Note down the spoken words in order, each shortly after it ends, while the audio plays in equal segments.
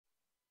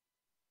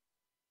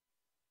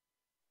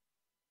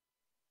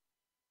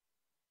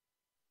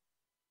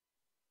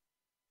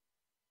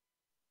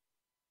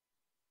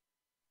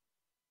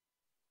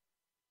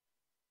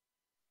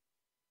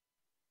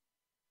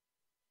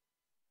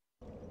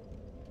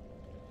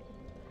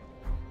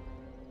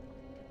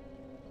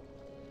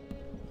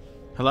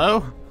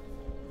Hello?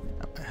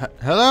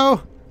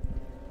 Hello?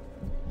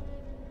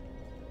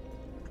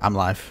 I'm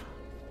live.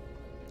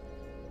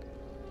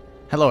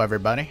 Hello,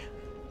 everybody.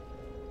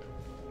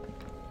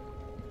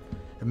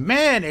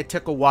 Man, it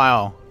took a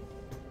while.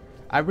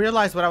 I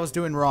realized what I was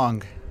doing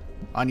wrong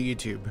on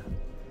YouTube.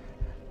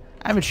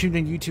 I haven't streamed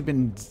on YouTube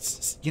in,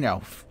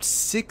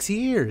 6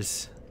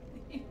 years.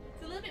 It's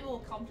a little bit more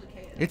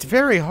complicated. It's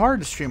very hard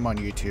to stream on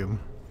YouTube.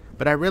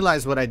 But I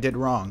realized what I did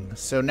wrong.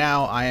 So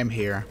now I am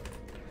here.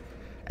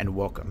 And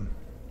welcome.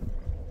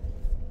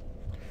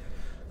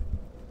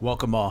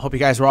 Welcome all. Hope you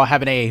guys are all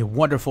having a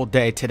wonderful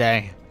day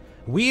today.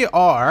 We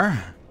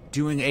are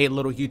doing a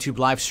little YouTube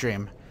live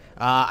stream.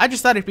 I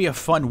just thought it'd be a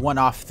fun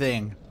one-off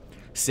thing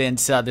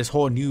since this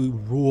whole new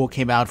rule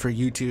came out for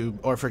YouTube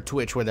or for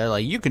Twitch where they're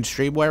like, you can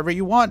stream wherever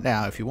you want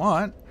now if you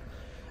want.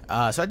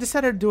 So I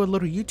decided to do a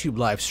little YouTube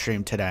live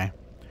stream today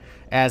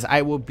as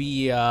I will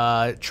be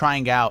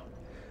trying out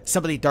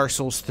some of the Dark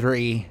Souls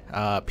 3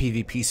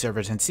 PvP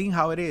servers and seeing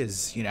how it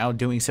is, you know,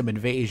 doing some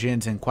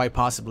invasions and quite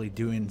possibly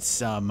doing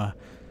some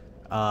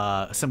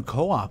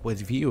co-op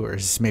with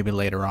viewers maybe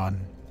later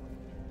on.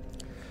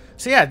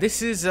 So yeah,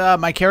 this is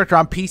my character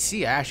on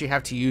PC. I actually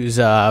have to use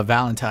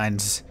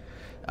Valentine's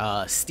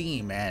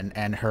Steam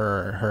and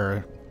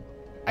her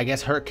I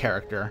guess her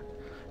character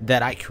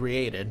that I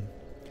created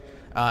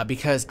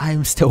because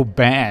I'm still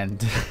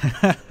banned.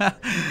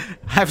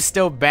 I'm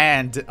still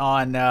banned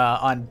on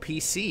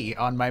PC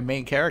on my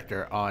main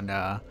character on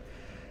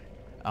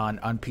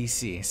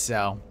PC.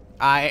 So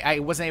I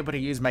wasn't able to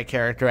use my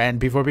character, and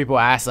before people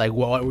ask like,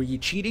 well, were you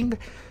cheating?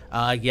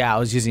 Yeah, I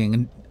was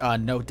using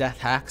no death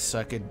hacks so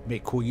I could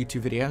make cool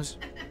YouTube videos.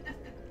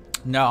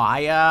 No,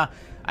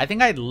 I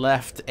think I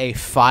left a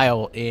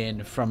file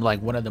in from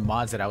like one of the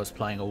mods that I was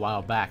playing a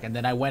while back, and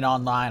then I went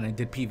online and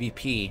did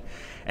PvP,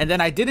 and then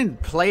I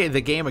didn't play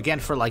the game again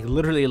for like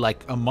literally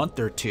like a month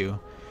or two,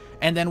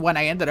 and then when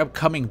I ended up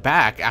coming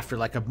back after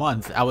like a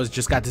month, I was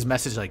just got this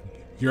message like,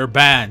 you're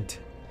banned.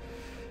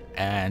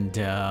 And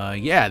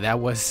yeah, that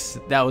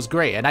was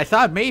great, and I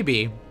thought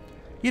maybe,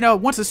 you know,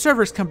 once the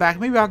servers come back,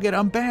 maybe I'll get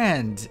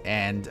unbanned,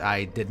 and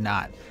I did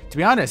not. To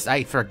be honest,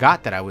 I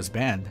forgot that I was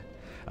banned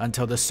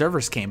until the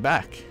servers came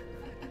back.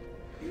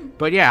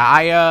 But yeah,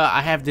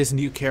 I have this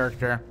new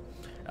character,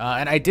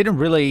 and I didn't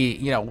really,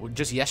 you know,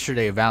 just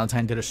yesterday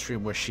Valentine did a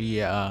stream where she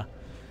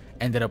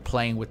ended up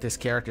playing with this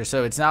character,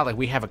 so it's not like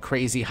we have a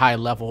crazy high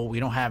level. We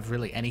don't have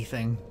really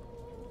anything.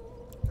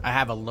 I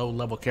have a low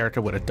level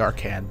character with a dark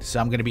hand,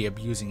 so I'm going to be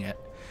abusing it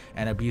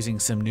and abusing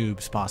some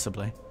noobs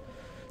possibly.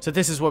 So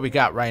this is what we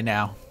got right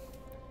now.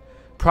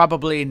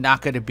 Probably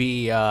not going to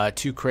be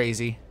too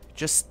crazy,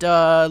 just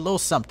a little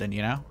something,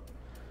 you know,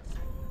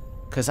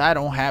 because I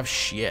don't have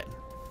shit.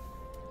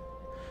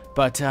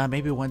 But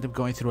maybe we'll end up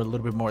going through a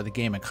little bit more of the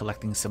game and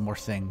collecting some more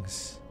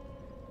things.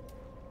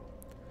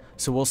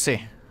 So we'll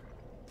see.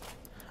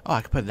 Oh,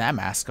 I could put that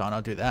mask on.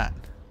 I'll do that.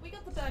 We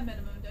got the bare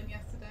minimum done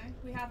yesterday.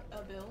 We have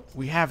a build.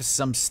 We have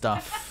some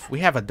stuff. We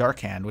have a dark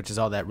hand, which is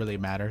all that really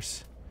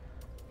matters.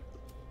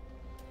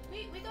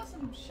 We got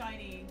some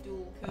shiny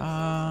dual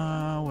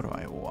cursors. What do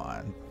I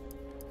want?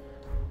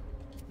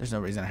 There's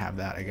no reason to have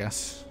that, I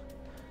guess.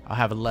 I'll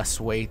have a less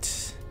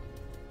weight.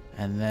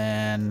 And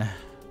then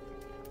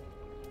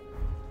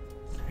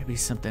maybe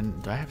something.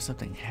 Do I have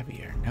something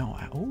heavier? No.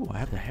 I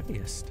have the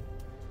heaviest.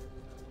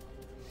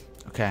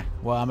 Okay.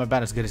 Well, I'm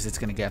about as good as it's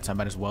gonna get, so I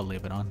might as well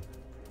leave it on.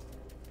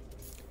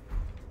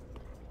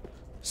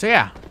 So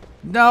yeah.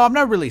 No, I'm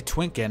not really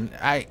twinking.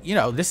 You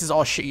know, this is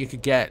all shit you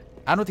could get.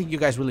 I don't think you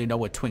guys really know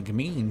what twink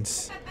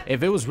means.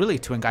 If it was really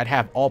twink, I'd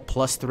have all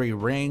 +3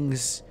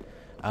 rings,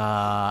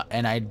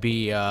 and I'd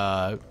be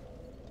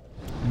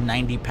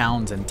 90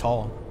 pounds and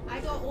tall. I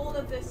got all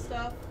of this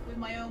stuff with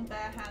my own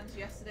bare hands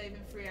yesterday in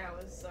 3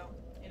 hours, so,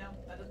 you know.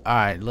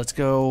 Alright, let's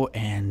go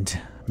and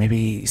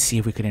maybe see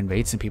if we could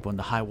invade some people in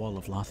the High Wall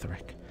of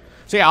Lothric.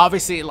 So yeah,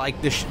 obviously, like,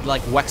 this,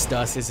 like, Wex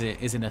Dust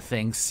isn't a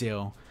thing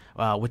still.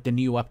 With the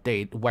new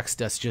update, Wex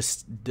Dust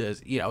just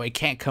does, you know, it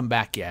can't come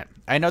back yet.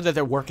 I know that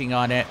they're working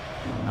on it,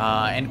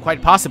 and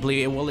quite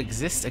possibly it will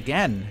exist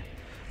again.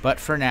 But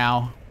for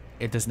now,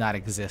 it does not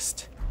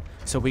exist.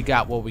 So we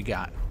got what we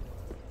got.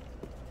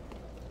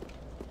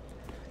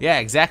 Yeah,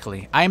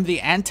 exactly. I'm the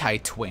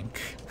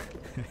anti-twink.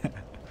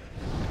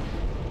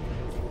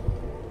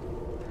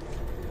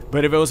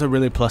 But if it was a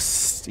really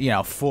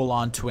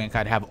full-on twink,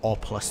 I'd have all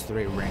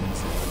 +3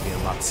 rings. It would be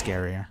a lot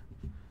scarier.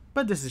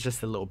 But this is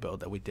just a little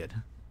build that we did.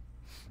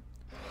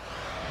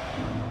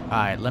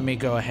 Alright, let me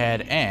go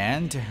ahead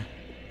and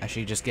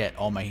actually just get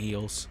all my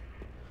heals.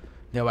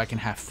 Now I can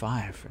have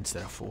 5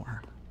 instead of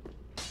 4.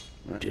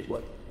 Did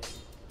what?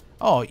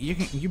 Oh,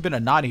 you've been a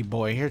naughty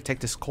boy. Here, take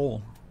this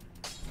coal.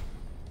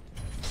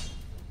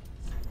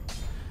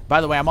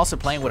 By the way, I'm also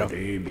playing with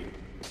a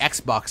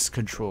Xbox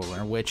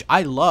controller, which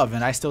I love,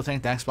 and I still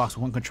think the Xbox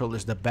One controller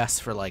is the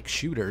best for like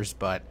shooters,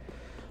 but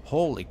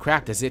holy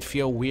crap, does it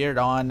feel weird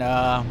on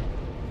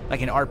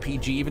like an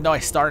RPG, even though I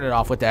started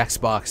off with the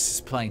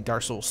Xbox playing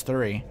Dark Souls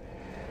 3.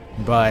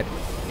 But,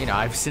 you know,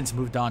 I've since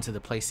moved on to the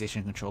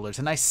PlayStation controllers.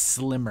 A nice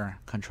slimmer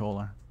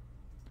controller.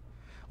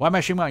 Why am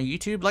I streaming on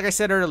YouTube? Like I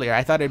said earlier,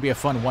 I thought it'd be a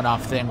fun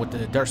one-off thing with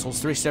the Dark Souls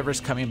 3 servers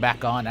coming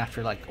back on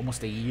after like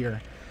almost a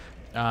year.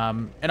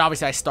 And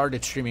obviously I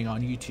started streaming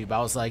on YouTube. I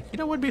was like, you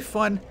know what would be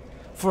fun?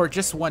 For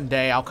just one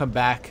day, I'll come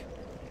back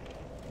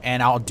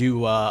and I'll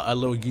do a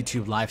little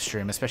YouTube live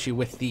stream, especially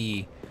with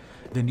the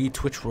new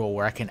Twitch rule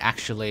where I can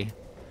actually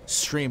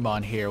stream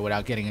on here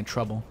without getting in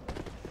trouble.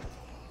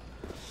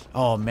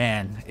 Oh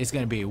man, it's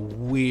gonna be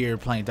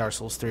weird playing Dark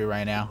Souls 3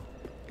 right now.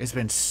 It's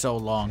been so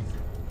long.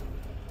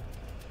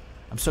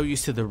 I'm so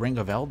used to the Ring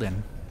of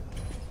Elden.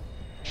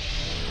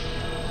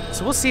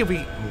 So we'll see if we...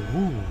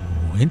 Ooh,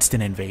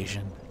 instant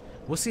invasion.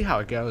 We'll see how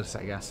it goes,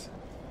 I guess.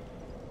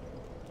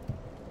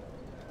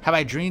 Have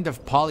I dreamed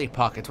of Polly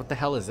Pockets? What the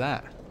hell is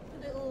that?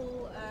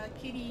 Little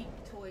kiddie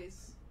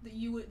toys. The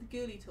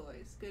girly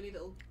toys. Girly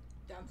little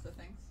dancer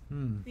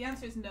things. The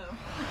answer is no.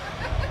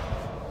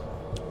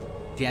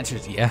 The answer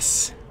is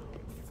yes.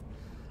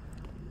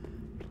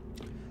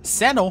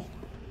 Sentinel.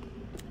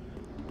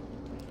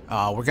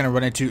 We're gonna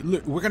run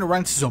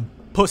into some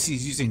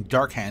pussies using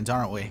dark hands,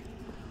 aren't we?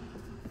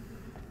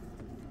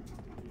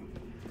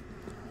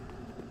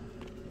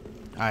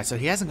 Alright, so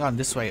he hasn't gone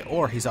this way,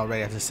 or he's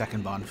already at the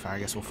second bonfire. I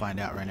guess we'll find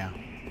out right now.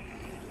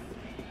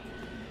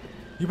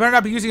 You better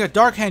not be using a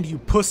dark hand, you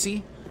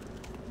pussy.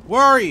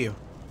 Where are you?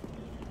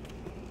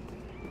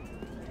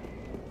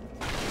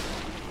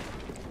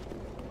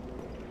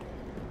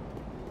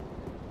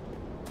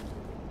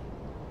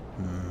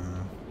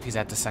 He's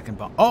at the second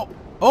bon. Oh!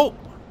 Oh!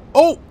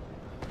 Oh!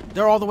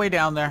 They're all the way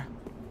down there.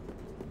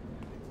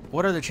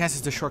 What are the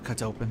chances the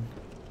shortcut's open?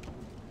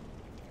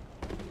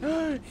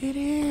 It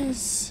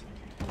is!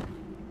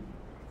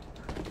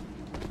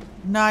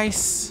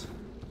 Nice.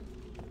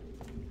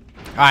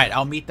 Alright,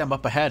 I'll meet them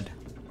up ahead.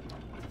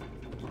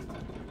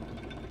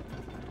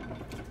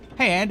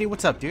 Hey Andy,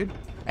 what's up, dude?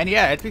 And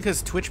yeah, it's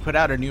because Twitch put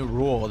out a new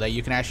rule that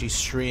you can actually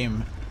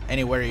stream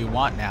anywhere you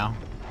want now.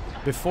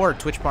 Before,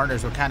 Twitch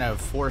partners were kind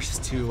of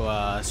forced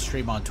to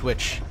stream on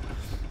Twitch.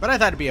 But I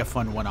thought it'd be a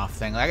fun one-off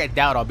thing. Like, I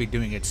doubt I'll be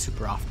doing it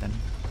super often.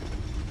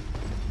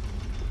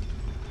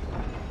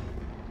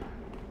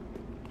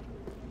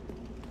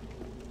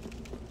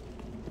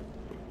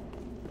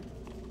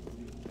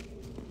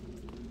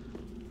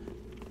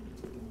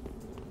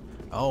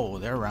 Oh,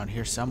 they're around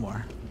here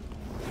somewhere.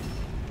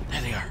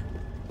 There they are.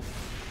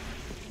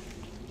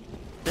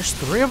 There's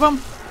 3 of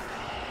them?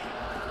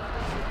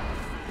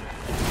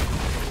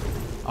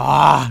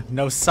 Ah,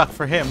 no suck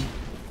for him.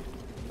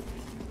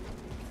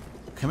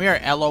 Come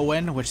here,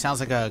 Elowin, which sounds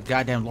like a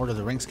goddamn Lord of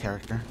the Rings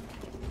character.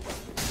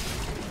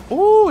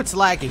 Ooh, it's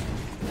laggy.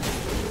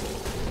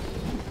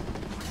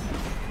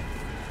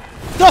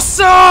 The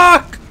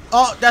suck!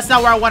 Oh, that's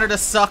not where I wanted to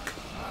suck.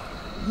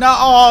 No,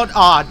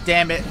 oh,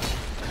 damn it.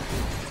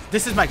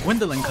 This is my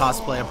Gwendolyn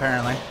cosplay,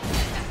 apparently.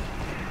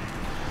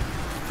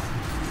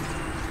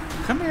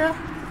 Come here.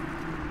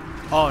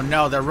 Oh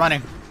no, they're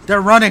running.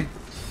 They're running.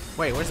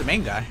 Wait, where's the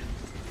main guy?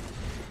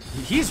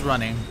 He's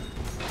running.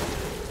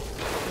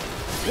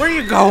 Where are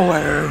you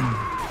going?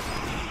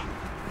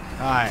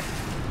 Alright.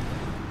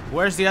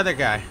 Where's the other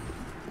guy?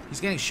 He's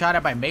getting shot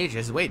at by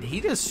mages. Wait, he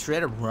just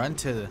straight up run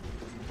to the...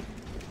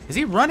 Is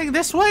he running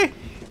this way?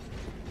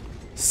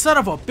 Son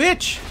of a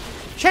bitch!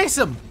 Chase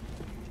him!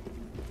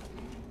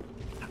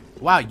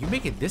 Wow, you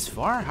make it this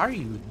far? How are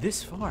you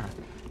this far?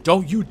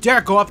 Don't you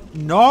dare go up!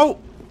 No!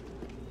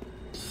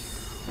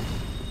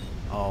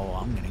 Oh,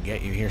 I'm gonna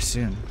get you here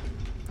soon.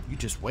 You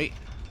just wait.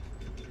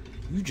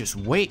 You just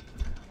wait.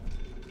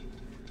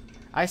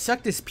 I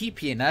sucked his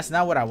pee-pee and that's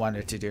not what I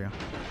wanted to do.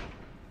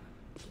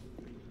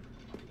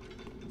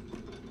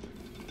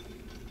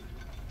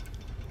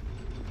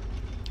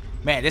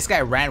 Man, this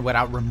guy ran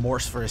without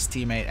remorse for his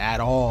teammate at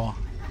all.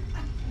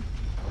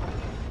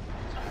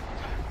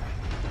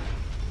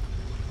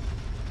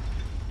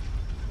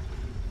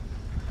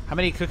 How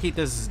many cookies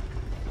does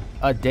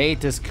a day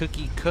does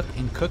Cookie cook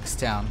in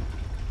Cookstown?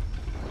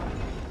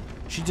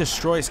 She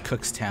destroys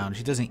Cookstown.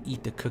 She doesn't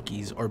eat the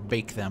cookies or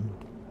bake them.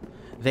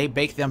 They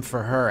bake them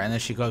for her and then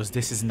she goes,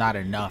 this is not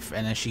enough.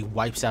 And then she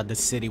wipes out the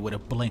city with a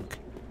blink.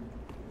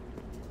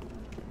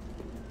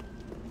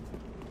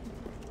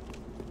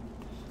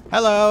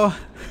 Hello.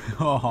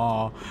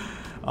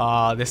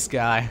 Oh, this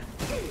guy.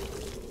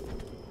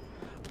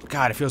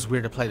 God, it feels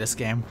weird to play this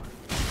game.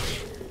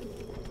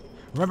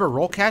 Remember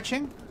roll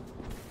catching?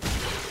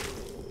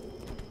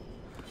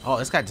 Oh,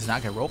 this guy does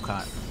not get roll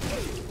caught.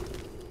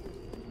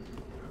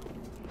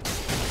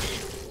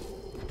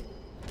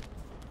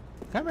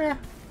 Come here.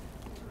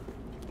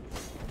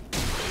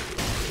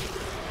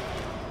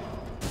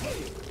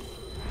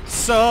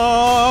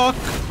 Suck!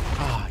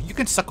 Ah, you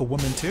can suck a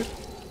woman too.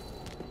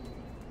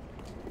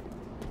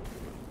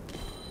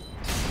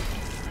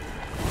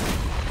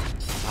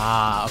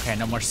 Ah, okay,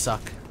 no more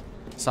suck.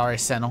 Sorry,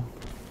 Sentinel.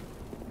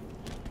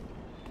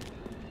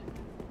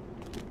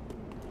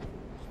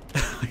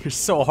 You're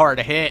so hard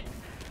to hit.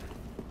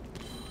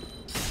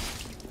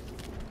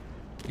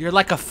 You're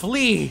like a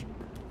flea.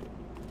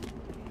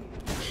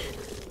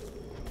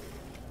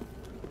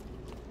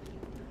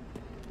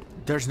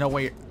 There's no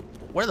way.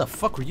 Where the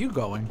fuck were you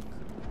going?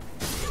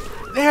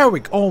 There we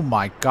go. Oh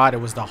my god, it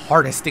was the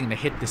hardest thing to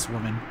hit this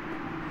woman.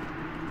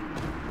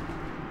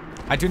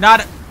 I do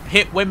not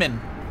hit women.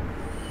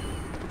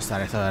 Just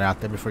thought I'd throw that out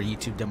there before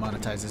YouTube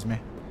demonetizes me.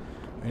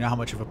 You know how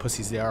much of a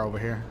pussies they are over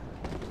here.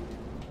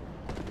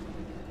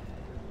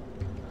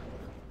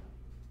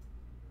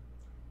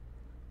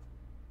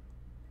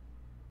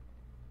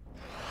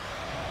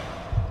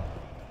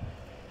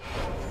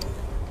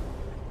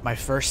 My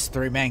first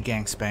 3-man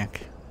gang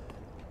spank.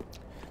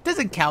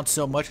 Doesn't count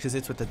so much because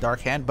it's with the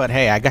dark hand, but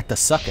hey, I got the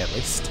suck at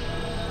least.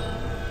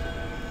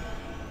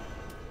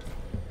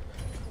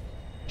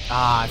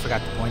 Ah, I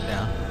forgot the point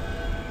down.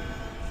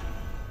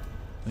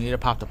 We need to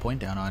pop the point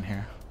down on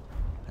here.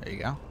 There you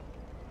go.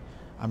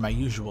 On my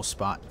usual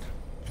spot.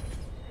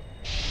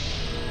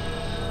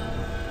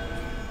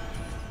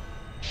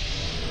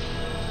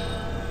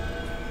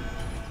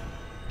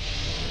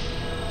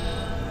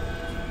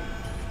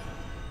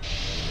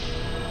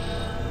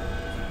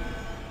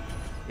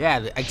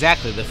 Yeah,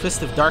 exactly. The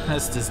Fist of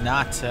Darkness does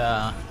not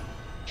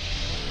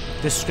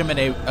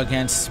discriminate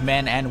against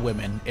men and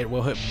women. It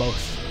will hit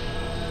both.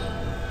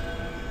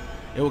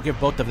 It will give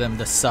both of them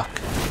the suck.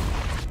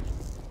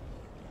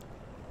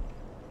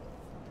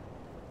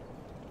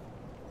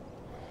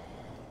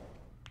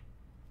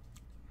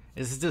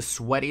 Is this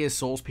the sweatiest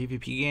Souls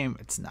PvP game?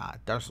 It's not.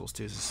 Dark Souls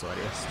 2 is the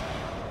sweatiest.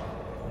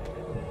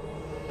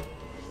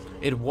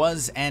 It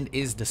was and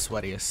is the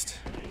sweatiest.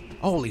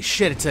 Holy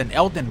shit, it's an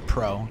Elden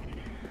Pro.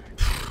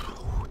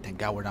 Thank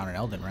God we're not an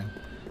Elden Ring.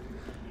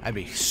 I'd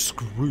be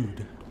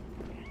screwed.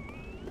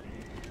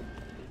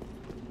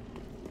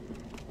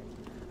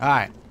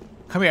 Alright.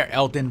 Come here,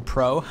 Elden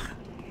Pro.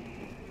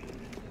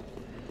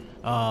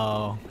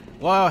 Oh.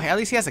 Well, at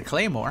least he has a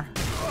claymore.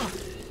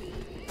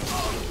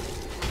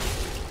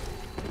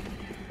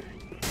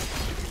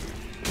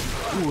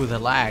 Ooh, the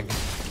lag.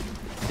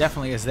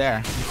 Definitely is there.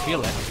 You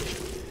feel it.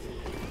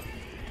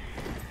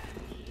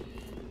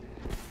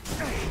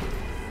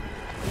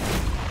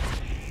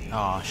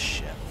 Oh,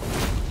 shit.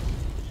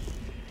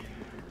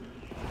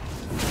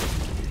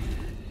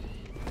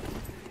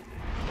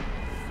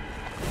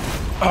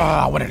 Oh,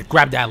 I wanted to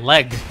grab that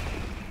leg.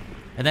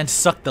 And then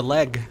suck the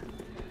leg.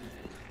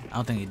 I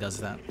don't think he does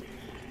that.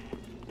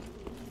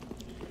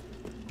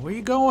 Where are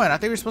you going? I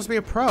think you're supposed to be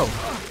a pro.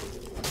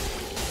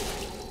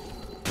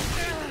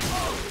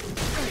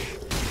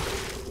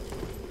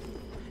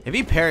 If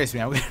he parries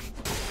me, I'm gonna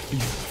be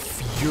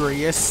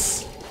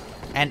furious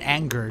and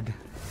angered.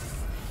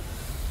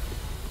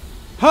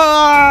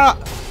 Ha!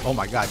 Oh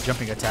my god,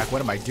 jumping attack.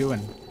 What am I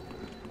doing?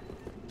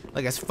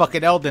 Like it's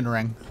fucking Elden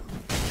Ring.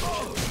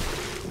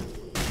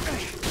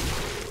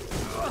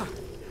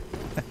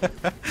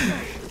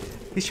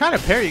 He's trying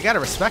to parry, you gotta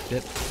respect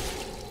it.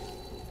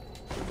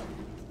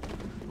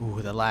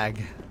 Ooh, the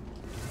lag.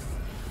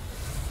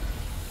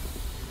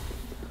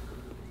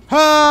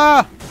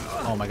 Ha!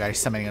 Oh my god, he's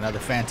summoning another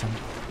phantom.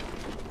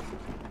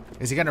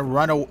 Is he gonna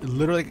run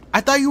literally?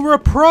 I thought you were a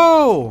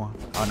pro!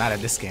 Oh, not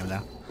in this game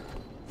though.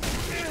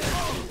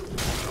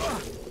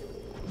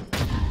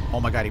 Oh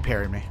my god, he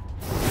parried me.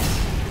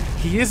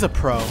 He is a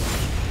pro.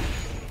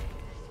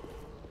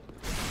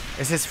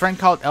 Is his friend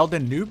called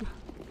Elden Noob?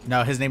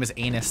 No, his name is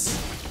Anus.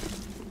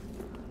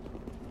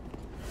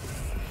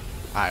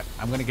 Alright,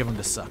 I'm gonna give him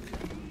the suck.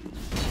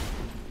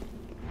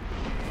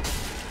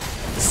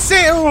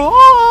 Zero!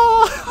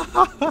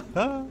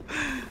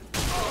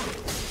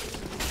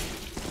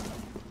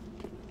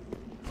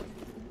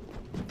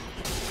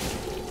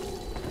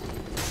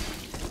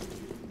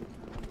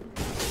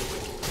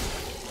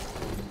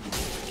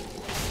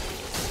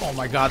 Oh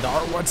my god, the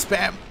R1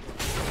 spam.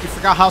 You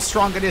forgot how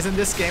strong it is in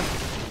this game.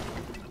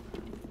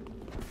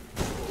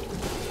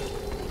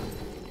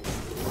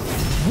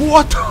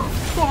 What the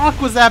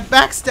fuck was that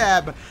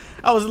backstab?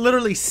 I was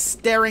literally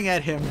staring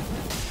at him.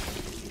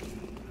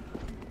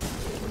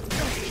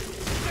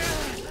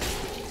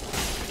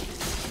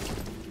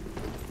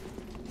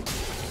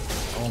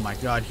 Oh my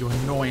god, you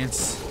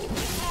annoyance.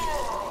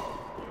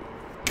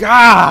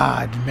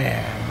 God,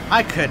 man.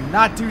 I could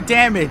not do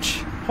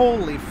damage.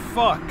 Holy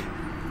fuck.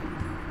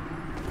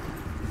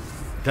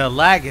 The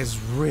lag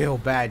is real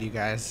bad, you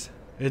guys.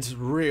 It's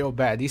real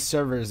bad. These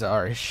servers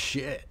are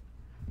shit.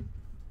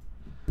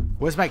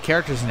 What's my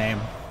character's name?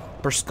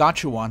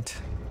 Berskotchuwant.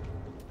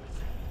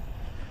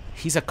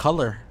 He's a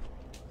color.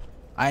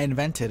 I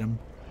invented him.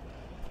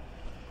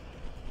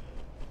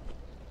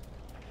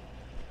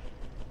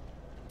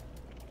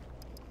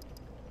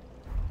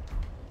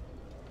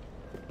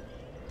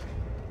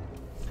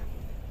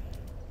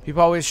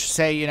 People always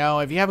say, you know,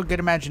 if you have a good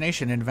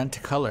imagination, invent a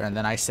color. And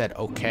then I said,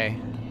 okay.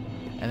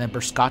 And then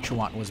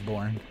Berskotchuwant was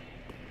born.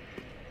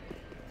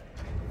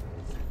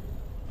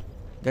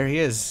 There he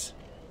is.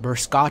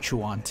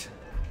 Berskotchuwant.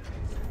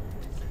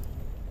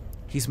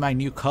 He's my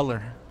new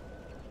color.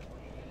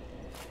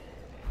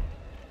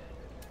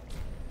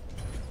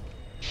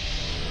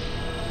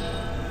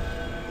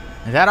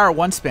 And that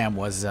R1 spam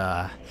was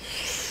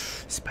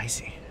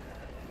spicy.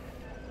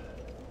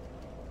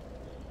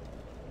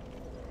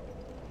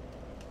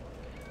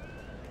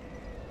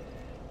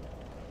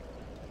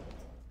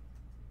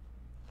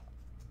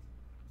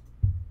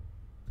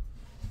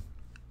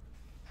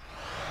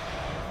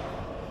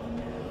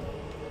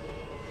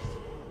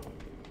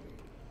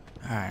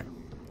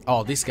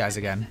 Oh, these guys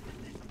again.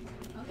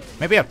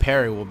 Maybe a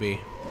parry will be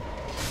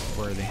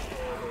worthy.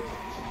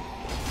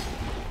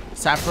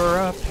 It's time for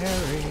a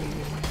parry.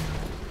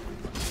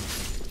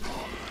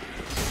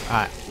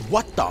 Alright,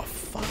 what the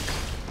fuck?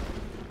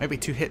 Maybe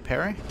 2-hit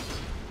parry?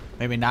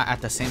 Maybe not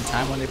at the same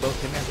time when they both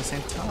hit me at the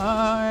same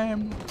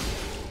time.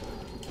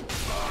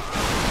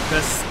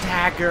 The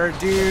stagger,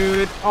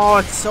 dude. Oh,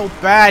 it's so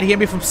bad. He hit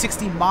me from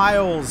 60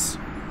 miles.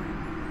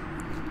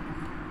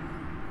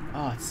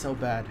 Oh, it's so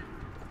bad.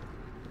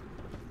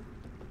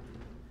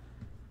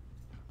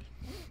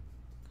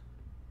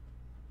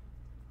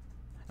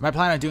 Am I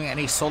planning on doing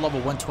any soul level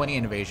 120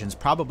 invasions?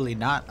 Probably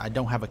not. I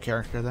don't have a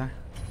character there.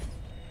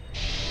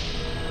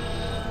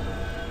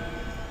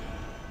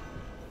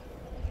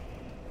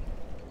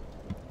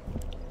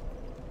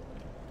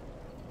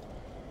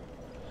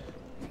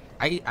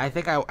 I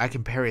think I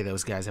can parry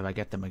those guys if I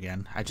get them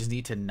again. I just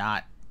need to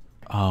not...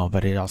 Oh,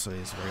 but it also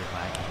is very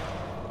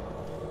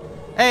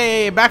laggy.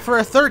 Hey, back for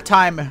a third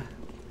time.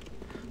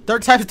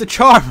 Third time's the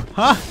charm,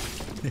 huh?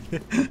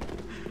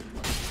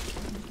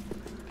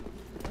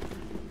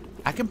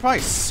 I can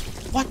probably...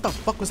 What the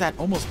fuck was that?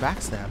 Almost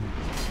backstab.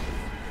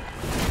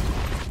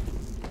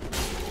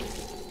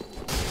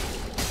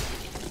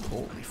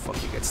 Holy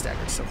fuck, you get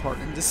staggered so hard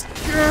in this...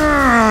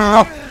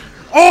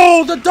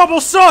 Oh, the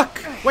double suck!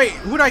 Wait,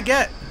 who'd I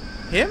get?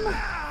 Him?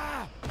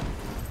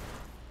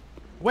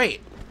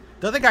 Wait,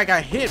 the other guy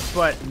got hit,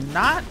 but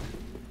not...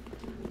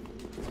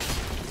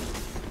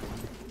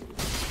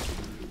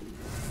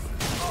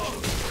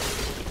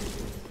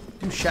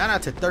 Dude, shout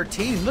out to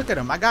 13. Look at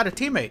him. I got a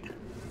teammate.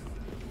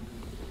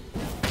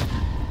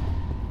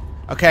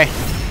 Okay,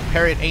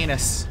 parried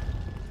anus.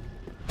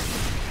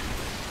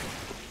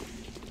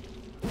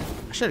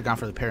 I should have gone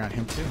for the parry on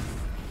him too.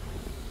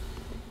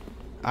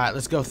 Alright,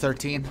 let's go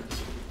 13.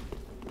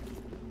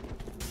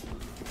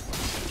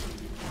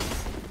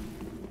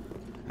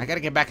 I gotta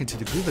get back into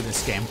the groove of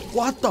this game.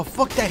 What the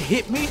fuck? That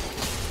hit me?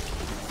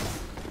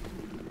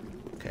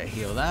 Okay,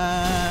 heal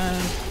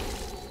that.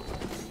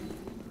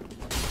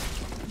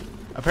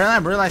 Apparently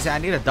I'm realizing I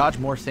need to dodge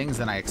more things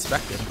than I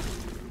expected.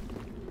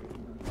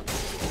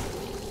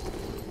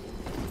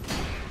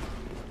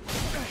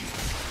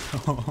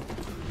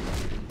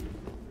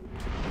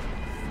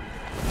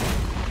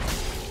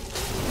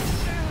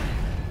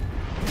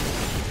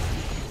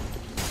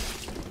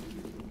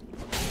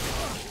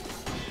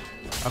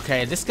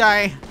 Okay, this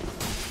guy.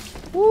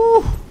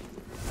 Woo! Need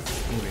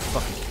to be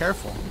fucking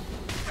careful.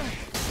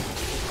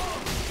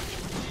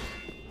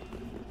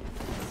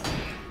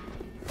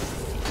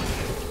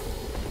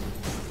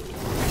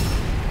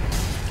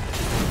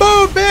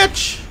 Boom,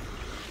 bitch!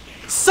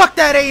 Suck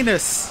that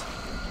anus!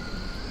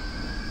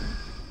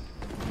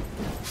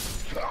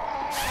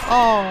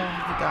 Oh,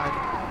 he died.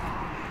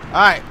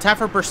 Alright, time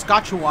for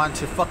Berskatchewan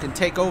to fucking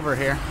take over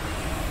here.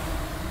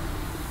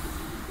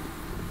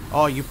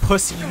 Oh, you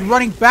pussy. You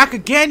running back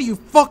again, you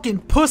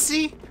fucking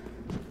pussy?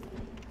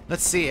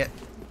 Let's see it.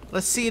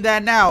 Let's see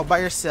that now by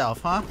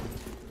yourself, huh?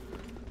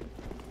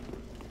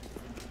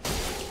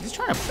 He's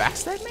trying to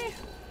backstab me?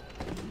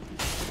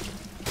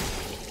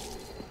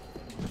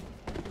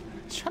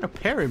 He's trying to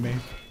parry me.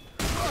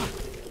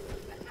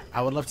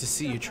 I would love to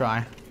see you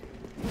try.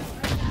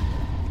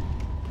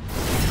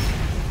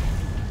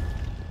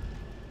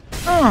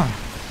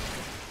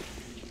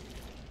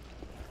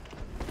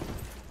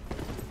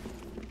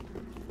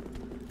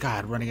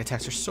 God, running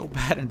attacks are so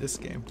bad in this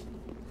game.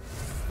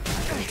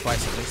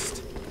 Twice at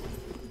least.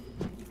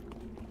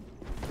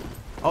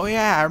 Oh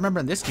yeah, I remember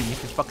in this game you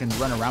could fucking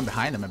run around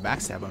behind them and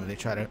backstab them if they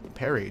try to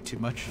parry you too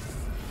much.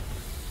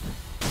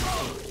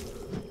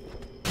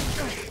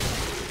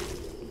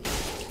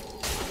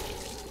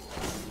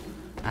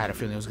 I had a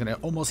feeling it was gonna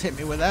almost hit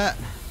me with that.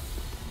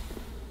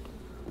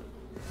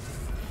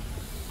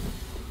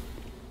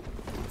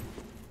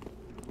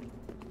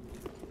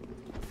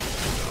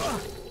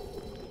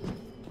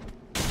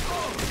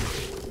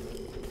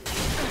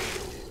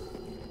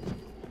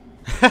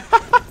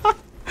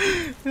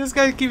 This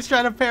guy keeps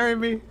trying to parry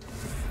me.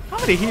 How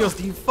many heals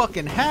do you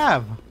fucking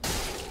have?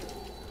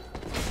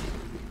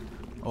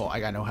 Oh, I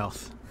got no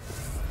health.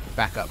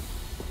 Back up.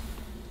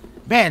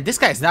 Man, this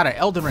guy's not an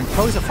Elden Ring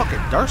pro. He's a fucking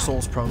Dark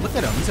Souls pro. Look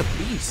at him. He's a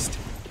beast.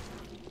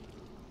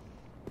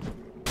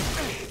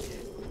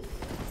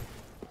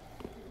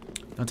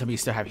 Don't tell me you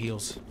still have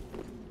heals.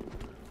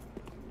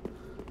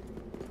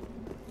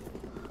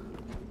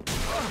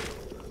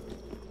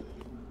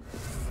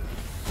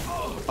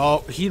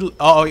 Oh,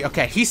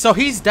 okay. He's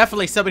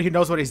definitely somebody who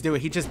knows what he's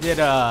doing. He just did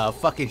a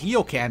fucking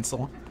heal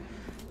cancel.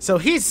 So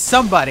he's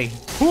somebody.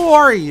 Who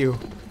are you?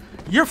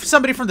 You're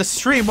somebody from the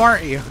stream,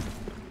 aren't you?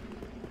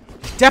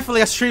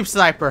 Definitely a stream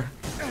sniper.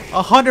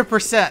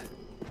 100%.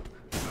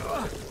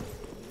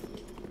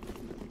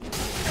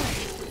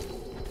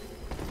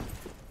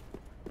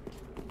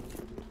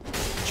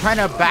 Trying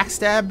to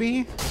backstab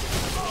me?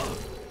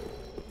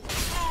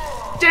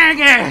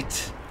 Dang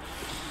it!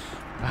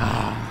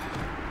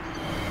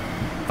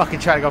 Fucking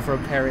try to go for a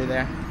parry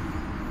there.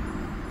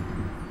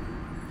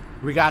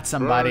 We got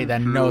somebody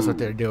that knows what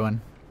they're doing.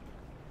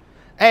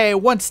 Hey,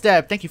 One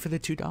Step. Thank you for the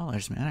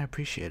 $2, man. I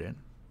appreciate it.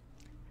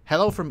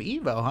 Hello from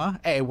Evo, huh?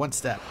 Hey, One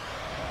Step.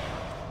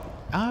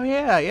 Oh,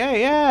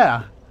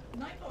 yeah.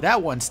 Nightbot's,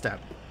 That One Step.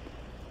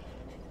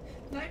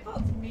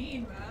 Nightbot's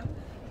mean, man.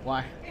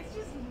 Why? It's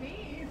just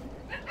mean.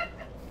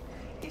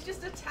 He's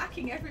just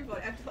attacking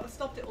everybody. I've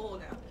stopped it all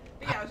now.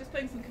 But yeah, I was just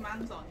putting some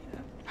commands on, you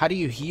know. How do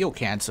you heal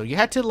cancel? You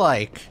had to,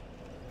 like,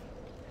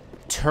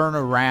 turn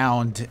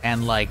around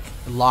and, like,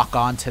 lock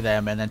onto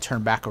them and then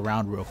turn back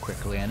around real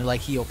quickly and, like,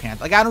 heal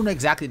cancel. Like, I don't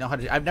exactly know how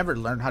to... I've never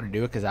learned how to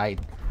do it because I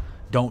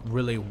don't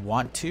really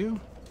want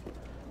to.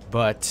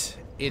 But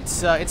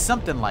it's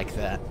something like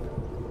that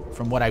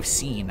from what I've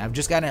seen. I've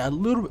just gotten a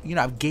little... You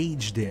know, I've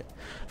gauged it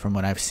from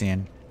what I've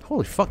seen.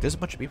 Holy fuck, there's a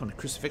bunch of people in the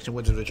Crucifixion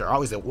Woods, which are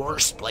always the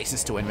worst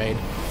places to invade.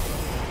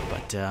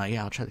 But,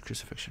 yeah, I'll try the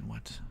Crucifixion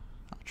Woods.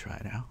 I'll try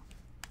it out.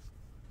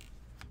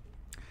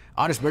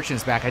 Honest Merchant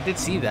is back. I did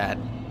see that.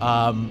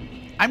 I'm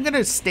going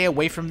to stay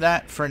away from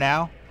that for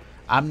now.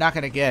 I'm not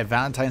going to get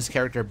Valentine's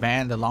character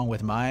banned along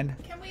with mine.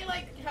 Can we,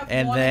 like, have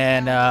And one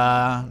then,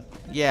 account?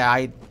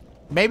 yeah,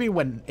 maybe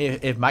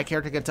if my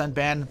character gets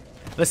unbanned,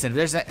 listen,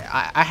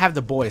 I have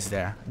the boys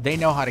there. They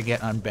know how to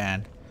get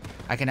unbanned.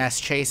 I can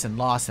ask Chase and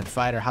Lost and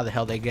Fighter how the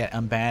hell they get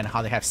unbanned,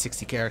 how they have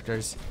 60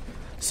 characters.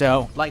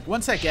 So, like,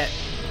 once I get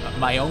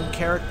my own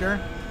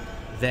character,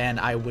 then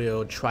I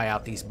will try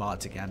out these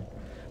mods again.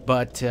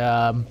 But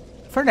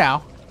for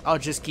now, I'll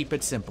just keep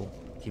it simple.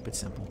 Keep it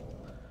simple.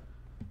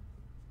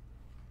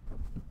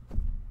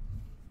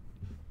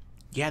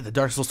 Yeah, the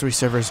Dark Souls 3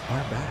 servers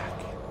are back.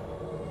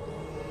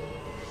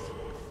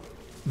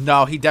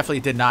 No, he definitely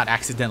did not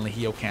accidentally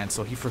heal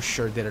cancel. He for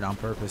sure did it on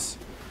purpose.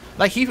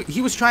 Like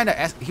he was trying to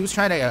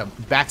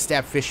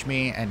backstab fish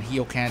me and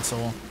heal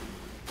cancel.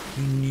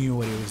 He knew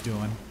what he was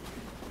doing.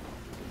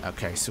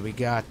 Okay, so we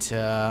got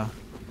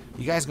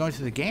you guys going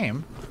through the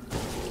game.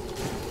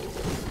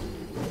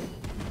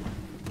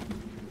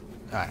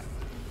 All right.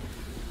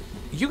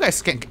 You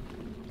guys can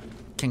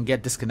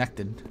get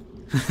disconnected.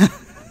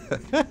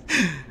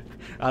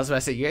 I was about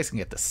to say you guys can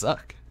get the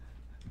suck.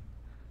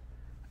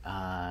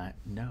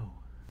 No.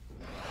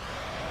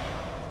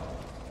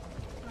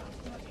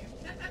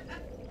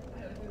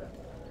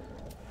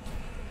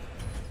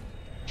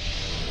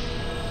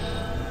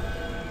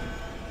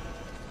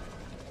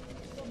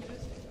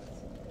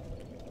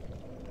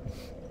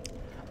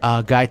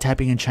 Guy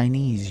typing in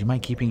Chinese. You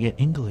mind keeping it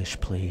English,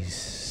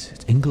 please?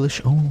 It's English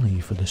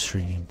only for the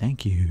stream.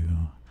 Thank you.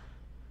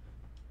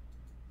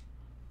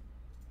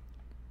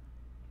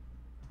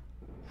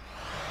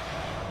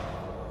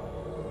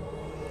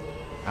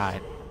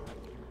 Alright.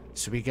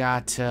 So we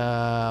got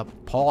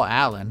Paul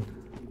Allen.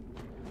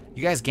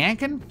 You guys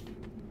ganking?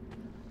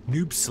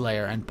 Noob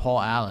Slayer and Paul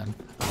Allen.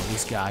 Oh,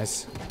 these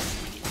guys.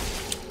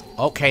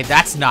 Okay,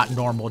 that's not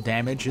normal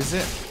damage, is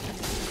it?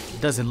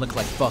 Doesn't look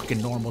like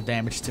fucking normal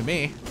damage to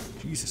me.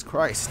 Jesus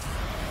Christ.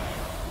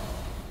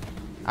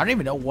 I don't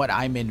even know what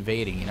I'm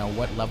invading, you know,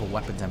 what level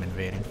weapons I'm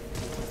invading.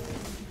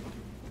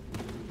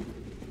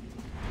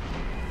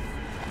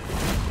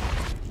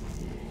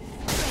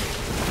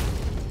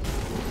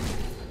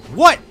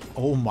 What?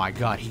 Oh my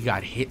god, he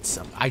got hit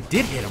some. I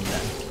did hit him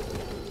then.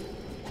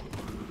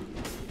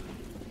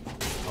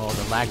 Oh,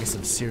 the lag is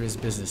some serious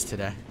business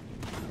today.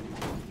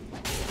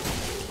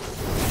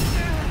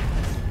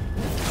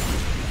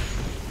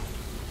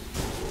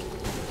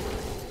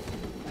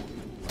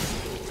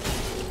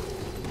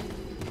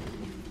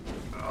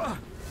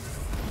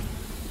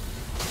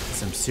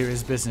 Some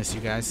serious business, you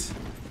guys.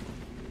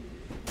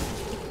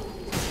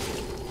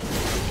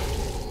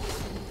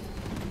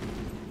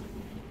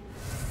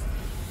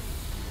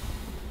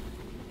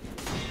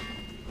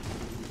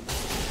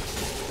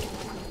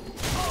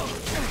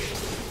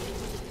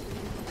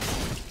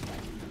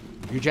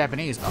 You're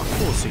Japanese. Oh,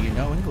 cool. So you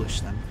know English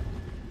then.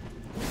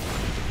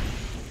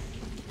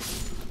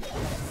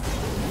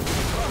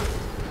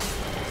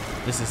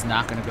 This is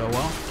not going to go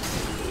well.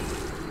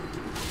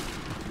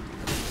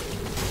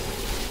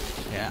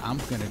 Yeah, I'm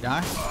going to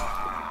die.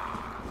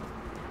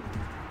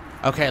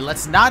 Okay,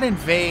 let's not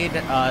invade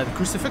the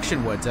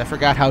Crucifixion Woods. I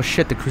forgot how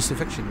shit the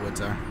Crucifixion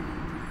Woods are.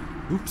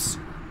 Oops.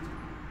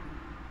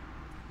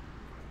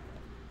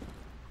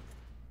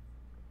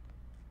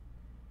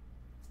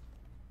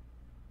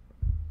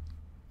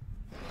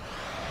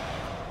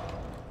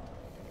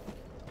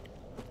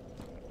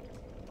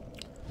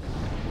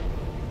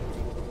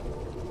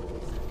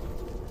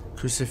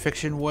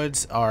 Crucifixion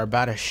Woods are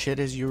about as shit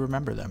as you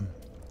remember them.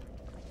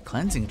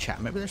 Cleansing chat.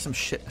 Maybe there's some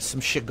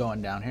shit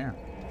going down here.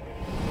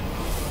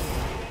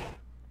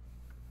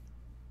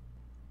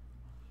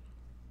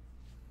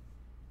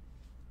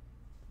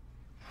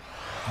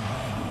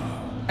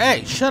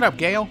 Hey, shut up,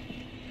 Gale.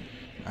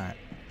 Alright.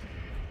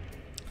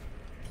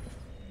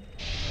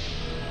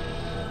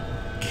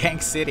 Gang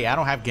City. I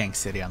don't have Gang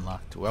City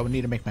unlocked. Well, I would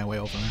need to make my way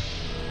over there.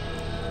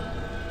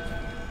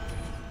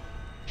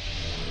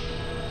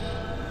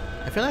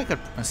 I feel like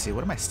let's see,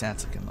 what are my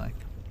stats looking like?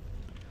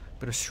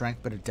 Bit of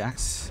strength, bit of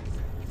dex. I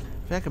feel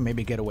like I could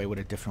maybe get away with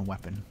a different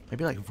weapon.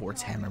 Maybe like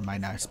Vort's Hammer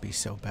might not be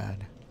so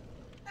bad.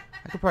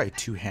 I could probably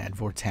two-hand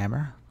Vort's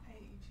Hammer.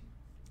 Hey,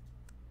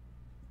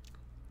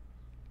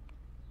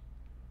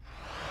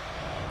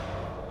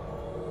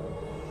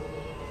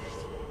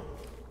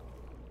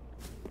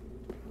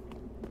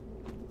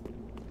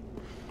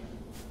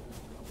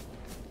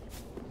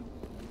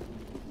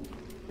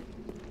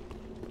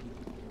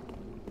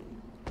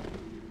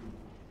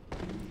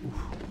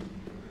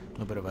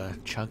 bit of a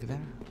chug there.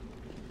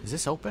 Is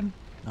this open?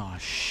 Oh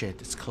shit,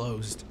 it's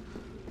closed.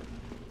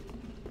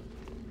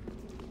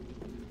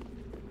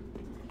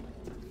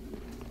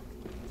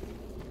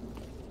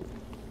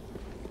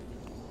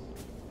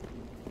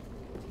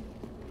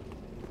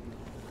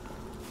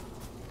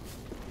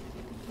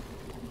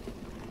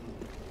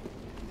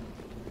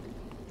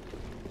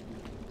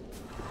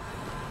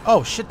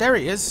 Oh shit, there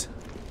he is.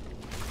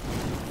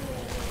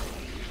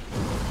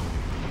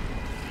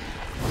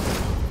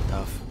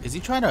 Is he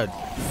trying to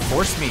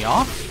force me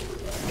off?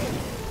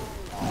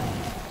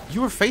 You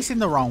were facing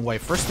the wrong way,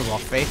 first of all,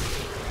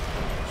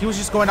 Faith. He was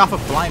just going off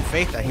of blind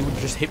faith that he would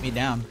just hit me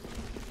down.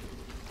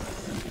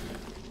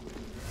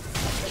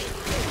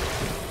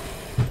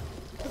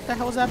 What the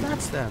hell is that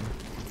backstab?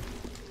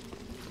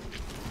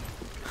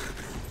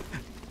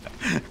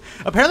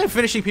 Apparently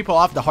finishing people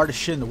off the hardest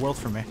shit in the world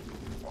for me.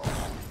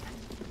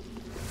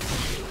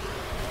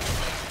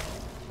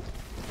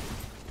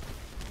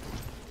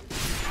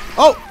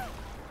 Oh!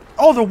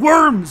 Oh, the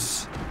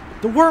worms!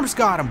 The worms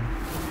got him.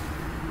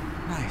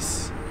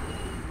 Nice.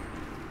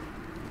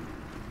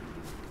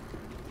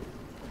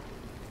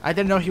 I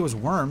didn't know he was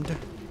wormed.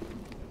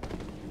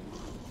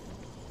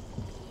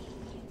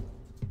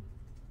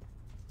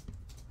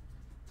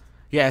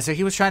 Yeah, so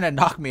he was trying to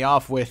knock me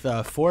off with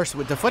force.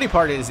 The funny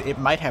part is it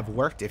might have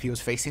worked if he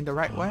was facing the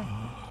right way.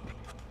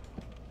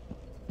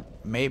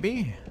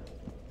 Maybe.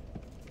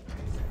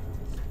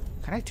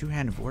 Can I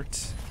two-hand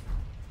vorts?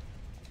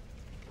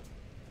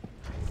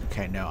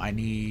 Okay, no, I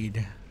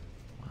need...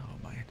 Oh,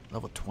 my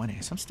level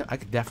 20. So I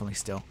could definitely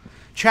still...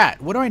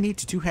 Chat, what do I need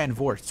to two-hand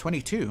vorts?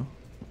 22?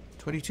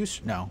 22?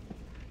 No.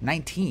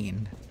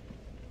 19.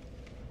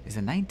 Is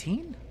it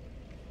 19?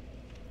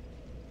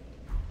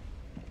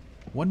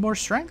 One more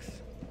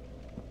strength?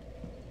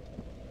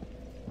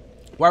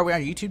 Why are we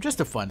on YouTube?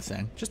 Just a fun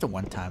thing. Just a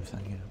one-time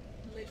thing, you know.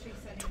 Literally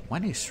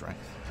 20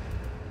 strength.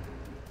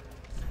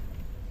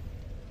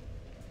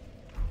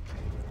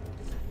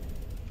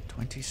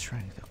 20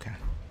 strength, okay.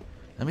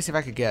 Let me see if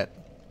I could get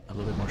a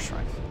little bit more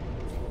strength.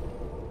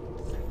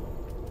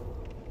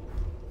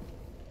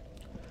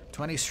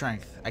 20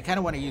 strength. I kind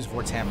of want to use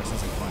Vort's Hammer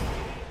since it's fun.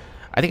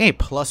 I think a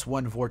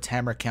 +1 Vort's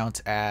Hammer counts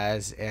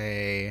as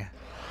a...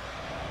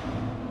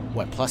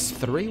 What,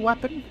 +3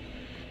 weapon?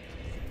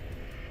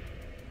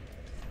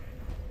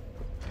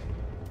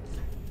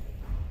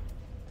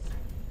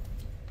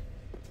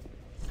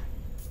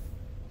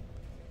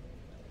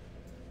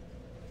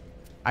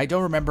 I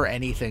don't remember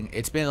anything.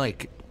 It's been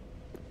like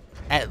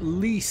at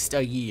least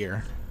a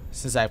year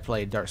since I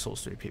played Dark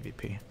Souls 3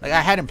 PvP. Like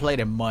I hadn't played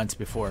in months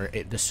before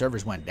the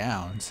servers went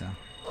down, so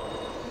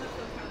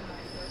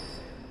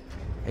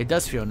it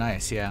does feel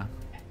nice, yeah.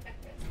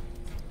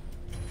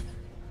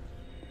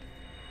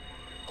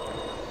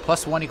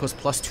 +1 equals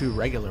 +2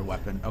 regular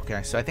weapon.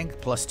 Okay, so I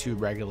think +2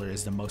 regular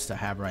is the most I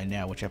have right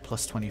now, which at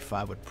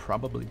 +25 would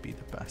probably be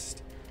the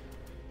best.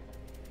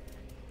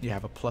 You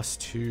have a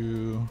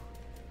 +2.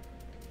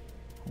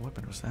 What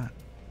weapon was that?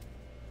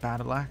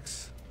 Battle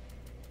axe.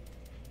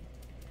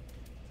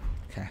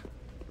 Okay.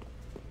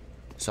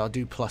 So I'll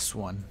do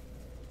 +1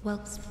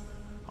 Well,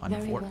 on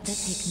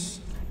Vorts.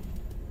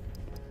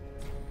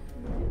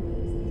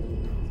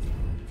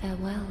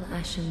 Farewell,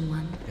 Ashen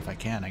One. If I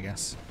can, I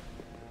guess.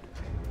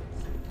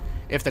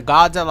 If the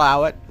gods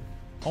allow it.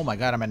 Oh my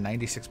god, I'm at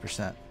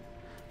 96%.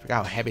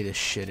 Forgot how heavy this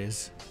shit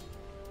is.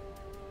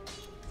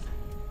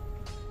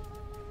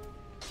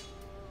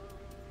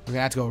 We're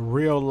gonna have to go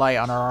real light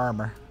on our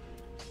armor.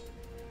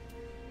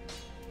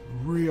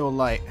 Real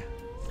light.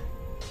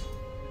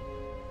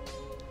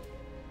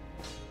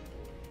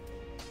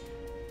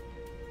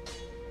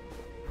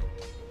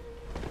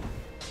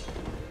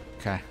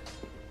 Okay.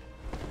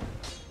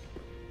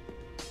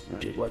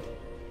 Did what?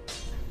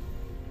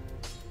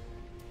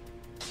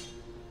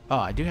 Oh,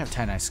 I do have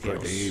 10 ice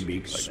scales.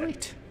 Sweet.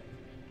 Sweet.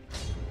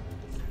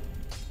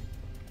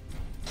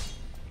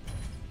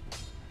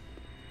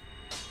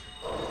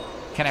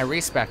 Can I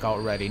respec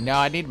already? No,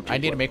 I need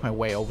to make my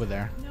way over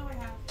there. No, I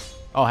have.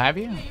 Oh, have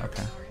you? Yeah, you're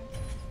Okay. sorry.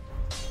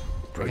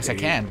 I guess I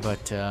can,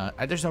 but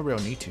there's no real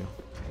need to.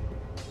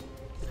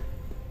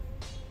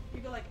 You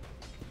got like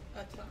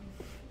a ton.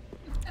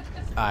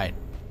 Alright.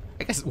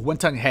 I guess one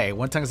tongue, hey,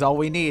 one tongue is all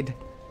we need.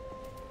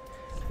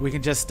 We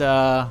can just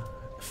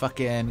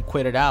fucking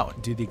quit it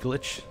out. Do the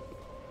glitch.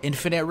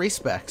 Infinite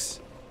respecs.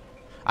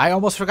 I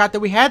almost forgot that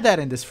we had that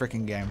in this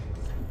freaking game.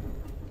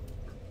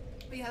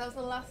 But yeah, that was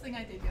the last thing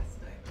I did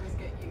yesterday, was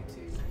get you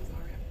to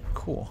Rosaria.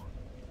 Cool.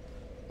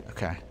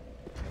 Okay.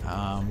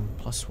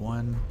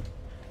 +1.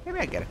 Maybe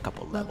I get a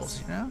couple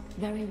levels, you know?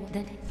 Very well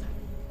then.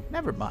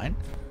 Never mind.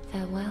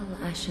 Farewell,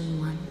 Ashen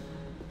One.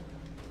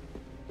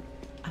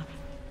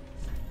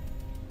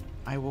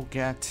 I will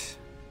get...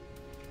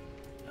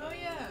 Oh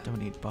yeah. Don't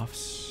need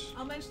buffs.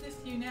 I'll mention this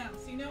to you now.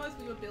 So you know as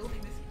we were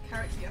building this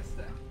character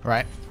yesterday,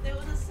 Right. there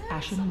was a certain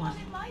Ashen someone One.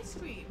 in my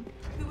stream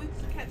who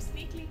kept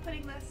sneakily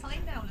putting their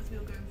sign down as we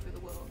were going through the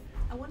world.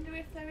 I wonder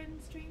if they're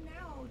in stream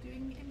now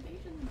doing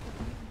invasion.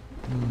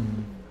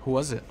 Who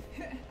was it?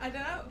 I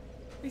don't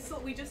know.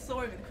 We just saw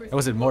him in Crucible.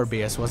 Was it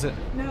Morbius, was it?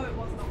 No, it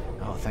was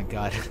not. Oh, thank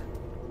God.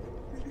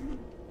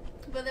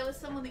 But there was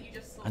someone that you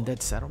just saw.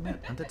 Undead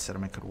Settlement? Undead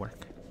Settlement could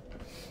work.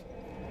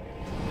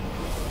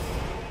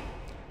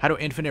 How do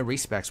infinite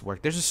respecs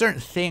work? There's a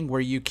certain thing where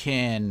you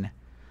can,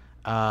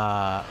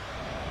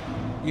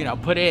 you know,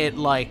 put it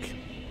like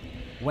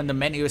when the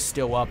menu is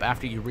still up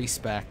after you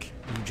respec,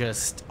 you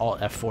just Alt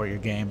F4 your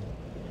game,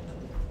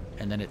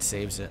 and then it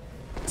saves it.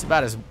 It's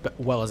about as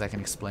well as I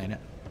can explain it.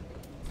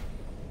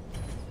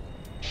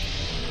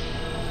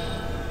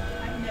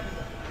 I've never done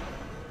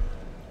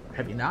that.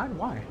 Have you not?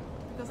 Why?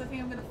 Because I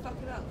think I'm going to fuck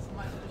it up, so I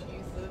might as well just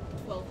use the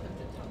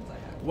 1200 tongues I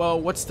have.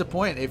 Well, what's the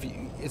point if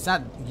it's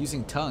not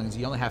using tongues?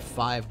 You only have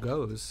 5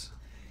 goes.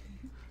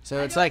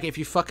 So it's like if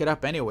you fuck it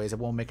up anyways, it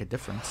won't make a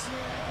difference.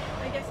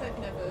 I guess I've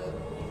never...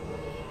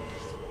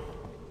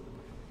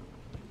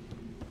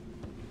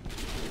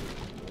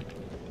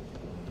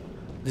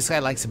 This guy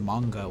likes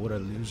manga. What a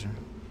loser.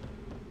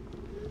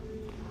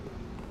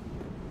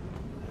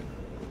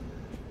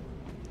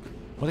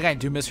 One thing I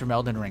do miss from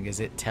Elden Ring is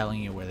it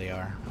telling you where they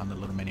are on the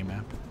little mini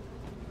map.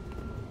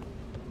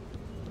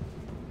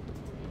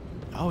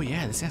 Oh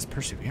yeah, this has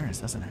perseverance,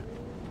 doesn't it?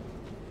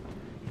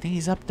 You think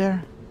he's up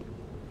there?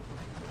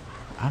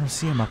 I don't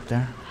see him up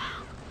there.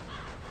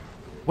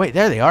 Wait,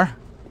 there they are.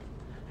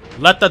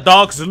 Let the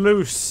dogs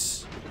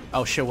loose.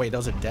 Oh shit, wait,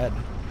 those are dead.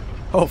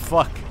 Oh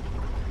fuck.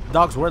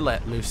 Dogs were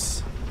let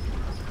loose.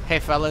 Hey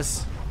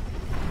fellas.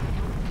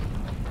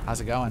 How's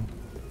it going?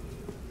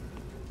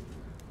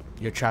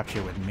 You're trapped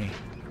here with me.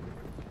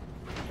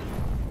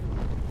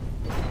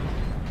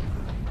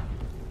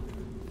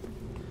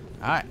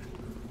 Alright.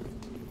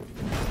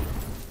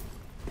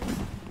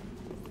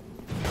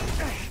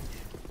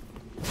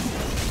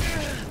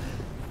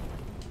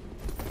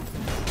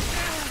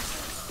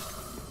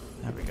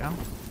 There we go.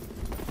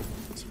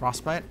 It's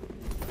frostbite.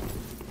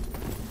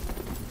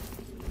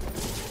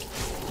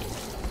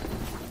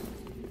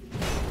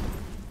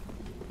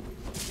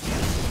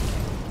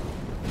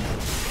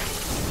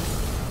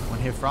 One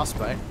hit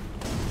frostbite.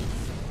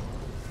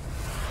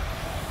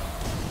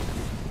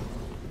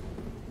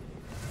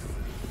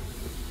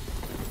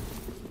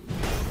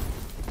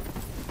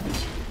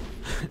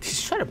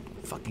 He's trying to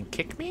fucking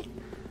kick me?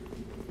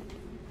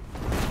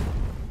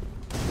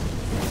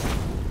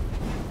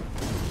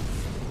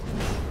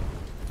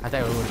 I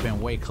thought it would have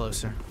been way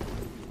closer.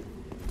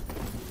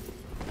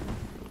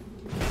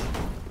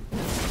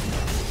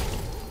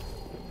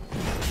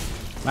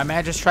 My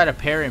man just tried to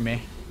parry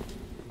me.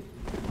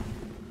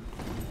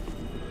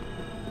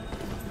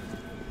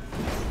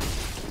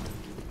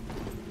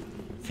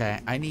 Okay,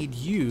 I need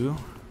you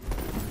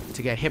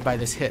to get hit by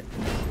this hit.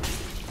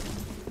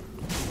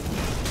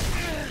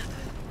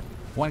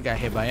 One got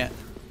hit by it.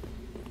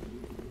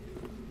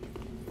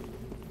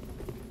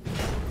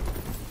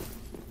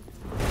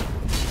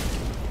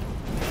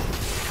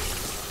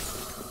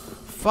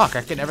 Fuck,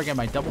 I can never get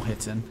my double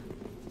hits in.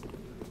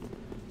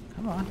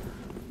 Come on.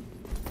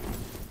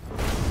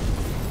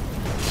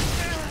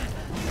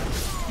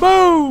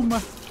 Boom!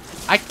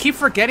 I keep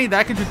forgetting that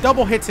I can do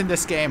double hits in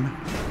this game.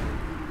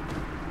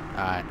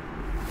 Alright.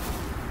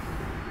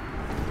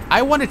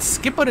 I wanted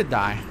Skipper to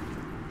die.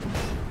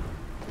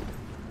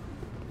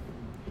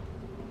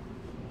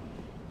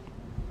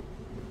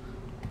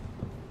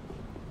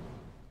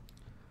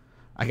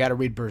 I gotta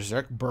read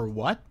Berserk.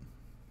 What?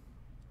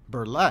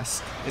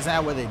 Burlesque. Isn't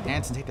that where they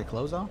dance and take their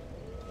clothes off?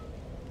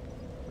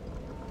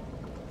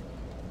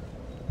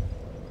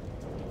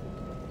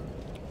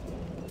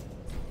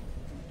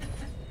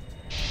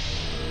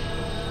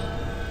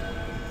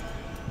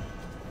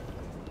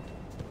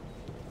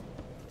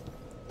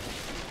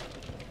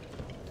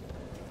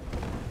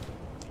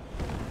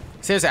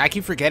 Seriously, I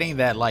keep forgetting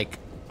that, like,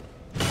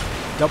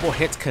 double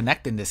hits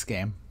connect in this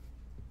game.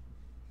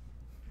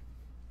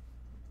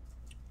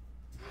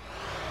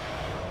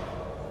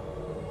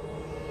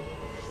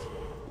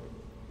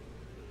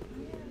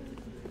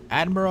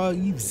 Admiral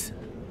Eves.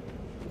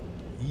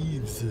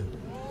 Eves.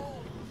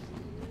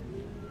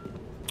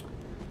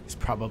 He's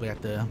probably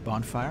at the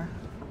bonfire.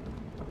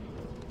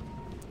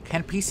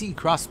 Can PC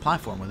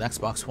cross-platform with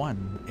Xbox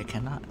One? It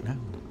cannot, no.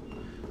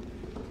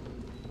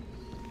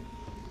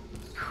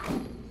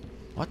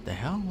 What the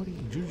hell? What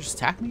did you just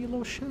attack me, you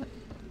little shit?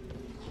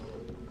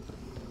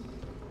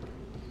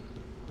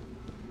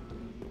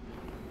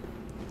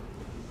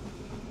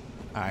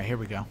 Alright, here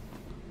we go.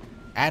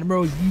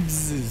 Admiral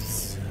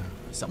Eves.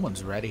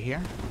 Someone's ready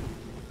here.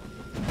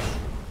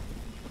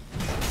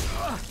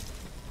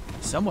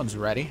 Someone's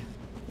ready.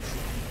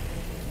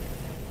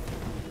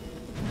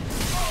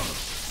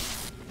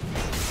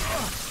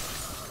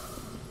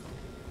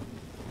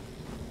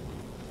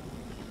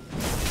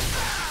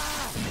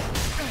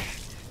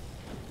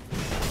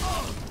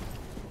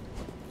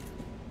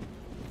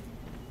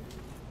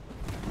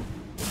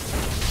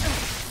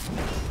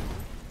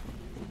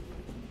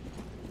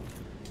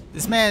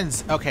 This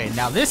man's... Okay,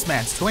 now this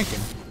man's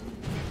twinking.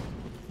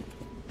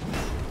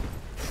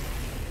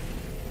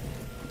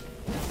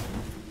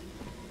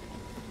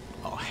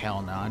 Oh,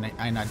 hell no.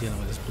 I'm not dealing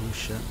with this blue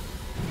shit.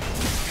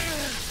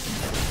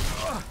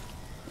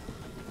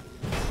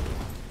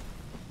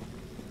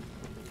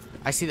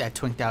 I see that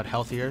twinked out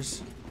health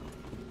yours.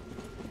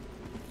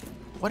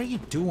 What are you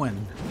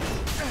doing?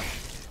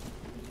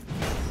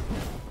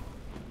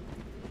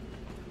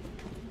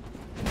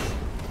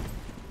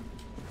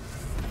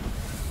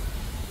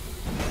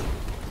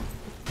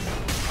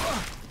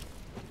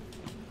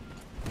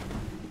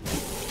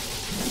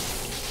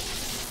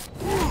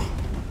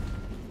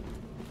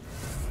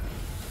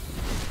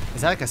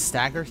 Is that like a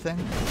stagger thing?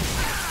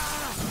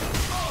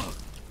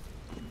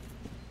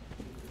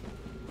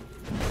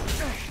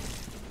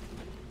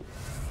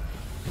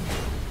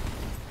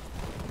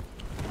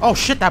 Oh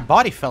shit, that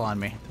body fell on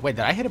me. Wait,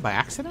 did I hit it by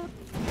accident?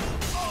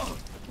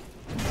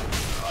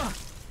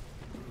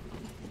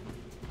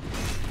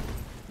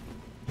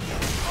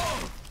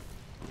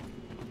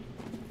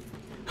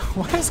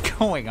 What is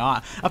going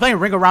on? I'm playing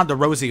Ring Around the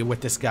Rosie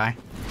with this guy.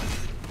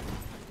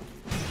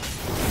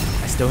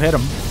 I still hit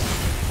him.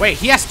 Wait,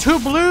 he has 2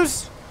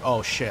 blues?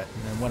 Oh shit,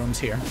 and then one of them's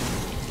here.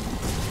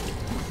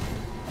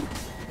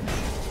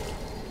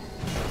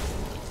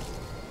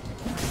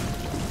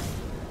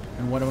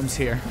 And one of them's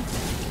here.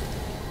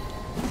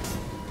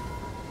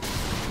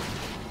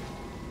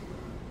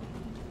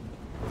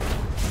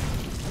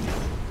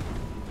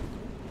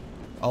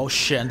 Oh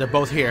shit, and they're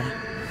both here.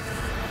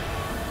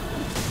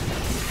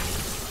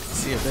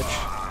 See ya,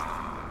 bitch.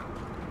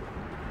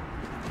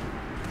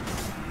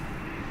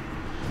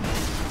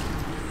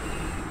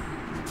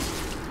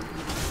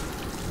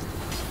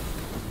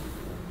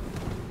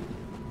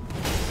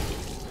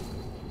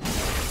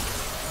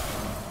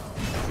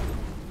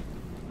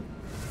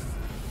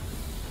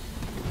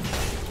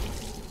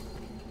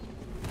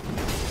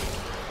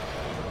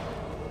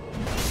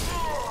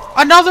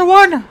 Another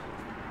one?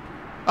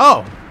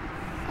 Oh.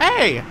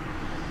 Hey!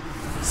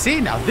 See,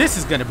 now this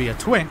is gonna be a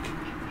twink.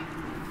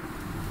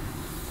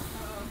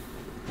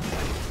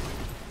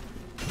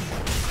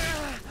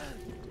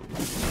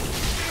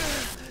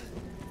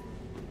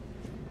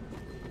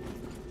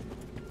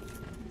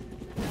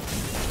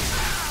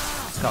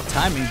 It's called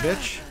timing,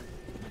 bitch.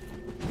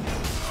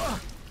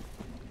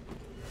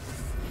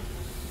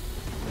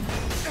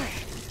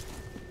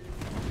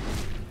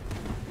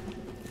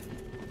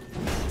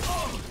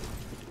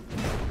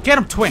 Get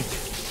him, twink.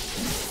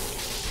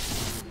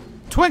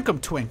 Twink him,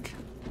 twink.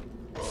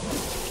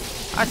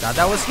 I thought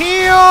that was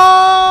heals.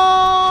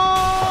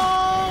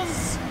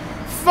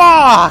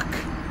 Fuck.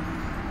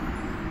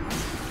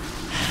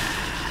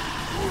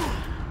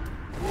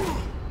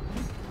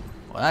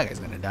 Well, that guy's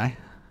gonna die.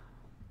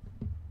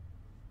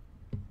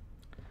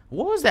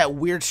 What was that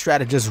weird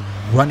strategist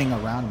running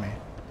around me?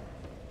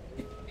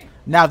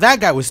 Now that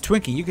guy was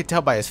twinking. You could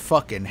tell by his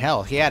fucking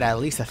health. He had at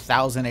least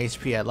 1,000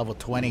 HP at level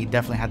 20. He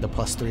definitely had the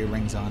 +3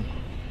 rings on.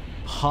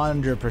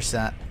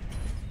 100%.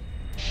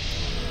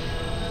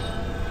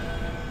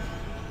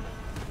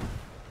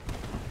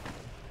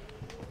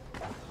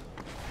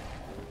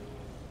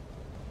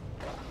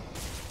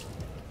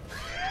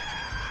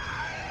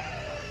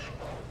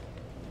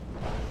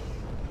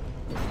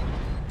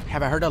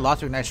 Have I heard of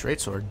Lothric Knight's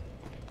Straight Sword?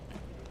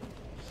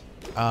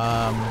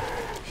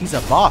 He's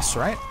a boss,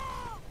 right?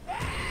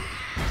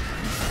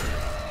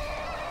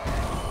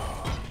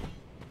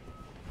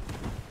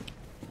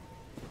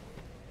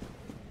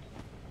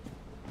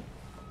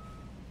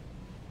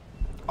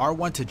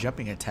 R1 to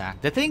jumping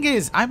attack. The thing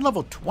is, I'm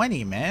level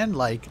 20, man.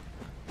 Like,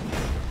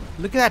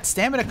 look at that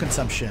stamina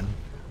consumption.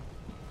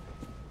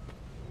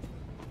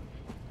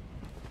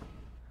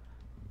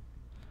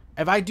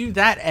 If I do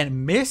that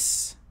and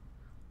miss,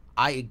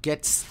 I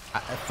get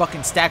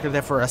fucking staggered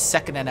there for a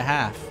second and a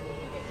half.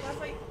 That's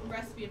like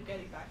recipe of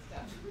getting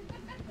backstabbed.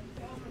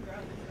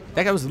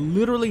 That guy was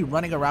literally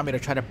running around me to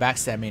try to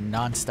backstab me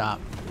non-stop.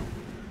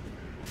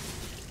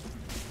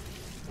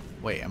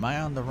 Wait, am I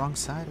on the wrong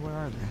side? Where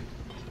are they?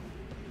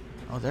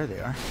 Oh, there they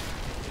are.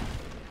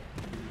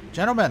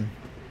 Gentlemen.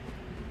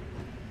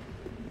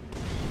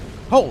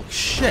 Holy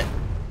shit.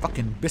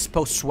 Fucking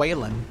Bispo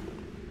Swalen.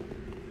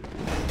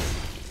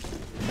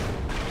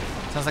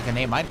 Sounds like a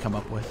name I'd come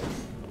up with.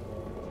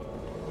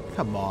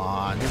 Come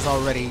on. There's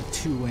already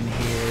 2 in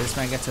here. This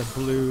man gets a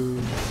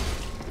blue.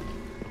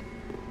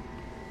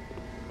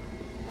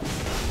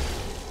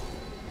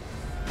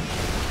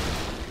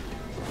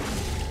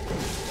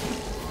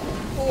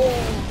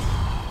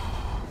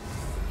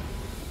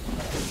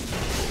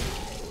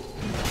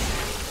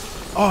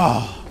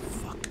 Oh,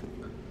 fuck.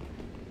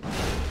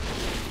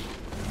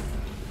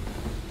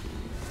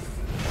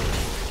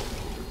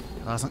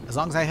 As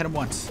long as I hit him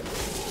once.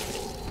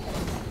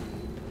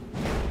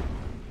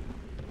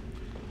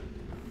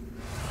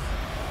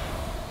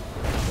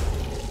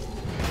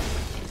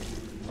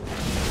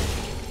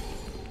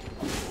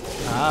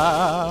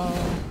 Alright,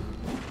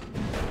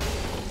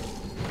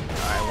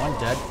 one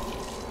dead.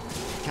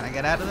 Can I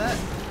get out of that?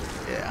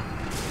 Yeah.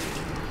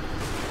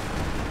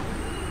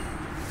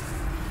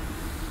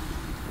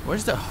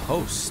 Where's the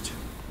host?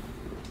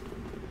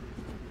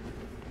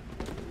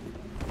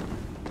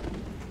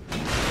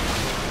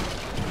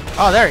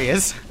 Oh, there he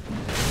is.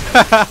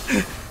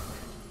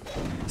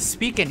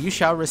 Speak and you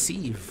shall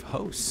receive,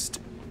 host.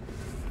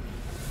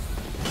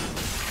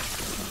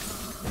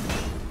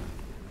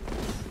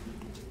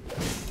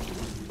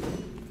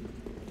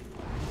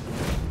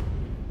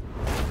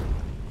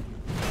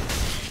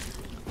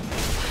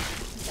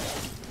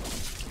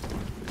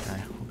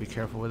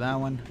 careful with that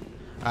one.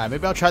 Alright,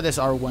 maybe I'll try this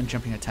R1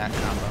 jumping attack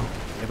combo.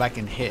 If I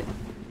can hit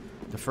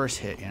the first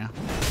hit, you know?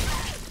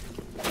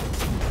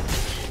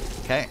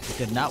 Okay, it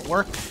did not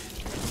work.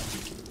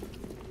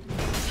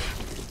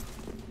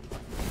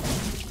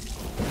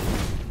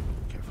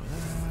 Careful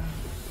there.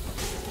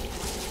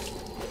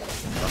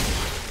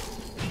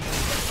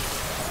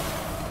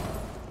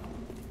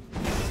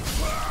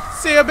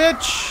 See ya,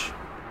 bitch!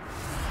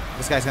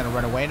 This guy's gonna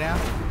run away now.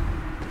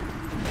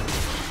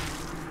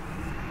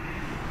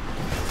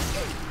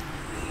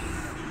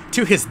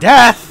 To his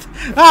death!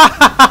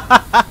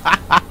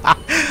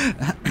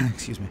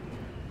 Excuse me.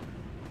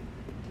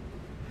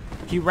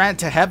 He ran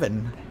to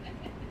heaven.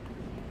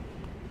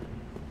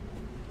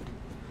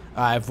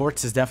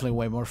 Vorts is definitely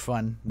way more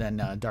fun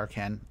than Dark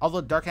Hand. Although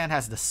Dark Hand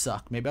has the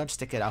suck. Maybe I'll just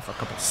stick it out for a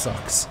couple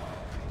sucks.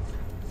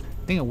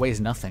 I think it weighs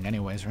nothing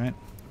anyways, right?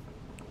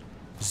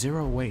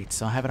 0 weight,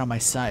 so I'll have it on my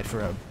side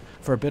for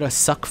a bit of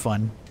suck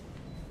fun.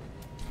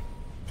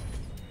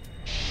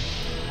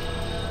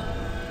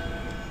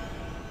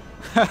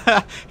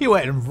 He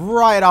went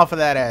right off of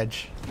that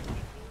edge.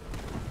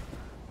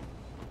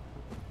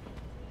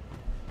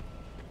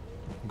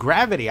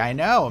 Gravity, I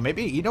know.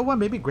 Maybe, you know what?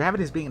 Maybe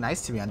gravity is being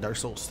nice to me on Dark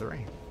Souls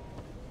 3.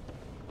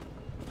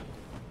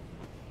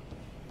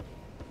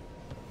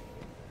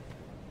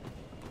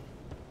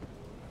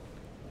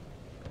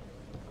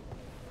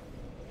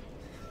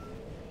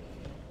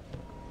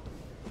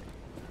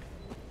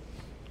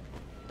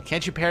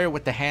 Can't you parry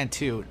with the hand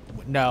too?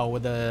 No,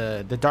 with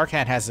the Dark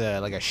Hand has a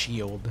like a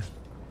shield.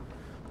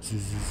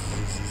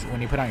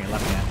 When you put on your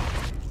left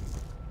hand.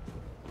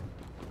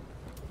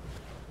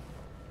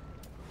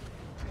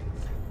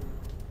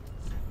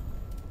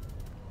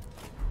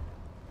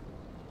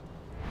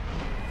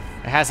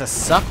 It has a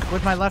suck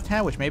with my left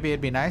hand, which maybe it'd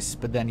be nice,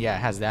 but then yeah,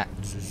 it has that.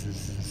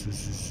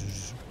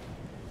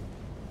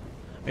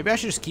 Maybe I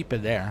should just keep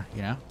it there,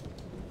 you know?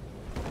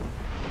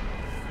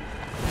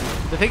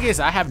 The thing is,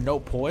 I have no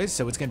poise,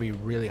 so it's going to be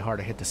really hard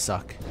to hit the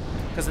suck.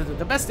 Because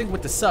the best thing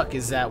with the suck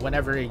is that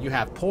whenever you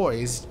have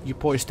poise, you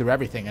poise through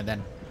everything, and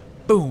then,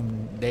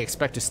 boom, they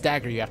expect to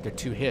stagger you after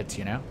 2 hits,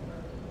 you know?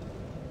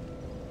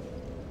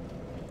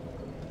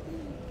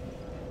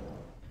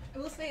 I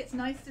will say it's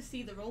nice to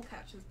see the roll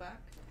catchers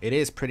back. It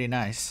is pretty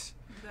nice.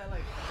 They're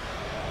like...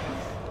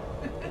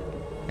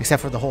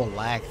 Except for the whole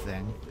lag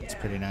thing. Yeah. It's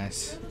pretty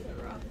nice.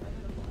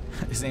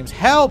 His name's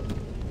Help!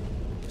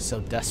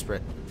 So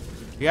desperate.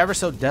 You ever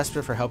so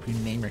desperate for help you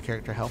name your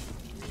character Help?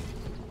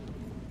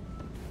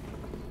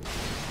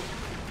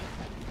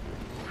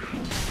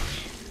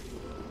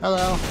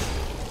 Hello.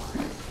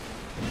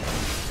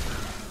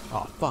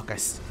 Oh fuck, I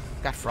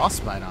got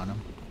frostbite on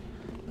him.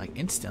 Like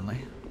instantly.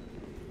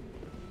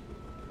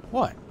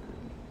 What?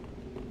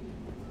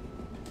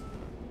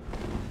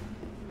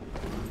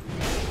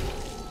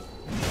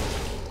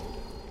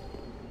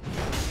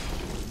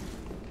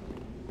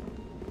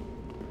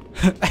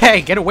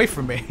 Hey, get away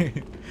from me.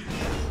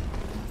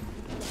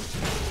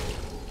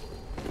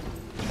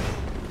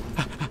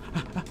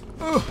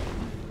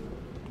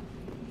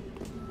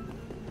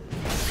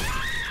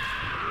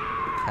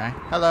 Okay,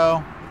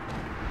 hello.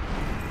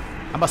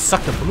 I'm gonna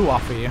suck the blue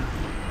off of you.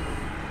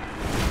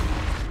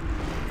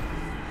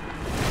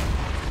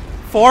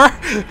 4?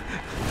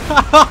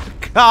 Oh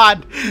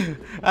god.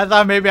 I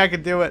thought maybe I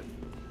could do it.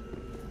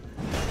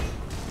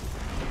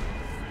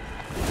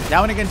 That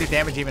one ain't gonna do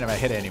damage even if I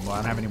hit it anymore. I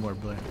don't have any more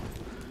blue.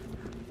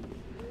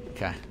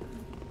 Okay.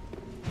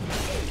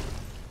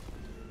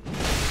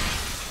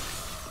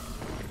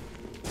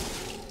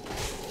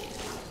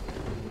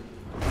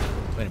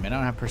 Wait a minute, I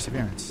don't have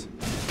perseverance.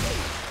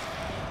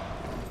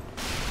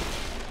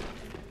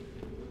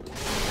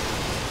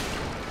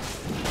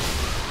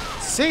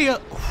 See ya!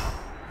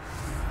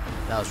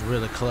 That was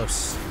really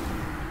close.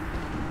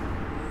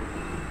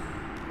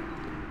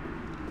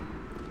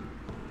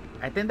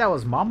 I think that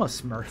was Mama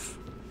Smurf.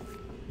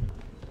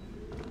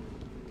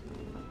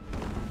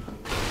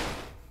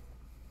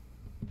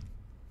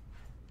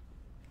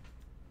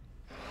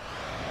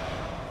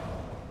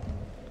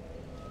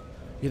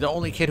 You're the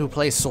only kid who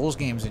plays Souls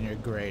games in your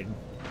grade.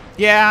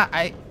 Yeah,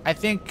 I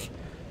think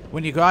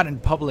when you go out in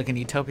public and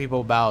you tell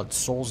people about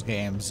Souls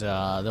games,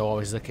 they'll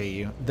always look at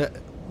you.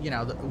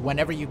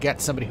 Whenever you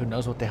get somebody who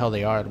knows what the hell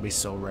they are, it'll be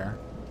so rare.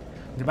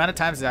 The amount of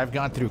times that I've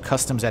gone through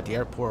customs at the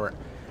airport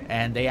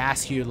and they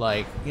ask you,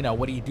 like, you know,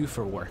 what do you do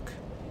for work?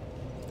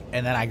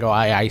 And then I go,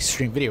 I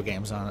stream video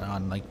games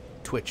on like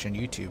Twitch and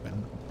YouTube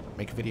and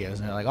make videos.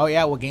 And they're like, oh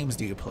yeah, what games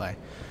do you play?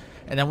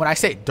 And then when I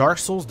say Dark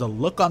Souls, the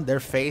look on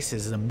their face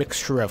is a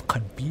mixture of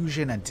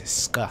confusion and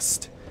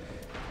disgust.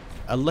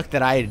 A look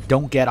that I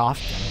don't get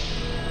often.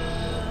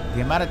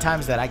 The amount of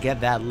times that I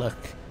get that look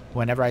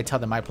whenever I tell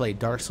them I play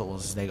Dark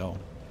Souls, they go...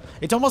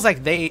 It's almost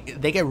like they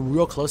get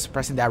real close to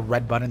pressing that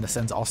red button that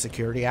sends all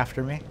security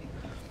after me.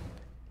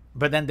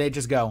 But then they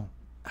just go,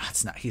 oh,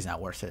 he's not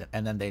worth it.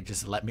 And then they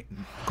just let me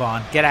go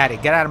on. Get out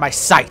of my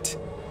sight.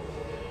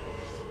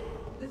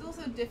 There's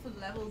also different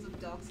levels of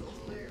Dark Souls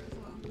player as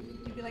well.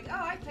 You'd be like,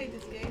 oh, I played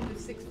this game with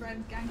 6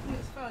 friends, ganking, it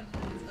was fun.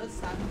 And there's us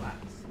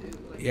sandbags who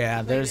like, Yeah,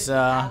 played there's, it for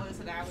hours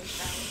and hours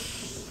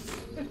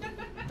and hours.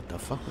 What the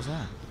fuck was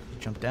that? He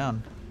jumped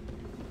down.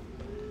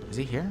 Is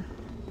he here?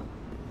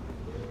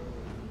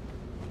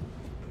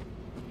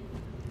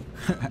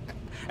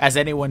 As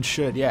anyone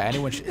should, yeah.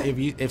 Anyone should.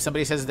 If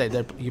somebody says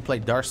that you play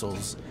Dark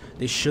Souls,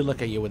 they should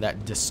look at you with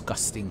that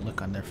disgusting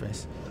look on their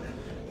face.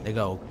 They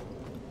go,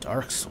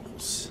 Dark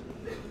Souls.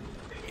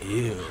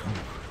 Ew.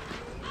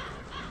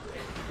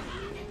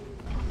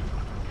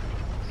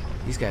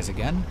 These guys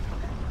again?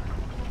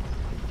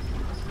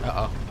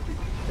 Uh-oh.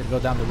 Did go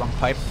down the wrong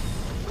pipe.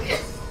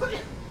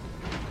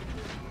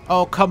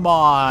 Oh, come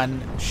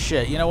on.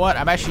 Shit. You know what?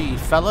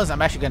 Fellas,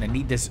 I'm actually gonna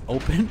need this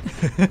open.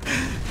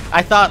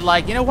 I thought,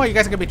 like, you know what? You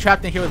guys are gonna be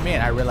trapped in here with me,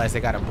 and I realized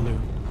they got a blue.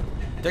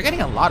 They're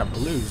getting a lot of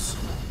blues.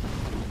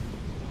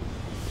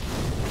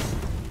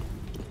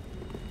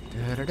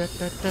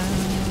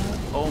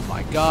 Oh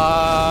my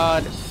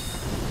god.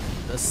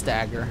 The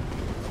stagger.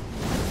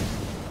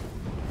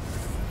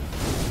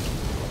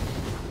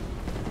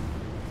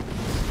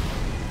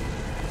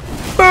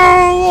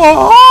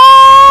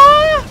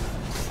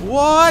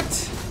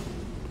 What?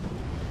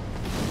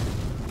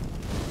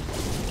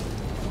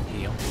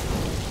 Heal.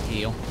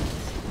 Heal.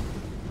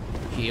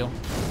 Heal.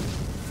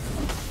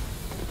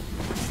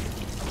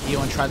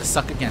 Heal and try to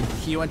suck again.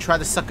 Heal and try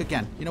to suck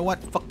again. You know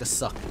what? Fuck the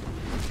suck.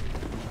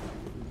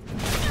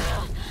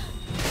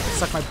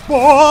 Suck my...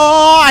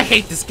 Oh, I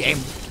hate this game.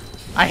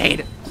 I hate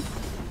it.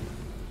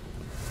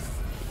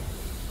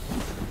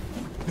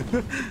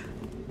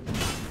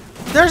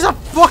 There's a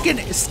fucking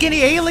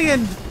skinny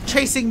alien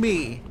chasing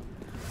me.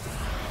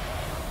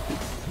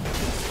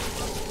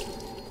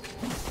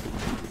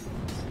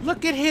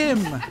 Look at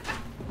him.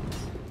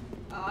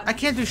 I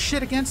can't do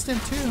shit against him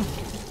too.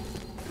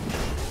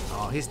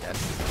 Oh, he's dead.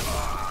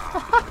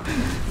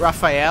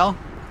 Raphael.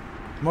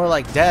 More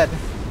like dead.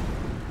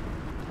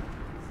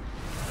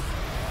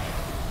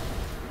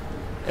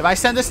 If I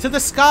send this to the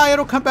sky,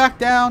 it'll come back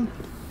down.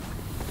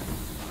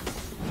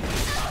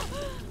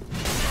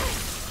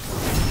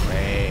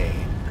 Great.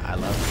 I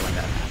love when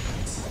that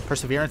happens.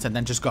 Perseverance and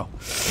then just go.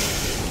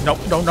 No,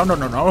 no, no, no,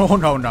 no, no,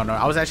 no, no, no.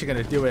 I was actually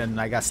going to do it and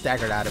I got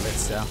staggered out of it,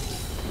 so.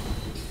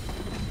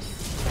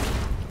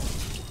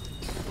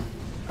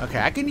 Okay,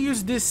 I can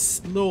use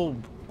this little,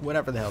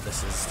 whatever the hell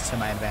this is, to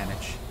my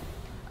advantage.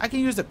 I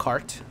can use the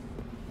cart.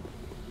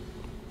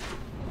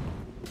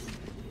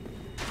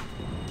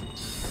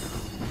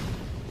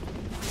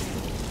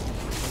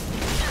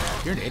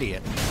 You're an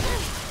idiot.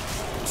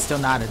 Still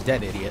not a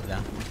dead idiot,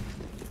 though.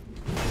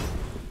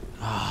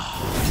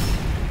 Oh.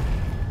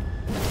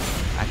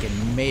 I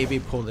can maybe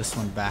pull this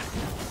one back.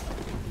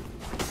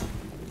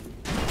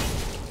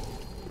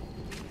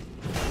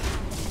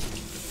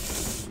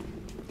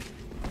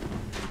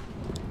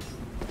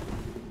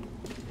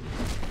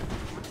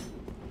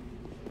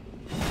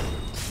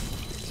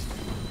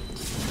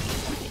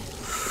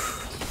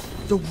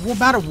 The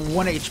amount of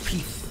 1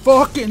 HP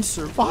fucking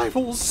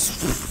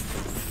survivals.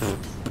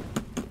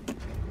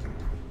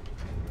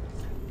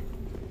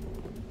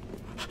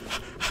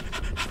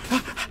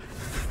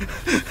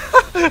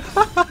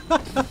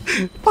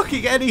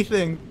 Fucking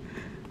anything.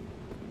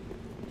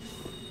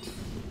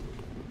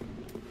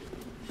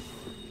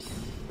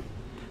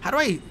 How do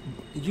I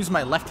use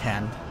my left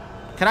hand?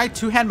 Can I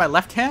two-hand my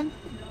left hand?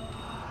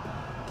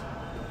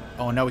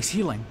 Oh no, he's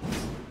healing.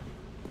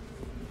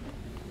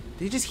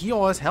 Did he just heal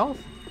all his health?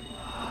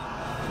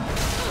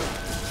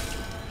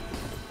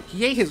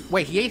 He ate his...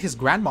 Wait, he ate his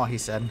grandma, he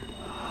said.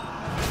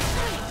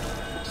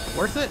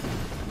 Worth it?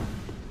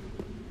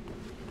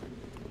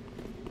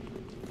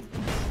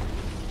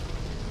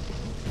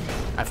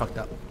 I fucked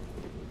up.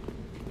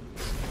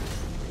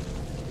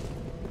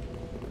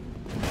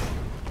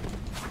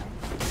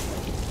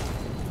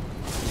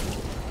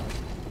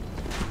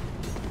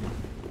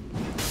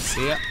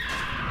 See ya.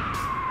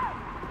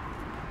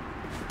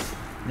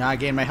 Now I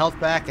gain my health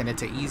back and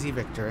it's an easy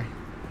victory.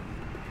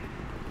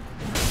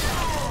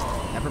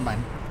 Never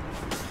mind.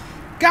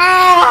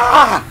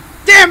 Gah!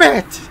 Damn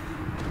it!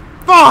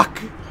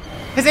 Fuck!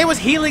 His name was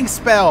Healing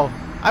Spell.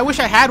 I wish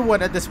I had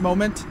one at this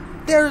moment.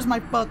 There's my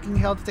fucking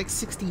health. It takes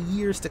 60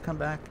 years to come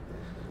back.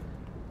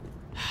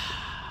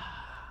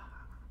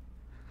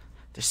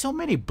 There's so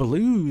many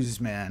blues,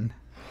 man.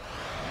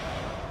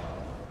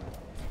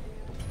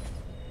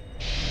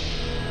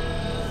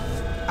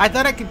 I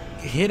thought I could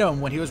hit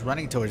him when he was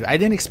running towards me. I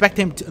didn't expect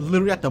him to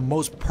literally at the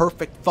most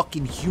perfect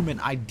fucking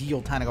human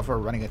ideal time to go for a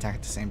running attack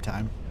at the same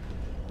time.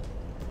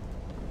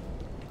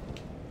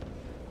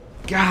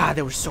 God,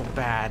 they were so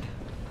bad.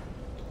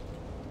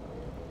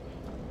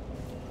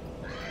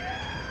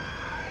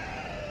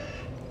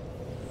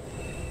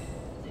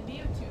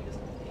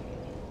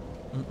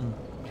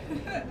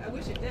 I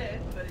wish it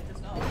did, but it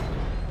does not.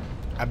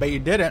 I bet you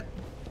didn't.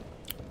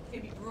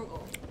 It'd be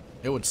brutal.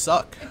 It would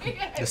suck.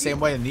 Yeah, The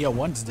same way the Neo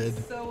ones did.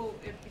 It'd be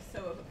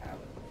so overpowered.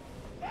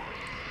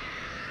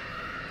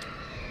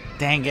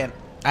 Dang it.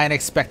 I didn't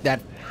expect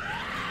that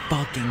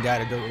fucking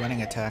guy to do a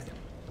running attack.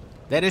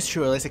 That is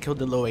true. At least I killed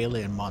the little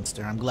alien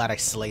monster. I'm glad I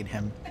slayed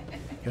him.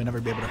 He'll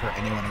never be able to hurt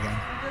anyone again.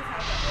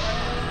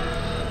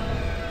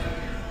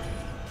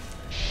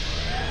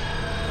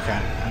 Okay,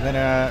 I'm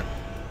gonna...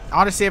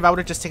 Honestly, if I would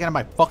have just taken out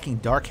my fucking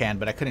dark hand,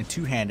 but I couldn't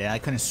two-hand it. I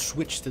couldn't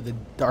switch to the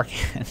dark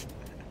hand.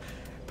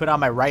 Put on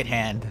my right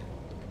hand.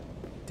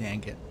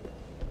 Dang it.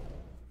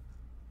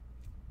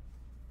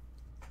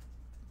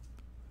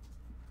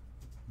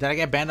 Did I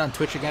get banned on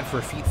Twitch again for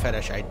a feet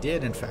fetish? I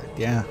did, in fact,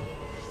 yeah.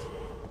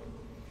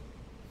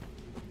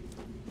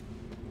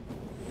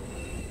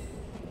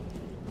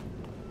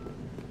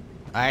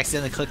 I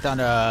accidentally clicked on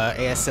a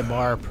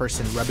ASMR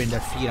person rubbing their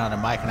feet on a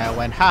mic, and I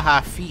went,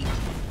 haha, feet.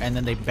 And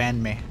then they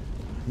banned me.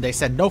 They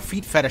said, no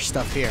feet fetish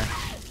stuff here.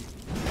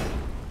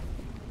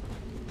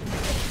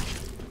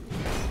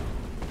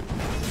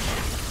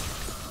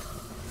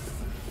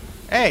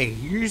 Hey,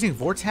 you're using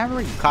Vort's hammer,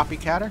 you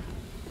copycatter?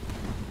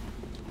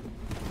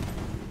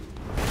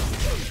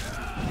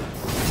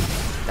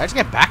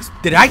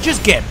 Did I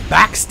just get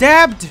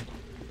backstabbed?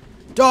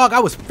 Dog, I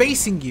was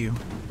facing you.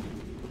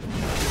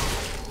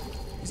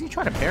 Is he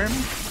trying to parry me?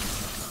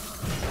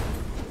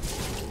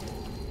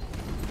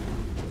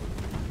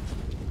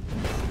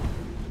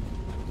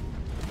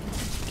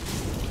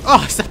 Oh,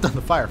 I stepped on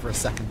the fire for a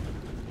second.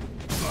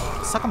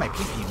 Suck on my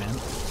pee-pee, man.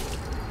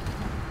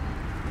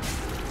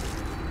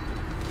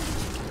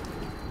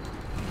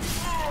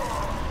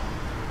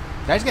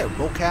 Did I just get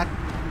roll cat?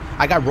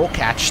 I got roll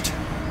catched.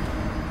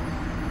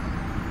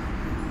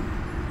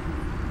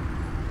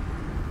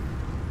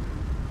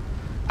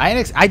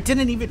 I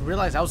didn't even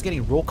realize I was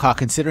getting roll caught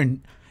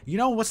considering... You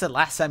know what's the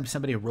last time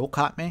somebody roll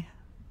caught me?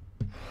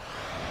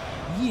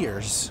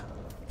 Years.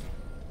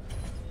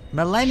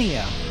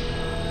 Millennia.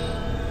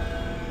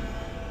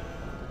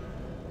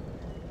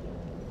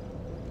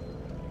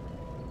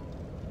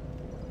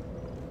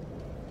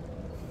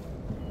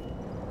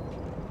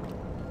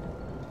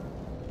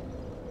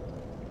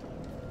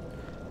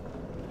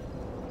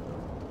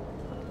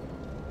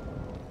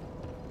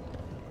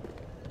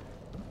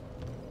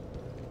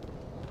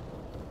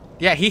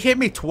 Yeah, he hit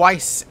me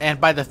twice,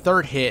 and by the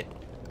third hit,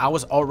 I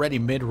was already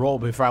mid-roll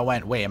before I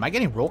went, wait, am I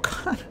getting roll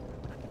caught?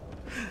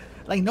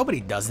 Like,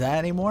 nobody does that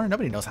anymore.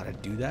 Nobody knows how to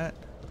do that.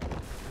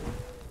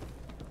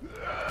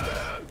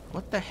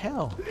 What the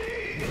hell?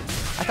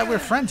 I thought we were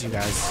friends, you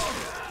guys.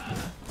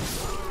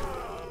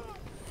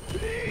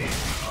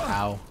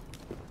 Ow.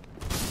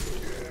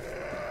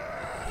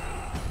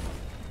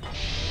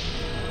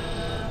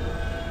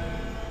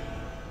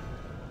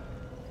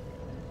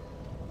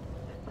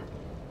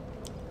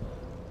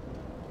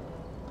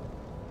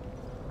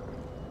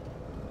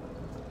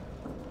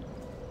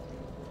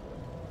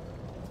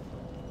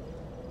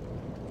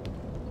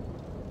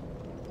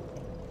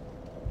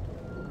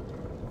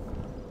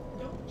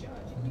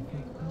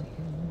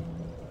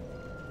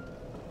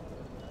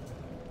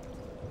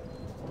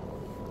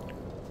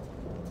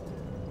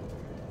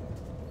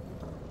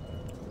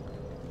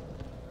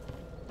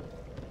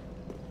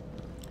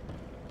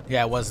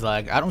 Yeah, it was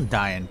like, I don't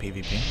die in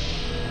PvP.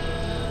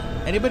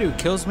 Anybody who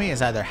kills me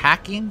is either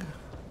hacking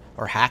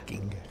or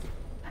hacking.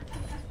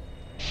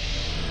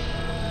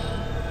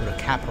 With a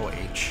capital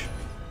H.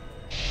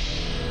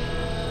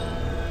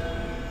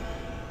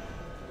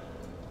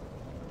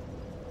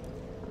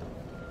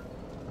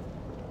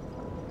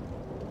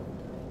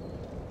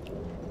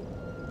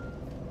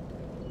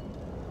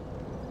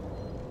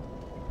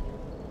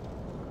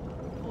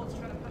 Paul's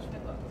trying to push my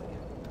buttons again.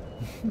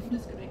 I'm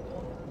just gonna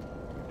ignore him.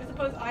 I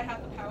suppose I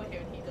have the power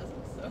here and he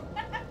doesn't, so.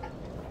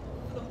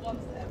 For the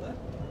once ever.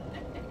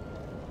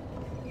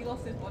 He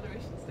lost his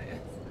moderation status.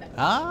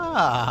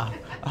 Ah!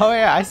 Oh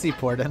yeah, I see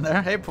Port in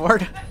there. Hey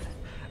Port.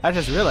 I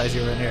just realized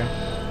you were in here.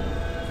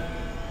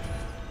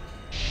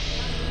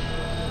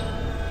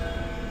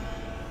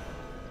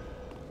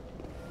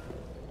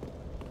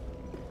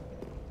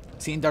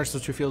 Seeing Dark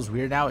Souls 2 feels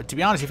weird now. To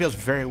be honest, it feels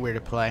very weird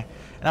to play.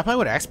 And I play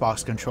with an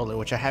Xbox controller,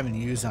 which I haven't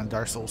used on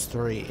Dark Souls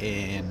 3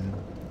 in...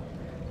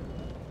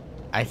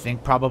 I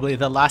think probably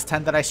the last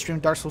time that I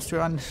streamed Dark Souls 2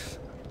 on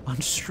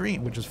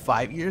stream, which was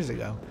 5 years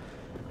ago.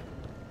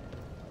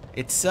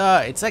 It's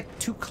like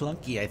too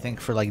clunky, I think,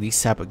 for like these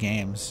type of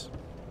games.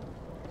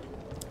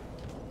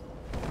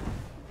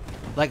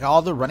 Like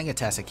all the running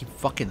attacks, I keep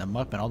fucking them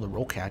up, and all the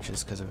roll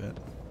catches because of it.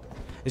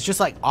 It's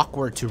just like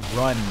awkward to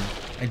run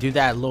and do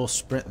that little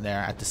sprint there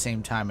at the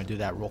same time and do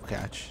that roll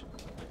catch.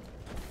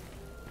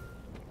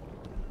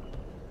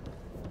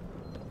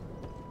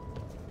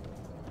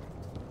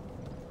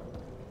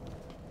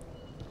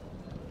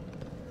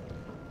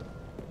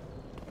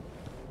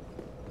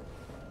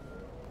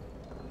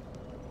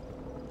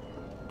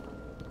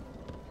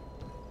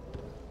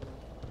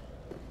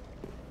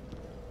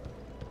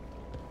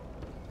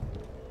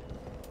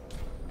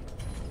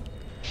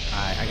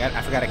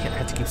 I forgot I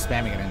had to keep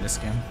spamming it in this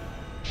game.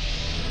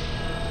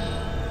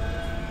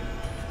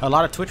 A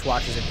lot of Twitch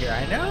watchers in here.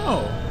 I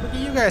know. Look at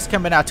you guys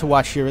coming out to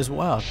watch here as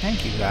well.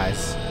 Thank you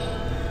guys.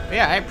 But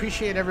yeah, I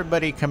appreciate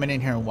everybody coming in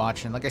here and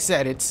watching. Like I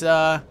said, it's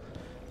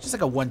Just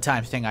like a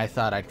one-time thing I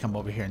thought I'd come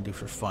over here and do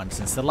for fun,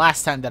 since the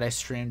last time that I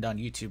streamed on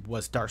YouTube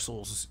was Dark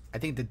Souls. I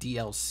think the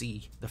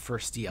DLC, the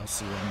first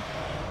DLC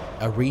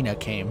when Arena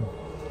came.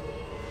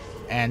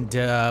 And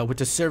with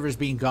the servers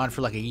being gone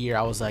for like a year,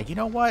 I was like, you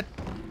know what?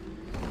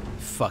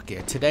 Fuck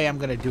it. Today I'm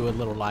going to do a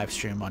little live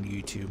stream on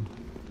YouTube.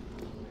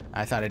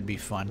 I thought it'd be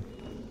fun.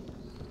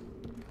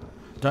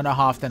 Don't know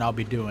how often I'll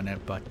be doing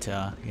it, but,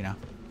 you know,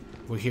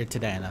 we're here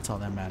today and that's all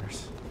that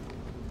matters.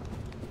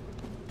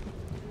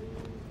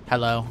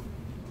 Hello.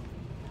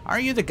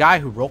 Aren't you the guy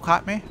who roll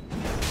caught me?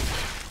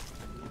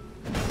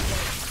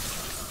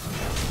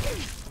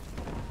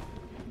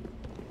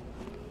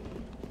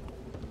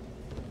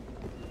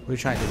 What are you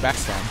trying to do?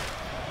 Backstab?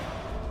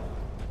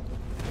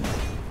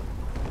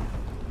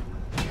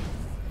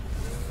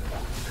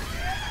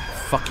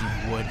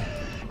 Fucking wood.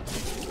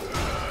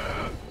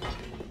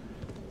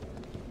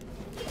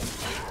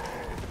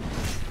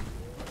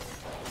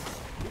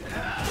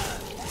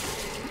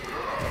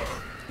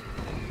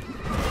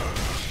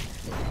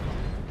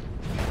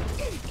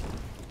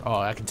 Oh,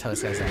 I can tell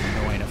this guy's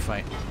having no way to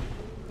fight.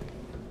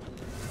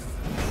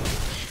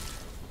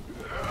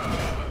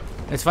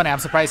 It's funny, I'm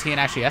surprised he ain't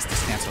actually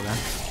Estus cancel then.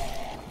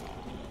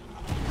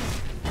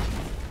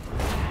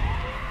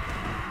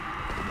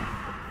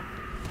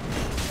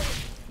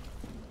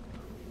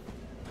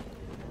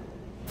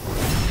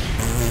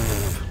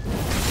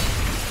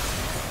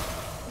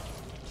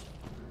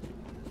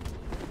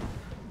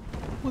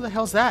 Who the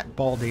hell's that,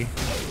 Baldy?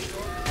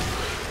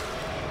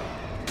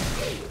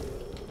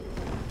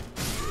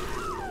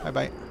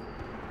 Bye-bye.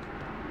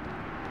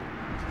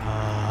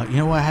 You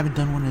know what? I haven't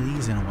done one of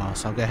these in a while,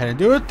 so I'll go ahead and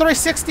do a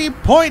 360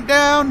 point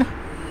down.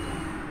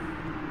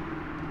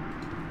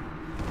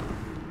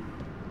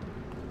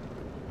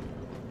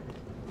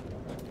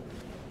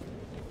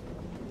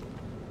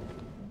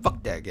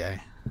 Fuck that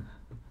guy.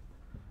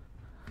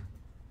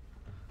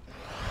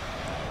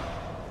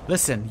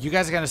 Listen, you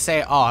guys are gonna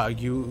say, "Oh,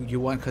 you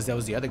won because there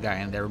was the other guy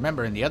in there."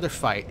 Remember, in the other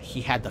fight,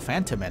 he had the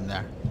Phantom in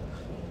there,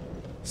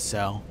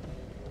 so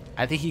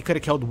I think he could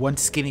have killed one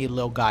skinny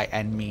little guy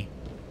and me.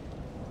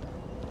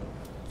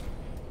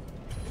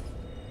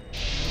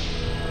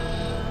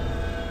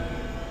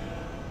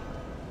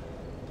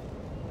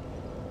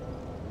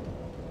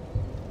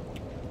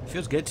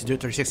 Feels good to do a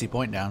 360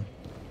 point down.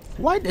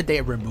 Why did they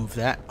remove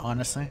that,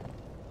 honestly?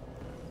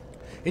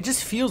 It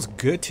just feels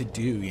good to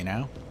do, you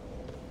know?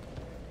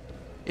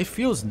 It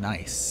feels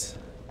nice.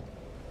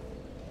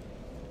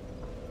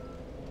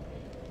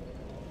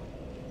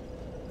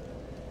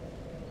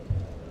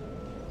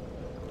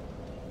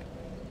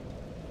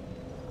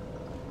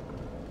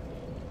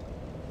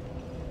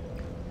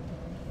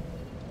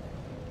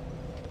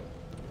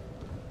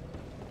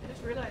 I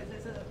just realized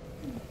there's a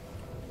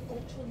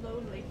ultra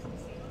low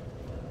latency.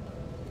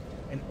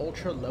 An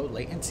ultra low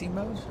latency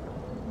mode?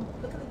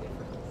 Look at the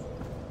difference.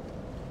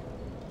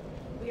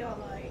 We are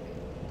like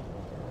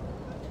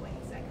 20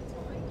 seconds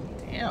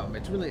behind. Damn,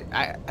 it's really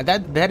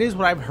that is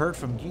what I've heard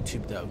from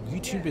YouTube though.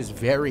 YouTube is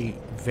very,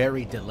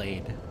 very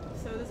delayed.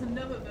 So there's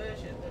another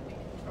version that we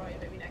can try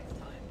maybe next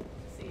time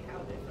to see how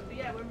different. But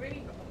yeah, we're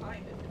really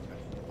behind. It's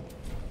interesting.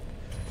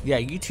 Yeah,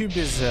 YouTube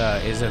is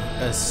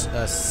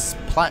a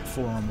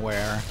platform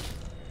where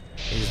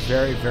it is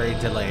very, very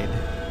delayed.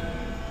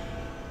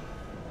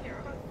 Here,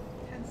 about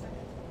 10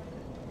 seconds.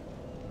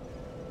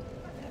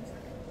 About 10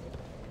 seconds.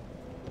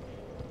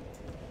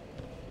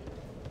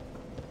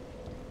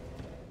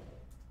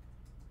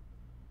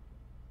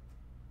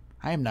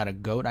 I am not a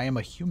goat, I am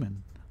a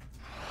human.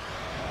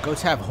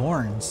 Goats have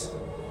horns.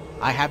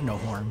 I have no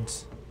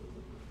horns.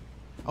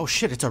 Oh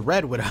shit, it's a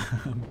red with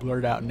a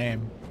blurred out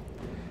name.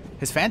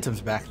 His Phantom's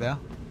back though.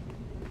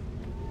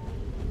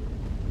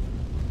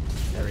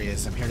 There he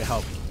is, I'm here to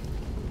help.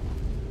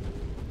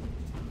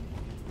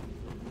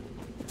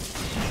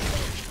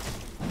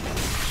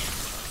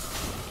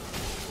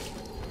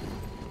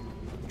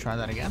 Try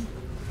that again.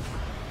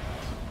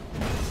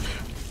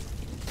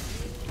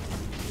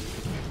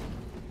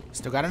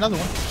 Still got another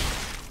one.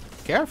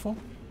 Careful.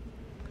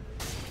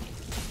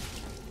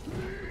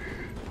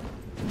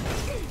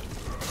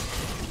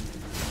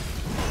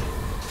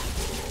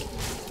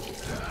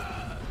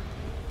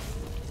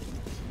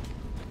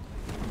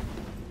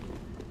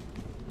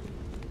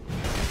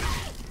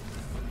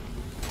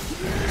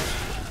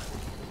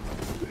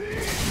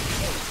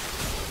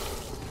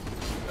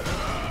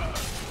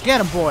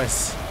 Get him,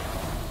 boys.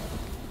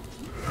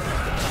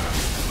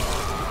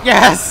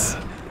 Yes!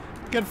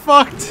 Get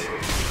fucked!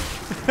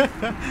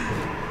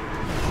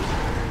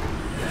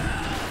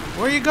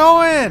 Where are you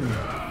going?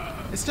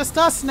 It's just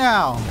us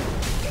now.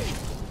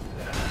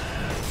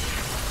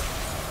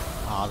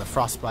 Oh, the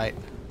frostbite.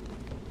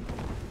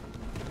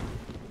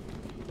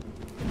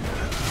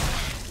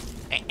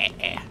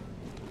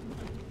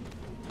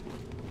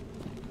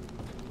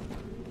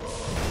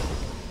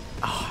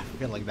 Oh, I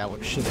feel like that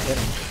would should have hit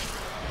him.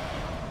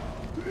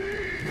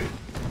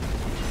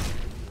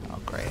 Oh,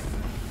 great.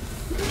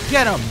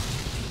 Get him!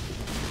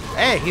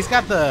 Hey, he's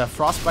got the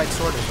frostbite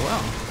sword as well.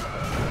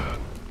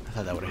 I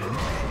thought that would have hit him.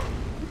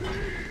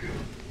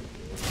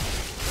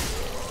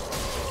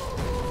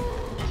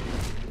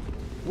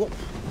 Whoa.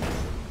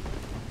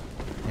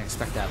 Didn't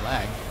expect that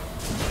lag.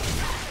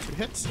 2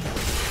 hits.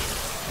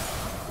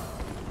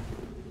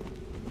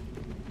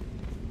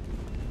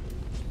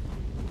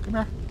 Come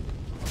here.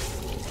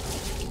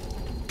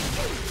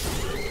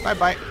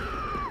 Bye-bye.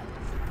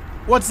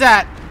 What's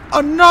that?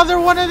 Another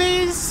one of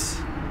these?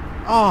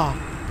 Oh,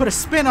 put a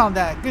spin on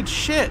that. Good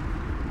shit.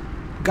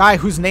 Guy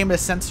whose name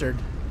is censored.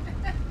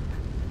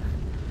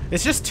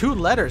 It's just 2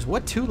 letters.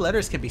 What 2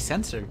 letters can be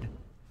censored?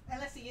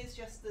 Unless he is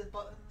just the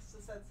buttons,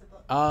 the censor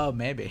button. Oh,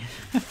 maybe.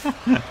 Like,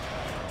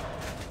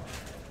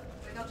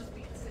 I'll just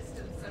be the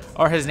system censor.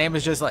 Or his name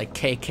is just like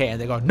KK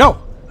and they go,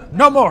 no!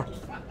 No more!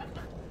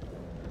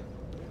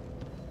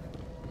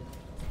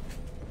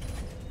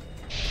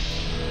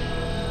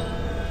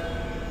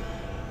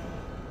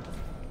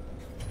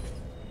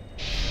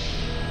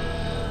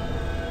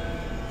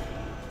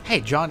 Hey,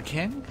 John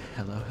King.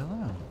 Hello,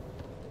 hello.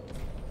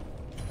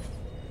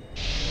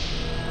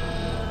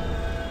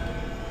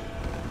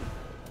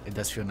 It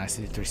does feel nice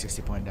to do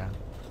 360 point down.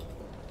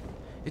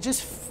 It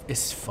just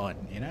is fun,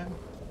 you know?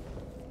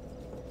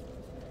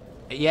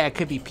 Yeah, it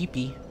could be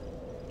pee-pee.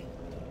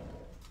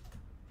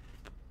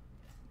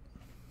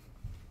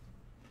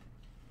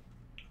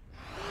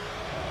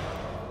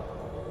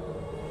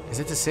 Is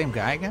it the same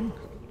guy again?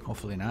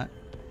 Hopefully not.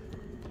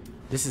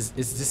 This is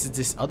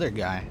this other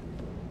guy.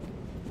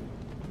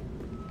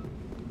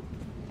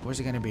 Where's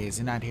he gonna be? Is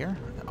he not here?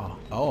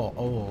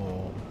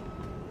 Oh.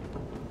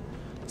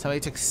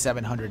 Somebody took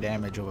 700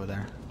 damage over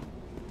there.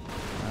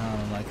 I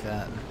don't like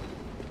that.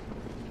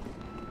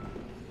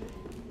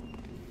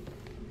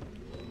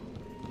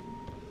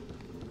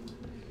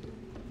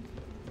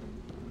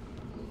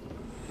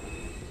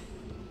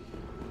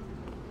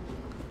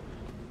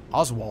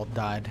 Oswald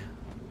died.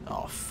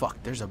 Oh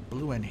fuck, there's a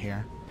blue in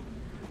here.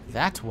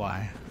 That's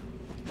why.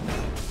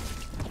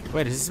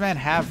 Wait, does this man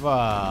have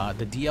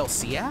the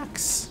DLC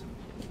axe?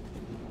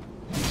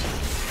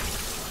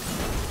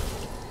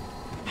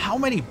 How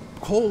many?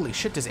 Holy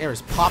shit, this air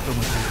is popping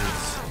with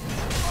these.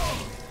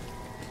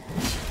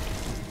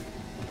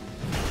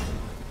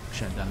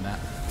 Should have done that.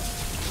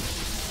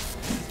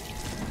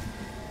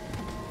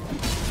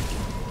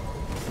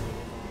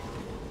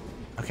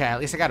 Okay, at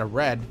least I got a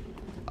red.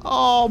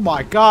 Oh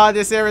my god,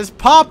 this air is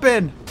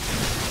popping!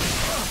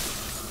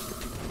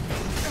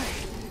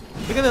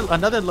 Look at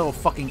another little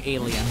fucking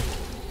alien.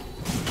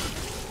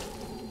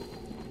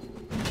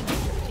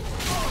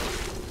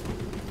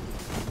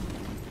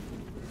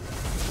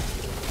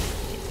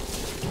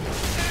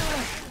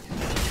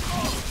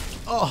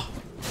 Oh.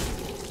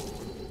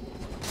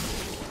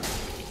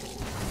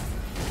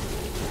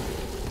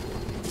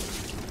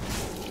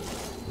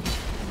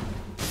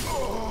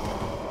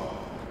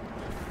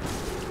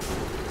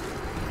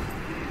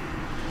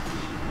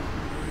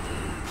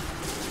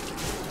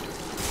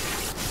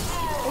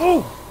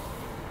 Oh!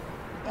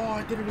 Oh,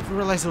 I didn't even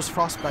realize it was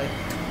frostbite.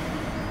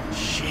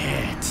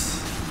 Shit.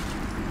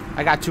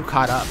 I got too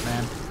caught up,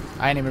 man.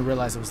 I didn't even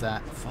realize it was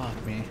that.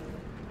 Fuck me.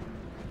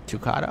 Too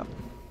caught up.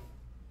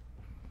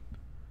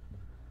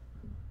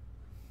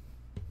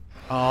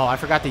 Oh, I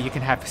forgot that you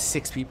can have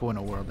 6 people in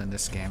a world in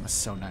this game. It's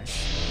so nice.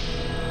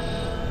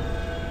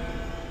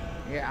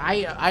 Yeah,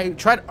 I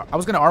tried. I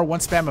was gonna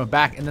R1 spam him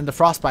back, and then the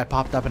frostbite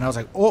popped up, and I was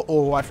like,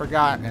 oh, I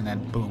forgot. And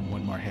then boom,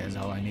 one more hit is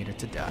all I needed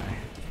to die.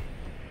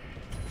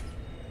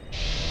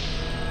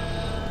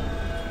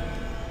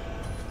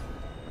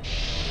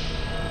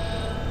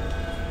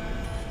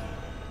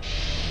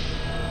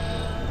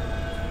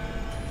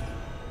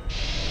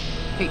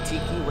 Hey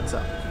Tiki, what's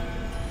up?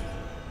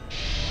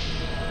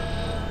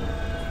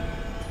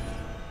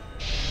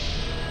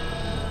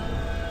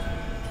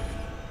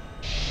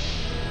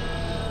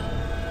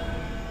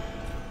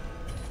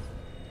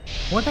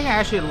 One thing I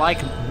actually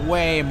like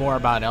way more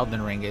about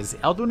Elden Ring is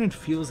Elden Ring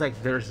feels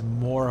like there's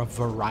more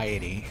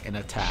variety in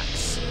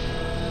attacks.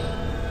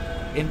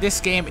 In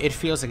this game, it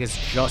feels like it's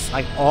just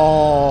like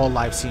all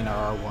I've seen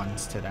are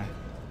R1s today.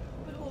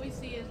 But all we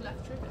see is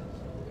left triggers.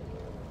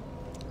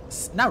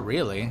 Not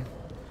really.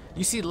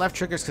 You see left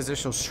triggers because they're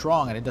so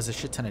strong and it does a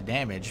shit ton of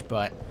damage,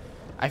 but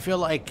I feel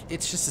like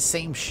it's just the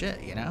same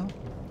shit, you know?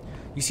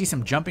 You see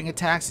some jumping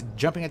attacks.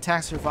 Jumping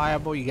attacks are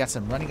viable. You got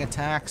some running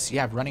attacks. You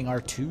have running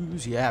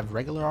R2s. You have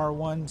regular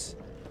R1s.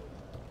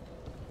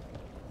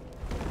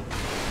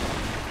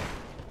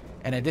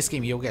 And in this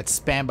game, you'll get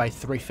spammed by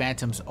 3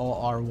 phantoms,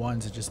 all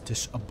R1s, and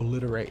just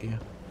obliterate you.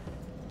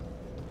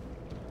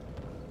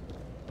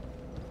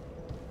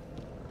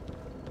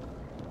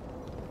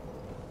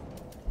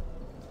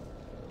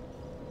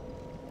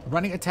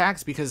 Running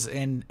attacks, because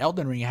in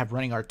Elden Ring, you have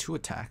running R2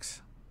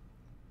 attacks.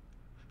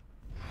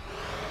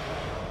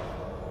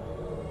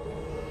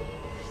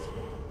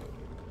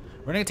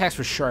 Running attacks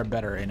for sure are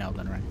better in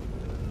Elden Ring.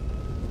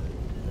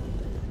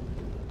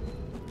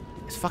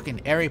 It's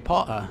fucking Harry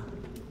Potter.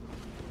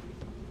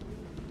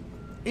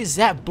 Is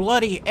that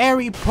bloody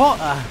Harry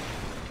Potter?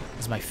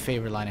 This is my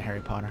favorite line of Harry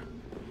Potter.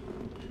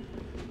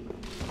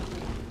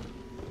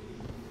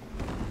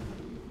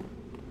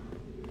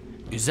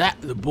 Is that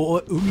the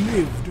boy who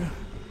lived?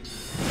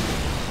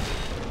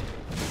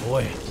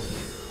 Boy,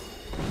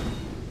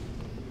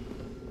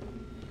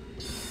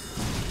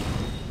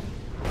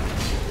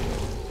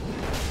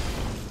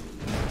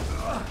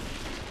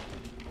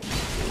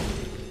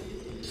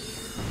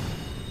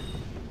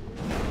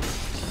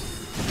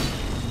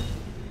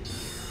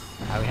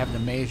 We have the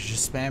mage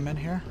just spamming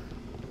here.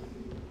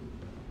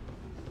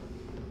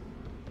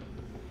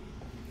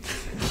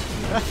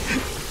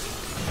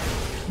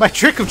 My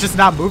trick of just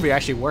not moving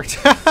actually worked.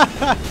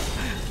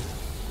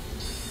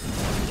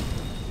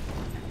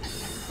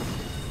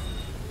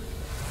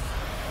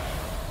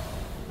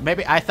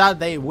 Maybe I thought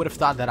they would have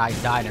thought that I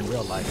died in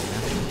real life. You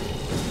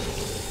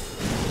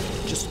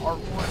know? Just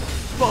R1.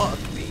 Fuck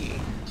me.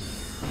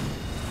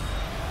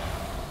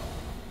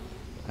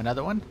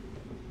 Another one?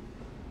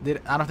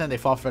 I don't think they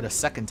fall for the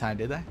second time,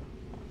 did they?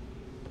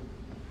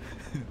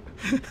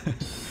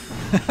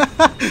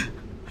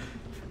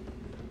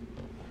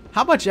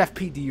 How much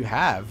FP do you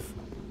have?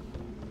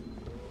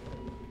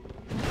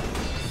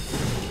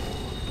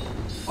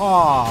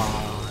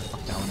 Oh, I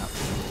fucked that one up.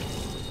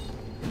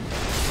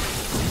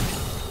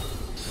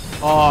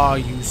 Oh,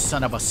 you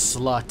son of a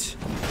slut.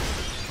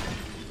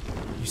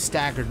 You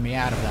staggered me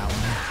out of that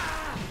one.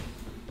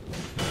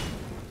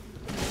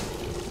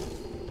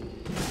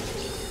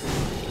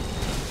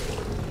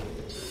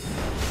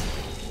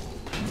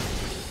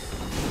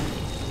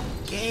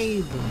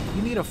 Gabe,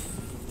 you need to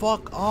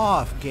fuck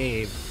off,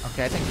 Gabe.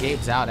 Okay, I think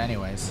Gabe's out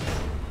anyways.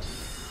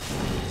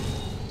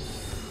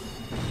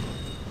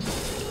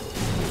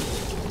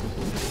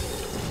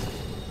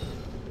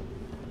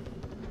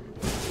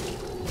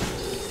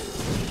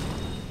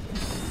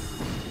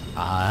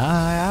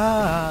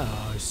 I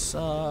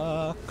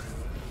suck.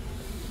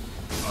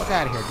 Fuck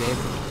out of here, Gabe.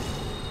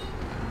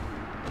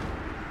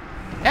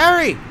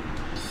 Harry!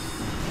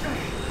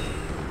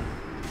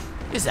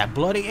 Is that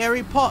bloody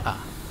Harry Potter?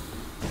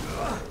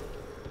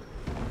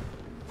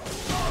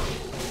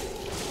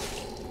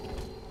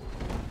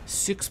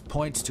 Six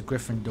points to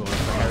Gryffindor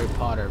for Harry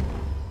Potter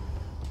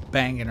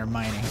banging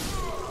Hermione.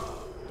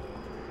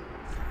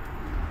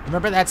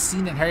 Remember that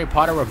scene in Harry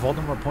Potter where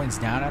Voldemort points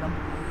down at him?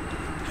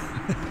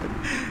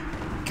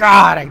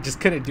 God, I just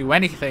couldn't do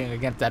anything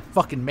against that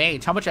fucking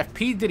mage. How much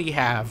FP did he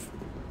have?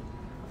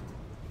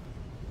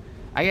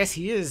 I guess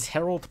he is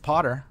Harold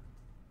Potter.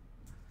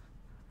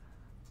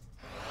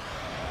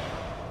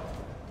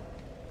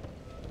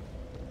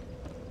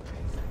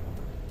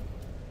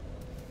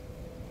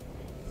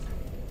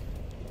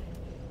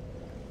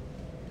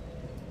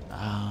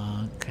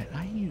 Can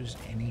I use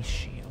any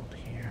shield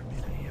here?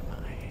 Maybe if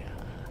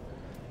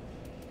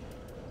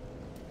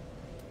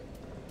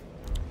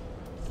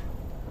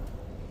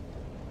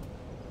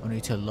I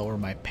need to lower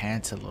my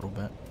pants a little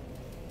bit.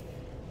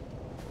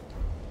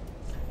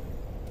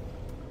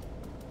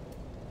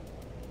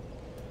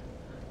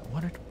 I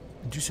wanted to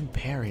do some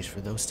parries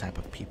for those type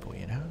of people,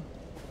 you know?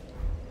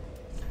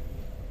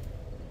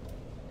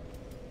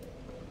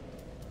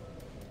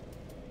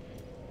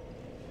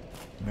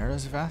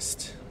 Mira's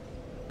vest?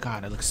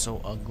 God, it looks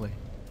so ugly.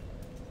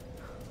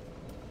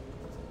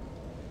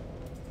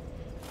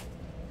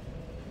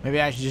 Maybe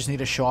I just need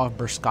to show off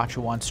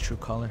Berskatchewan's true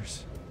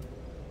colors.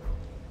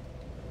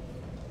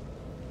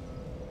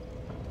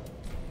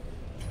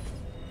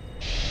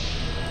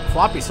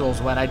 Floppy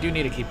Souls went. I do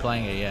need to keep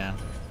playing it, yeah.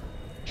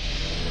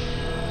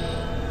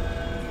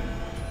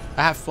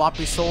 I have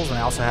Floppy Souls and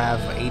I also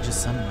have Age of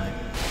Sunlight.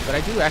 But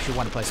I do actually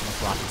want to play some more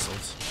Floppy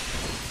Souls.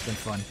 It's been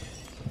fun.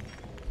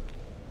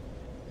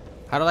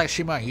 How do I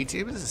stream on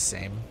YouTube? It's the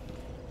same.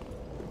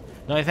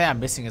 The only thing I'm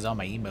missing is all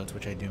my emotes,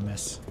 which I do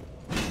miss.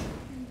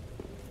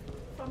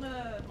 From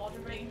a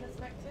moderating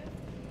perspective,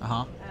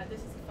 this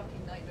is a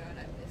fucking nightmare and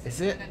I miss it.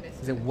 Is it?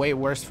 Is it way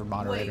worse for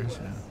moderators?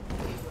 Way worse.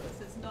 Way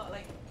worse. It's not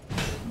like,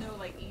 there's no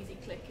like easy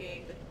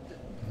clicking,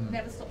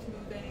 never stops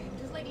moving,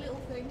 just like little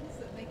things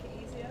that make it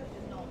easier.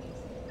 It's not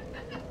easy.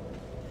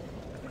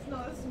 It's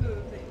not as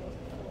smooth as it was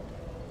before.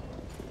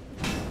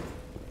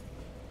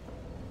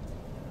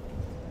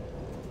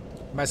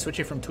 Am I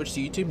switching from Twitch to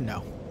YouTube?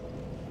 No.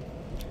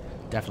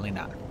 Definitely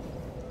not.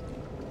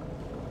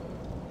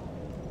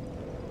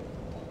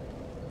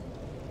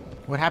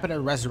 What happened to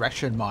the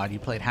Resurrection mod? You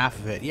played half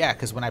of it. Yeah,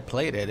 because when I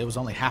played it, it was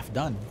only half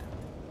done.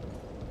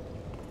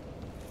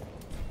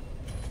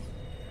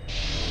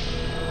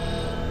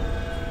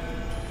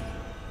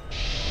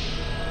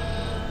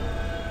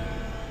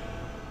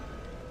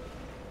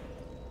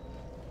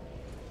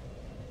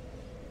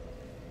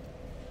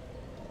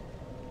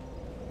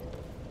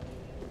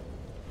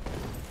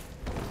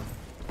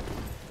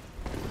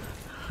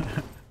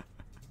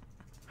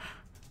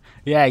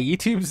 Yeah,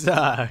 YouTube's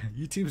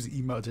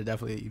emotes are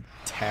definitely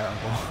terrible.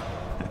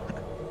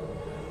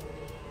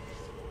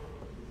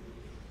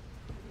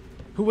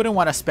 Who wouldn't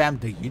want to spam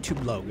the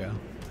YouTube logo?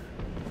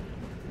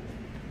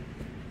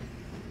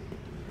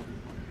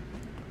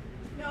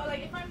 No,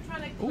 like if I'm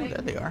trying to Oh, click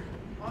there they are.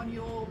 on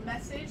your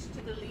message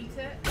to delete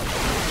it, it's not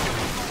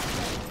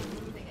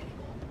moving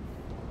anymore.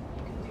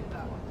 You can do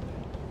that one.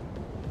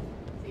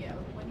 So yeah,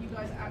 when you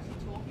guys are actually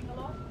talking a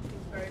lot,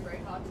 it's very, very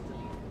hard to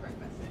delete the correct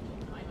message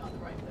and time out the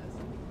right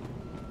person.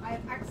 I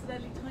have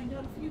accidentally timed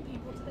out a few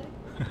people today.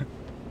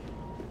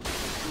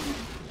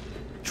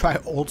 Try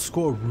old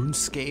school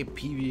RuneScape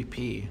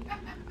PvP.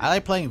 I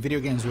like playing video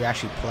games where you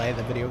actually play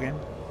the video game.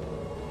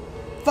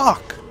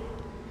 Fuck!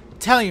 I'm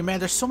telling you, man,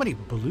 there's so many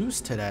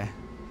blues today.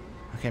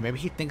 Okay, maybe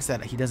he thinks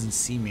that he doesn't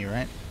see me,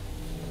 right?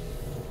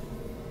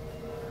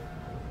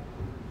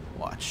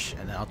 Watch,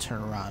 and then I'll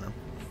turn around and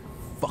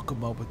fuck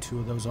him up with 2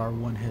 of those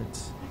R1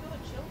 hits.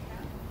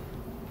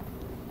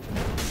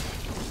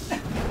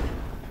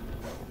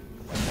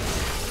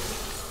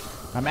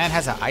 My man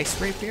has an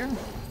ice rapier?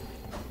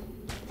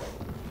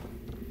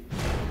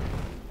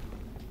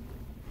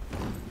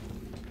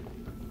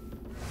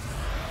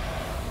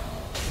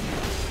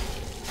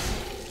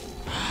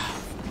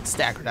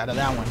 Staggered out of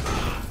that one.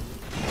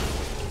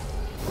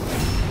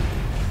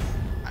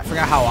 I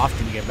forgot how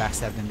often you get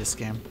backstabbed in this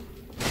game.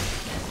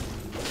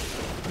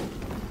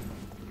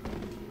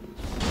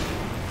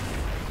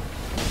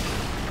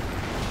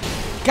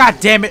 God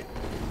damn it!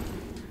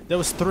 There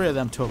was 3 of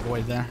them to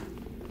avoid there.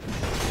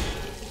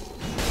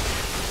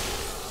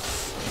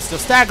 Still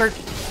staggered.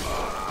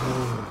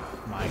 Oh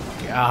my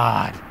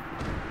god.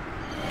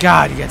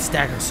 God, you get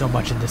staggered so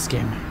much in this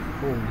game.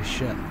 Holy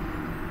shit.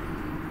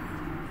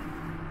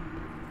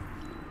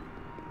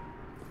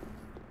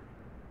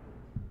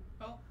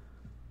 Oh.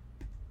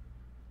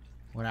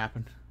 What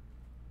happened?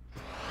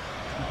 Just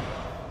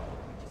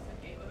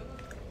a game over.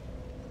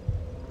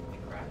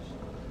 It crashed.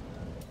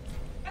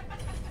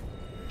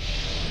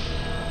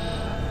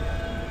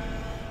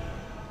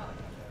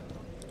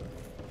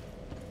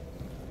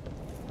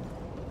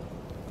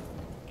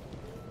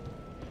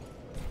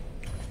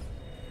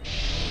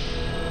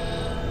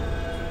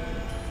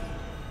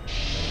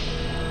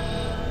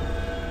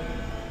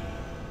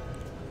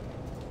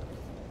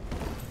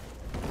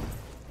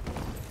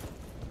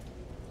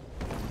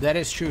 That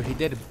is true. He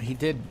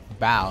did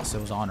bow, so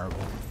it was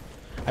honorable.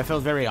 I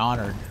felt very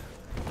honored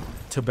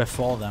to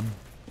befall them.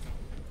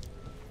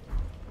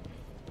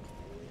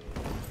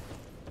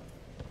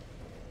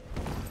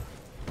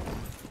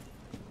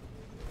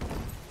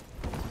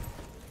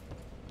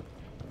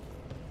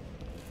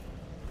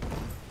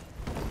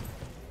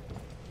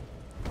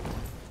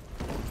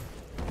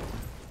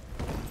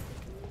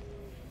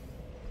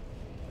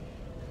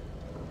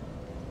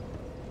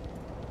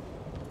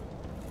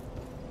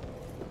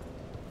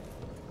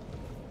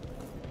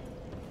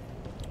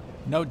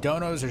 No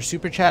donos or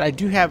super chat. I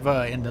do have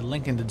in the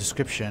link in the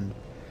description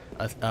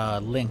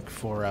a link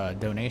for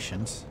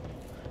donations,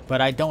 but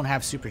I don't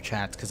have super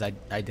chats because I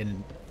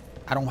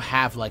don't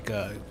have like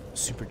a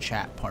super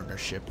chat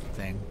partnership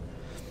thing,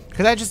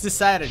 because I just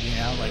decided, you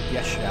know, like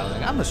yesterday I was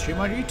like, I'm gonna stream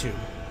on YouTube,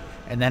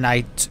 and then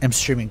I am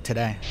streaming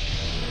today.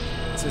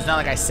 So it's not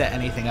like I set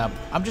anything up.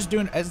 I'm just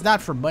doing, it's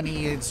not for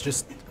money, it's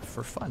just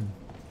for fun,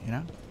 you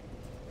know.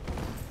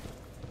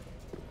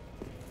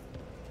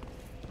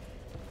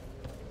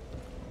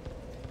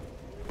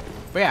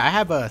 But yeah, I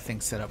have a thing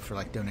set up for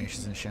like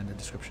donations and shit in the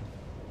description.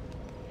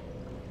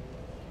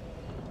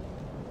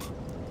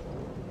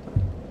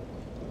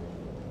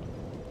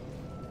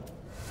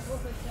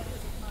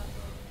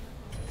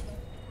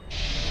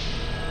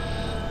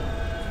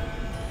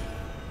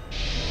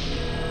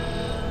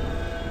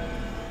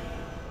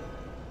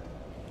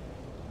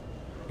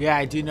 Yeah,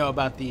 I do know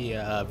about the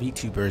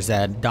VTubers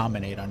that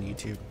dominate on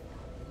YouTube.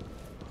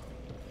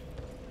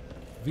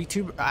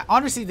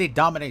 Honestly, they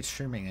dominate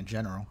streaming in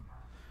general.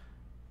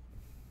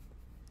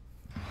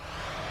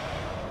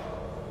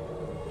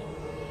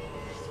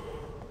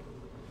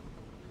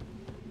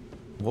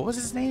 What was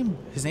his name?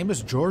 His name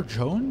was George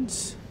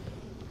Jones?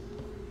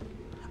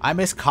 I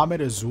miss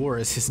Comet Azure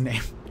is his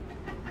name.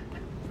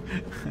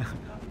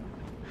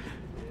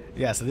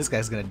 Yeah, so this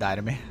guy's gonna die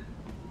to me.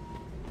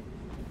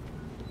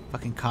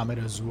 Fucking Comet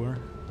Azure.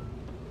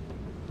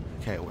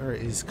 Okay, where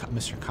is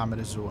Mr. Comet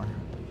Azure?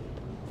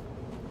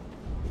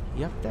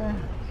 He up there?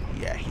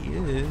 Yeah, he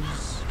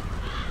is.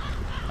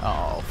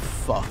 Oh,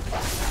 fuck.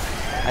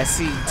 I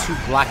see 2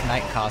 Black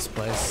Knight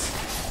cosplays.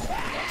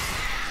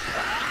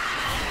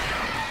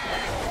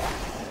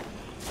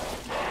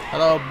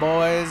 Hello,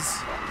 boys.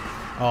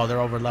 Oh, they're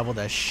over leveled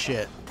as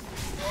shit.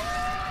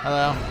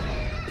 Hello.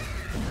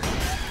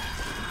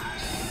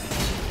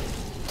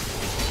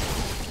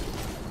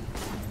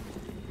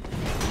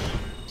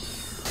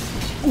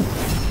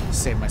 Ooh,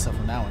 saved myself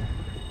from that one.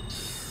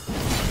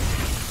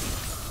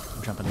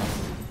 I'm jumping up.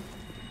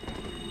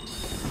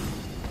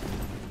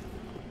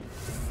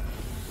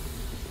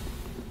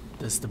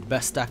 This is the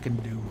best I can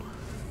do.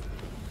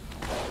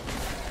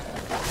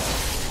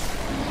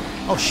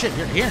 Oh shit,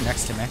 you're here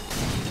next to me.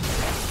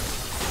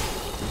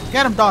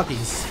 Get him,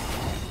 doggies.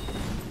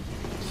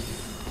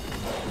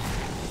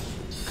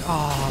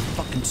 Oh,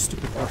 fucking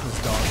stupid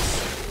worthless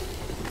dogs.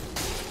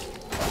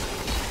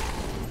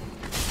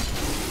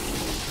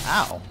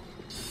 Ow.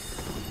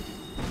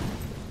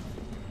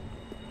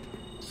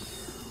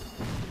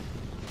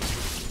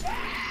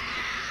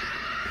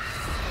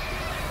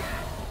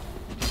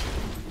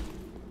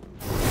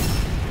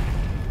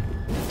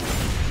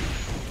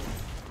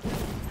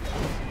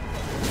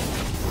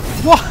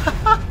 What?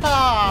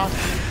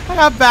 I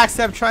got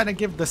backstab trying to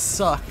give the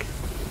suck.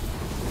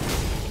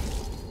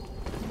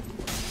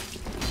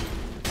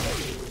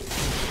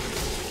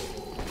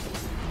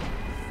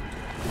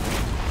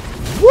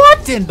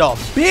 What in the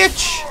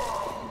bitch?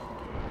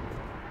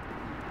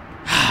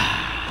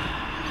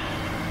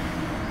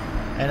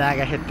 And I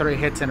got hit 3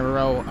 hits in a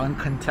row,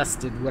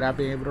 uncontested, without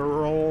being able to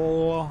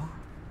roll.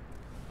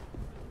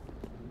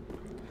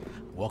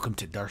 Welcome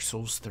to Dark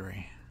Souls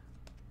 3.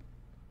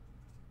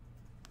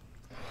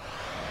 There's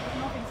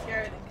nothing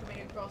scarier than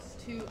coming across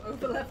 2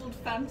 over-leveled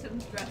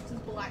phantoms dressed as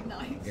Black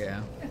Knights.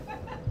 Yeah.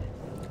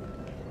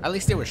 At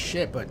least they were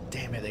shit, but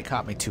damn it, they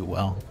caught me too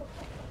well.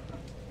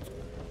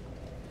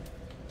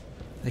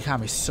 They caught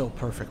me so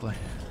perfectly.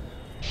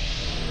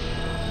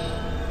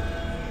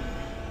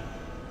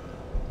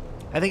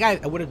 I think I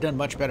would have done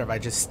much better if I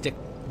just stick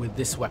with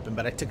this weapon,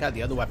 but I took out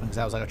the other weapon because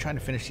I was like, I'm trying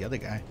to finish the other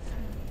guy.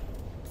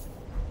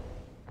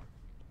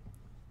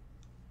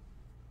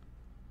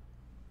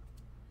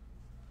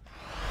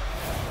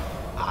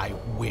 I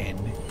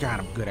win.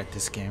 God, I'm good at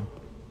this game.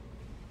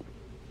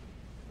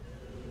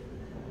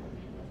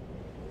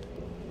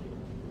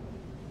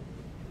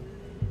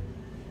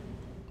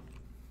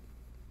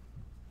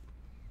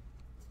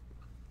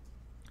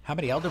 How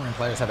many Elden Ring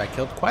players have I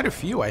killed? Quite a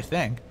few, I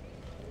think.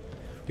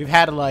 We've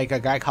had like a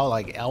guy called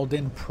like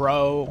Elden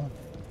Pro.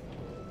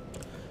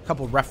 A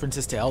couple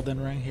references to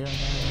Elden Ring here and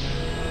there.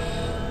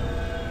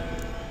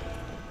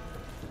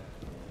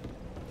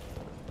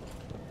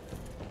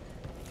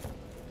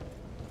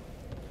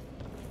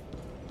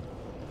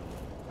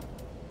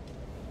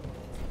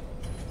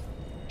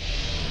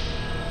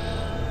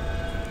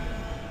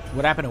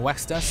 What happened to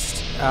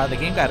Wexdust? The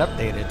game got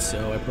updated,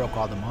 so it broke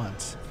all the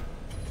mods.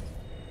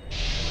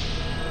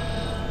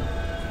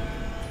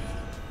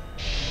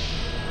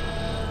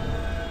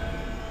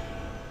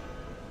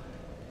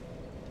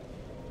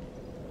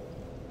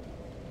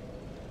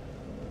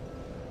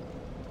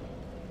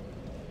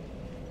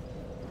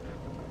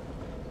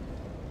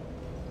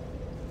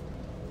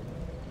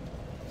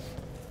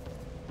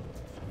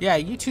 Yeah,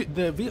 YouTube.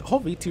 The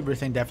whole VTuber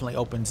thing definitely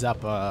opens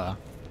up a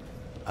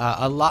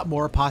lot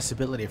more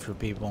possibility for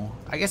people.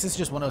 I guess it's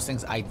just one of those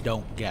things I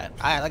don't get.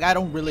 I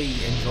don't really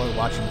enjoy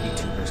watching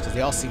VTubers because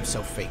they all seem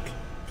so fake.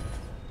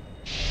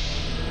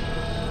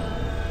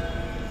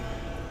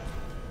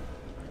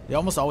 They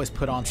almost always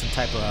put on some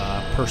type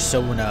of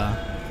persona,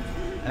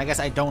 and I guess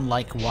I don't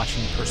like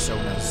watching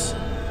personas.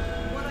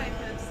 What I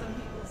heard some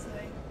people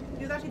say,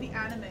 he was actually the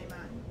anime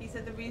man. He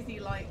said the reason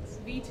he likes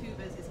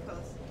VTubers is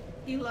because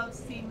he loves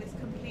seeing this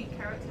complete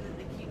character that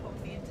they keep up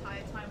the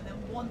entire time, and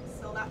then once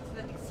they'll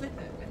accidentally slip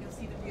it and you'll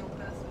see the real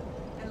person.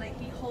 And like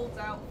he holds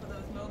out for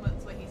those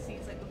moments where he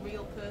sees like the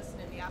real person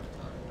in the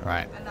avatar.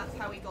 Right. And that's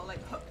how he got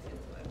like hooked into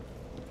it.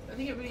 I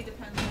think it really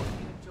depends on what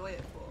you enjoy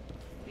it for.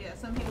 But yeah,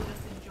 some people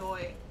just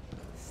enjoy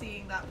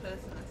seeing that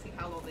person and see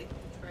how well they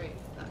portray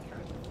that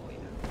character for, you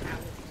know,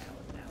 hours and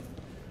hours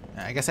and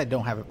hours. I guess I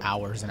don't have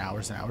hours and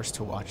hours and hours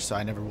to watch, so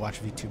I never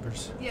watch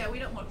VTubers. Yeah, we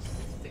don't watch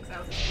 6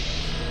 hours of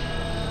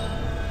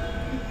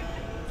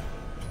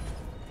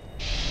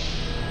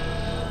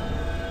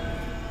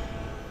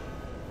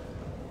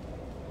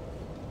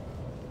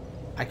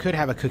I could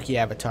have a Cookie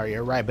avatar,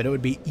 you're right, but it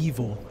would be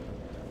evil.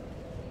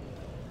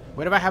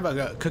 What if I have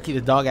a Cookie the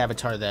dog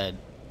avatar that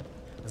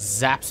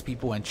zaps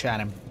people in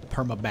chat and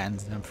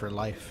permabans them for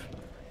life?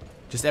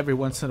 Just every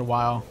once in a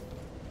while.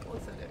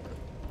 What's it?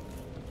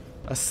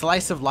 A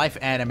slice of life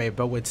anime,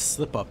 but with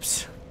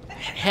slip-ups.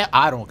 Hell,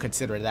 I don't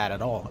consider that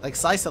at all. Like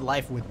slice of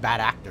life with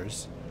bad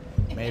actors.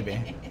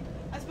 Maybe.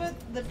 I suppose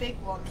the big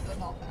ones are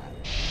not bad.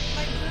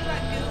 Like, remember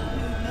that girl who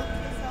milked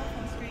herself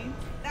on screen?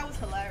 That was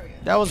hilarious.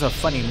 That was a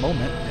funny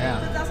moment, But yeah.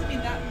 that doesn't mean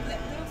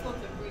those ones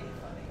are really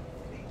funny.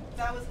 I think.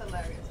 That was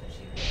hilarious when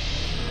she did.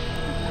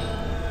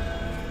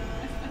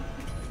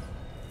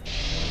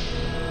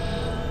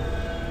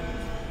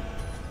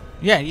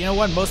 Yeah, you know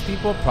what? Most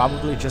people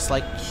probably just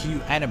like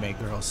cute anime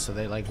girls, so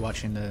they like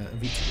watching the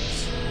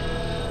VTubers.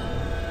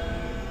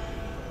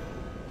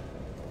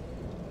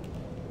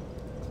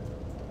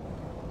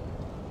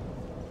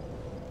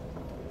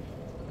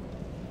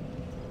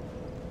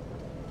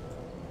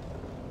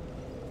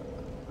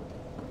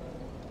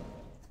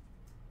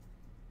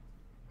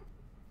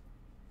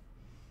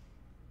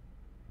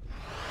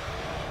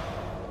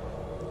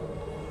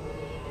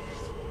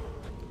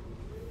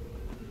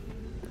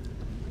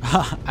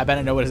 I bet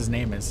I know what his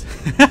name is.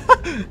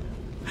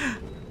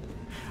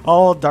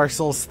 Oh, Dark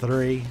Souls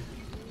 3.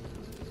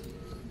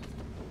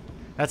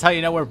 That's how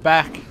you know we're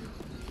back.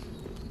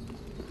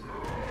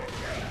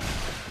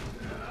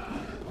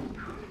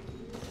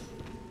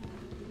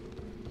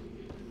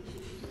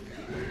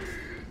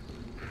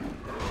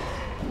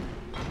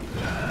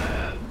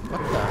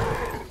 What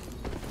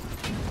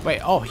the?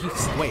 Wait,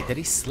 oh, wait, did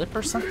he slip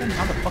or something?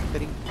 How the fuck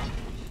did he?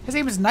 His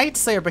name is Night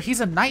Slayer, but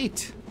he's a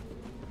knight.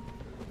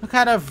 What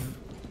kind of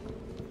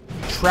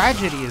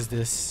tragedy is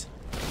this?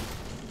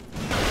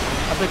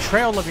 A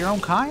betrayal of your own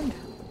kind?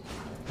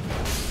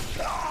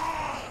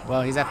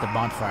 Well, he's at the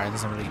bonfire. It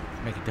doesn't really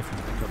make a difference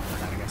if I killed him or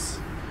not, I guess.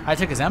 I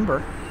took his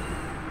ember.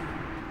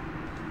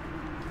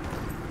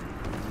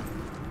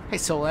 Hey,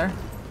 Solaire.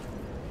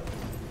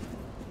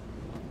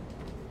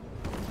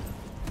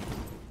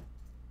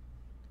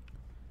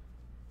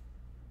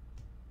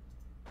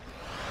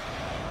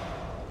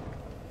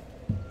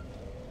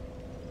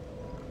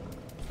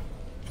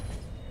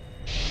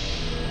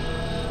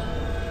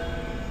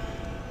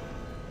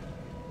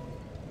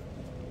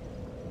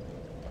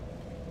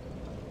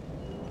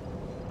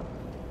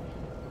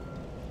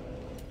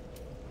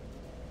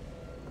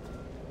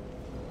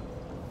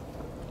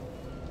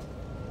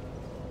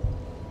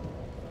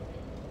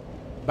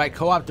 By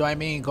co-op, do I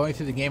mean going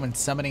through the game and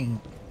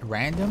summoning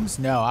randoms?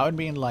 No, I would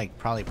mean like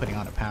probably putting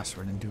on a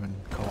password and doing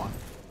co-op.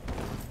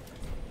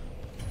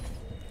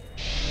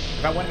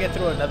 If I want to get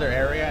through another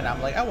area and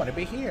I'm like, I want to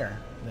be here,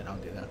 then I'll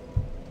do that.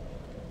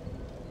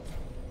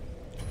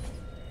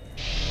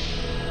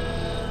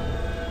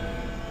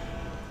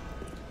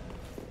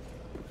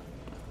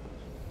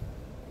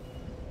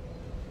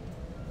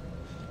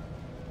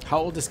 How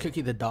old is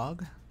Cookie the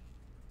dog?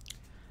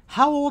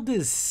 How old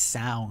is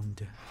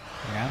sound?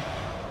 Yeah.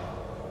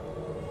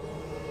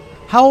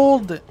 How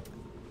old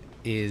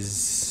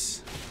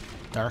is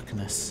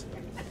darkness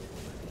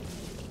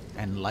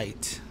and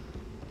light?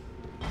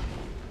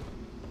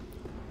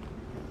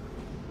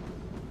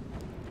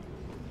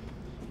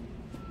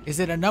 Is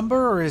it a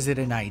number or is it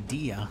an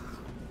idea?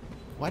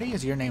 Why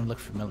does your name look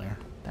familiar?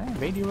 Did I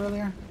invade you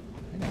earlier?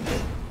 I think I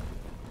did.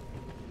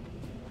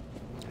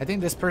 I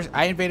think this person,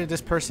 I invaded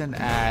this person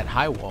at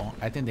High Wall.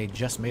 I think they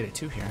just made it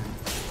to here.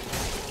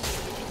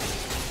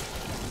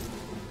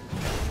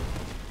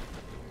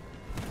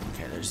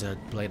 Okay, there's a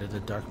Blade of the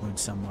Dark Moon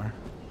somewhere.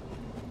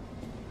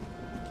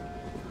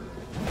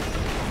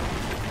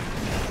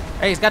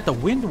 Hey, he's got the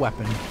wind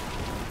weapon.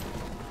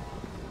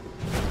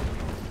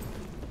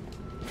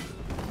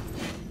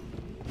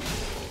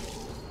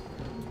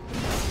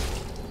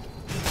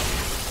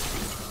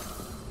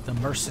 The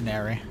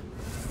mercenary.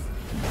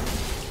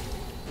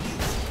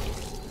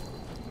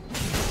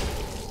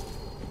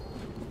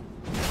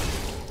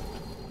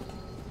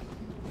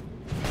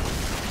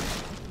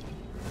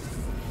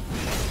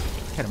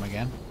 Hit him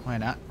again. Why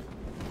not?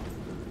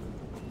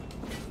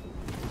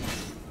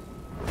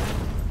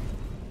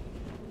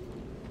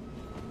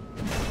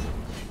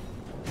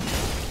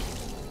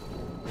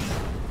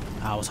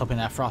 I was hoping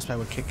that frostbite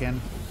would kick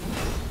in.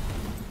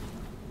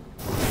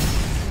 The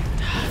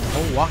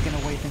whole walking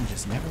away thing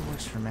just never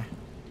works for me.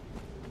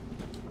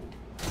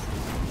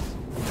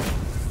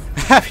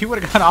 If he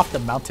would have gone off the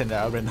mountain,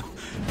 that would have been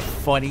the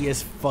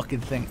funniest fucking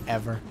thing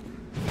ever.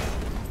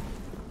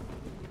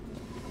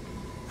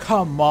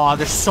 Come on,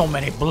 there's so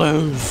many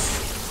blues.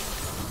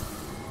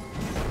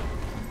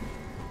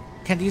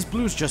 Can these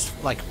blues just,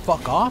 like,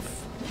 fuck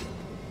off?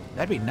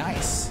 That'd be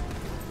nice.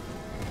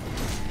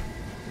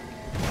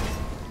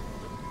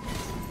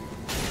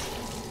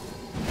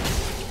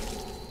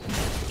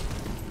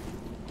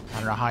 I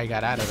don't know how he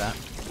got out of that.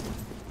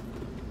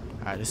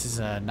 Alright, this is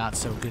a not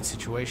so good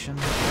situation.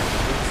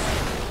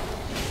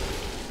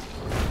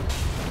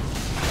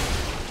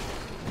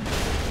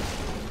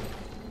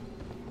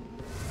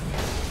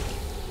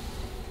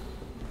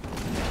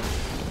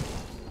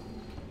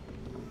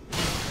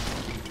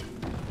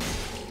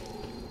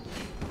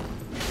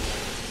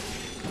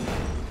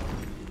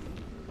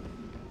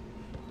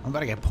 I'm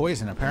about to get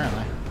poisoned,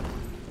 apparently.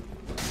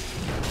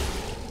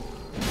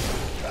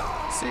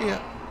 See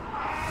ya.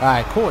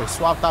 Alright, cool. He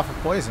swapped off of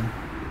poison.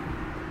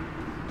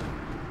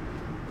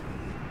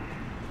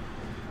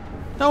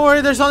 Don't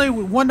worry, there's only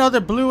one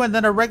other blue and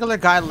then a regular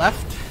guy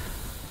left.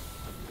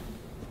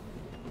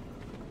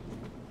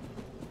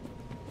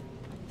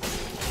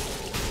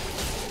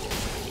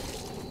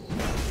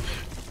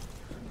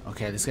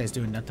 Okay, this guy's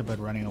doing nothing but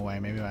running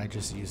away. Maybe I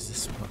just use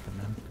this weapon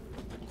then.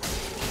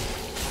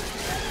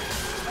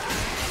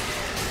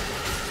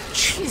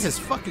 Jesus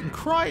fucking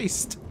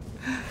Christ!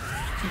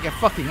 Can't get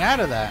fucking out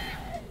of that.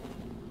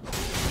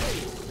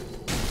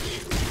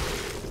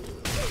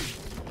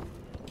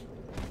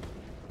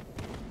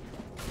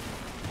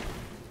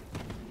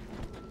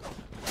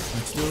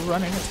 Let's do a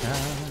running attack.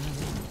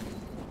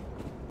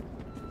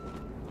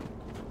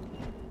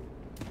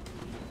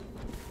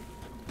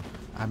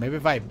 Maybe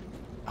if I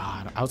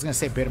was gonna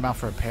say bait him out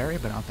for a parry,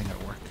 but I don't think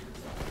it'll work.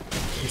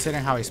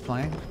 Considering how he's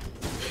playing.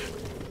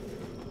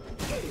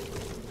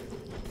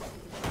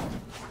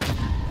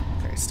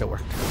 Okay, it still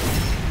worked.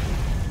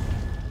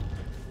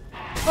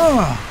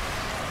 Oh.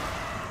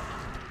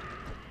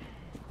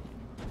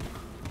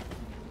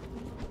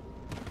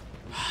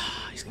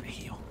 He's gonna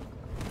heal.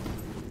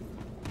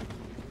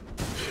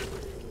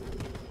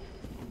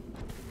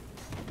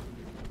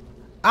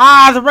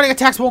 Ah, the running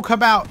attacks won't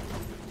come out.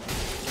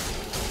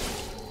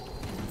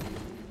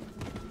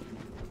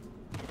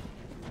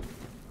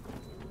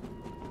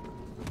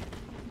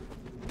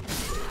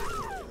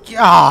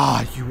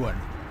 Ah, you would.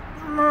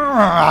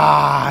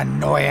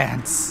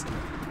 Annoyance.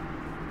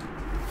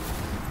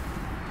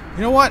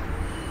 You know what?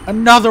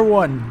 Another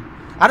one.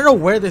 I don't know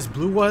where this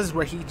blue was,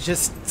 where he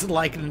just,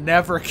 like,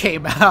 never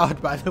came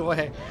out, by the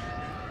way.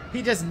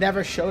 He just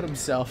never showed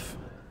himself.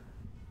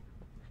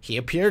 He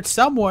appeared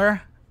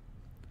somewhere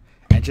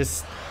and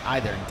just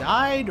either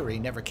died or he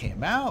never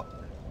came out.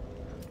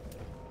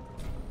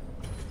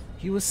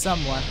 He was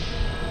somewhere.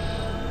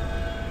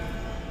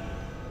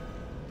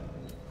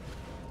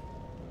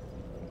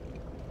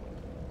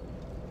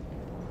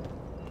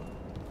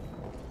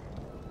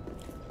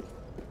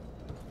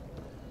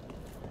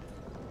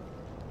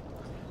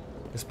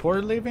 Is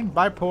Pord leaving?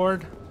 Bye,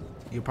 Pord.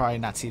 You'll probably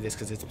not see this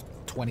because it's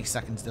 20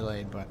 seconds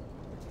delayed, but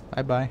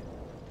bye-bye.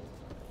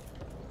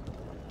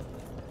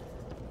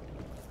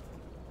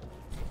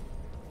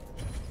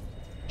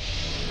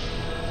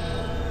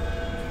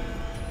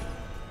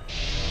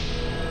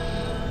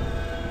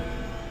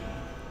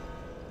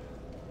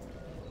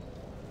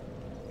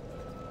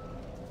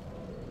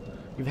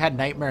 You've had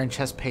nightmare and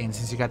chest pain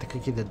since you got the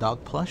Cookie the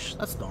dog plush?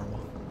 That's normal.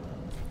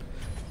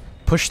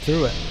 Push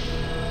through it.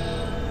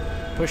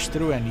 Push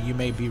through and you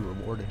may be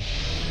rewarded.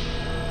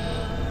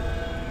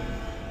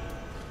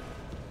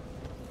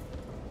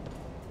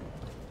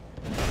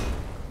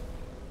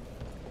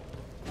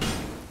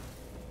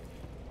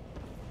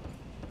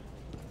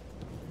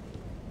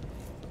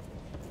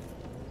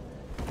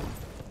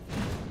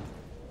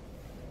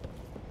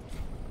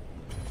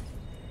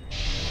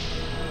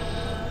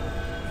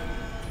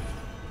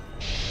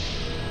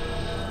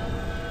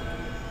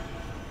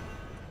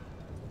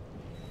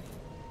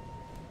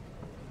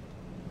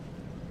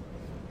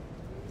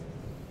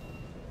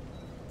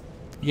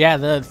 Yeah,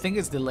 the thing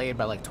is delayed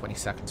by like 20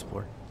 seconds,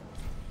 poor.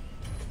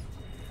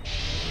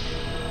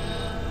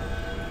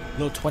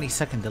 Little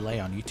 20-second delay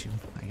on YouTube,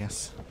 I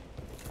guess.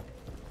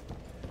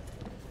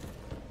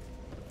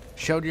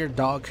 Showed your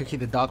dog Cookie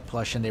the dog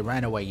plush and they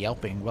ran away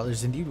yelping. Well,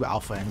 there's a new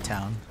alpha in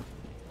town.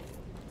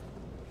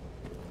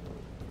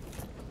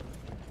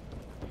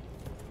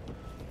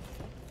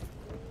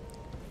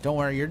 Don't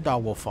worry, your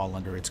dog will fall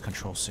under its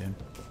control soon.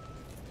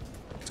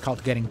 It's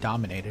called getting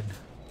dominated.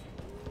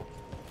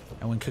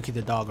 And when Cookie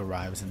the dog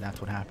arrives, and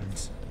that's what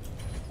happens.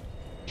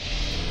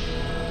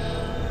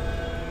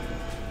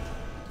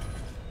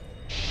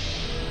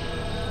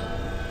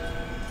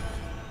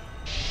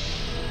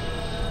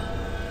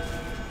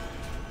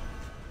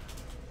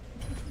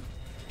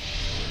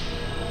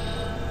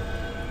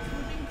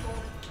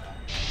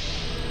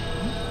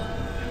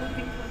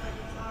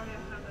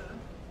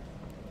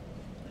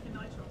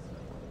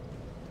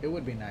 It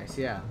would be nice,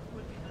 yeah.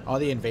 All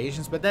the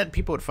invasions, but then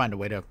people would find a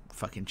way to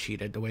fucking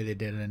cheat it the way they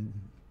did in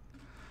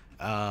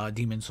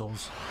Demon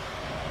Souls.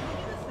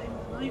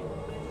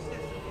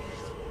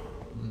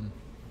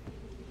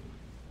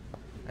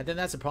 I think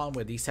that's the problem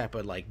with these type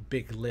of like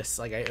big lists.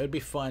 Like, it would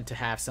be fun to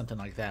have something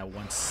like that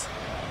once.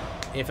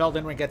 If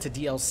Elden Ring gets a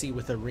DLC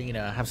with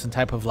Arena, have some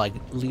type of like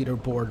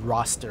leaderboard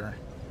roster,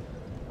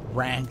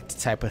 ranked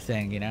type of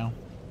thing, you know.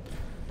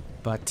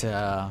 But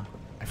I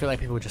feel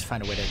like people would just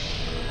find a way to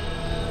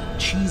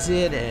cheese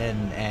it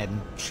and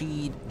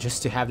cheat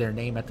just to have their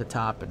name at the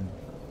top, and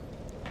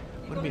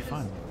it wouldn't be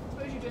fun.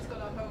 I suppose you just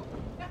gotta hope.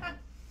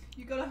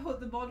 You gotta hope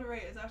the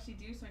moderators actually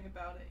do something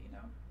about it, you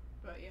know.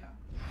 But yeah.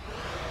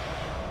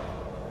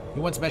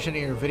 You once mentioned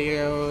in your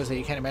videos that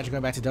you can't imagine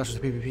going back to Dark Souls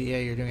PvP. Yeah,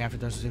 you're doing after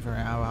Dark Souls for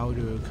how would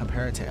you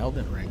compare it to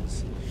Elden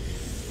Rings?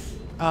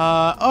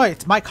 Oh,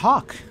 it's Mike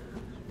Hawk.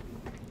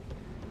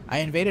 I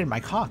invaded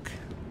Mike Hawk.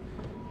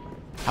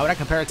 How would I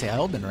compare it to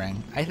Elden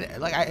Ring?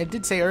 Like I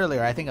did say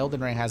earlier, I think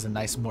Elden Ring has a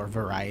nice more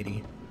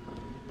variety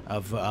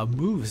of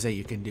moves that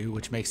you can do,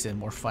 which makes it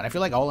more fun. I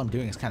feel like all I'm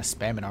doing is kind of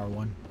spamming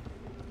R1.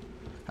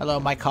 Hello,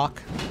 Mike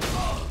Hawk.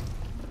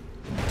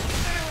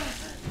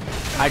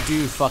 I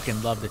do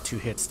fucking love the 2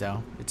 hits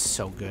though. It's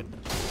so good.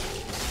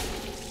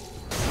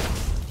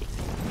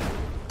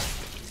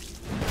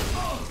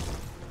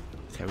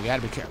 Okay, we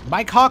gotta be careful.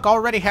 Mike Hawk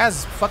already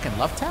has fucking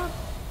love tap?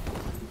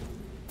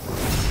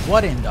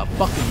 What in the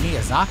fucking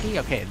Miyazaki?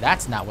 Okay,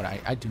 that's not what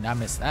I do not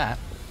miss that.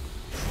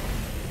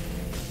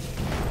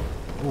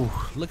 Ooh,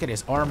 look at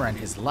his armor and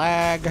his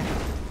lag.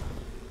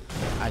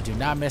 I do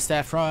not miss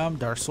that from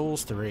Dark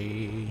Souls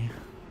 3.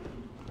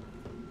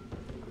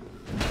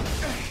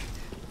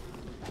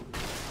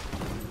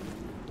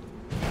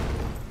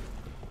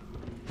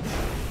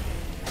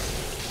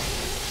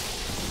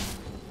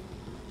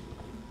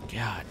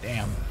 God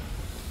damn.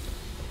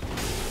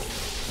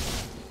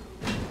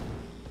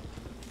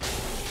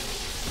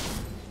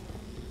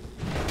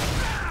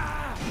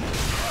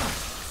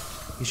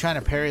 He's trying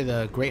to parry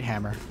the Great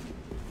Hammer.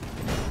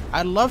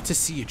 I'd love to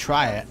see you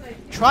try it.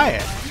 Try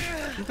it.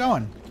 Keep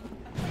going.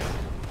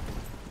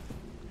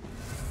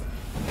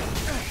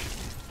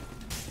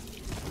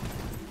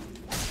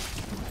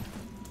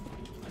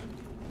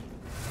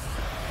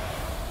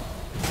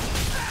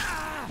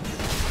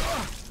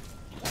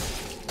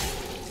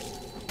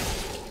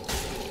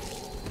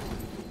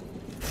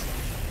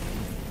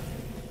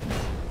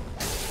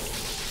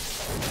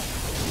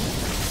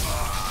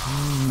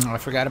 I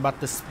forgot about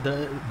this,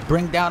 the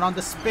bring down on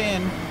the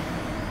spin.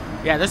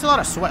 Yeah, there's a lot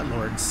of sweat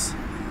lords.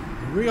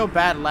 Real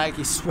bad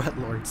laggy sweat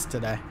lords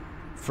today.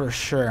 For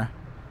sure.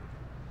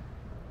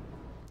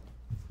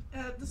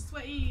 The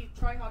sweaty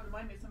tryhard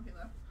reminded me of something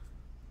though.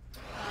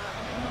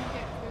 I did not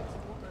get good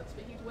coordinates,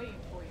 but he's waiting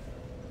for you.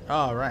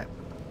 Oh, right.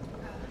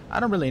 I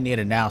don't really need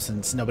it now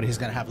since nobody's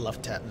gonna have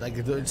love tap. Like,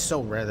 it's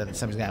so rare that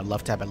somebody's gonna have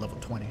love tap at level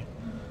 20.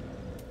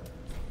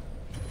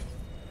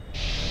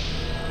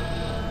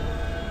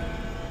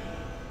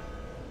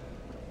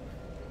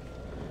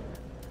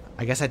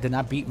 I guess I did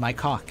not beat my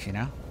cock, you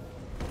know?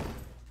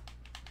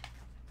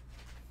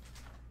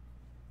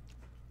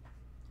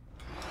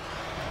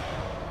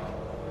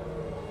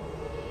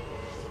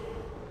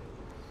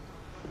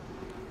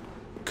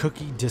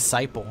 Cookie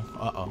disciple.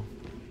 Uh-oh.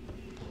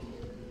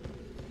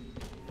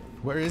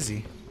 Where is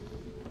he?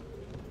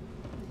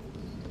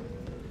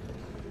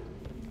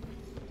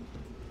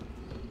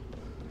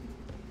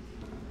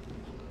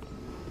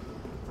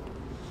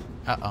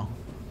 Uh-oh.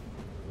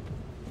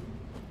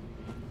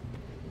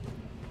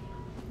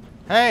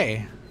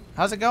 Hey,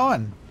 how's it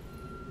going?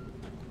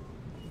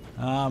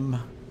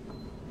 The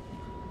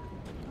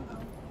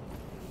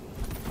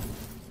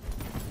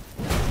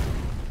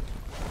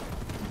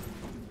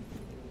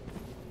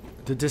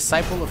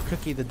disciple of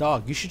Cookie the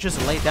dog. You should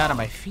just lay down at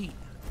my feet.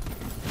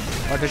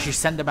 Or does she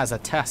send him as a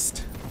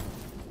test?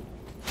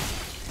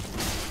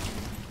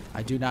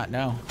 I do not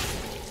know.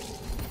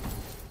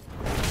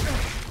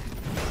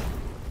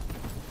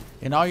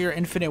 In all your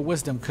infinite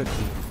wisdom, Cookie.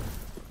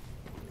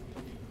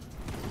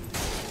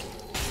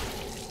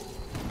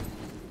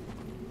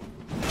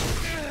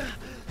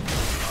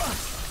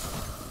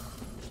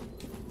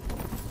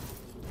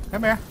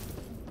 Come here.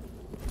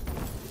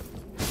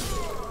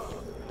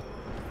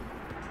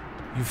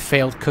 You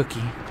failed,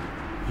 Cookie.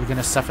 You're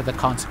gonna suffer the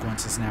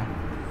consequences now.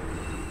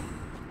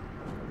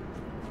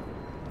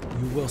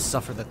 You will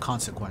suffer the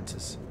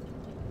consequences.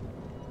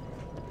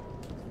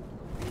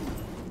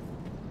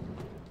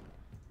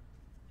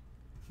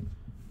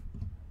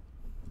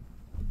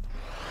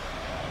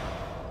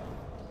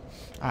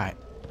 Alright.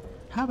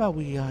 How about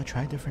we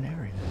try a different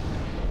area?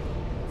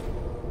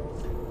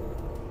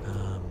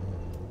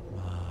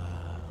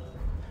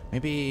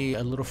 Maybe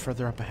a little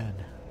further up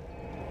ahead.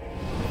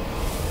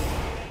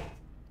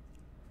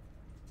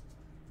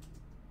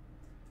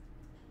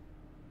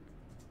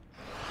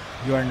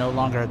 You are no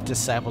longer a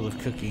disciple of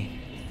Cookie.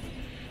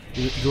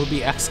 You will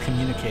be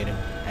excommunicated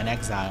and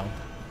exiled.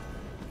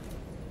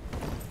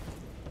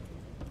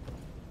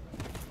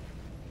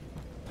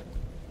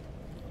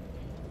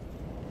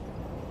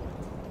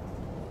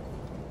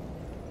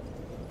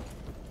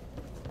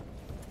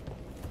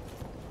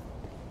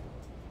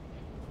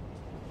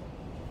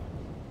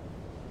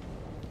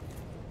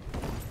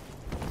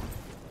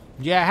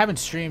 Yeah, I haven't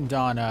streamed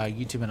on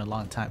YouTube in a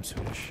long time,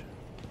 Swedish.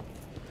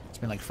 It's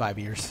been like 5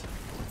 years.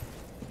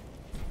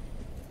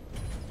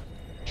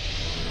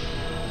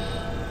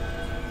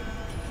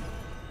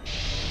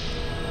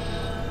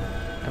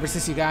 Ever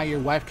since you got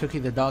your wife Cookie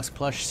the dog's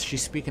plush,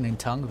 she's speaking in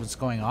tongues. What's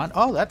going on?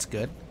 Oh, that's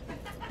good.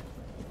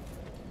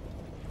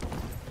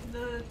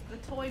 The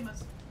toy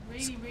must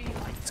really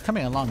like It's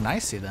coming along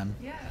nicely then.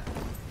 Yeah,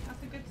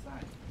 that's a good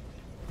sign.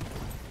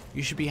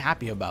 You should be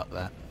happy about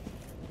that.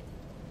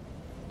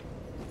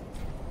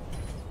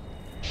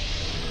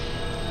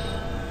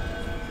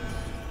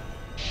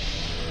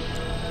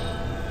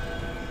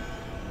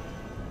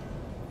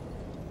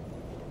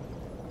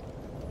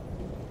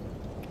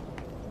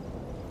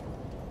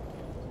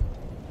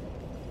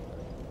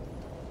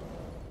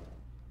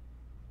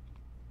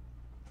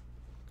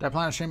 Do I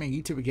plan on streaming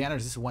YouTube again, or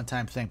is this a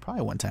one-time thing?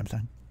 Probably a one-time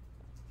thing.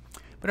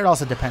 But it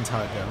also depends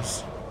how it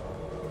goes.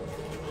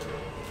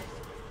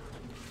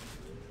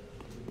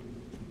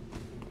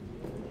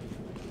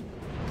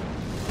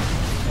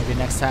 Maybe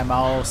next time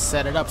I'll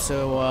set it up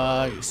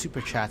so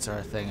super chats are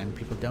a thing and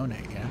people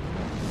donate, yeah?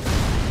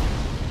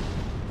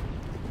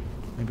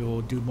 Maybe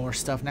we'll do more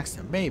stuff next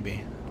time.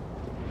 Maybe.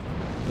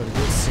 But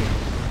we'll see.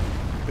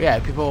 But yeah,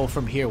 if people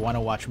from here want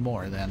to watch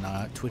more, then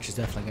Twitch is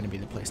definitely going to be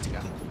the place to go.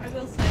 I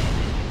will say the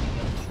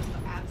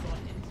ads on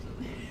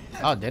instantly.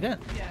 Oh, did it?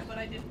 Yeah, but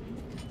I didn't.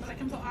 But I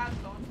can put ads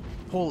on.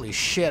 Holy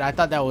shit, I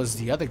thought that was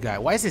the other guy.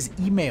 Why is his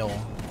email?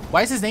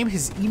 Why is his name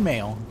his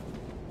email?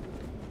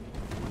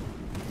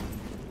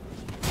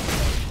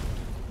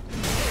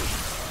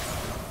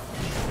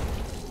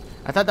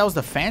 I thought that was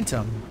the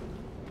Phantom.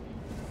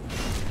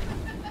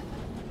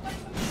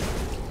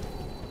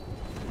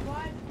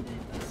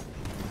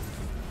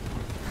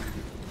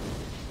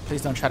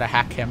 Please don't try to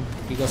hack him.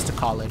 He goes to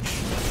college.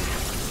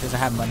 He doesn't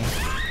have money.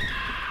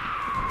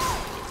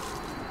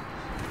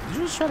 Did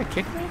you just try to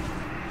kick me?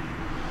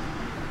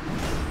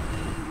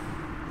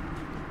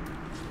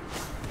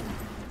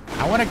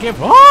 I want to give...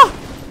 Oh!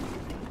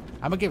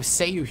 I'm going to give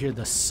Seiyu here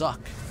the suck.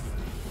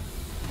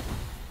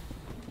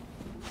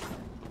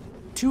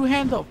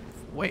 Two-handle...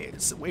 Wait,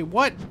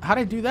 what? How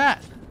did I do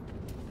that?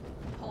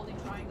 Holding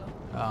triangle.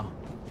 Oh.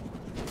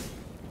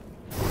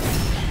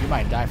 You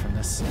might die from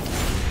this. No,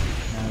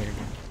 you're good.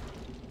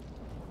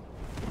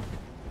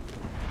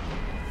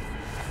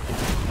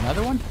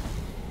 Another one?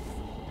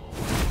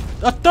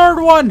 A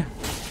third one!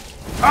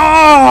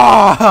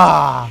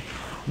 Ah!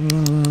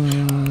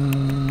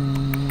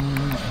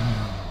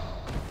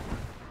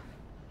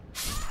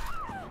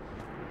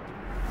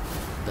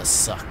 The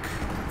suck.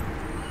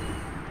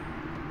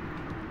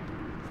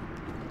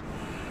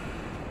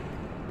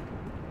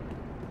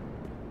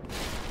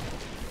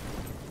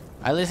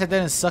 At least I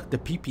didn't suck the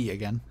pee-pee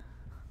again.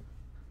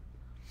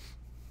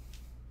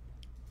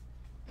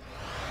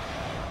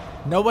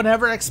 No one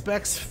ever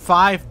expects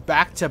 5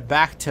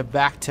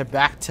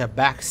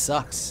 back-to-back-to-back-to-back-to-back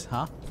sucks,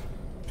 huh?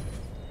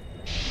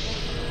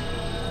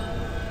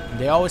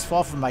 They always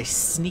fall for my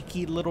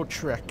sneaky little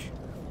trick.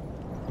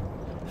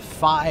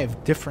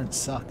 5 different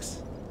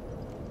sucks.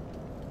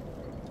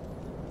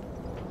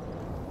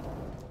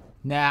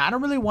 Nah, I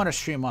don't really want to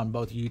stream on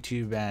both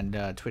YouTube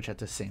and Twitch at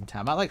the same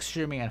time. I like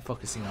streaming and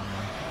focusing on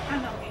one.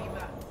 And I'll get you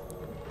back.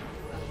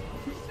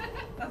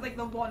 That's like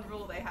the one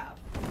rule they have.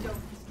 Don't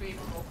stream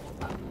on multiple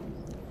platforms.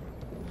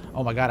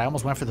 Oh my god, I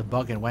almost went for the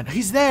bug and went,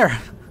 he's there!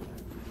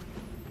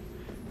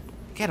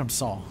 Get him,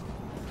 Saul.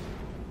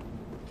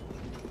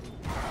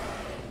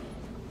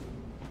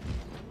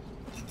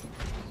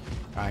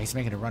 Alright, he's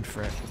making a run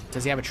for it.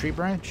 Does he have a tree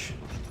branch?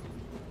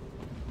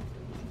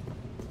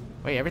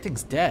 Wait,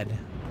 everything's dead.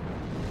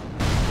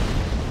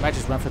 He might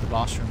just run for the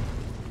boss room.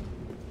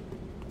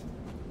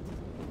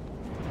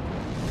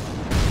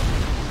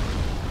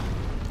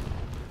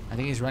 I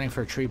think he's running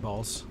for tree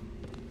balls.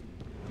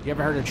 You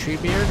ever heard of tree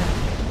beard?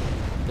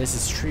 This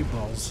is tree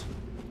balls.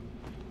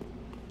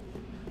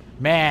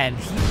 Man,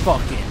 he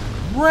fucking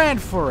ran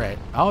for it.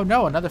 Oh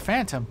no, another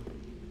phantom.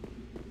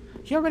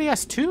 He already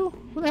has 2?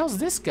 Who the hell's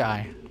this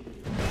guy?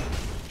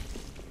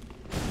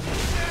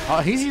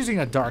 Oh, he's using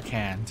a dark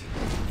hand.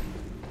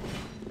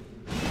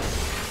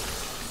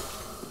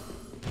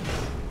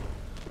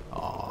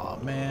 Oh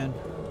man.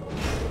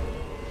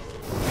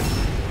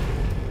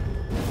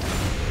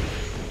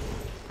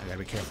 I gotta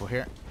be careful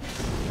here.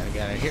 Gotta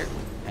get out of here.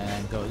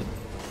 And go.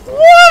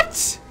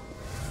 What?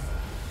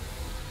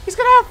 He's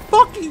gonna have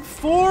fucking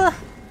 4?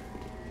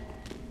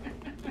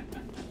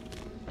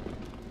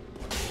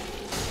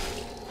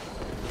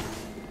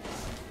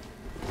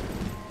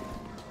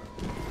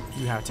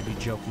 You have to be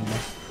joking me.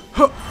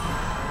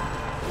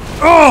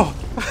 Oh!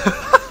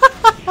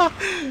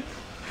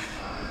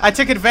 I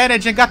took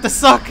advantage and got the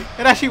suck.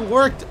 It actually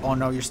worked. Oh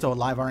no, you're still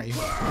alive, aren't you?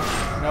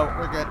 No,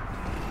 we're good.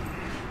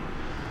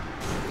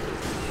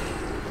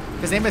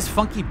 His name is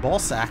Funky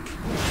Ballsack.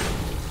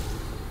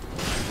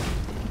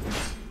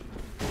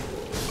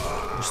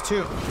 There's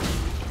 2.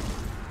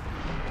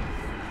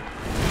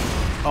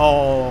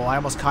 Oh, I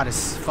almost caught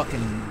his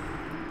fucking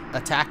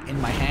attack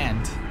in my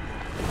hand.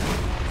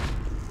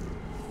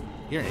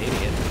 You're an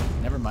idiot.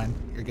 Never mind.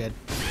 You're good.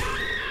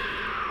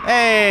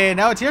 Hey,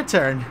 now it's your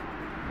turn.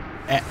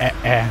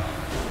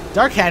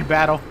 Dark hand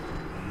battle.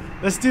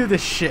 Let's do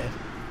this shit.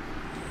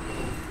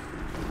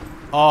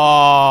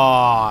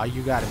 Oh,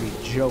 you gotta be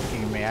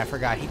joking me. I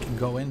forgot he can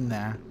go in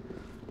there.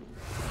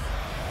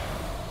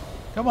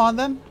 Come on,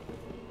 then.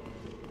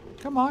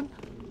 Come on.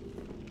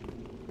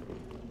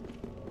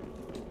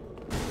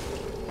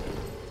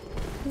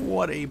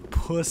 What a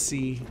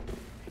pussy.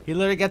 He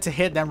literally gets a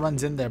hit, then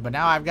runs in there. But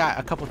now I've got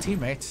a couple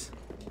teammates.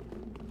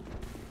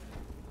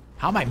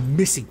 How am I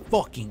missing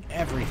fucking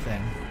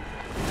everything?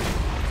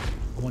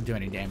 I won't do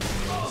any damage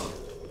anyways.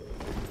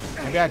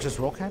 Maybe I just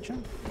roll catch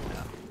him?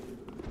 No.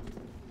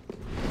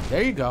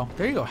 There you go.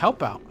 There you go.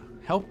 Help out.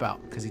 Help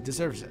out. Because he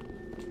deserves it.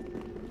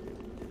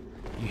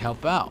 You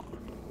help out.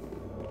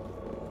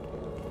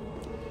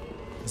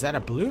 Is that a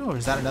blue or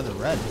is that another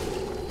red?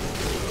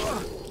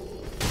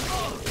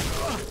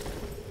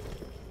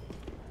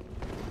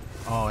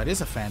 Oh, it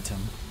is a phantom.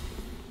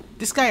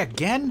 This guy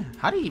again?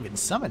 How do you even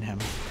summon him?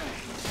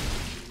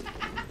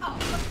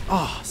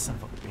 Oh, son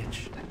of a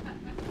bitch.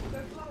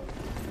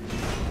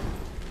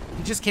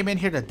 He just came in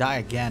here to die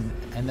again,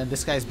 and then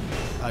this guy's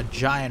a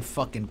giant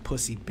fucking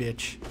pussy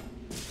bitch.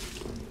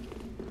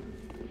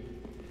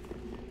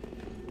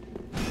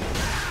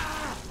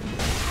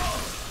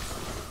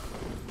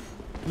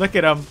 Look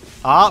at him.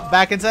 Oh,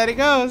 back inside he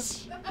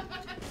goes.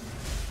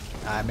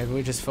 Maybe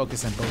we just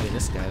focus and bully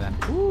this guy then.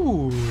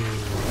 Ooh.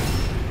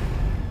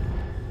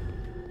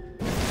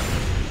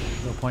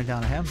 Little point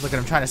down to him. Look at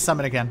him trying to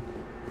summon again.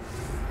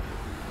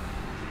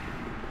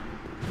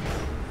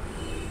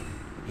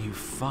 You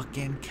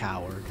fucking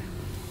coward.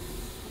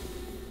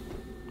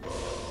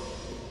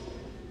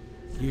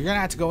 You're gonna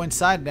have to go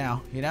inside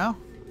now, you know?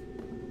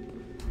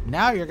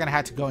 Now you're gonna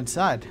have to go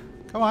inside.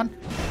 Come on.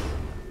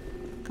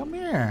 Come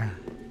here.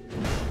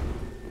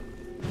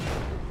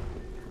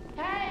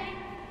 Hey!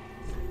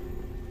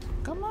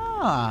 Come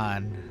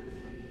on.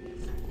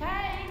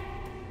 Hey!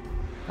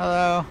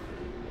 Hello.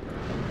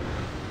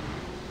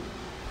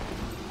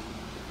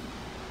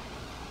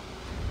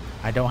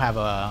 I don't have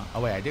a...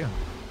 Oh, wait, I do.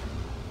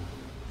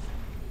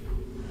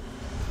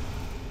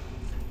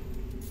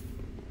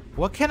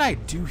 What can I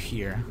do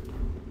here?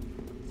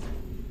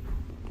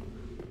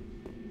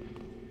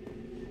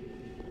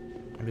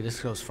 Maybe this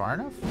goes far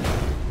enough?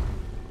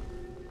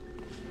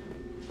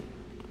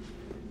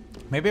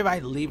 Maybe if I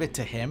leave it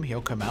to him,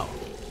 he'll come out.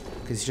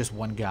 Because he's just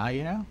one guy,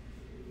 you know?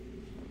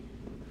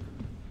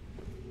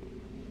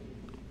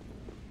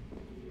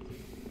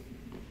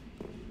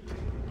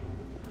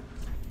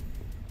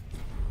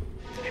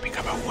 I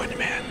become a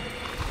woodman.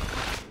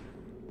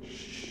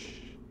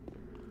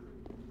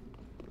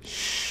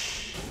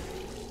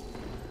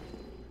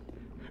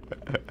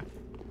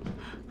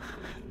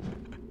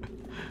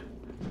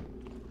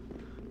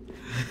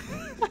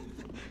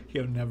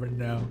 You'll never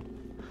know.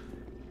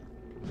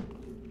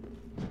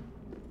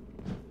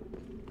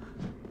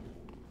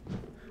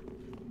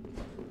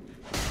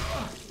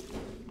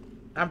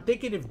 I'm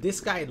thinking if this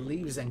guy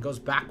leaves and goes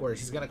backwards,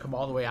 he's gonna come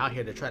all the way out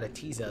here to try to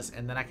tease us,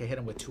 and then I can hit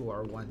him with 2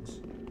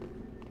 R1s.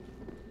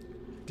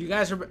 Do you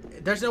guys remember?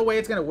 There's no way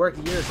it's gonna work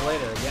years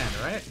later again,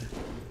 right?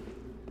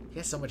 He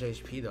has so much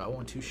HP though, I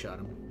won't 2-shot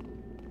him.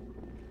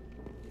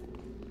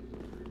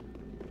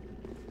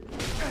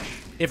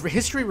 If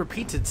history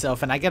repeats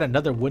itself and I get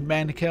another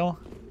woodman to kill...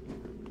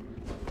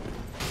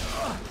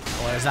 Oh,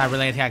 there's not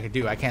really anything I can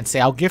do. I can't say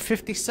I'll give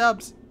 50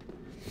 subs.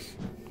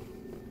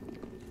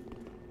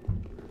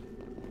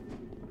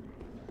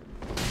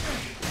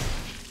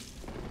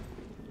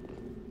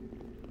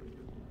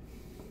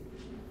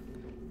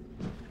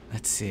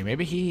 Let's see.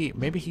 Maybe he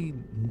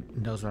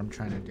knows what I'm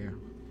trying to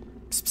do.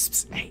 Psst, psst,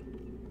 psst. Hey,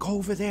 go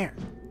over there.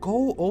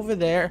 Go over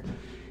there.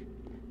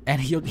 And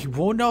he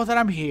won't know that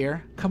I'm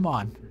here. Come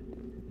on.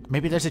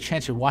 Maybe there's a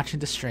chance you're watching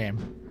the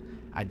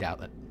stream. I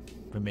doubt it.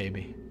 But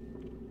maybe.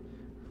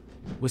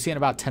 We'll see in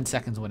about 10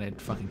 seconds when it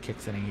fucking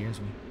kicks in and hears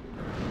me.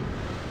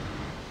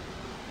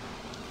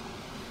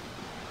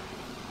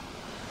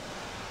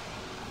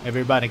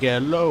 Everybody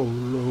get low, low,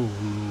 low,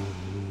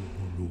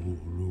 low,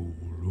 low,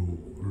 low,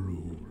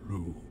 low,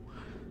 low.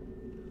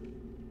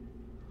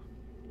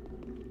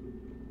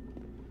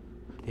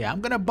 Yeah, I'm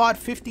gonna bot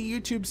 50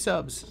 YouTube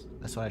subs.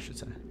 That's what I should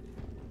say.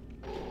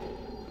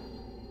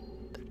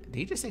 Did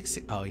he just take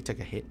oh, he took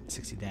a hit,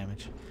 60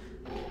 damage.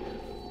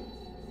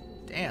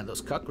 Damn,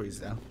 those cuckeries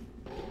though.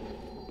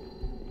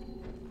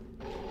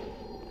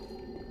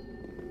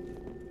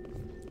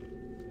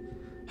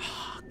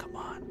 Come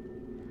on.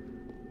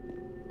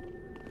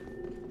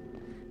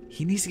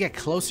 He needs to get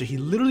closer. He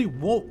literally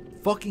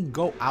won't fucking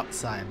go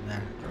outside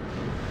there.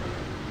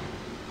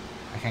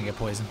 I can't get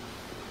poisoned.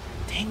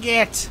 Dang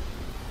it!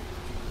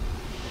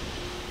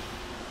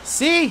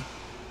 See?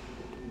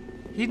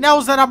 He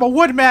knows that I'm a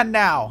woodman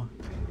now.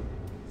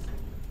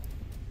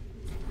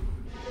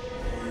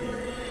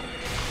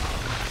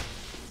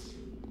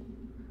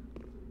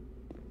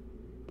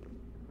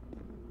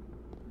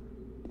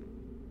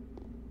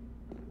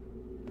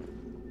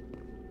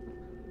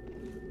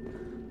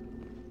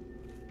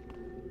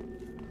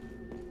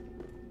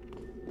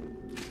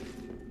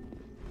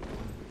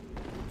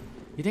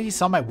 You think he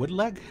saw my wood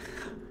leg?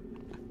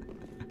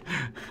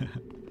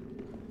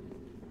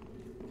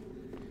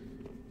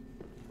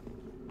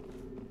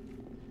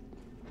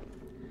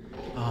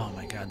 Oh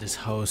my god, this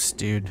host,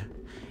 dude.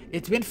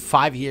 It's been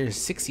 5 years,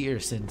 6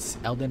 years since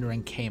Elden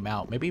Ring came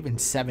out. Maybe even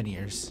 7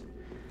 years.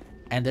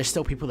 And there's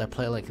still people that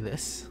play like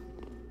this.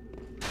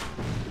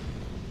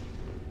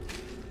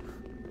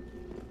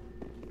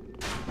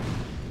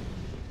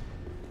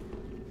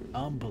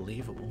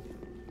 Unbelievable.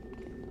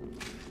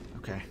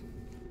 Okay.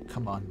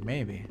 Come on,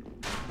 maybe.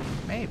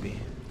 Maybe.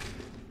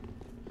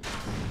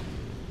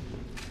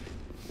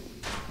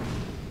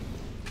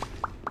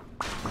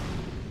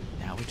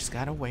 Now we just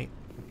gotta wait.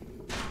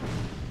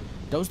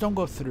 Those don't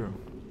go through.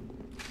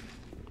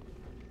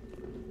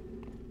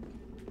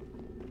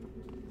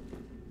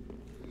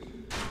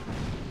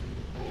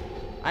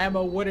 I am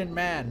a wooden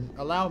man.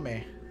 Allow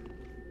me.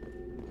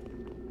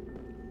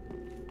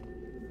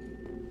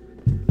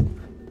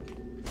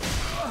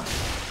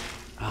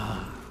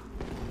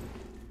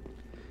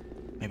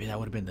 Maybe that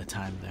would have been the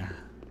time there.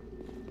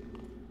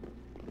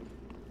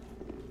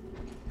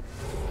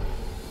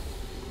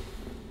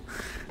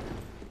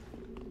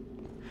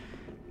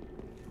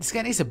 This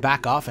guy needs to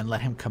back off and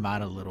let him come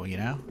out a little, you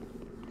know?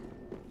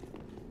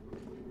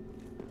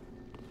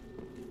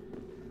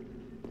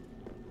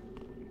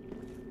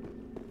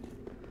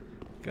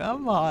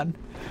 Come on.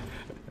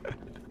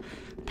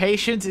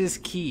 Patience is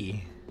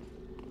key.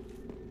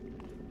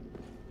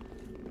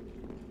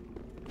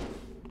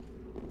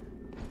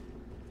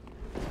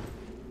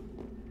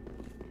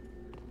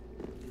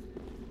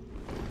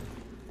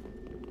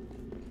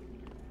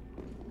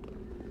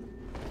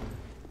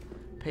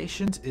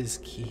 Patience is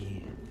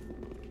key.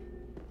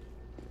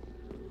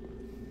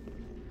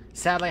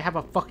 Sadly, I have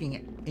a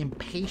fucking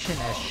impatient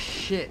as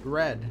shit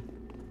red.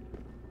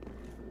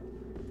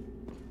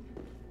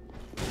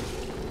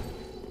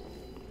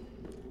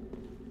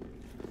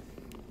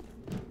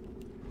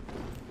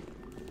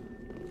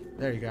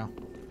 There you go.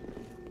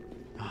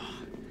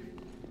 Oh.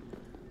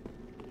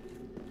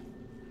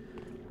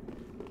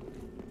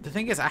 The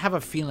thing is, I have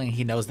a feeling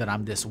he knows that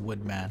I'm this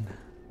woodman.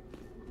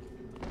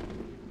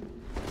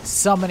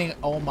 Summoning.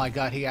 Oh my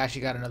god, he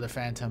actually got another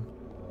phantom.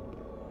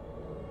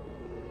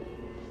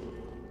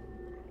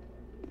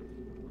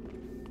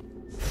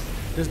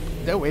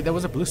 Wait, there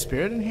was a blue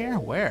spirit in here?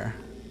 Where?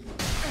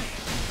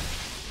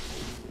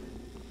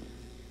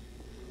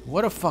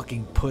 What a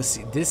fucking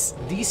pussy.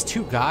 These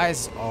two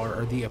guys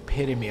are the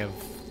epitome of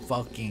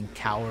fucking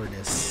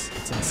cowardice.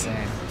 It's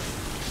insane.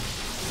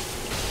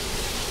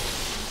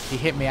 He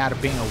hit me out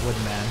of being a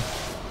woodman.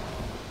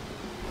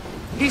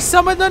 He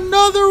summoned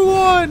another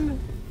one!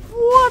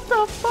 What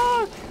the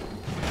fuck?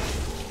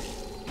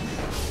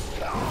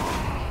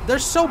 They're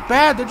so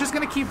bad, they're just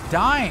gonna keep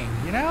dying,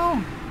 you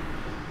know?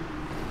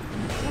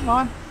 Come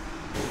on.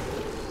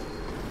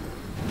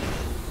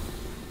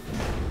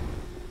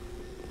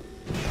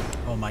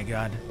 Oh my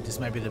god, this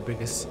might be the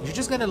biggest. You're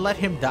just gonna let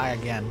him die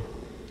again.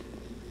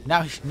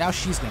 Now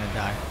she's gonna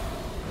die.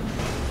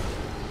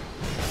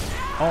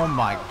 Oh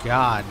my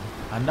god,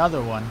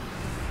 another one.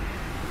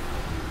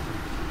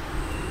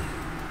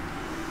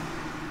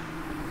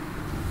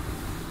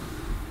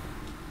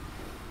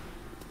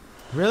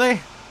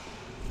 Really?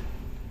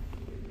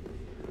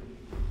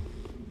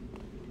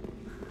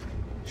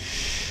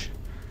 Shh.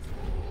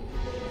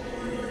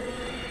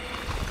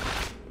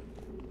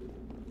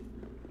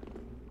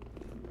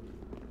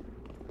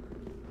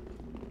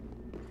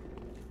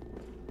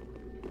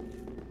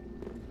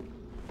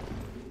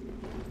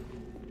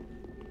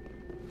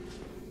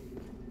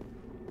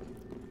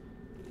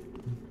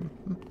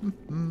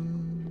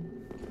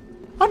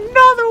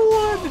 Another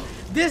one!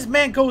 This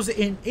man goes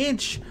an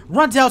inch,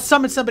 runs out,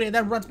 summons somebody, and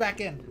then runs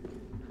back in.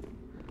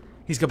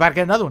 He's about to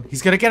get another one.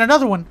 He's gonna get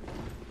another one.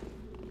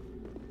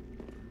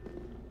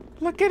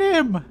 Look at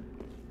him.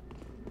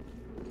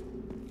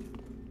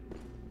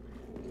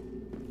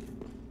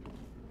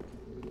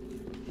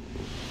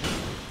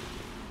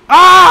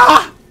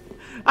 Ah!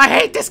 I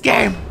hate this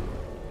game.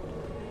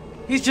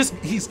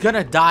 He's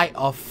gonna die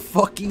a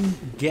fucking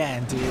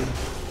again, dude.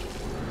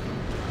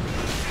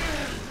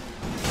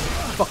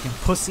 Fucking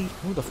pussy.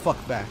 Move the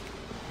fuck back.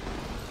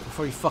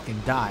 Before you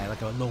fucking die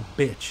like a little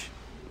bitch.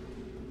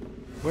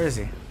 Where is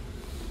he?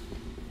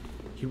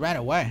 He ran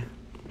away.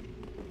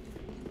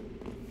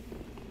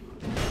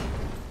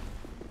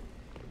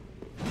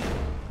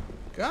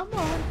 Come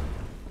on.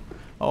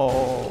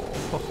 Oh.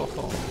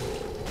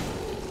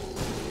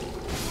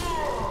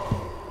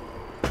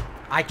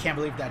 I can't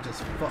believe that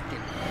just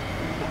fucking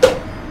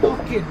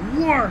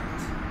worked.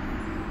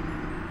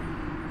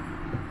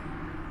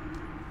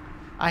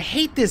 I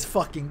hate this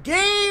fucking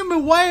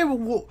game. Why?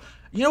 You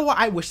know what?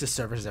 I wish the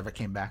servers ever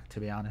came back, to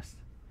be honest.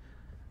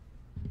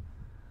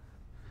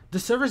 The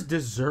servers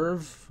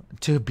deserve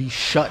to be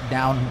shut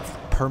down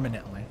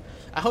permanently.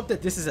 I hope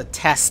that this is a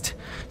test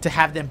to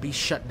have them be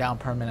shut down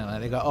permanently.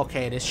 They go,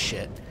 okay, this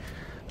shit.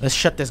 Let's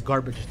shut this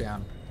garbage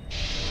down.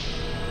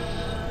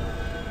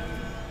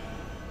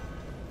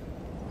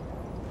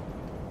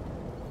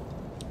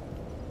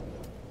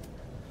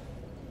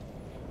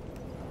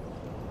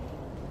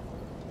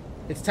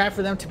 It's time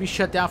for them to be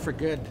shut down for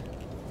good.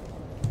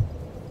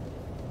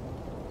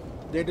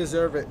 They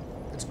deserve it.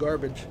 It's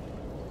garbage.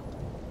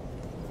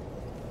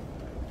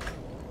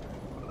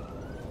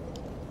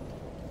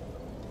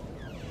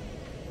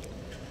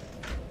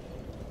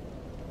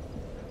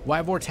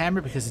 Why Vort's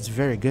Hammer? Because it's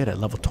very good at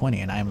level 20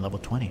 and I am level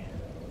 20.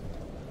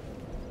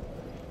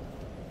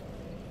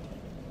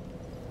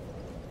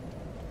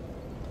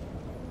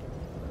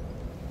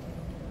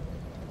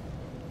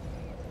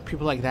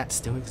 People like that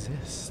still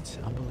exist.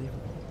 Unbelievable.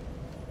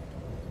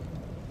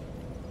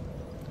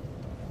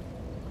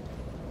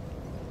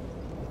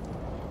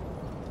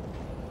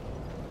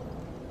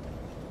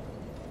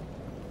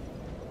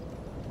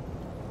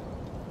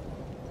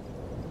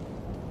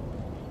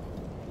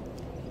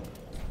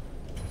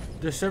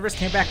 The servers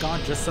came back on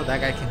just so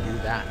that guy can do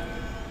that.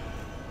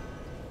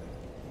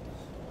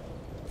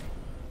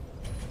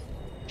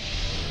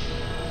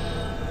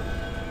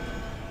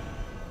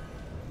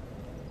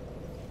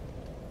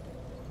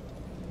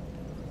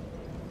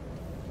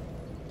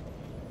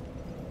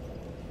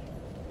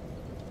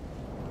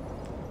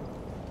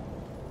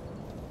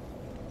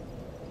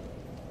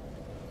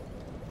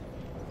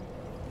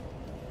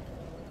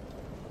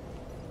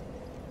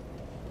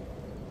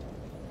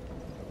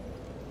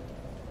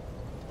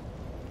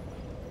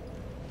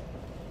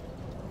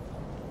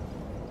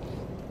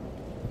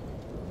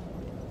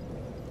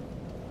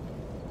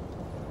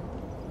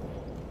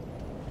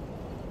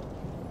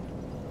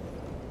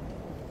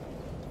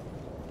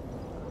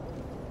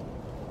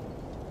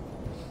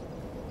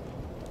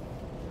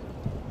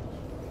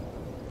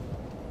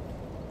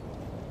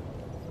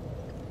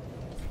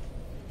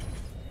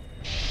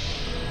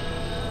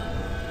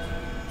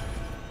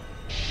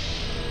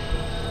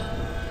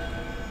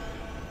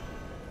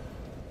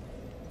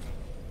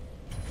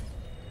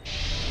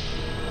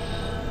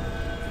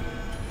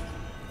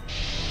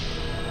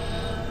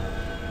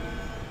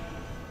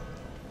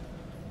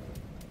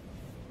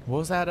 What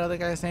was that other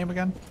guy's name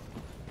again?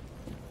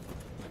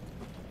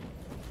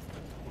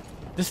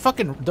 This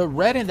fucking... The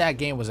red in that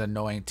game was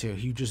annoying too.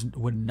 He just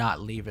would not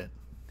leave it.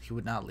 He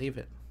would not leave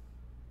it.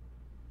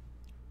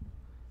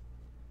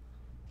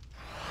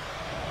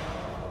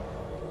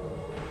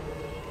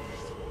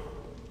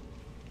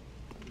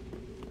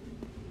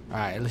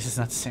 Alright, at least it's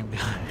not the same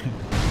guy.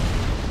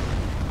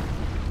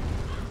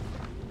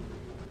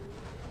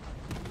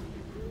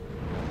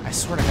 I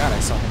swear to God I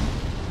saw him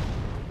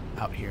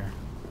out here.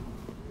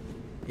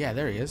 Yeah,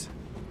 there he is.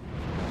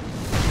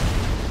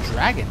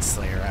 Dragon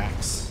Slayer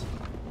axe.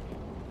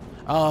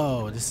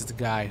 Oh, this is the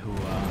guy who,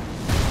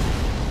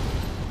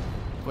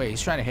 Wait,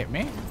 he's trying to hit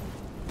me?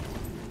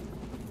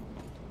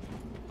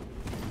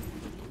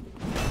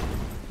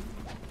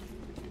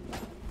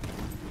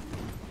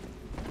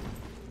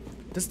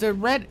 Does the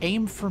red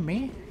aim for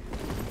me?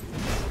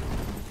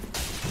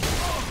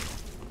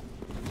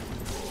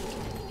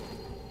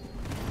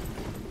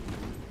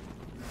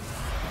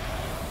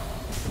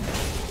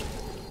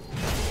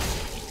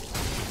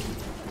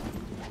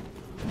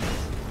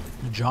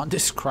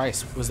 Jaundice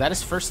Christ. Was that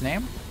his first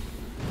name?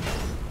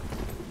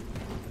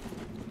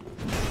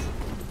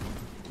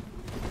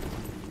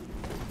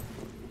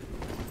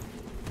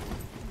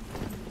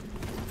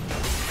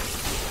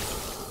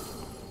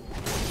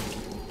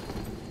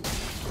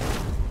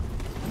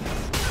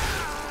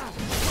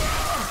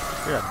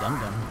 You're a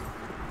dum-dum.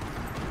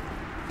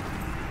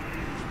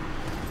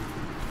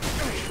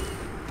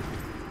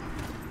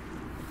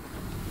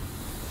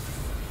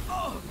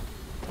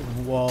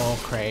 Whoa,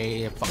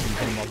 Cray, fucking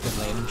hit him up with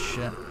lane and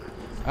shit.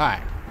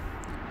 Alright.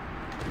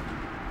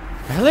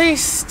 At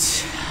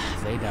least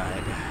they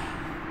died.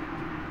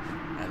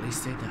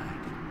 least they died.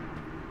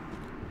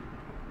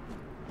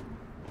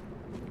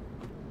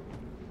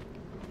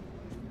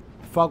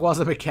 Fogwall's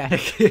a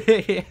mechanic.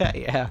 Yeah,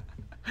 yeah.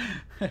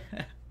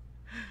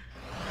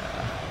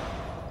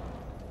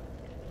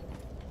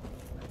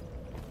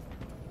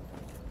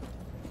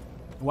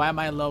 Why am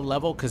I low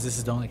level? Because this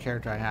is the only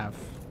character I have.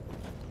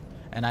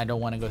 And I don't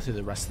want to go through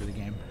the rest of the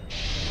game.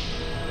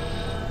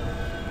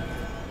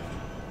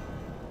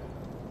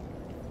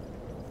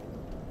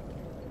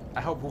 I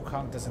hope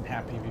Wukong doesn't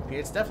have PvP.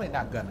 It's definitely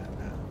not gonna.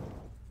 No.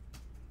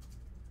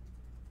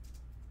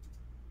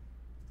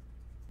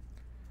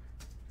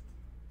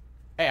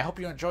 Hey, I hope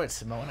you enjoyed,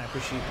 Simone. I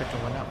appreciate you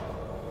picking one up.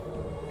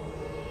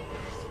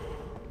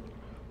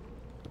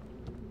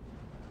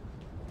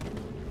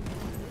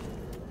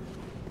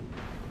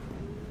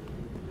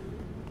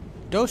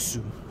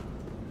 Dosu.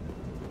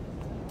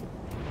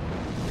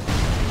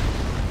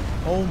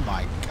 Oh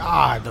my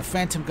god, the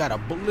Phantom got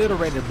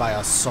obliterated by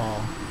a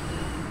saw.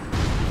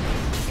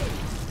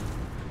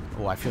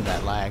 Oh, I feel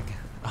that lag.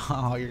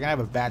 Oh, you're gonna have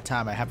a bad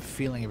time. I have a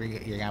feeling you're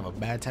gonna have a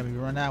bad time if you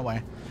run that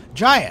way.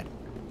 Giant!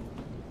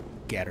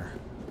 Get her.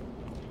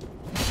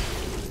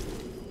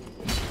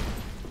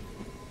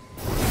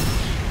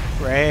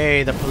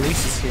 Great, the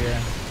police is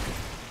here.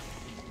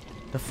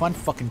 The fun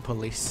fucking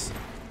police.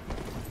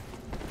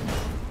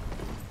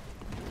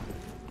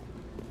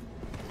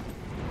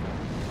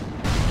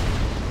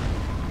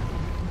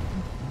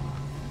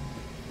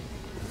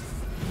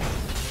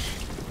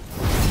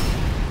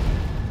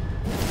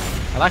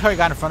 I like how he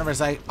got in front of her. It's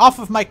like, off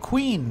of my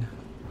queen.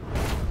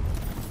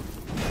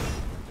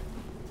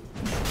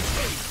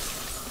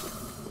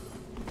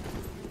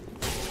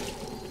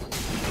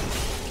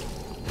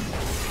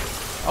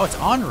 Oh, it's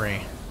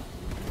Henri.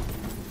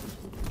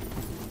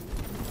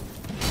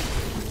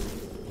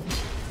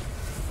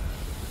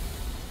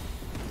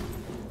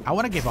 I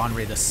want to give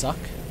Henri the suck.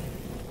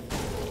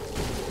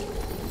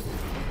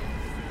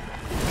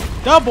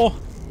 Double!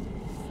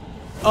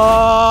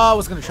 I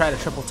was gonna try to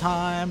triple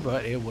time,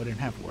 but it wouldn't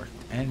have worked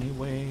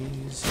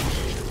anyways.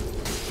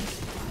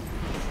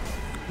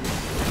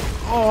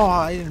 Oh,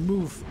 I didn't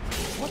move.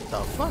 What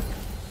the fuck?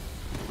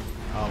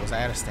 Oh, was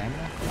I out of stamina?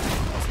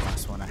 That was the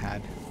last one I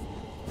had.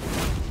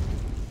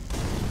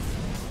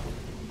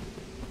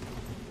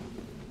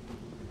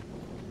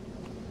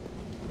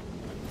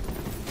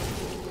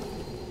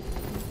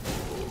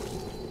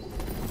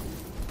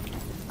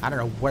 I don't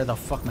know where the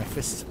fuck my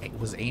fist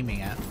was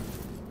aiming at.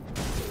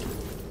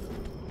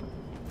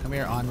 Come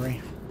here,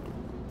 Henri.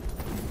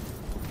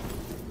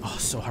 Oh,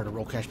 so hard to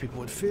roll catch people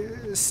with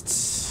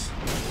fists.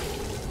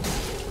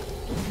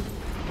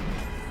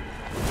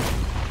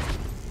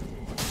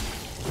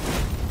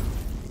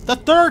 The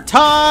third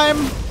time!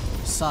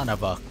 Son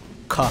of a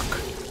cuck.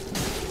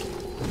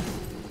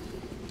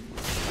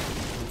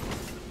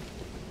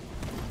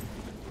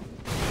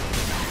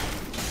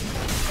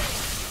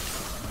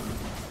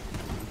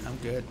 I'm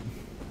good.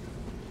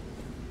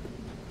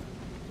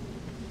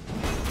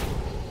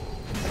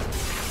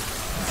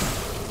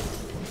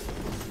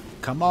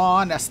 Come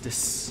on,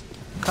 Estes.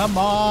 Come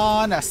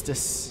on,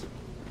 Estes.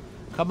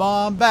 Come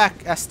on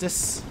back,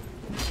 Estes.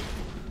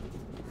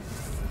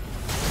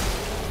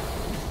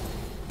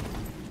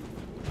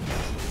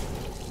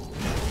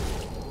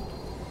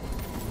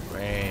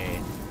 Great.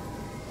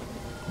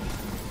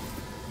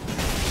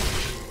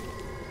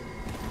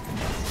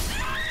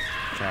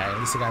 Okay, at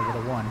least the guy would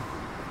have won.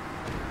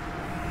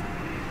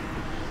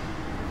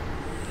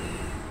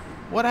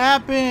 What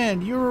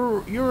happened?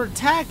 You're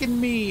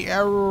attacking me.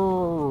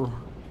 Error.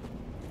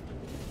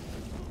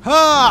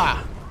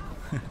 Ha!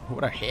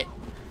 What a hit.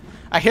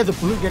 I hear the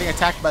blue getting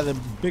attacked by the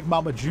Big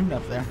Mama June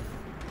up there.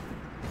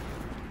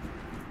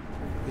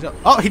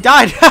 Oh, he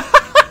died!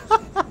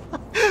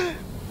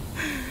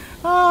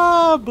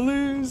 Ah,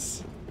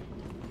 blues.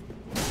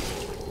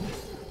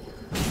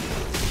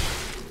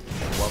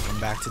 Welcome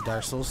back to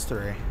Dark Souls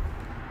 3.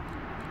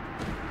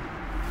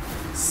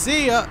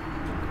 See ya!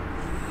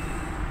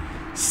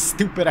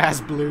 Stupid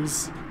ass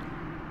blues.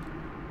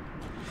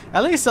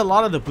 At least a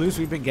lot of the blues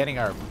we've been getting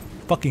are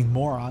fucking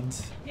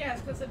morons. Yeah,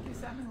 it's because of blue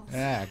Seminoles.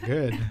 Yeah,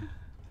 good.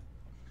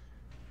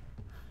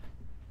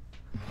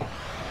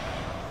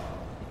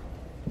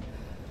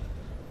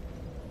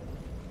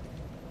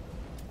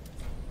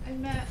 I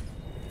met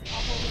a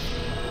whole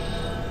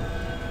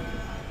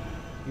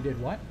You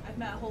did what? I've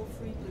met a whole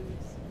 3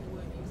 blues who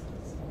weren't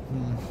useless.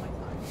 Hmm. Oh my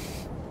God.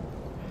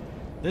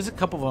 There's a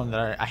couple of them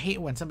that I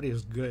hate when somebody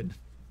who's good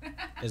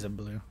is a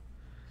blue.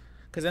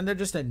 Because then they're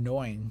just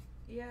annoying.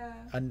 Yeah.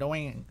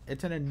 Annoying.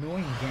 It's an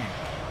annoying game.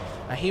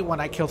 I hate when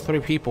I kill 3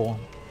 people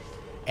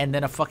and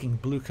then a fucking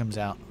blue comes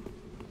out.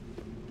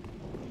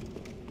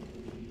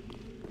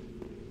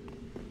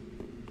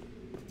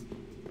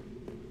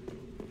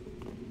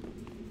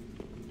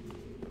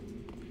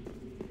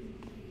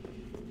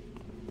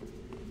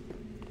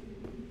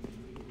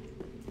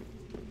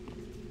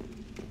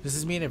 This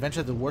is me and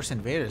Adventure of the Worst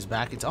Invaders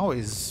back. It's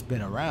always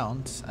been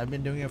around. I've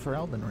been doing it for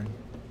Elden Ring.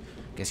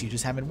 Guess you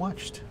just haven't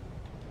watched.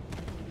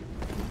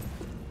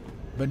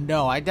 But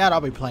no, I doubt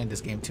I'll be playing this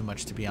game too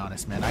much, to be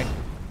honest, man.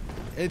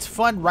 It's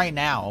fun right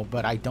now,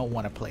 but I don't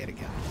want to play it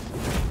again.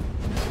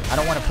 I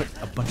don't want to put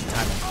a bunch of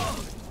time into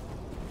it.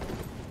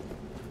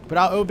 But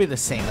it will be the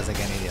same as like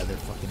any of the other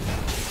fucking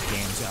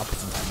games. I'll put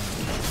some time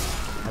into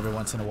it every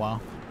once in a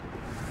while.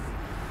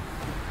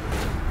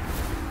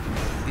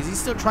 Is he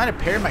still trying to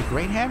parry my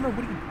Great Hammer?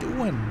 What are you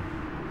doing?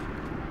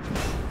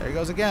 There he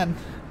goes again.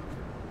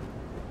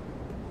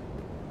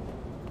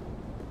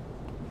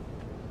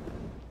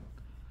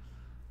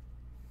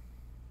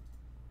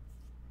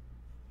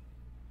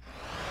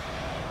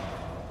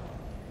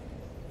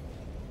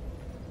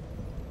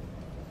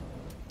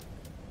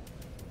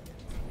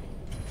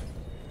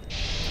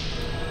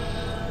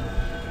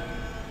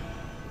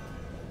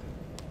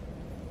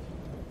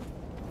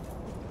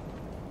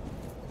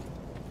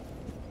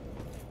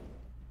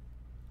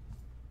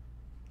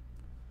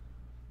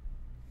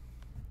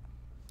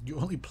 You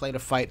only play to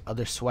fight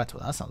other sweats.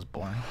 Well, that sounds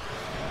boring.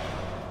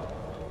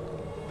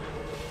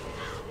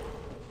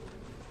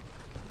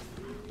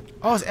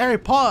 Oh, it's Harry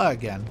Potter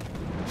again.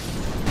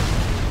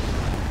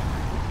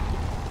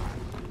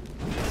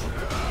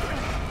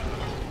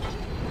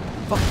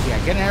 Fuck yeah,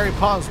 get in Harry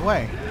Potter's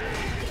way.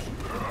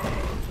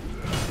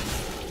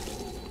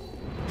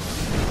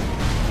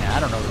 Yeah, I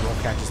don't know the roll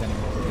catches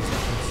anymore with these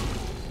weapons.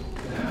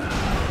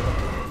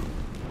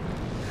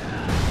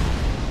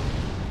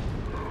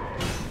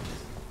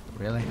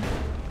 Really?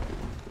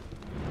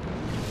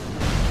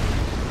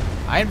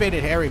 I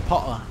invaded Harry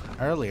Potter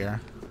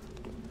earlier.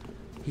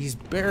 He's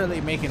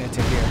barely making it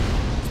to here.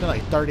 It's been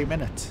like 30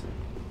 minutes.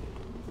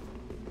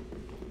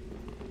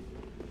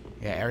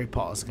 Yeah, Harry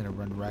Potter's gonna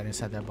run right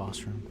inside that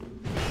boss room.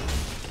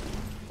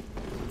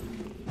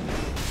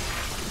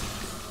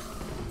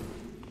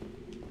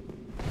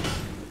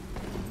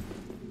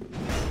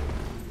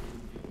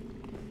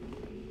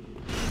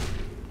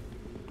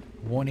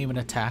 Won't even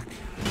attack.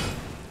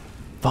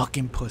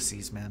 Fucking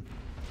pussies, man.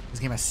 This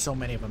game has so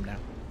many of them now.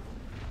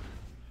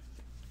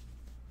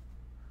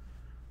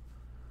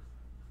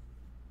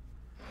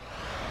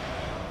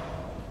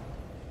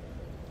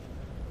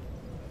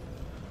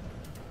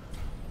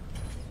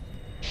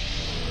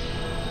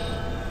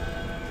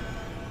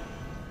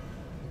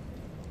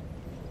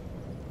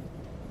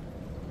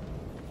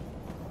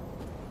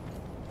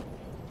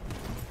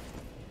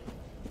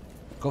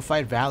 Go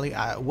find value.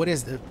 What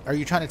is the? Are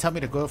you trying to tell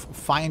me to go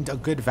find a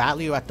good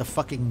value at the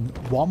fucking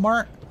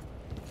Walmart?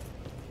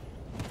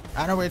 I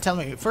don't know what you're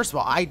telling me. First of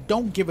all, I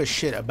don't give a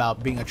shit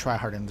about being a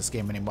tryhard in this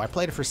game anymore. I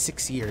played it for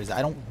 6 years.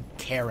 I don't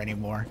care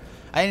anymore.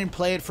 I didn't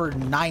play it for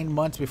 9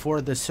 months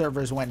before the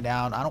servers went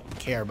down. I don't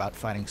care about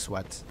fighting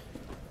sweats.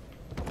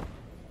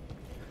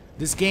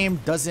 This game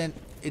doesn't...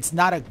 It's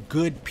not a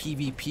good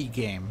PvP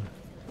game.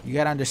 You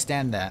gotta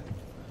understand that.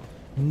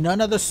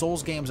 None of the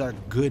Souls games are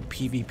good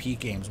PvP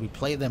games. We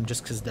play them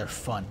just because they're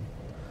fun.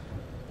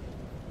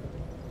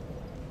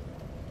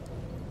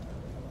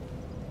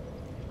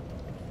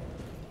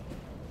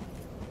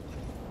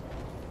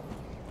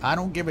 I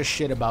don't give a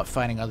shit about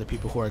fighting other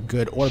people who are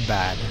good or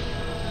bad.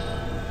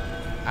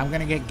 I'm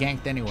gonna get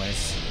ganked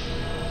anyways.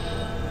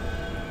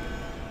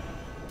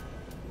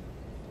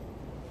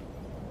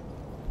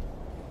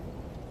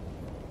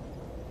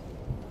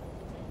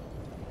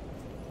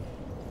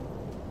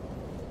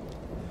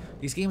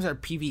 These games are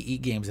PvE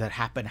games that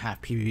happen to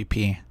have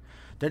PvP.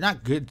 They're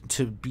not good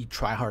to be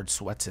tryhard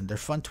sweats in. They're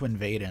fun to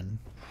invade in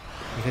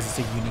because it's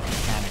a unique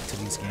mechanic to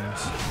these games.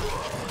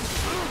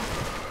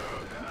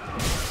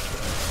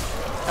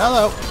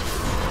 Hello.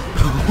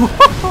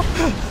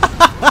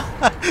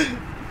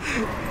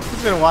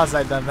 It's been a while since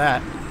I've done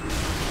that.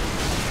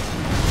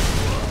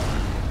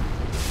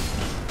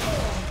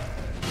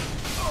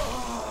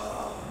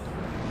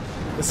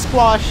 The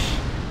squash.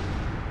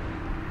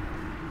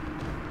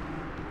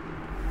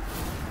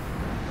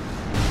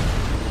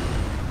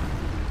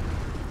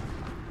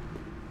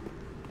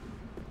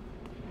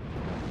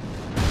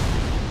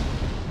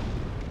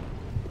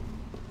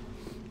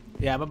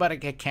 Yeah, I'm about to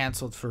get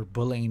canceled for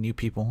bullying new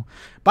people.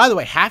 By the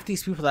way, half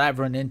these people that I've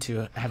run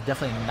into have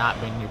definitely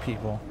not been new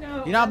people.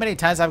 No. You know how many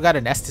times I've got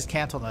an Estes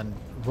canceled on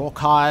roll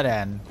caught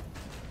and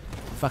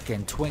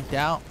fucking twinked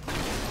out?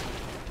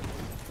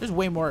 There's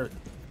way more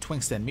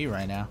twinks than me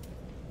right now.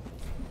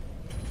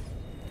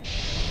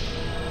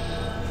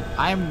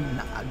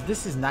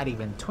 This is not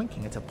even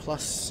twinking. It's a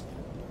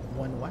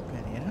 +1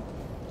 weapon, you know?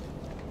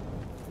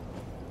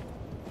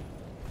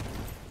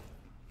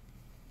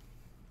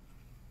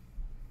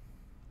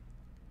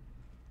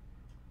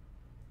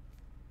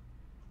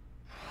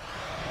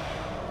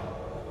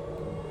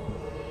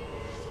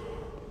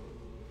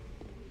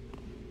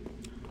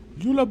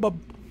 Julabub.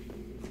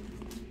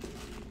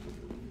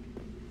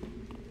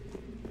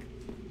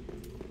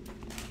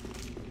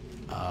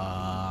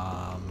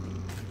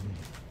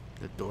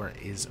 The door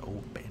is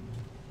open.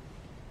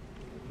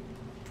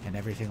 And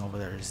everything over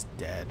there is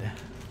dead.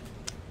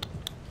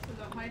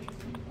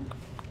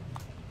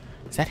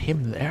 Is that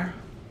him there?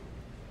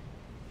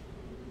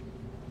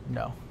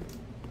 No.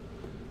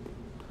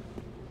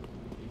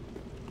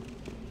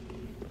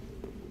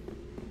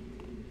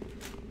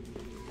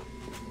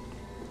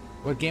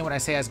 What game would I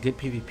say has good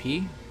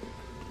PvP?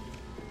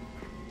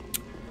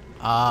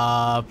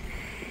 Uh,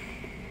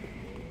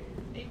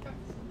 Apex.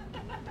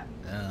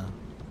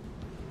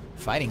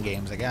 fighting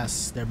games, I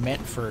guess. They're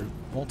meant for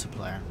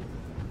multiplayer.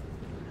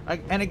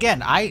 And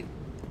again,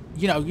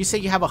 you know, you say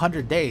you have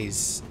 100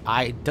 days.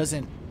 It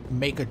doesn't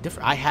make a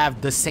difference. I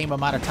have the same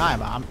amount of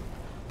time.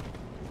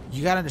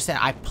 You gotta understand,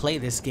 I play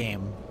this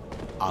game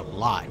a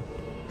lot.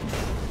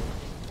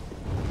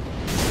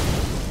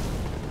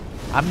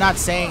 I'm not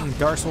saying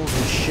Dark Souls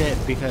is shit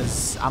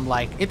because I'm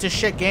like, it's a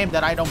shit game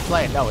that I don't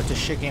play. No, it's a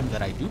shit game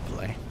that I do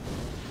play.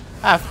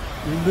 I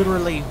have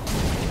literally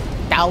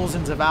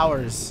thousands of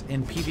hours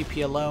in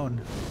PvP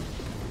alone.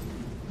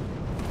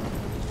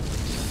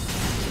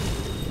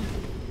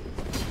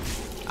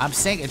 I'm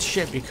saying it's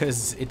shit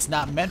because it's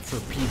not meant for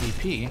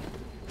PvP.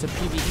 It's a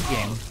PvE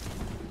game.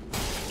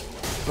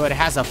 But it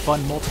has a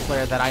fun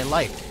multiplayer that I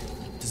like.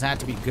 It doesn't have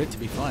to be good to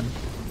be fun.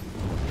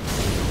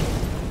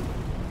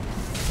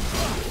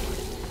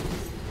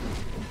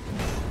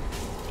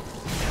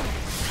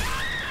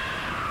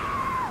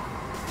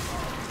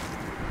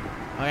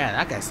 Oh yeah,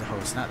 that guy's the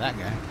host, not that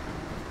guy.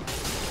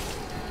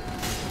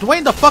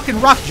 Dwayne the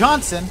fucking Rock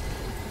Johnson.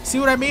 See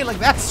what I mean? Like,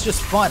 that's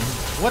just fun.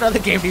 What other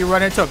game do you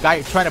run into a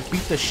guy trying to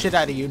beat the shit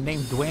out of you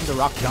named Dwayne the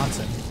Rock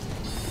Johnson?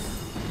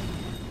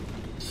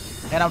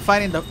 And I'm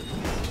fighting a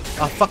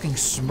fucking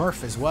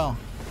Smurf as well.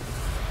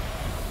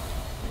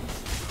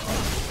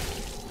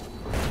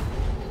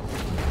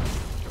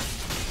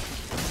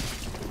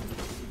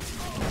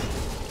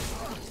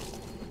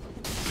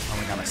 Oh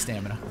my god, my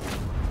stamina.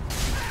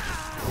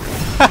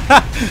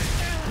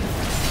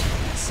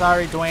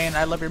 Sorry, Dwayne.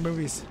 I love your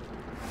movies.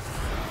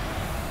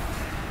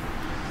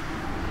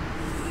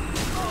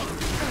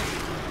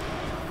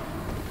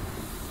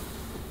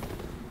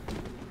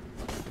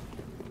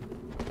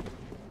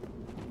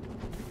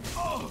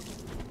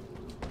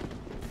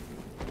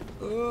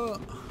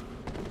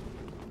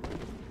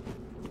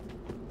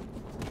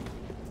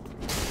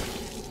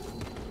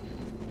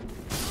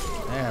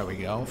 There we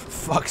go. For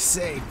fuck's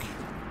sake.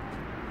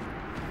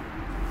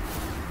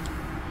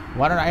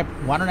 Why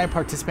don't I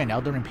participate in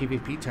Elden Ring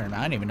PvP tournament?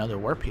 I didn't even know there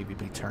were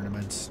PvP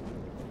tournaments.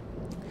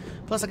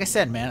 Plus, like I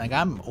said, man, like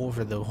I'm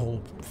over the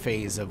whole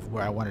phase of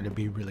where I wanted to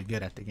be really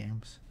good at the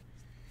games.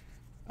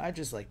 I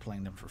just like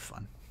playing them for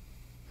fun.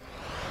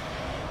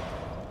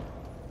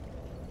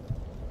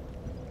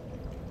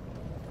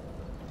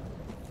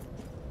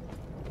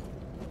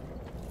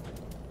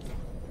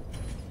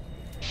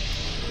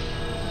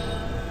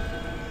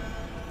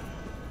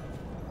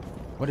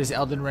 What is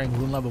Elden Ring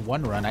Rune Level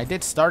 1 run? I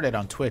did start it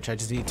on Twitch. I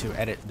just need to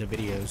edit the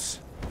videos.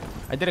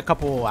 I did a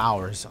couple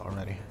hours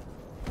already.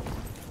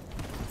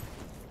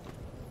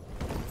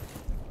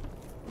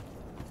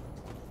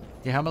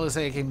 Yeah, how looks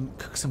like I can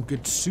cook some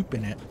good soup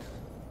in it.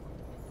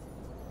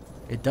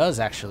 It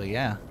does actually,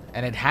 yeah.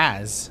 And it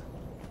has.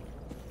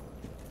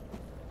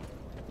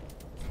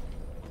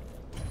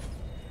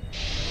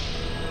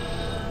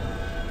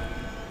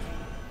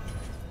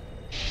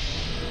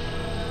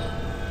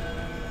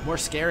 More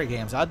scary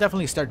games. I'll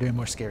definitely start doing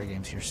more scary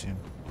games here soon.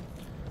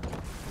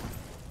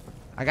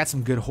 I got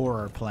some good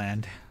horror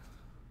planned.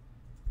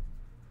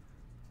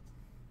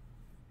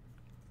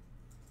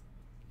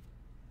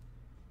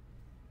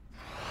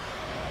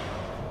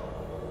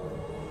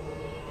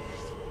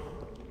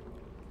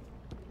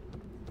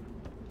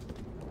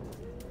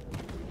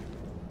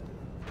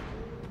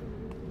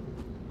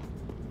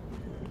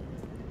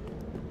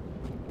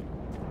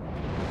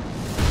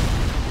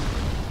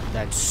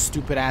 That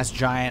stupid ass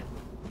giant.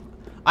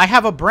 I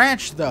have a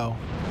branch, though.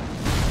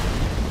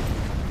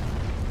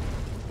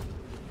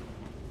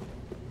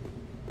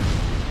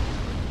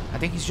 I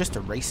think he's just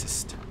a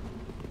racist.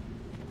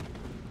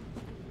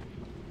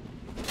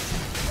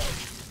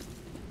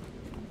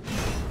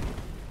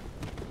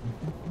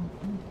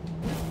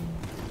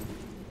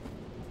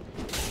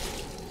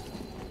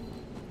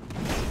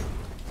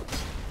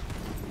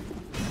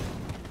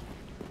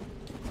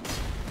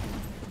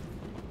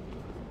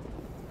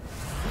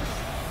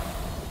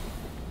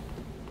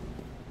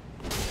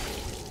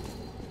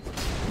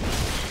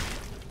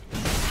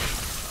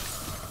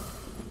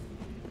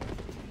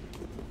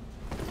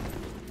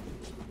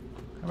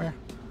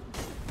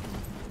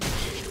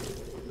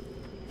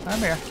 I'm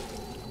here.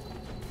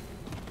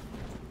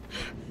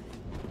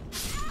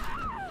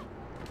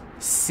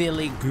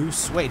 Silly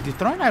goose. Wait, do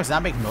throwing knives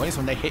not make noise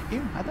when they hit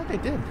you? I thought they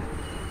did.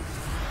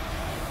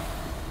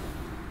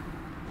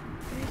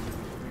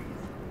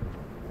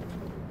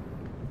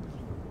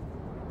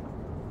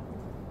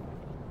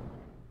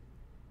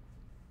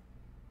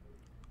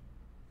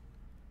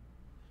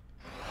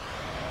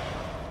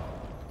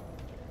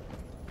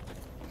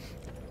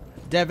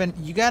 Devin,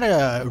 you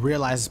gotta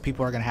realize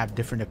people are gonna have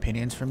different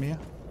opinions from you.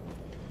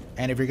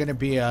 And if you're gonna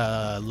be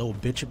a little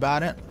bitch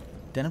about it,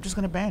 then I'm just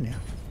gonna ban you.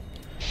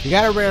 You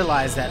gotta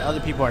realize that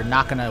other people are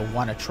not gonna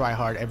want to try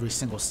hard every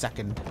single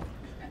second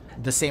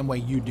the same way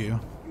you do.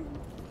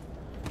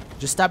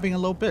 Just stop being a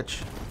little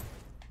bitch.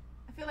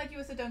 I feel like you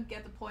also don't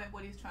get the point of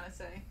what he's trying to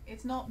say.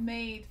 It's not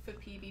made for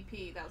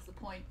PvP. That was the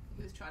point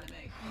he was trying to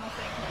make. I'm not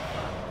saying it's not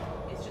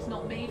fun. It's just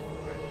not made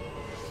for it.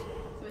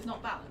 So it's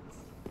not balanced.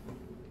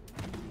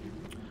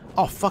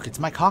 Oh, fuck, it's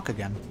my cock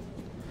again.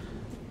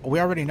 We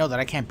already know that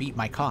I can't beat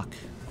my cock.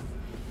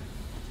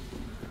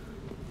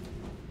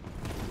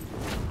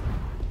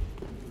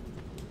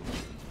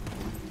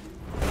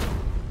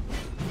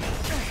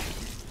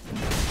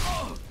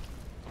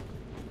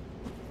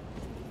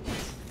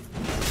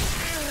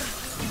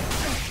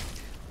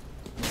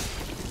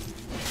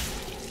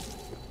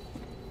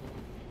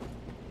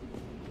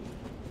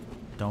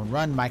 Don't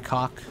run, my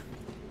cock.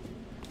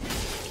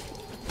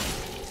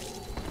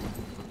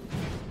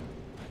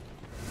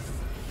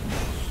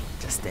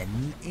 Just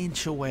an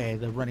inch away.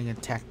 The running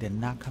attack did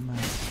not come out.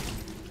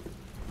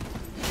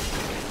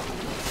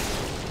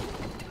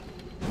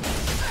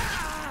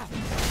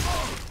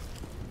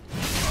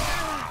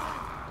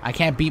 I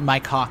can't beat my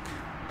cock.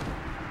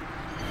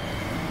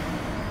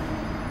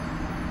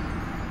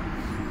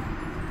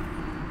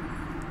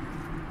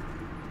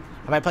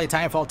 Have I played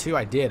Titanfall 2?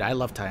 I did. I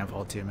love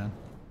Titanfall 2, man.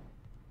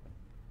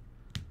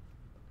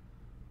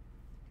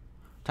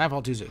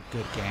 Titanfall 2 is a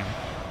good game.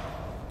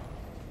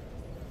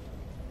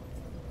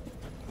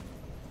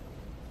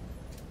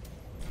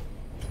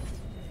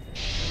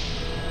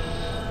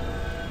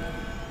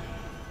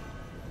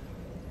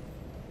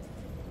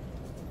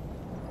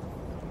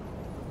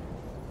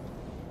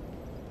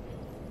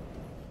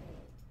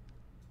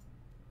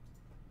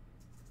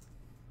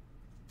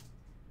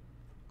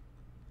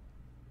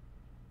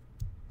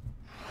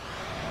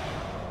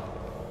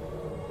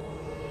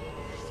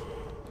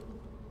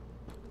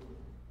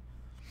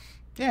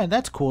 Yeah,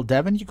 that's cool,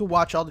 Devin. You can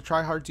watch all the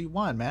tryhards you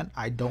want, man.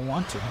 I don't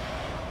want to.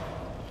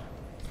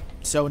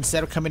 So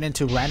instead of coming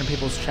into random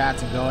people's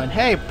chats and going,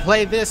 hey,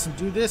 play this and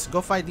do this, go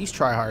fight these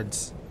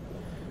tryhards,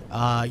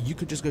 you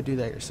could just go do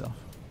that yourself.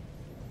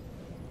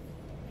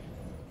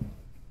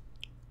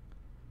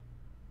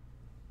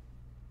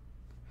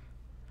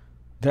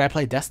 Did I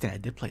play Destiny? I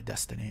did play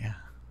Destiny, yeah.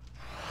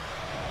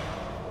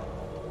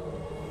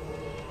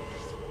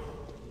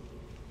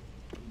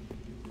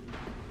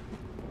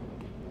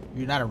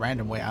 You're not a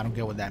random way. I don't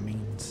get what that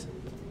means.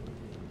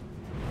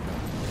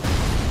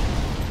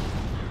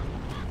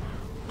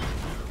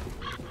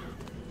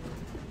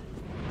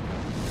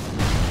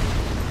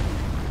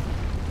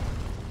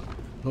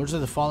 Lords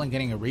of the Fallen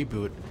getting a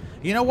reboot.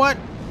 You know what?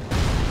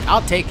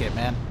 I'll take it,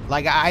 man.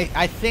 Like,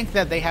 I think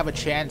that they have a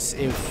chance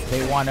if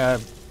they want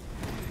to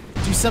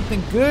do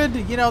something good.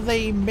 You know,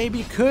 they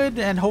maybe could,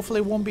 and hopefully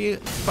it won't be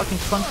fucking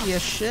funky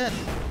as shit.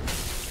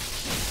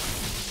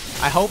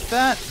 I hope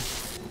that.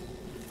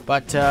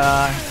 But,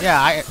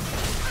 yeah,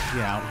 you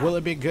know, will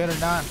it be good or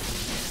not?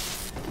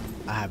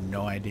 I have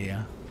no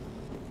idea.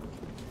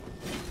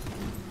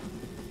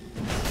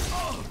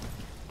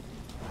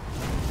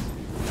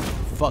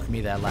 Fuck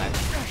me, that lag.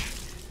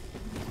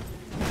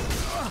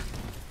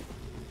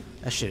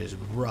 That shit is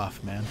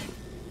rough, man.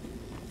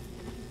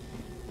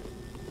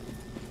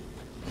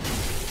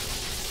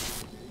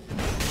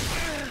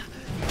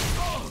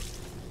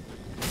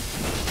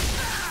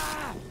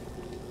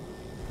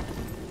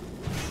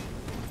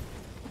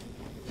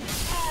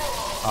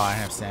 Oh, I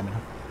have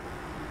stamina.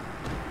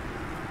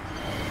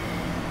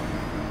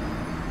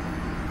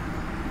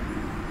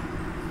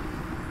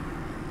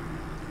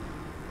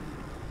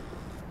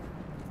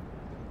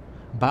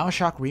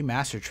 BioShock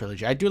Remastered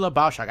Trilogy. I do love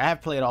BioShock. I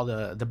have played all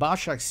the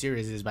BioShock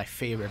series is my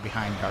favorite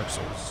behind Dark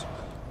Souls.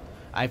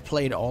 I've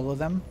played all of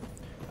them.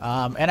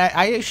 And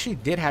I actually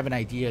did have an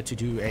idea to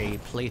do a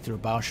playthrough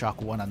of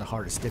BioShock 1 on the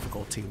hardest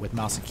difficulty with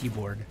mouse and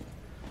keyboard.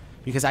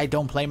 Because I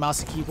don't play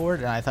mouse and keyboard,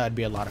 and I thought it'd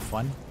be a lot of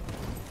fun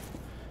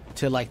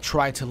to like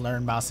try to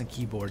learn mouse and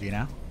keyboard, you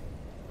know?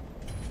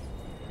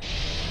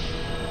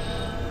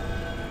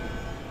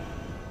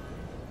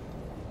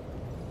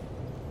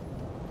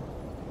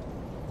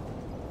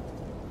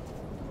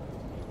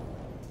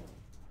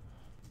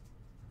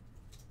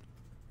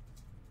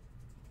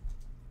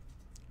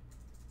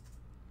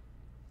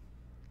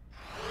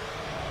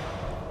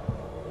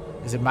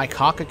 Is it Mike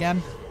Hawk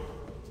again?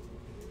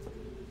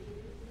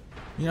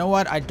 You know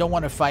what? I don't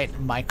want to fight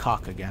Mike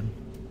Hawk again.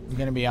 I'm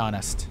gonna be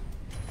honest.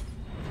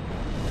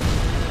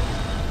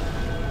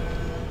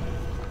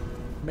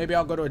 Maybe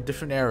I'll go to a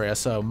different area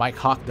so Mike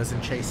Hawk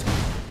doesn't chase me.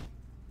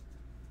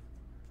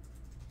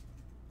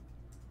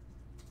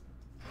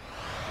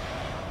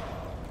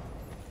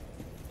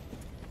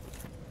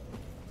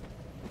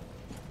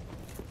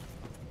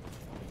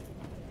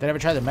 Did I ever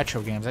try the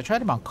Metro games? I tried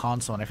them on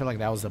console and I feel like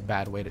that was a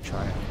bad way to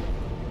try it.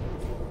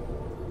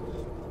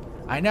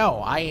 I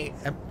know,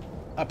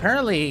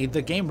 apparently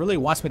the game really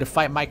wants me to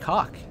fight Mike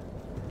Hawk.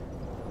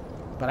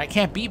 But I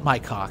can't beat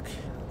Mike Hawk.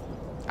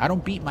 I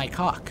don't beat Mike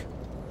Hawk.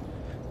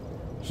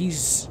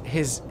 He's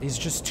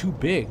just too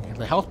big,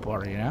 the health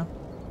bar, you know?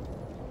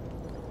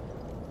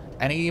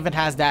 And he even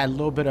has that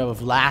little bit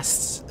of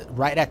last,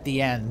 right at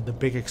the end, the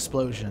big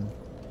explosion.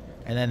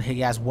 And then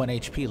he has 1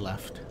 HP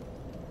left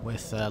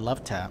with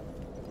Love Tap.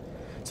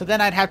 So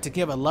then I'd have to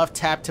give a Love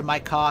Tap to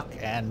Mike Hawk,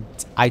 and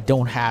I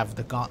don't have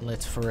the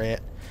gauntlets for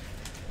it.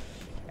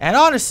 And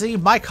honestly,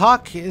 Mike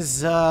Hawk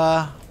is,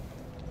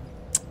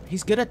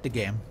 he's good at the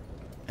game.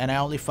 And I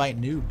only fight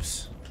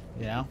noobs,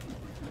 you know?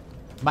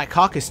 Mike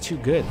Hawk is too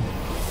good.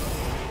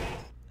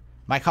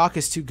 My cock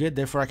is too good,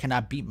 therefore I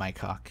cannot beat my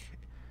cock.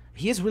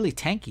 He is really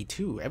tanky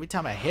too. Every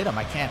time I hit him,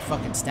 I can't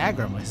fucking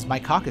stagger him. My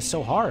cock is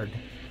so hard.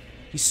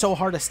 He's so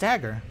hard to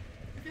stagger.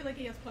 I feel like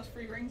he has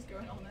 +3 rings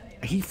going on there. You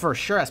know? He for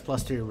sure has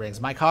 +3 rings.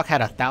 My cock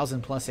had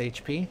 1,000 plus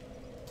HP.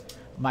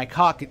 My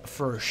cock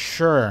for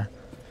sure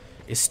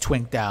is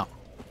twinked out.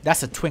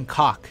 That's a twink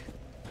cock.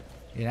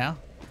 You know?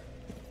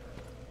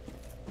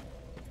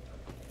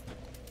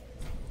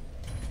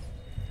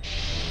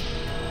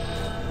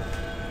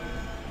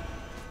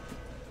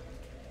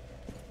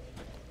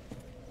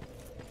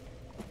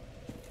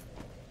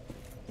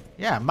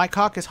 Yeah, my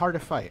cock is hard to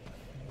fight.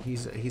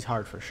 He's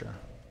hard for sure.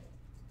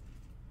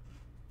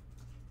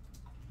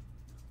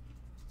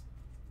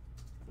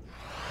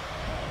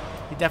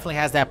 He definitely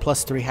has that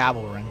 +3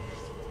 Havel ring.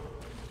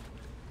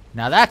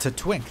 Now that's a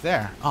twink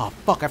there. Oh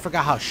fuck, I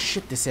forgot how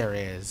shit this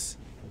area is.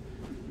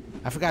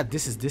 I forgot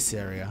this is this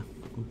area.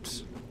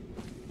 Oops.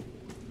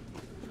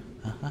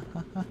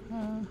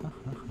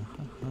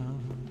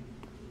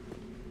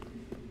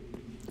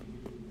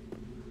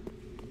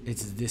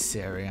 It's this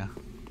area.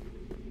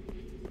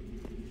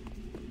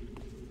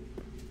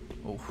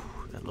 Oh,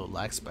 that little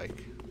lag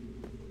spike.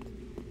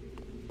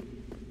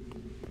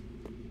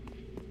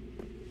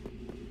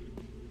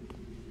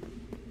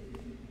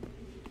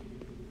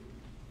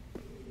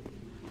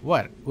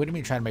 What? What do you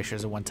mean trying to make sure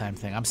it's a one-time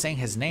thing? I'm saying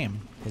his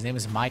name. His name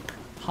is Mike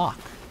Hawk.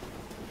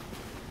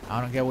 I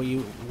don't get what do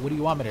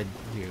you want me to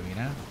do, you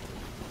know?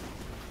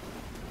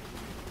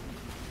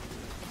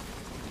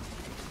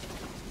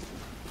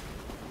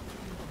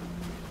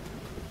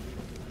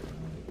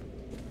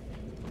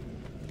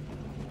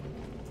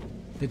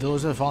 Did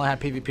those of the Fallen have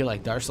PvP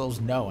like Dark Souls?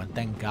 No, and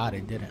thank God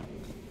it didn't.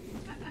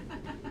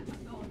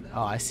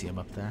 Oh, I see him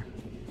up there.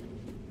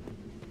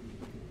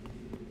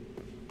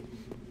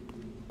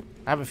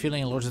 I have a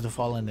feeling Lords of the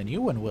Fallen the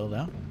new one will,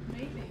 though.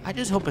 Maybe. I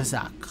just hope it's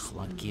not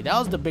clunky. That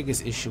was the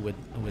biggest issue with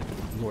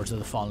Lords of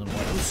the Fallen 1.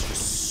 It was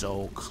just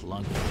so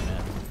clunky,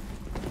 man.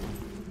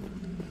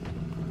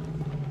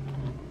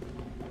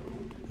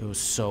 It was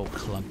so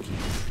clunky.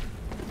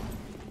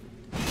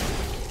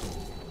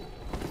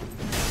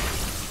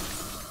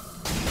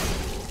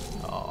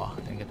 Oh,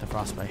 didn't get the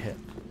frostbite hit.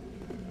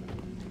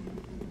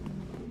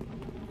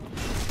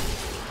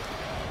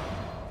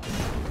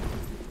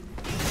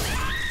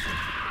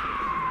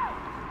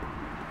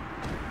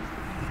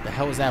 The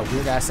hell was that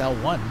weird ass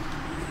L1?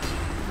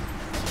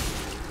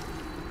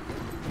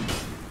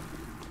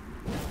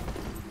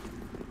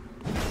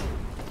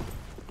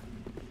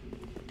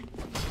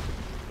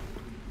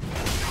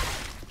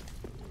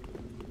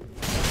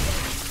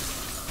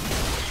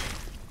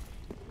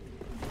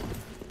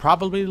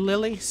 Probably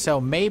Lily,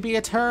 so maybe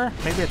it's her,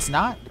 maybe it's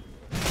not.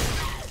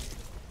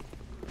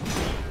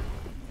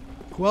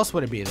 Who else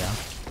would it be though?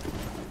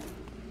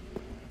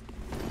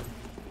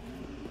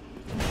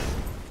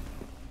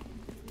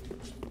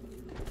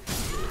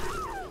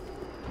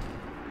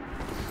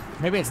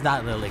 Maybe it's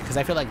not Lily, because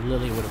I feel like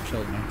Lily would have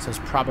killed me, so it's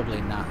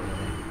probably not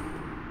Lily.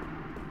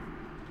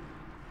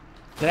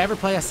 Did I ever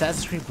play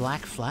Assassin's Creed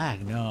Black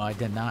Flag? No, I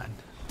did not.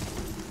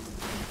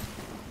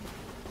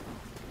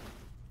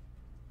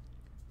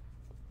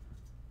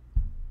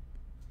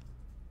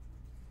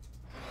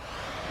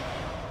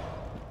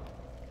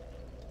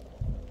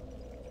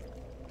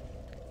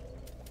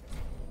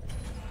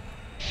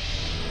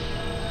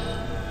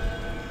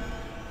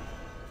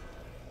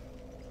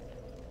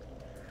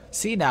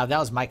 See, now, if that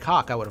was my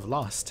cock, I would have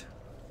lost.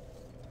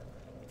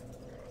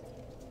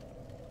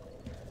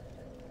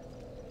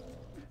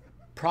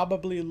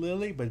 Probably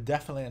Lily, but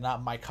definitely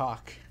not my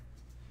cock.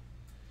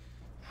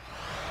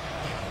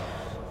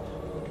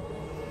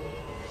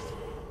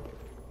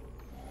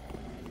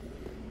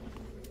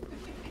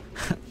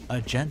 A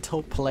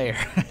gentle player.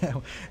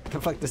 What the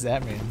fuck does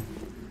that mean?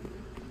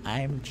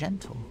 I'm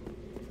gentle.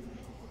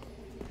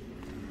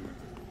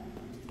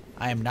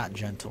 I am not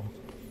gentle.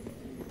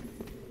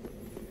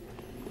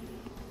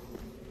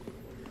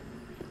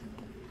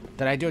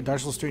 Did I do a Dark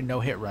Souls 3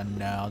 no-hit run?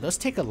 No. Those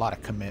take a lot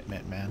of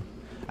commitment, man.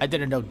 I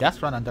did a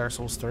no-death run on Dark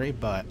Souls 3,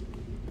 but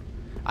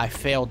I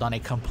failed on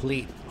a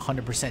complete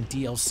 100%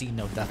 DLC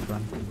no-death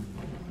run.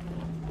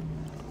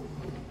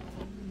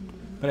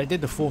 But I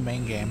did the full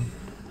main game.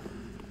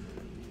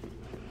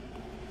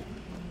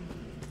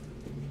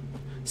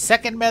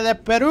 Second me de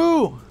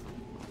Peru!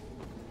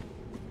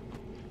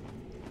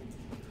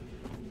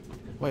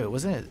 Wait,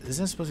 isn't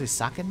it supposed to be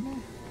second me?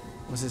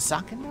 Was it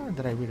second me, or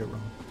did I read it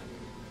wrong?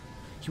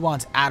 He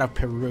wants out of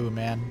Peru,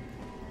 man.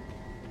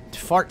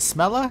 Fart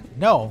smeller?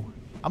 No.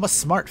 I'm a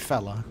smart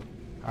fella.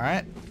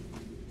 Alright?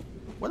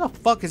 Where the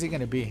fuck is he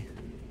gonna be?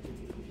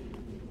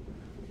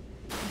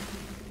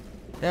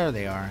 There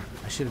they are.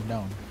 I should have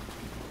known.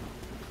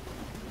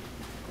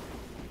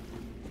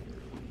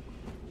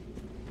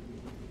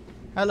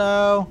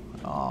 Hello.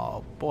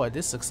 Oh, boy.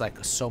 This looks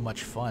like so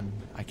much fun.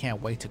 I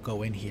can't wait to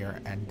go in here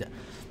and...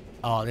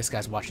 Oh, this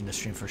guy's watching the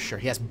stream for sure.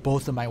 He has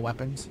both of my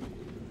weapons.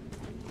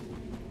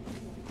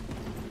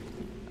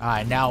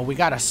 Alright, now we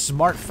got a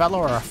smart fellow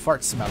or a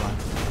fart smeller.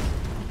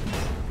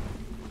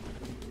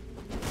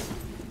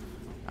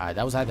 Alright,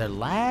 that was either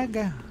lag.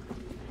 You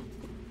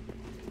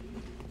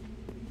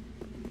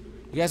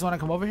guys want to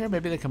come over here?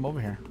 Maybe they come over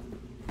here.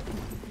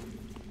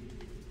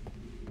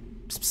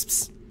 Psst, psst,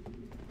 psst.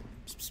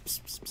 Psst,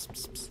 psst, psst, psst,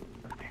 psst, psst.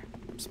 Come here.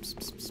 Psst, psst,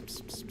 psst, psst,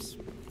 psst, psst.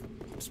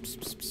 Psst, psst,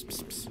 psst, psst,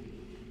 psst, psst.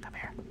 Come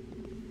here.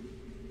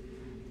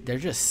 They're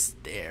just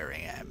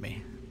staring at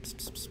me. Psst,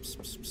 psst, psst, psst,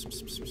 psst,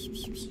 psst, psst, psst,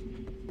 psst, psst.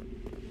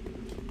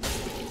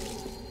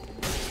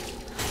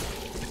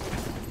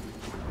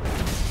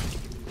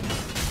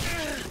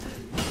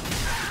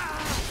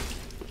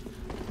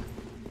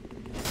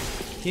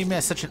 He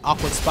made such an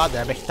awkward spot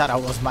there, but he thought I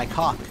was my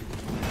cock.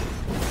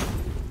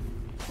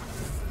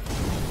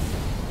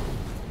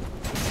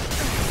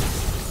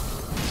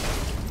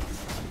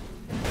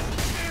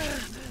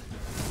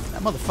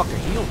 That motherfucker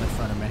healed in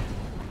front of me.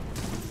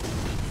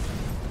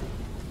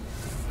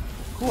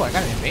 Cool, I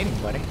got an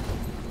invading buddy.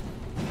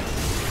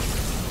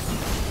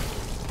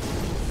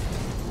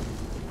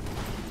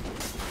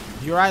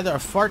 You're either a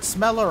fart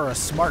smeller or a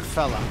smart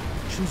fella.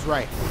 Choose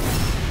right.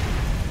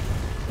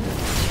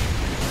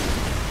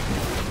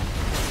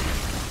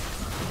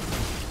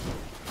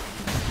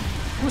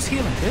 Who's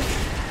healing, bitch?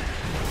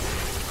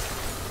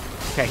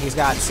 Okay, he's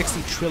got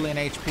 60 trillion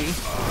HP.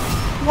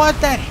 What?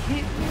 That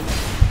hit me?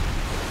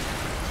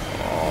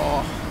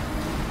 Oh.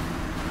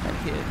 That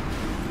hit.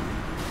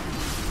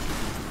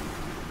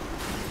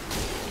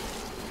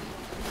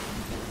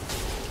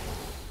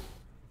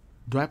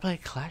 Do I play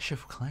Clash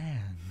of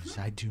Clans?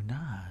 I do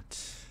not.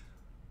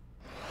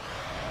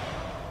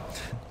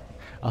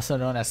 Also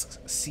known as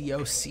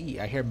COC.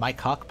 I hear my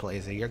cock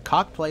plays it. Your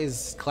cock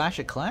plays Clash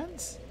of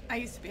Clans? I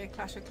used to be a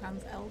Clash of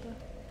Clans elder.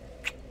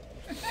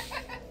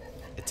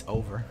 It's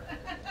over.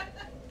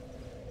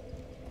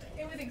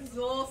 It was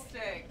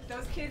exhausting.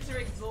 Those kids are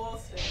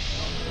exhausting.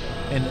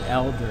 An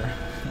elder.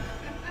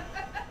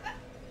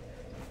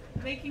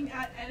 Making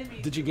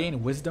enemies. Did you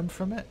gain wisdom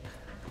from it?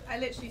 I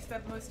literally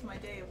spent most of my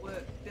day at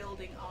work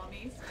building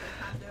armies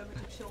to hand over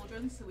to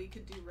children so we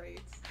could do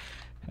raids.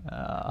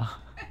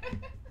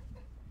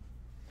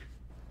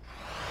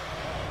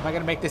 Am I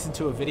gonna make this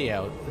into a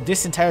video?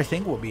 This entire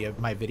thing will be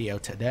my video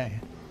today.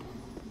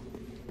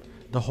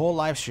 The whole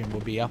live stream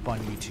will be up on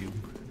YouTube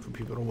for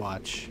people to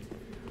watch.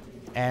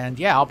 And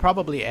yeah, I'll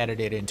probably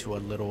edit it into a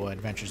little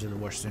Adventures of the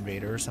Worst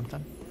Invader or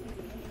something.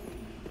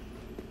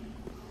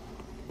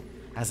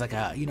 As like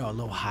a, you know, a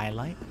little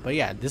highlight. But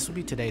yeah, this will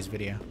be today's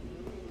video.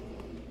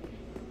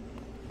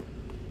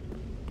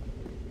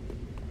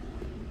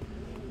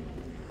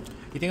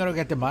 You think it'll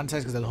get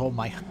demonetized because of the whole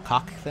my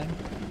cock thing?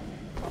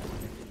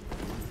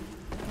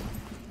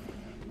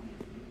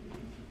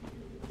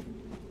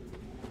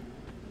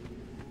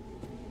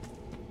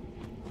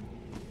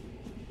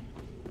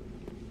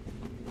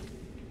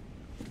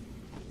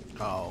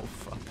 Oh,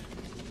 fuck.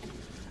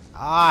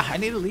 Ah, I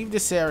need to leave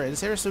this area.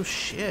 This area's so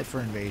shit for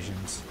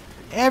invasions.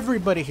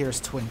 Everybody here is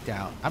twinked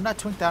out. I'm not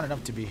twinked out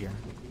enough to be here.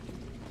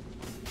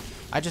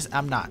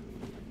 I'm not.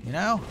 You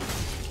know?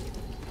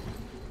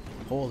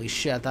 Holy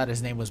shit, I thought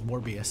his name was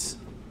Morbius.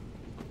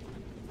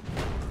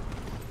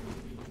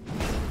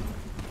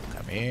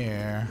 Come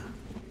here.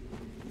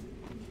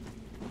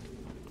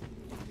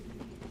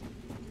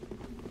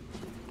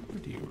 Where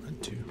do you run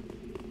to?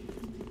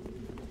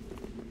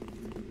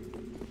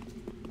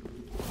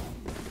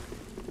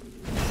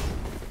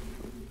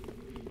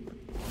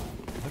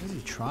 What is he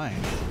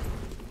trying?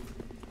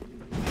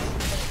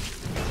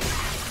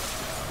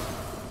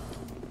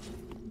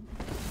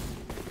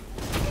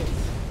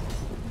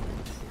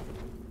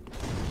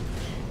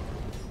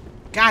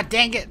 God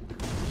dang it!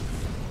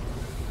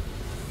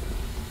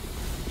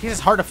 He's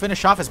as hard to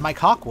finish off as Mike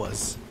Hawk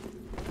was.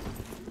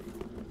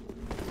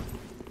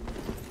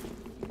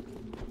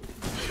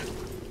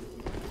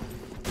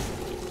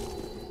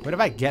 What if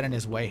I get in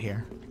his way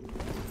here?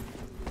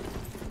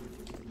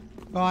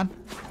 Go on.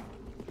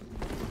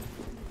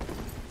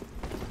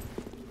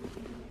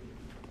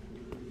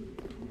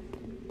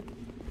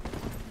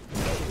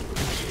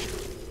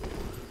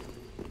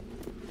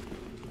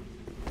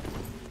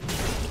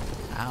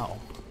 Ow.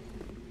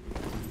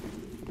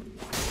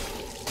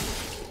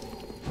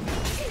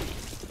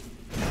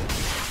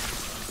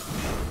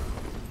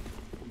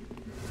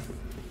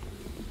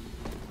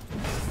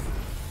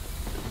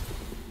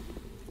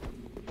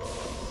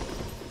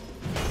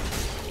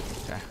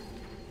 Okay.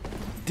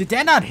 Did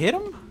that not hit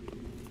him?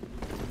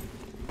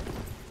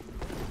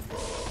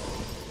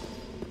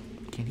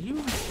 Can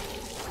you?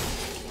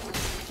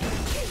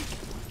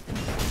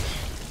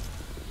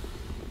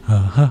 Ha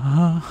ha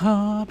ha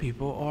ha.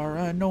 People are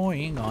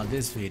annoying on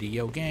this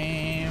video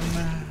game.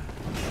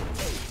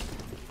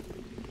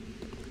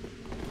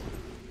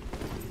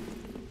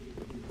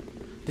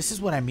 This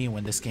is what I mean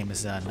when this game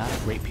is not a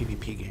great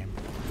PvP game.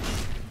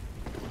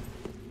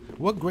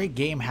 What great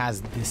game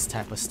has this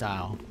type of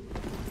style?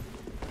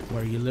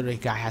 Where you literally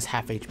guy has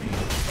half HP and you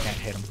can't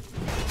hit him.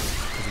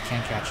 Because you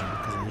can't catch him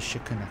because of the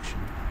shit connection.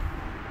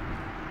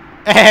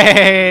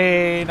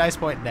 Hey! Nice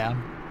point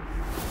down.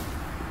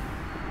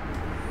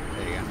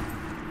 There you go.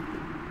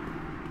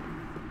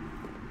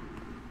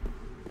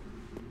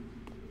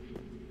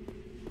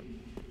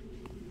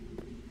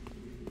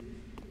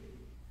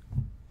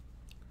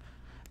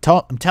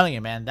 I'm telling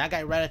you, man, that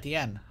guy right at the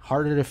end,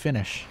 harder to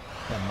finish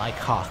than Mike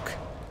Hawk.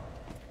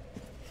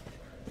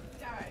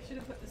 Alright, I should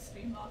have put the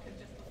stream marker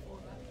just before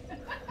that.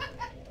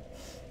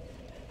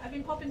 I've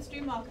been popping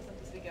stream markers up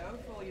as we go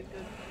for all your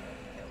good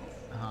kills.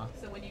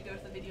 So when you go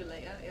to the video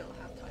later, it'll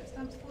have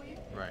timestamps for you.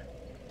 Right.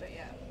 But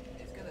yeah,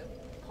 it's gonna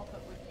pop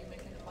up with you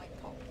making a mic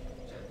pop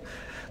joke.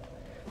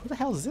 Who the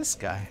hell is this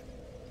guy?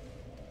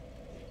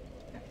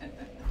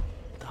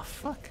 The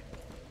fuck?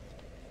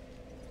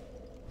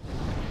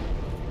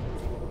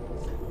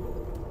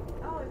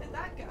 Oh, is it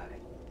that guy?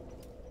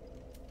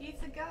 He's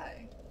the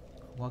guy.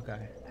 What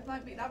guy? That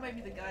might be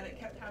the guy that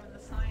kept having the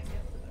sign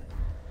yesterday.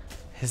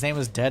 His name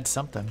was Dead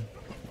something.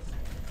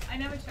 I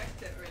never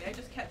checked it really. I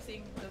just kept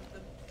seeing the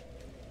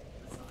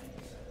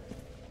signs.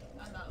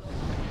 And that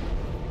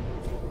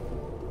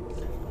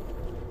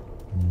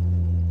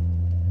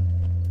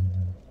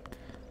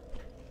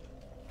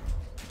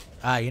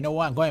little. You know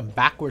what? I'm going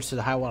backwards to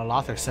the High Wall of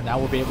Lothar, so now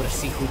we'll be able to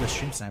see who the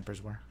stream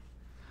snipers were.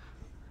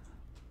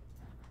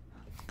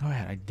 Go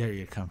ahead, I dare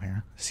you to come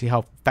here. See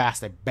how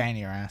fast I bang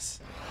your ass.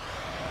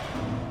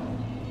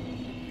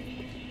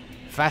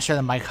 Faster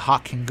than Mike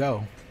Hawk can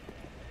go.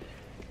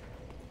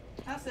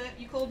 That's it.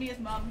 You called me his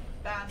mum.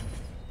 Ban.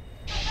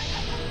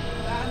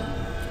 Ban.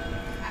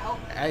 Out.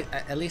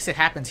 At least it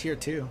happens here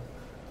too.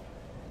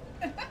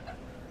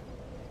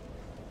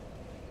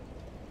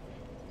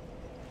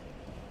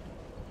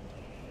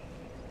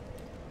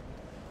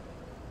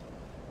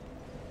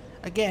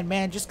 Again,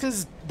 man, just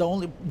because the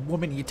only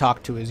woman you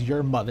talk to is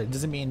your mother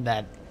doesn't mean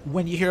that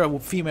when you hear a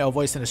female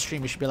voice in a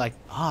stream, you should be like,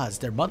 ah, it's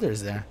their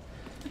mother's there.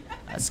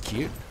 That's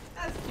cute.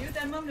 That's cute.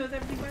 That mum knows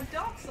everything about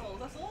Dark Souls.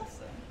 That's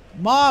awesome.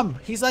 Mom,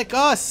 he's like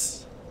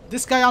us.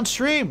 This guy on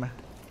stream.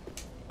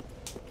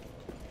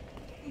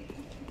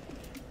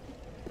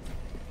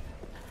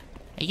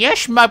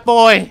 Yes, my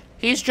boy.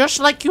 He's just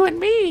like you and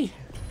me.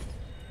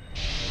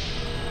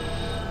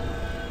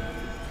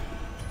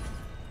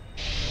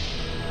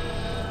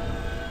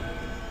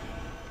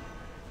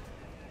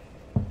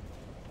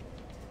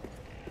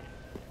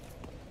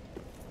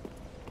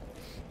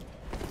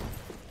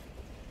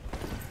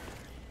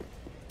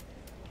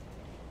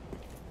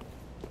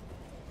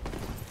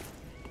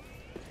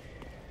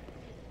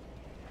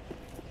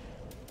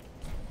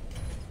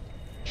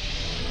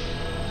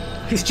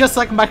 He's just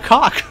like my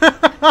cock.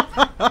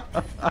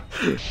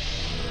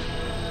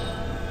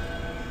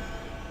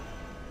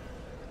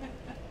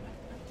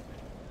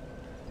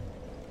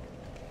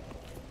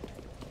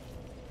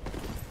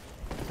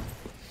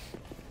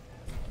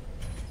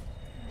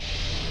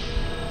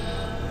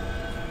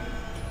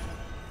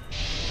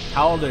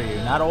 How old are you?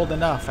 Not old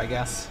enough, I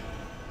guess.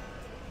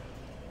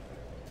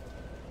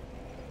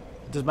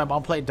 Does my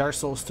mom play Dark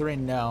Souls 3?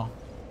 No.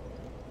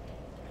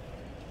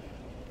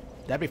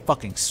 That'd be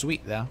fucking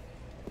sweet, though.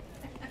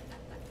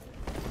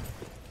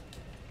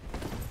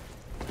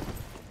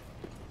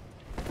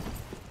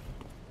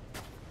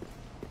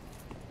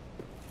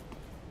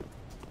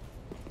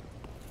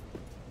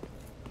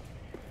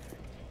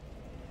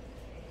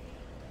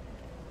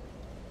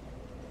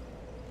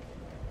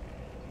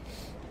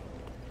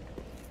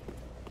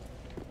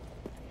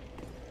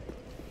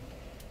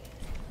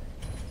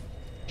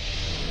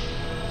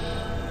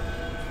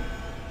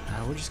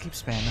 We'll just keep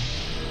spamming.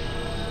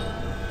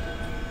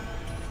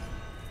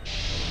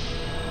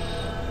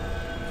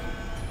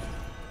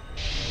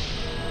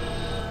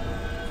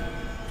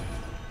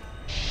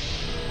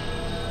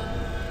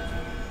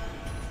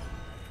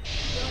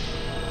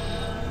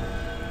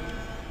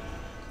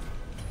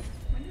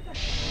 When did that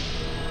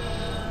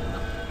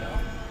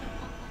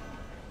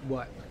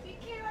What? He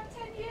came out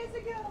 10 years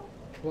ago.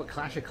 What,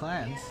 Clash of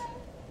Clans? Yeah.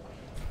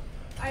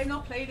 I have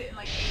not played it in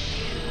like 8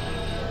 years.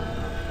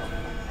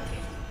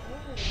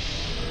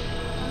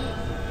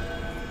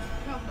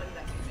 How much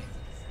that game makes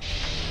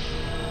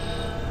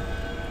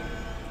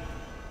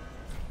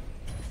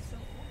so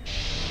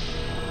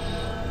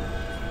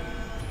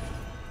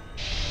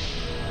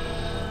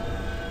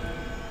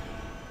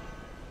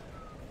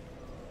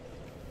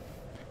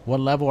What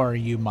level are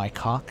you, Mike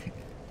Hawk?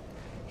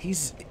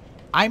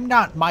 I'm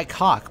not Mike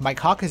Hawk. Mike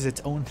Hawk is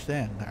its own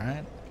thing,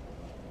 alright?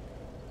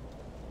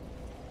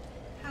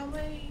 How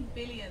many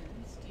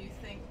billions do you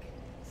think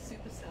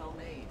Supercell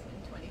made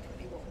in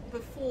 2021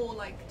 before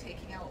like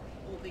taking out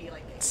all the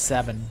like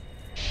 7.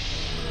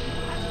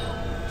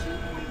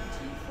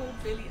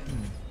 2.24 billion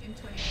in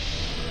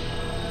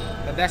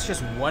 2021. But that's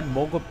just one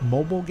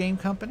mobile game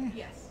company?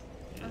 Yes,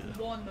 that's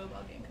one mobile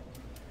game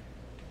company.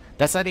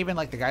 That's not even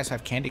like the guys who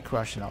have Candy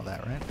Crush and all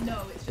that, right?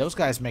 No, it's Those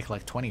guys make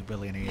like 20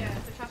 billion a year. yeah,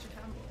 it's the Clash of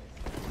Town Boys.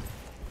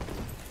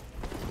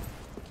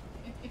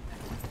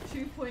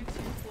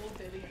 2.24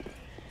 billion.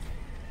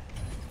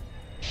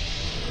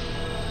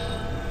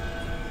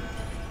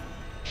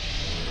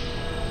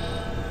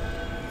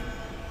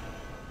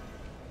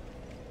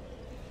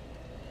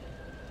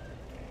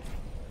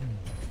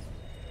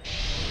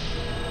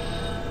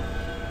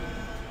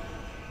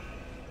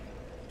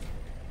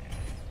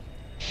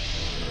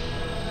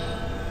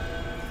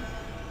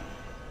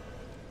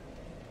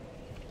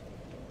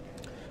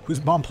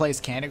 Whose mom plays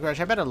Candy Crush?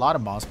 I bet a lot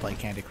of moms play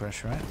Candy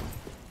Crush, right?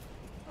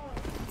 Oh,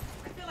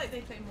 I feel like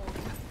they play more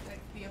than like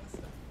the other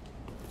stuff.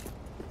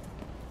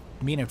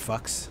 Mean it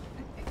fucks.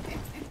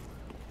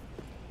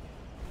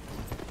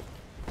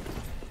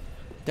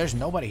 There's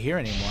nobody here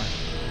anymore.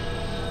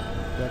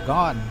 They're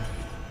gone.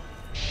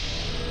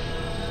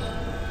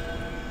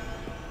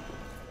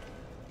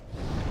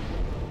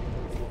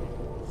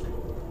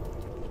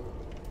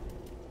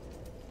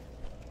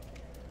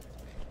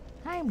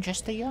 I'm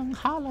just a young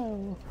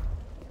hollow.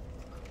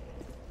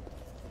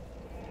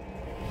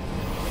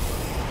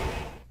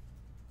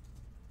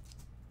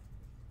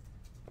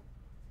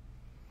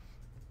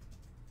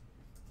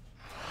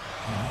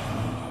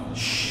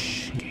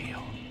 Shh,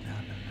 Gale. No.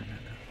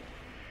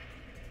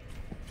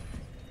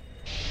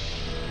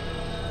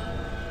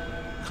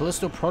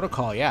 Callisto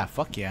Protocol, yeah,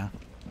 fuck yeah.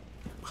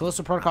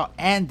 Callisto Protocol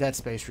and Dead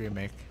Space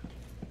Remake.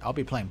 I'll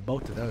be playing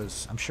both of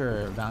those. I'm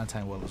sure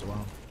Valentine will as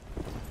well.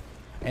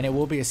 And it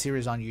will be a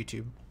series on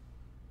YouTube.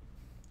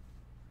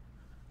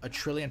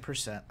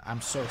 1,000,000,000%.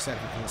 I'm so excited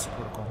for Callisto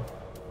Protocol.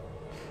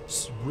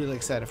 Really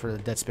excited for the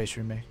Dead Space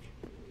Remake.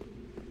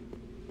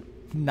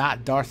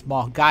 Not Darth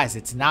Maul. Guys,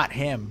 it's not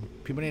him.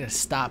 People need to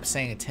stop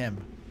saying it's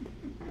him.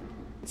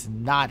 It's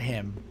not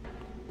him.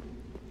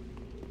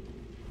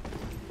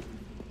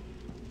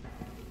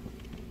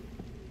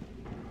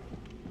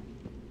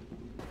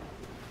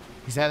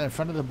 He's either in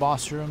front of the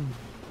boss room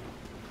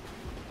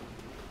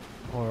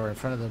or in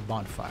front of the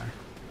bonfire.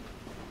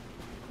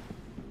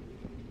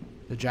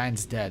 The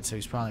giant's dead, so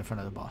he's probably in front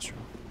of the boss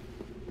room.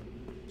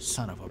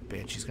 Son of a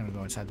bitch. He's gonna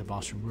go inside the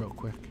boss room real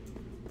quick.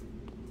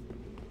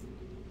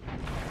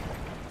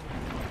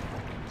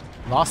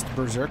 Lost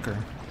Berserker.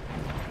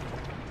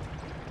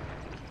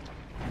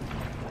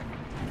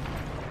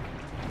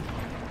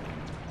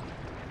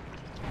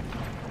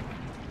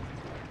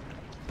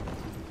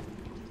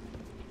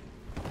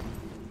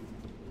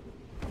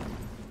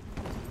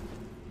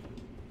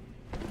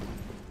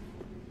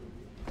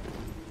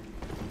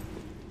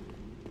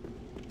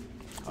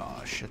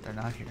 Oh shit, they're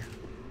not here.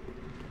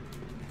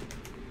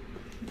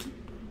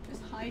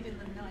 Just hide in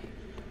the night.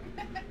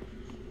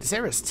 This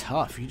area's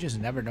tough. You just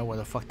never know where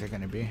the fuck they're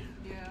gonna be.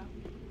 Yeah.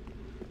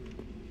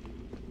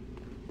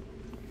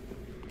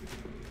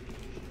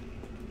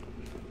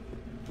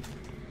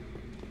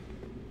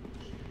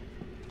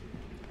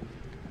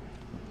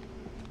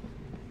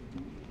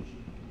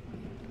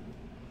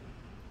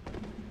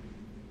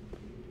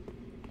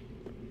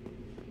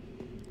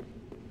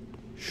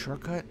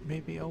 Shortcut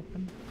maybe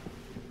open?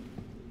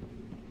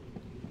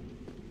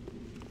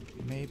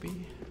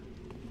 Maybe?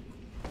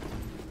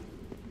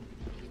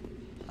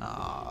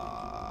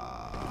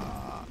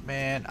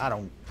 Man, I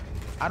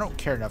don't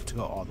care enough to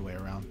go all the way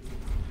around.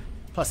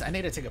 Plus, I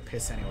need to take a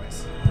piss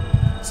anyways.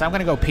 So I'm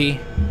gonna go pee,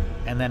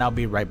 and then I'll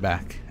be right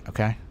back,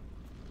 okay?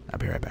 I'll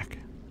be right back.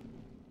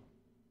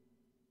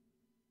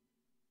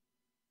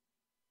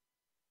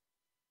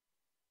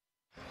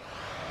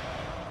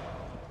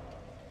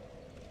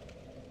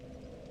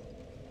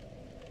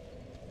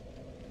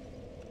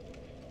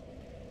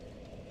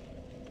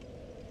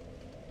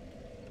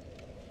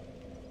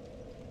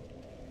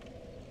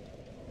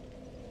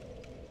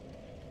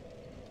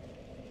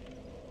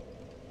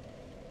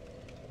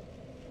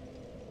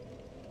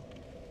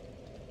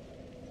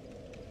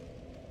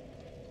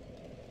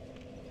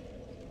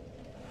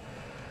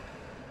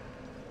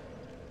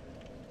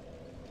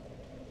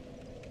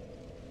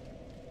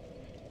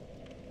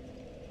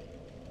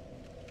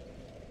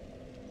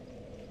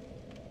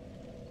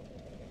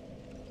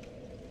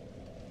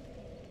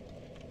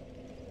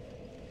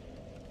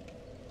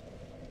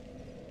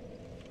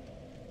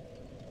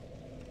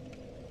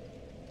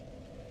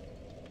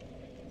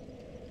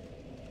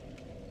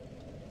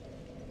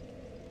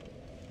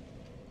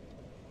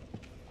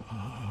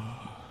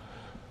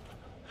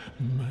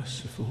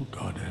 Merciful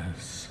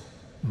goddess,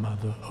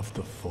 mother of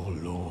the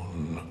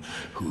forlorn,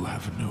 who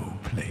have no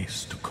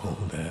place to call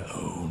their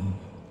own,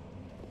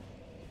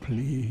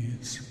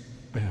 please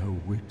bear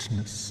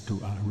witness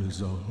to our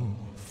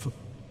resolve.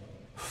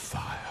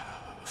 Fire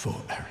for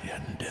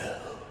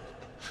Ariandel.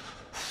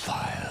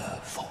 Fire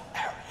for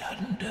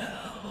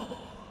Ariandel.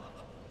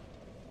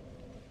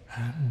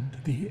 And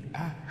the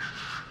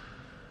ash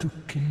to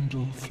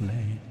kindle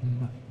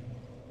flame.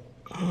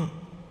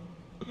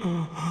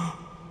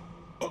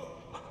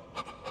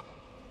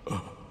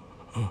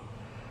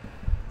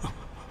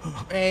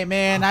 Hey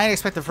man, I didn't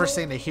expect the first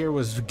thing to hear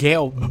was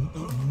Gale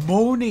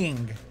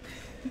moaning.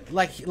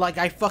 Like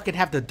I fucking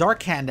have the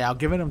dark hand out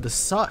giving him the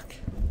suck.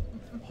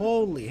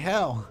 Holy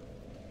hell.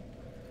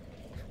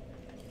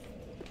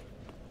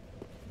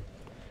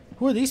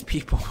 Who are these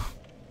people?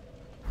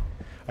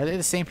 Are they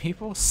the same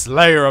people?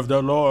 Slayer of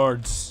the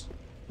Lords.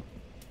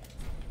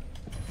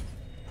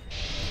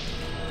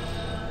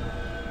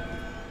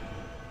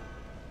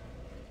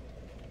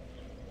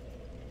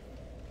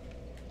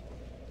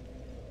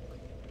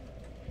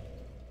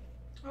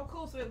 Oh,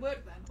 cool. So it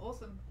worked then.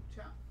 Awesome.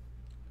 Chat.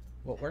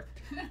 What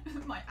worked?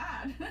 My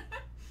ad.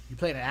 You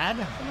played an ad?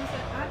 Someone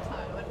said ad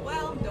time. I went,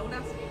 well, don't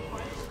ask me.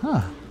 Fine.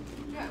 Huh.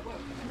 Yeah, it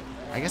worked.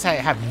 I guess I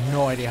have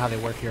no idea how they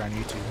work here on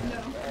YouTube.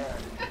 No.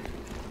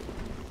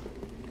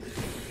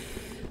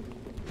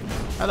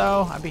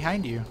 Hello, I'm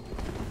behind you.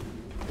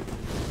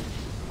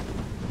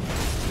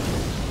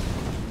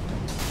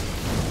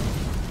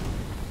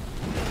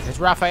 It's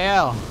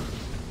Raphael.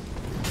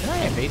 Did I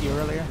invade you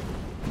earlier?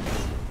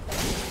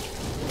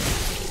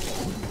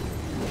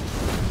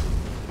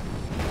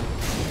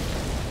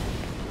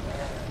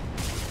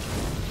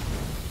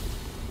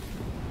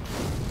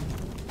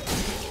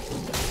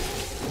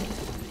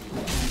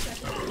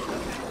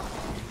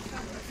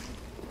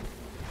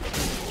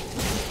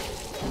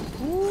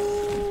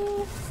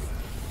 Ooh.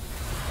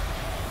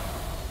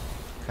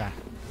 Okay.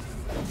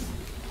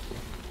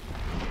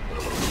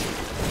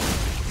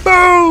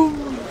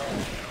 Boom!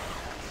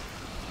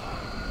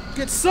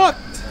 Get sucked!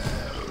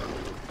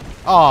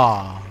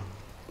 Aww.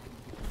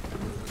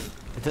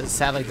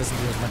 Sadly, it doesn't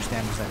do as much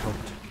damage as I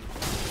hoped.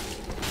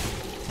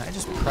 Can I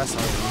just press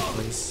RB,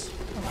 please?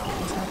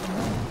 What's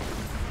happening?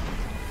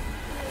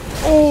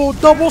 Oh,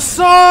 double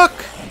suck!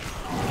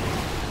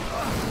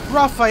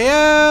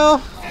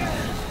 Raphael!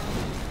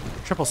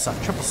 Triple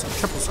suck, triple suck,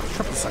 triple suck,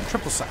 triple suck,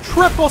 triple suck,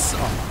 triple suck!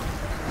 Oh.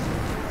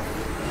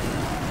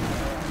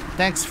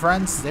 Thanks,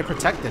 friends. They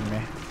protected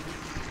me.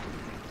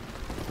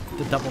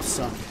 The double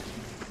suck.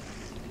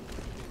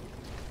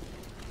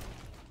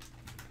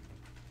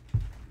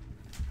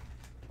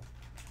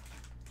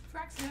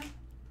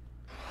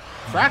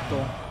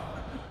 Fractal?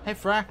 Hey,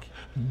 Frack.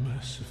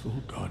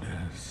 Merciful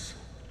goddess,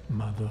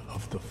 mother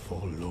of the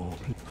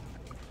forlorn.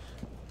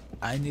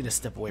 I need to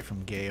step away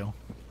from Gale.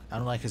 I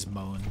don't like his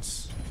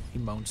moans. He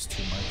moans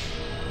too much.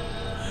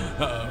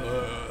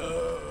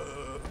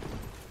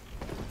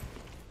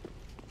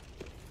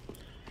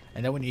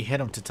 And then when you hit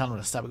him to tell him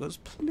to stop, he goes,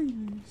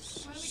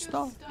 please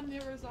stop. Stun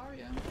near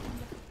Rosario on the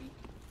feet?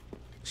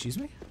 Excuse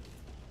me?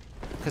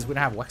 Because we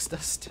don't have Wex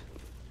Dust.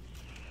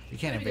 You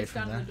can't invade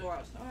from there. The door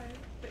outside,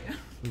 but yeah.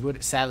 We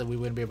would, sadly, we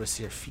wouldn't be able to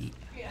see her feet.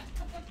 Yeah.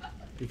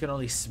 You can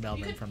only smell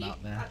You them could from peek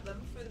out there. at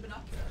them through the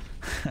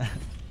binocular.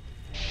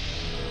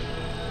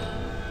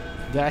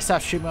 Did I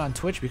stop streaming on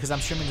Twitch because I'm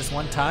streaming this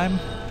one time?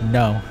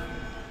 No.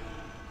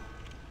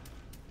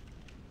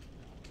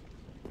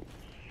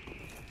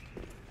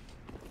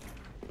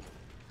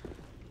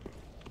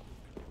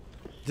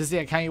 This is the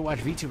account you watch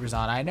VTubers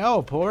on. I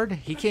know, Pord.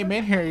 He came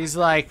in here. He's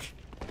like,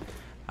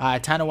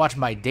 time to watch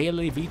my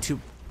daily VTube.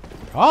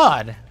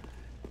 God.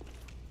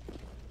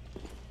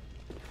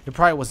 It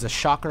probably was the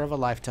shocker of a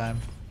lifetime.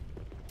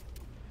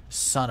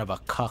 Son of a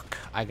cuck.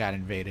 I got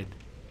invaded.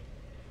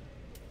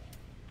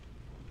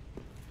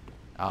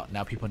 Oh,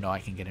 now people know I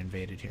can get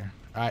invaded here.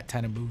 Alright,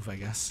 time to move, I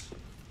guess.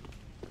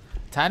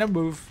 Time to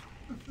move.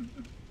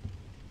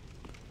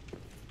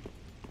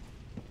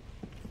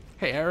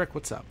 Hey, Eric,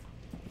 what's up?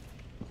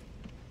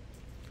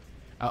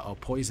 Uh-oh,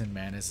 Poison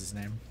Man is his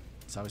name.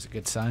 It's always a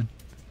good sign.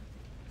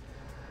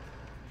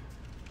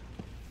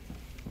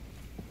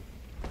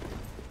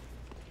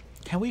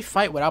 Can we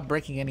fight without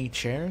breaking any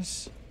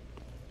chairs?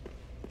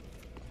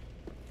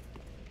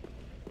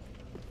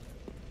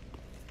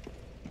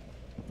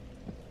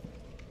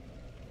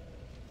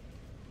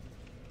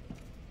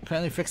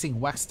 Currently fixing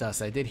Wex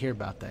Dust. I did hear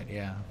about that,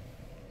 yeah.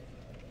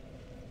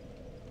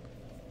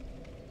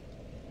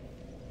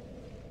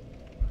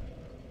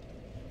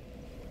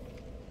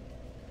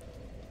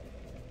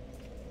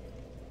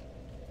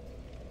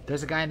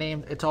 There's a guy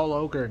named It's All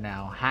Ogre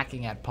now,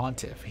 hacking at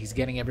Pontiff. He's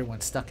getting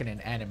everyone stuck in an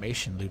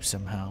animation loop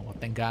somehow. Well,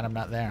 thank God I'm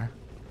not there.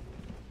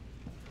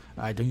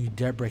 Alright, don't you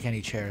dare break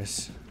any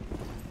chairs.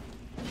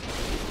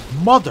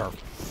 Mother!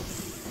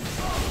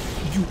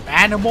 You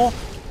animal!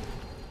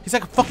 He's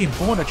like a fucking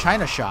bull in a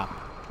china shop.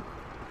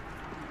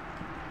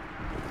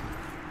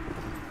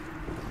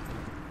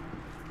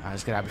 Alright,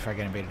 let's get out before I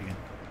get invaded again.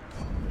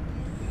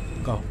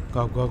 Go,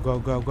 go, go, go,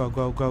 go, go,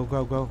 go, go,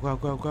 go, go, go,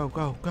 go, go,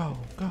 go, go,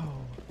 go.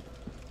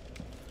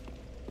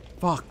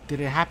 Fuck, did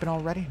it happen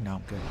already? No,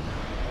 I'm good.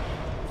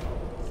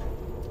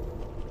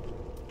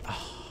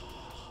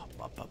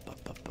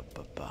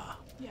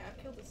 Yeah, I've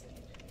killed the sage.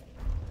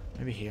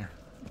 Maybe here.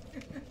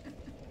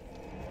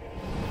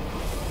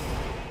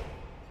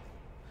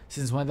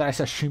 Since when did I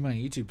start streaming on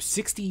YouTube?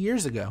 60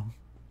 years ago.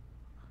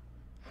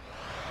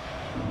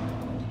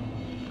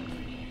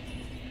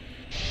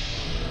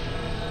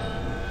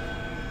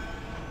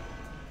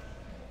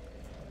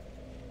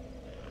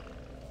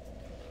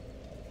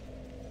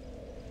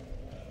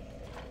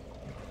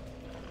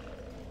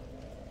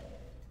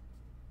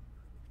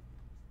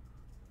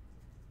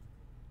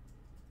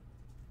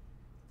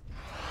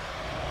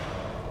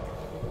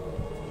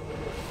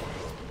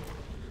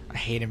 I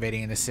hate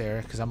invading in this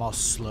area because I'm all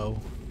slow.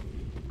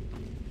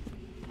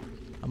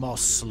 I'm all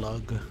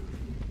slug.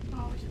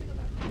 Oh, we should go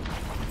back.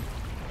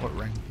 What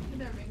ring? In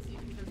their rings, you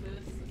can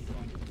reverse this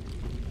one.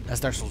 That's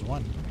Dark Souls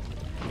 1.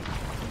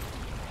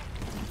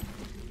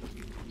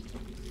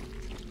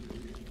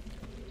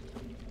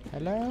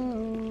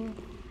 Hello?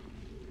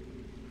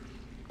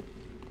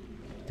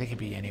 They could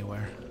be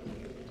anywhere.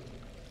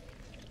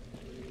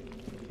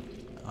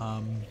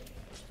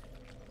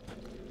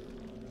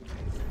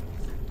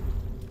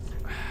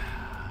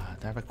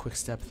 Do I have a quick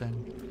step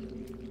thing?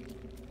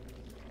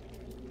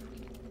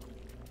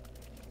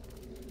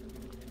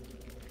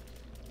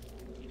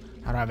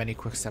 I don't have any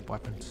quick step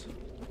weapons.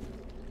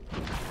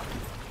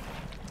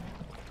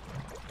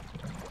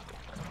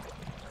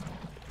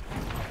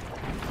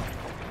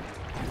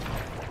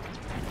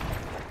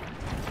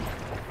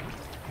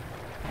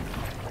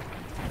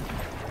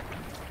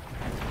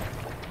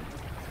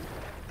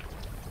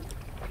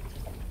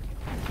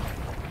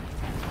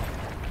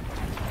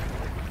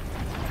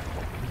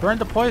 Burn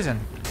the poison.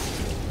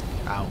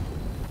 Ow.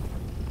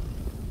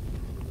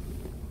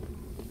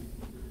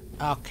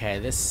 Okay,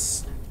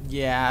 this...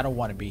 Yeah, I don't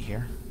want to be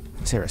here.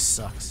 This area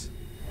sucks.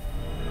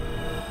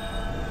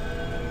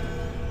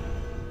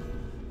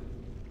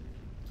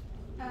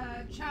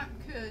 Chat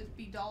could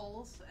be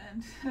dolls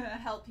and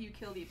help you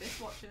kill the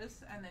Abyss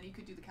Watchers, and then you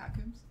could do the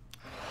catacombs.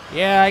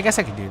 Yeah, I guess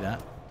I could do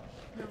that.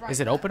 Right Is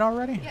it there. open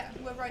already? Yeah,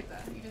 we're right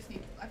there. You just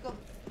need... I've got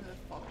the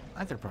fog.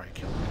 I could probably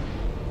kill him.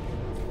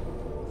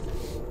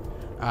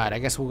 Alright, I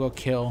guess we'll go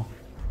kill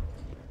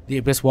the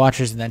Abyss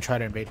Watchers and then try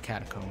to invade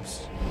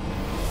catacombs.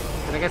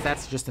 But I guess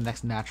that's just the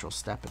next natural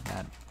step in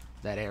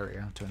that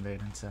area to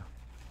invade in, so.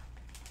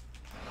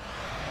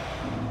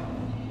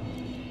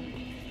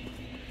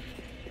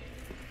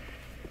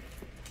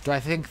 Do I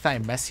think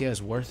Thymesia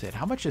is worth it?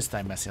 How much is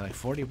Thymesia? Like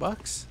 40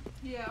 bucks?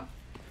 Yeah.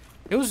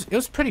 It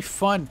was pretty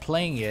fun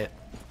playing it.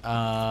 People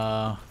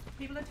are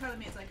telling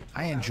me it's like a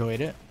I enjoyed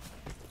it.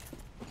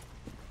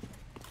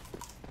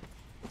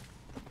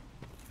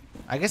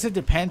 I guess it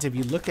depends if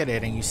you look at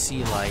it and you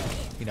see like,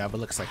 you know, if it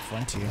looks like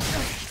fun to you.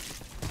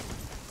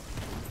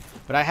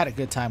 But I had a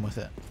good time with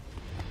it.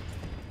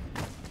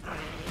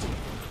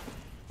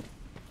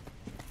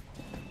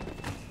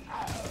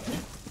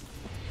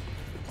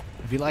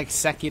 If you like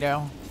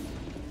Sekiro,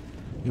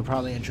 you'll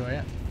probably enjoy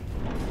it.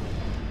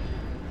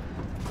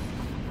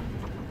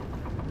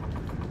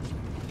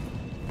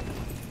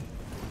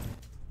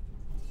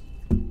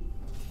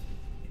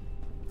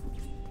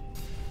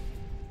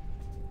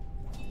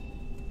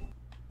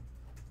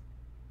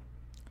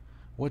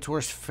 What's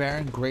worse,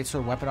 Farron,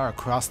 Greatsword, Weapon Art, or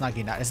Cross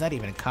Naginata? Is that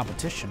even a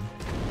competition?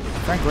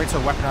 Farron,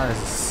 Greatsword, Weapon Art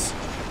is...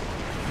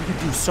 You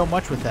can do so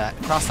much with that.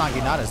 Cross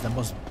Naginata is the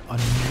most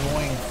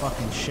annoying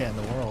fucking shit in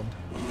the world.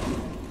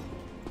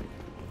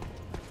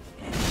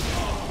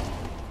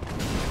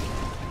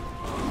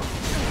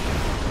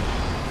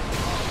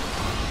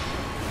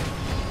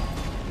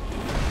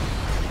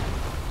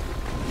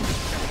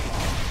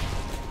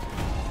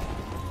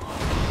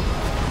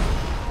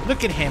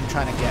 Look at him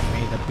trying to get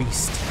me, the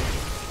beast.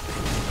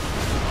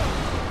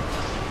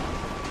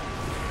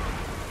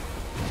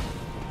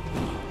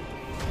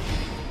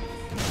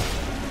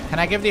 Can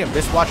I give the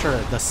Abyss Watcher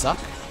the suck?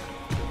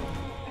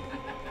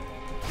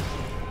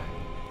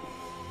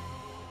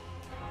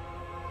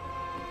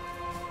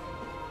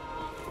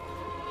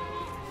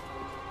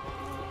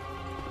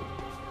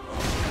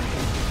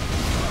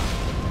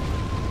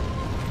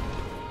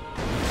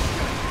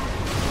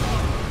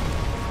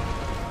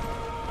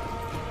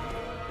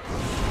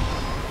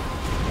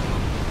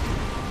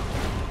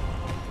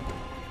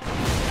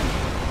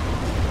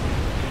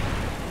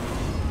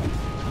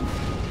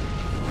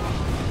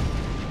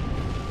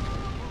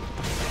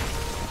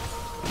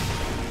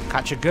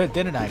 Caught you good,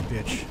 didn't I,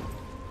 bitch?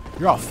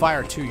 You're all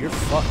fire too, you're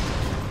fucked.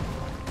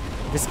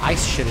 This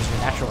ice shit is your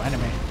natural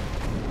enemy.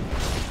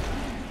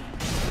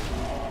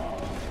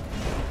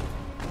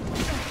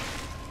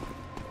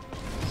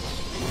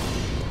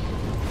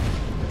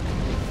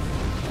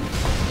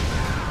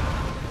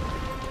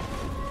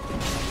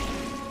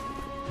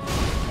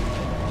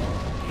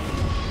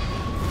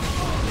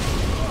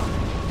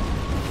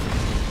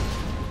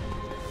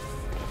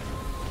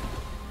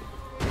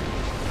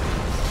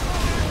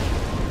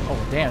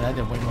 Damn, that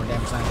did way more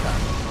damage than I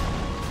thought.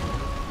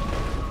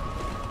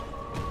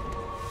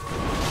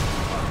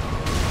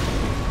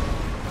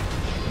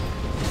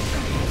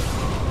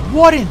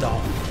 What in the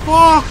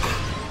fuck?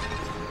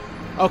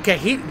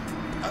 Okay,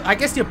 I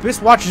guess the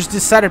Abyss Watchers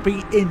decided to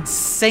be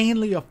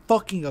insanely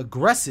fucking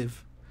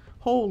aggressive.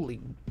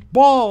 Holy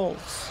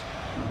balls.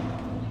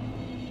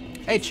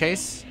 Hey,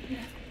 Chase.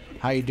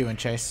 How you doing,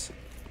 Chase?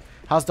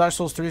 How's Dark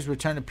Souls 3's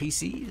return to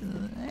PC?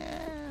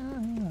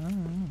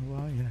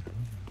 Well, you know.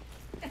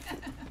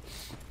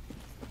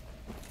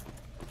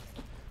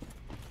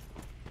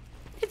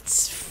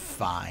 It's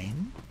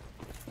fine.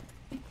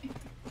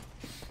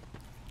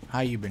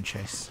 How you been,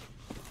 Chase?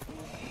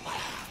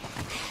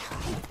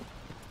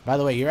 By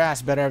the way, your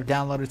ass better have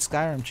downloaded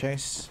Skyrim,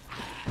 Chase.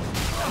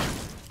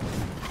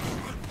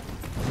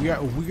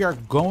 We are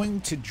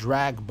going to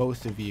drag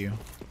both of you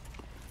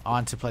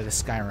on to play the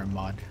Skyrim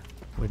mod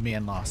with me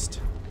and Lost.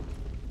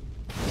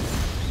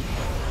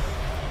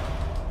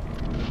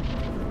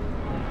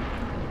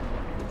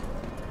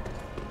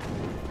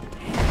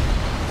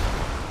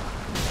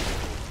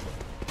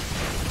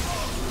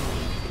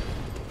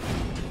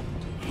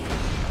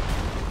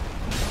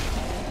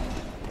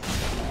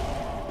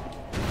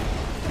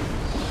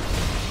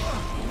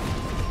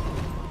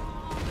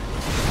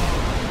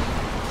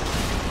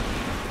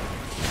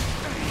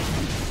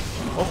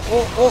 Oh,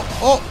 oh, oh,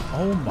 oh!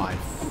 Oh my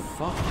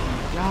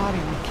fucking god, are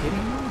you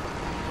kidding me?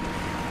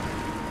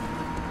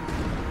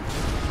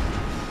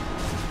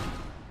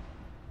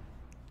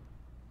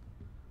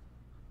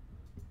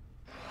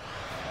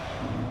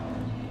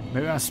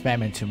 Maybe I'm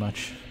spamming too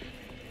much.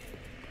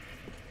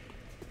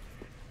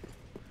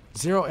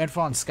 Zero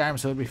info on Skyrim,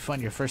 so it would be fun.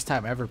 Your first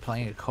time ever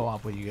playing a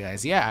co-op with you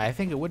guys. Yeah, I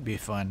think it would be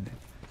fun.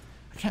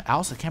 I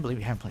also can't believe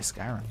you haven't played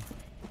Skyrim.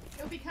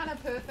 It'll be kind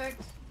of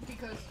perfect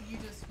because you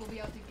just will be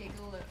able to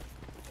giggle at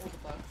all the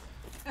bugs.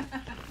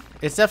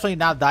 It's definitely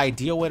not the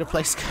ideal way to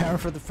play Skyrim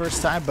for the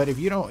first time, but if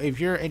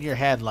you're in your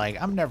head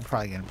like, I'm never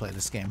probably gonna play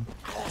this game,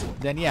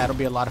 then yeah, it'll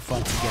be a lot of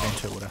fun to get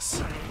into it with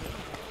us.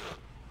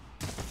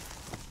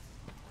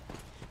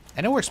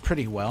 And it works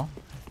pretty well.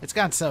 It's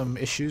got some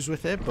issues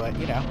with it, but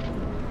you know,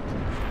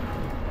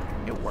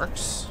 it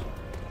works.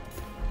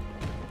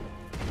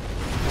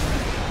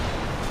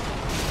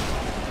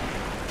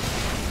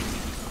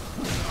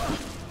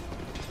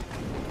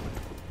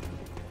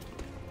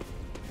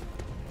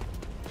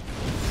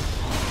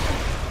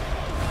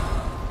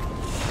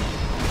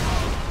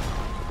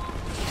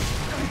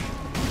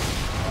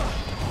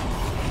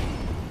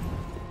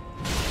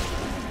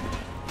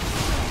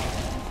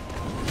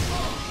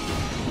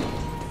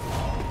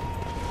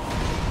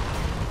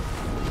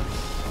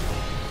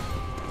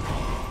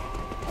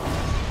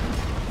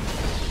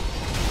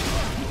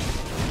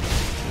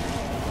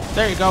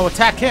 There you go,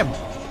 attack him.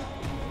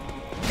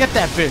 Get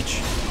that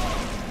bitch.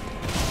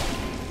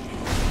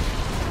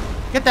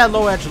 Get that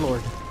low edge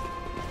lord.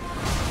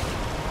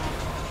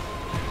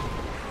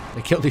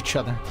 They killed each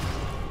other.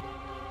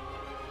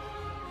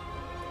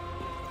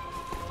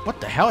 What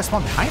the hell? I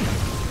spawned behind him.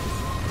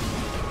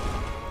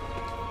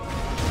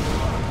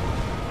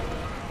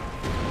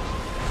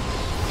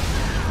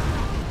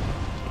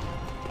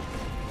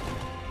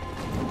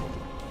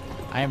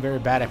 I am very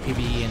bad at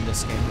PvE in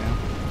this game now.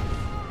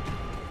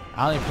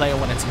 I only play it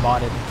when it's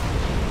modded.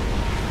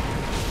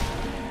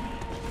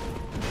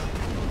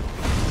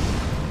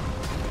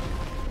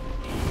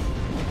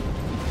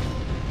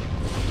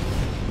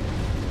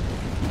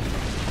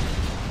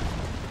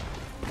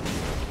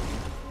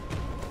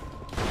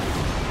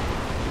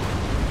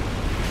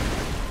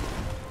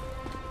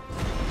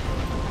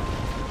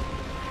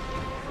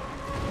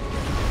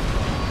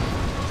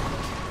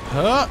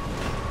 Huh?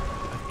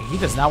 He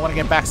does not want to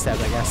get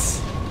backstabbed, I guess.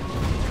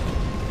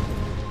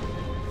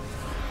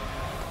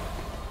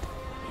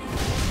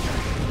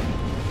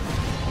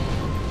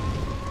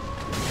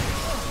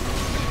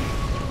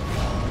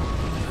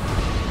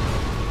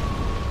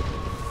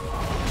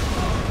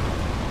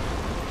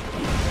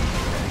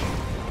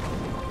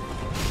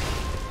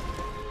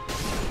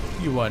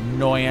 You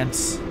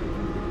annoyance.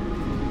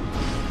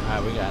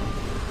 Alright, we got him.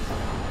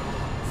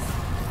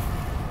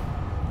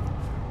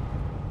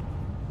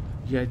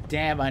 You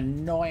damn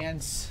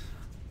annoyance.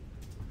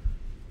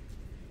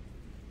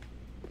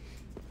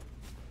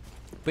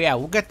 But yeah,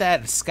 we'll get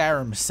that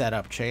Skyrim set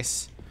up,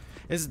 Chase.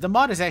 The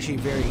mod is actually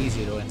very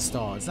easy to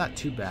install. It's not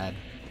too bad.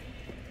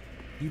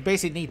 You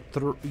basically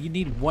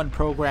need one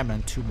program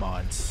and 2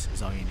 mods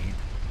is all you need.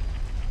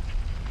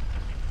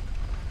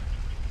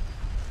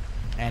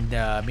 And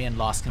me and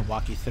Lost can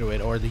walk you through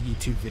it, or the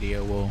YouTube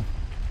video will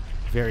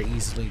very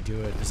easily do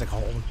it. There's like a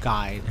whole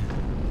guide.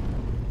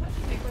 I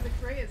actually think where the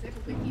creators have a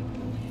wiki.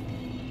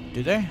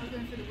 Do they? I was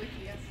going through the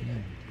wiki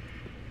yesterday.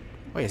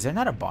 Wait, is there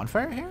not a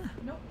bonfire here?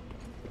 Nope.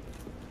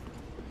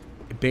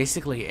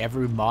 Basically,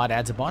 every mod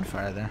adds a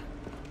bonfire there.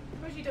 I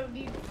suppose you don't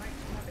need one, right?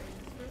 To have it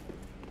in this group.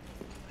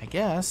 I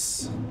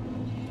guess.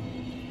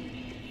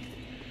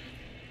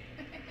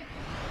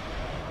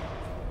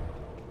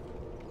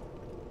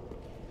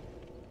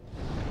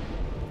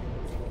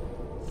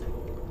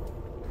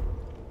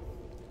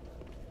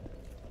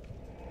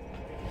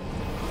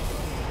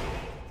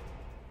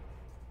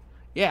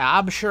 Yeah,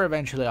 I'm sure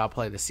eventually I'll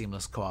play the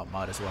seamless co-op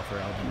mod as well for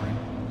Elden Ring.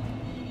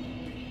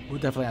 We'll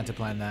definitely have to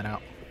plan that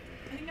out.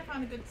 I think I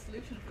found a good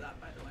solution for that,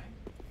 by the way.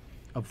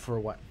 For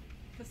what?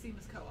 For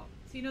seamless co-op.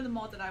 So you know the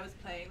mod that I was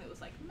playing that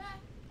was like meh.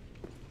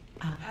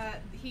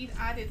 He'd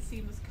added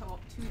seamless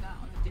co-op to that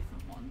on a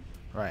different one.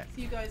 Right.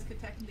 So you guys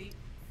could technically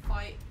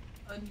fight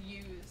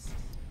unused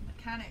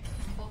mechanics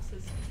and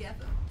bosses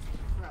together.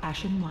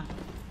 Ashen one.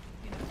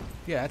 You know,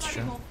 Yeah, that's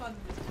slightly true. more fun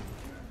with this.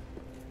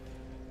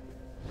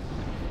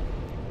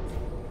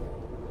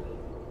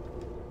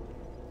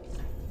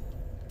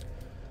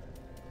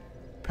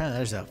 Apparently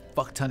there's a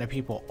fuck ton of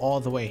people all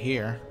the way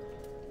here.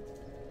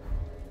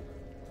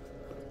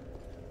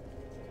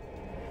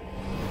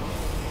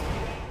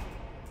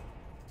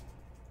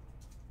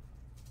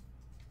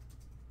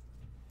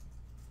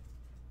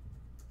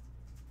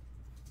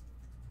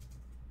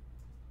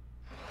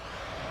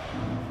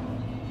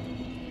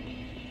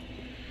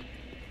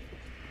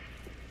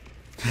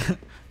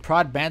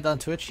 Prod banned on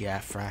Twitch? Yeah,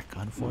 frack,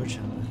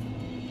 unfortunately.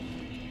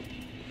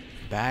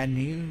 Bad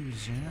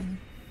news, yeah.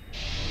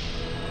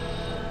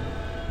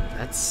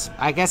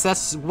 I guess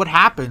that's what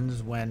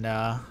happens when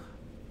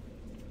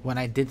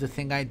I did the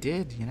thing I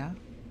did, you know?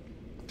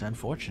 It's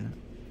unfortunate.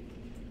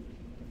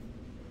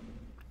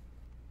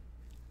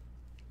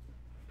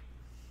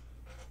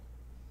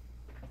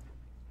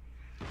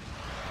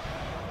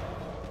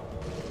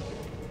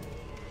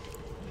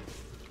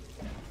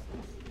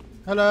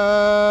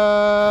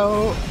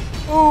 Hello.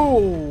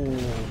 Oh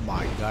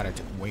my god, I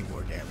took way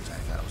more damage than I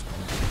thought I was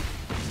going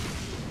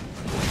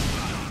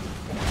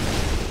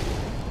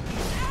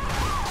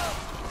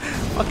to.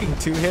 Fucking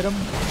two hit him.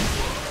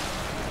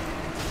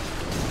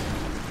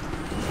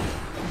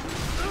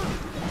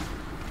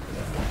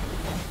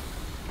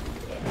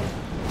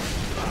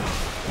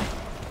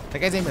 That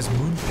guy's name is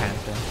Moon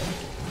Panther.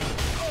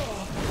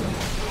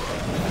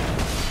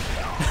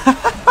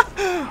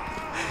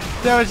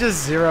 There was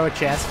just zero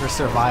chance for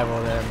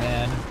survival there,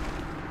 man.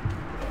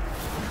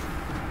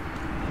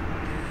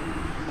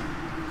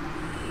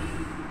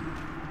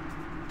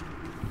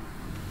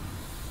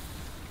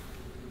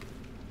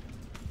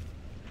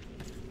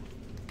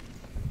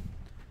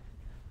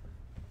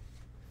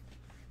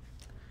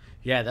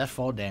 Yeah, that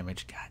fall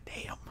damage,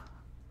 goddamn.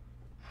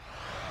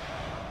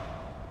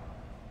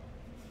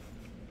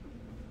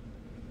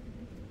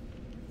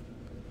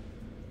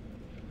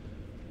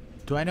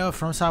 Do I know if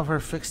From Software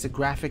fixed the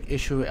graphic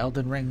issue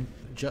Elden Ring?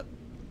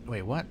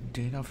 Wait, what?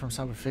 Do you know if From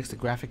Software fixed the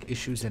graphic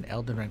issues in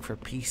Elden Ring for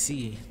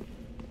PC?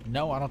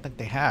 No, I don't think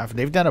they have.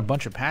 They've done a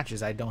bunch of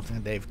patches. I don't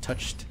think they've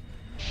touched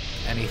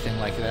anything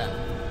like that.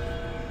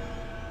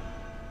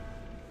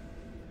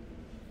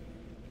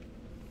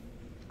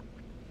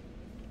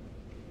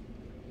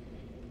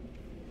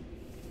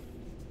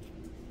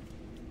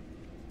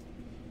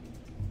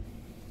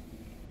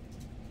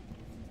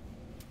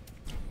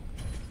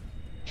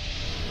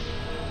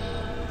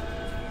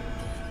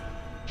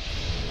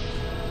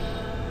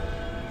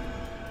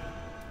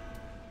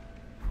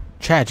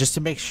 Chad, just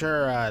to make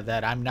sure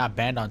that I'm not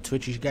banned on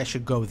Twitch, you guys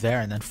should go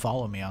there and then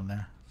follow me on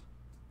there.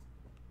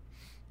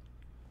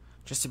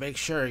 Just to make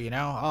sure, you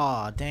know?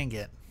 Aw, dang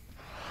it.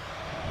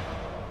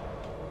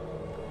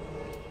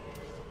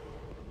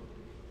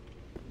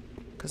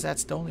 Because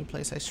that's the only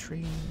place I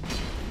stream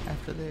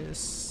after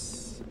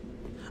this.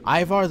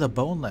 Ivar the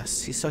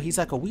Boneless. So he's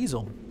like a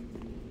weasel.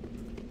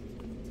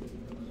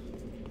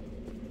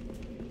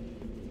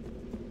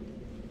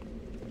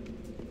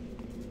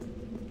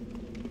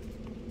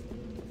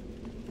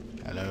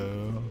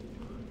 Hello.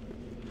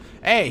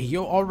 Hey,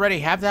 you already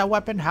have that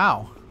weapon?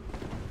 How?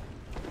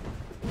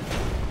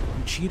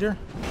 You cheater.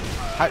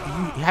 How,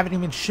 you haven't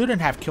even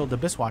shouldn't have killed the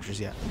Abyss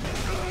Watchers yet.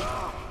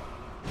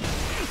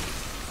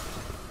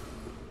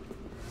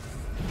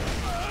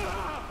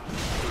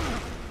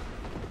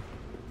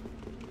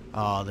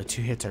 Oh, the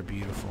two hits are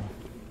beautiful.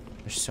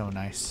 They're so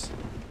nice.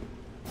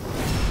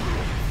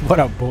 What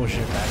a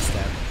bullshit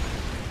backstab.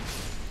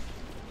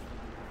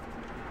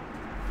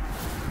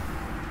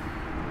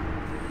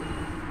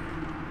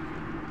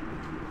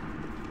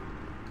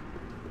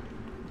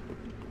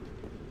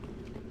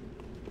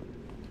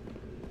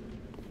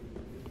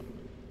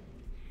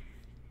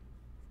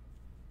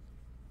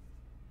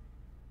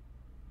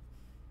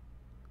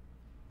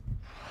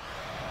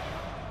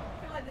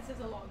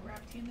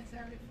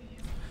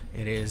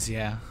 It is,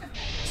 yeah.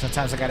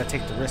 Sometimes I gotta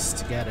take the risk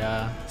to get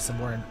some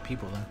more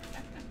people then.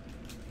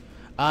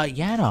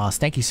 Janos,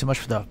 thank you so much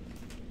for the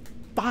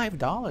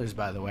 $5,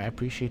 by the way. I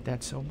appreciate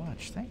that so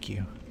much. Thank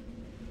you.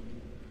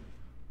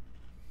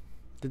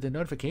 Did the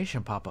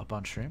notification pop up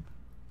on stream?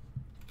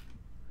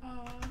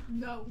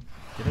 No.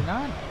 Did it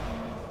not?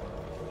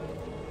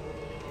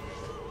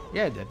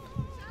 Yeah, it did.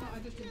 Oh, I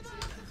just didn't see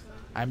it.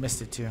 I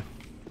missed it too.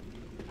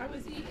 I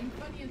was eating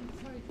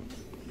Funyuns, sorry.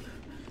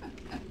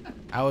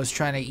 I was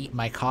trying to eat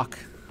my cock.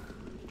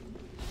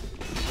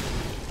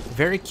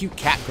 Very cute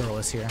cat girl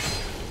is here.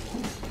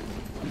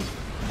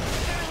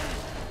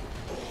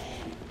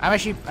 I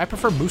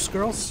prefer moose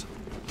girls.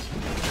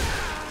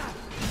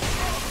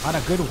 On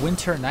a good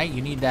winter night,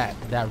 you need that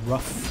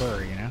rough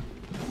fur, you know?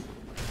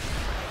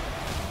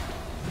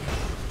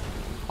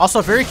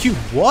 Also, very cute.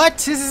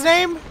 What is his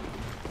name?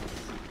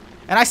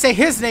 And I say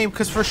his name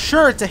because for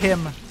sure it's a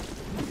him.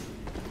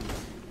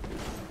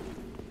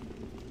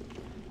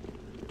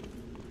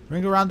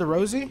 Ring around the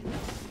rosy?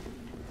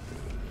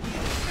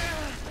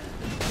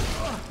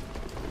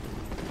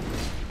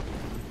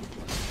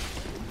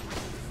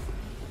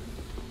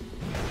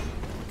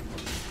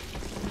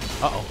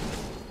 Uh-oh.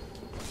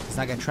 Let's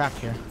not get trapped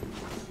here.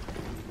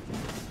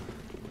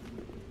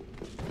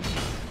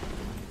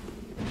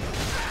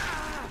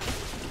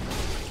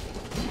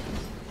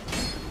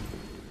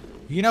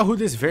 You know who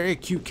this very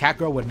cute cat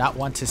girl would not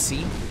want to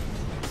see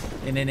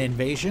in an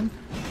invasion?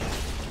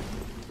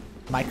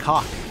 My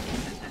cock.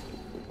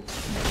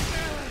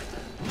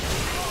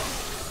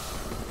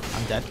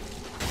 I'm dead.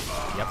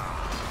 Yep.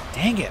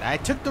 Dang it, I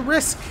took the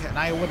risk and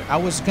I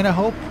was gonna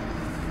hope.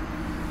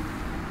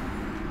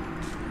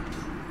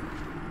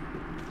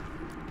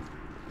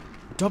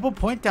 Double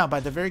point down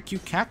by the very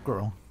cute cat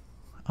girl.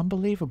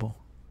 Unbelievable.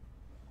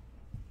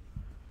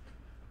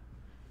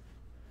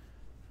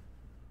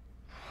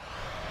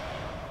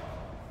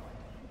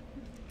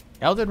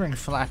 Elden Ring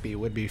Flappy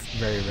would be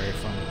very, very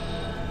fun.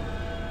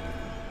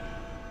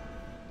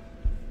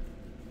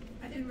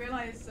 I didn't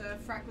realize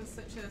Frack was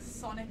such a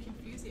Sonic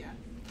enthusiast.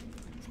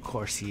 Of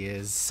course he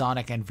is.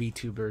 Sonic and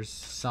VTubers.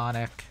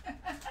 Sonic.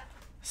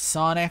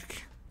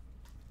 Sonic.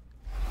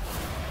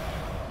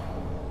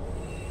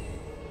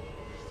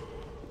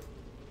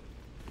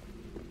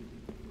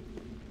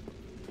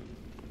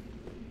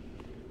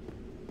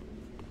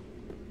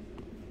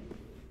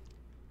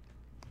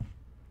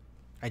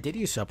 I did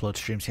used to upload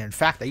streams here. In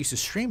fact, I used to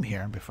stream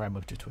here before I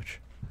moved to Twitch.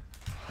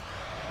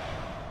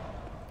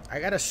 I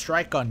got a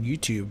strike on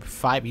YouTube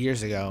 5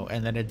 years ago,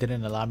 and then it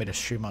didn't allow me to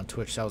stream on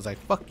Twitch, so I was like,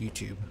 fuck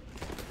YouTube.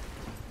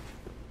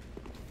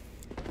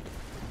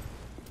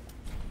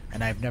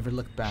 And I've never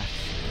looked back.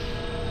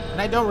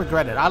 And I don't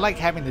regret it. I like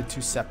having the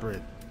two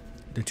separate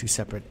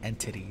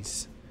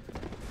entities.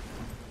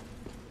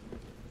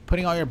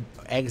 Putting all your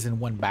eggs in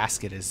one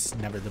basket is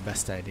never the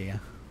best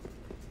idea.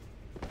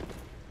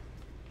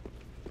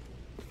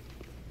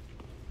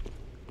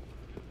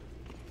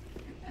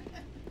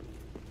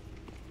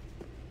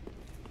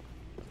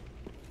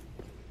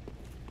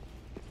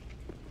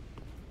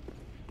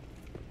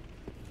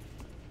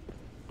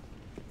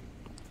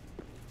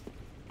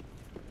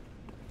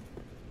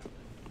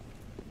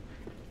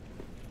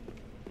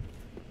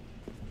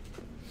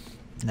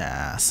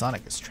 Nah,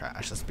 Sonic is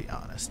trash, let's be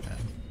honest, man.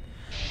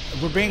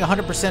 If we're being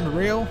 100%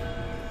 real,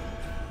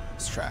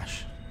 it's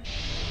trash.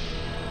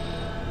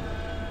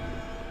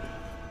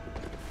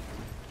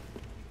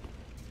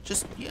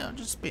 Just, you know,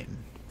 just being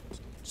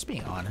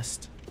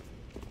honest.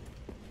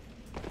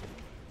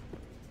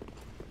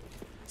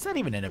 It's not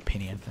even an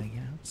opinion thing, you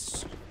know,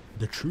 it's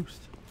the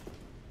truth.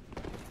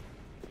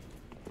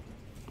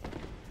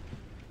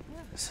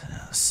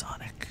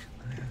 Sonic.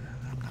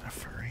 I'm not a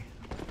furry.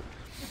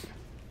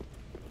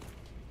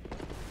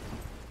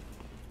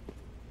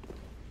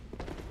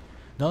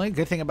 The only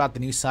good thing about the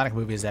new Sonic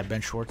movie is that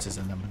Ben Schwartz is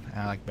in them.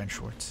 And I like Ben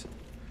Schwartz.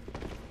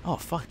 Oh,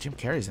 fuck. Jim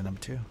Carrey's in them,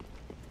 too.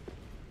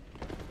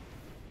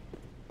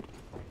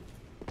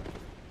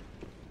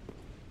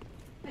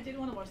 I did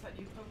want to watch that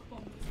new Pokemon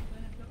movie, but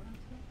I never got around to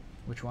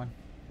it. Which one?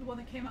 The one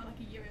that came out like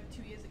a year or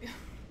 2 years ago.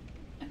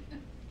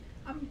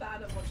 I'm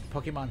bad at watching.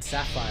 Pokemon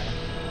Sapphire.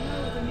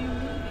 No, the new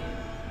movie.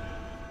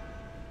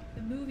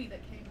 The movie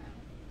that came out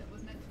that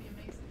was meant to be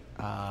amazing.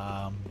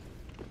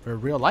 For a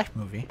real life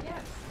movie.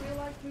 Yes, real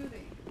life movie.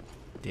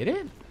 Did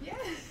it? Yeah.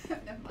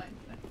 Never mind.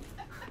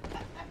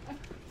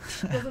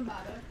 Doesn't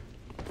matter.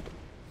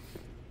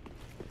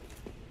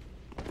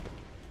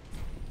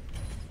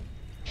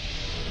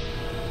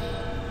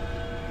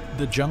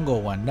 The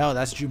jungle one. No,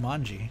 that's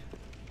Jumanji.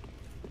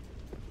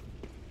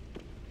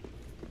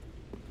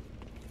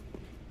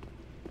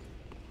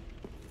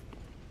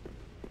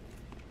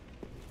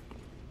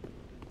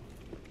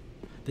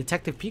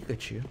 Detective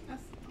Pikachu.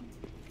 That's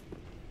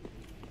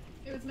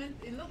it was meant.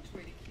 It looked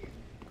really cute.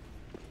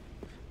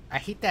 I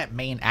hate that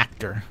main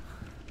actor.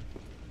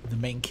 The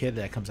main kid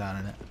that comes out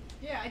in it.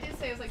 Yeah, I did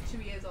say it was like 2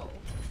 years old.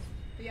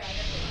 But yeah, I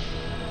never.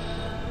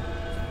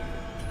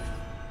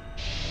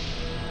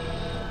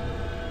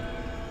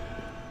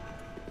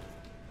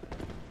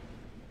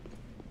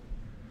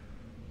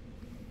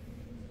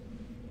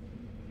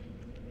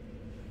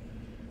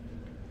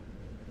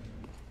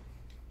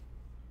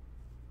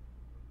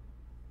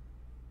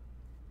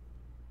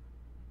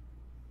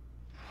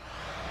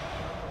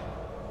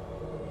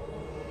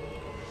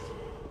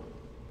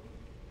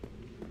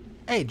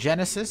 Hey,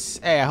 Genesis.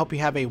 Hey, I hope you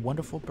have a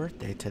wonderful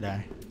birthday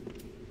today.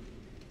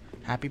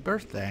 Happy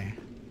birthday.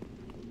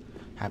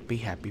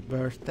 Happy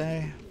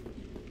birthday.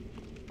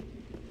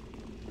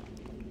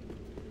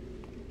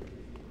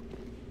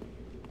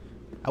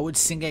 I would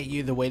sing at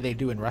you the way they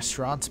do in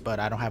restaurants, but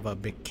I don't have a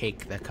big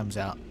cake that comes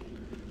out.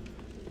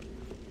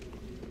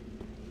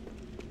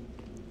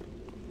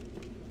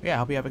 Yeah, I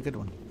hope you have a good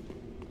one.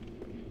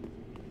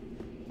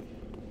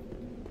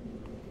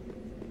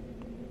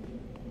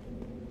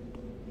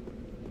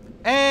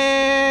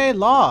 Hey,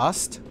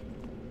 Lost.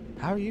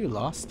 How are you,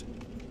 Lost?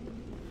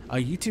 A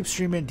YouTube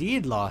stream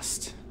indeed,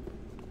 Lost.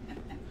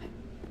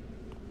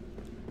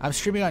 I'm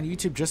streaming on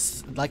YouTube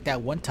just like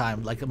that one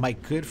time, like my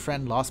good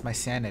friend lost my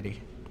sanity.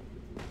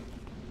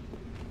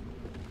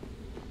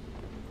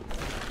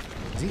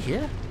 Is he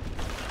here?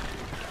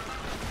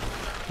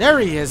 There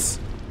he is.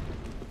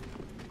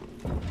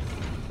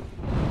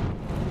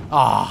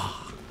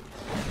 Ah.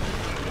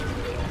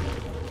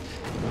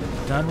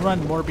 Done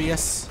run,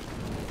 Morbius.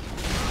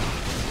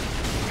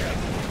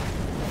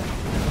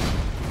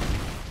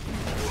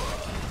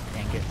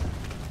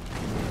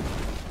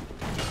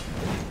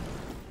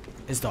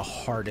 Is the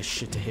hardest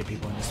shit to hit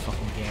people in this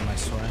fucking game, I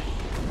swear.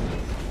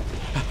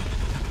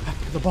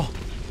 The ball.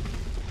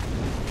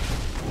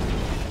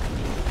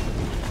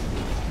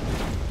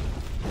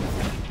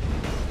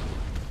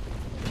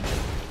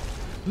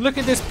 Look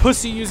at this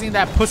pussy using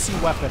that pussy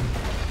weapon.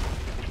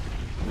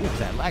 Look at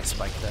that lag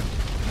spike there.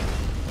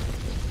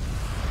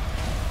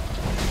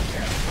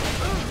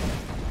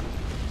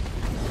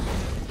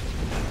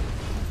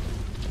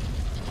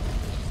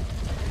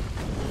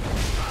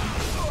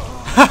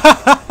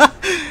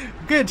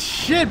 Good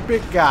shit,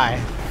 big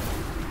guy.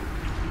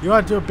 You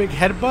want to do a big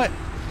headbutt?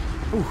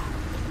 Ooh,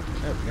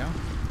 there we go.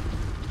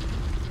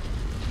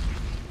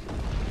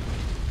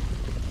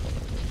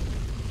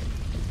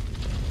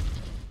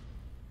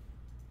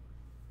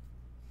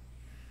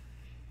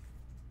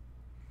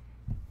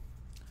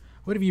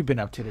 What have you been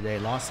up to today,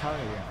 Lost? How are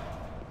you?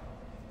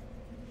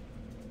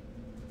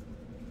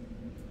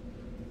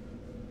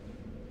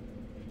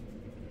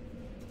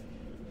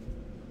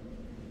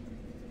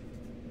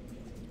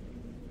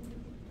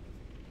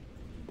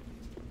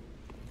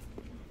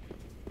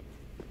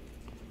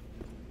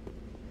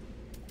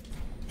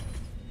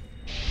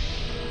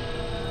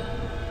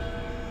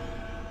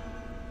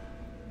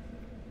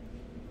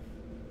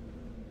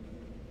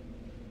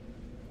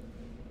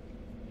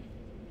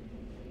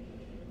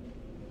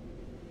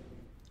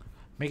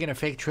 Making a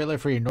fake trailer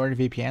for your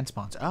NordVPN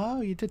sponsor.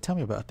 Oh, you did tell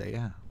me about that,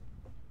 yeah.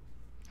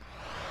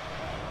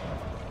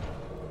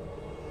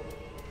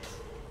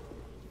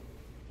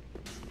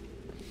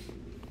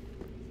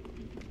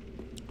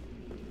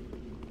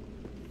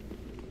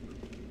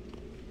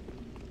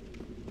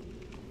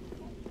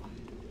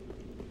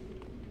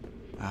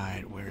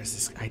 Alright, where is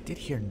this? I did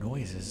hear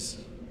noises.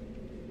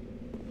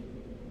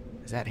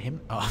 Is that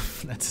him? Oh,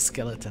 that's a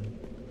skeleton.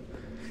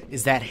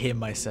 Is that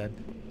him, I said.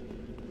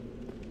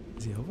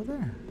 Is he over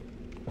there?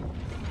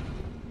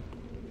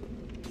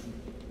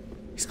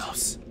 He's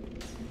close.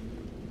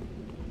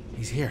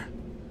 He's here.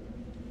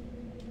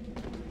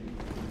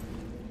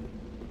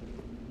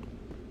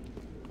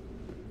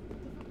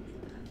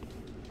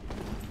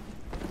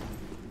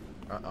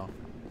 Uh-oh.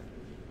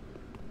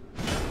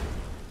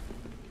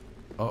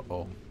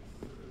 Uh-oh.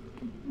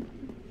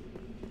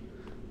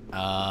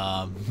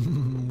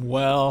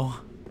 Well...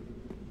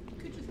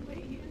 Could just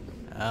wait here.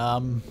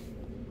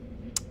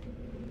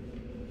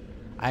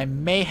 I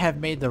may have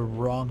made the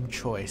wrong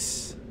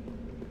choice.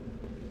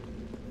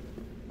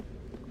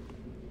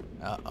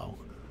 Uh-oh.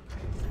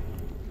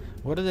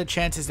 What are the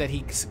chances that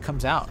he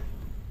comes out?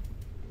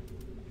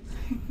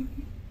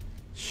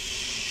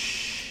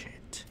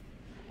 Shit.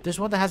 There's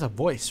one that has a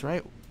voice,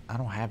 right? I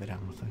don't have it, I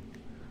don't think.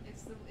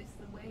 It's the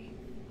wave,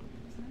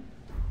 isn't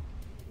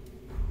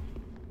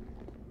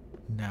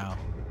it? No.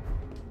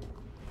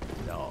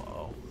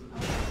 No.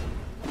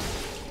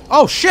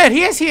 Oh shit,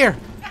 he is here!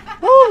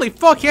 Holy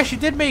fuck, yes, you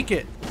did make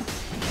it!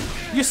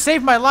 You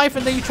saved my life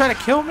and then you try to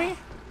kill me?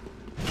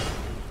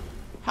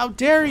 How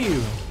dare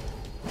you?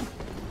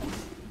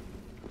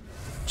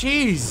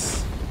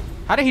 Jeez.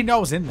 How did he know I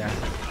was in there?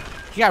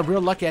 He got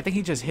real lucky. I think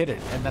he just hit it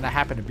and then I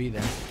happened to be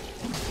there.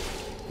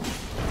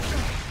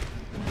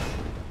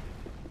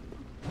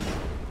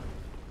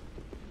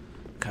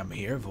 Come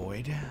here,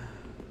 Void.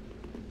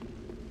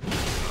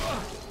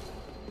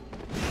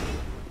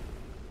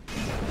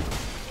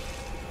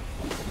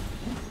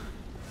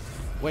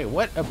 Wait,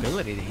 what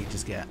ability did he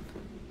just get?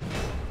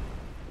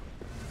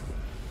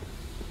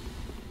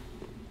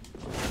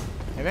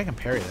 Maybe I can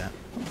parry that.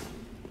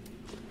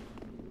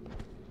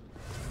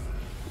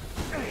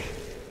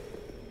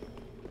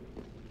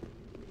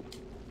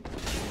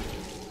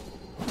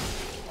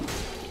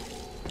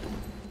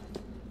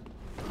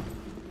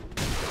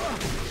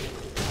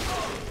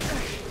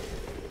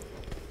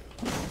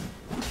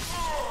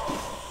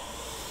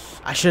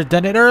 I should have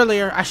done it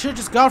earlier. I should have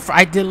just gone for.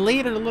 I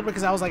delayed it a little bit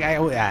because I was like, you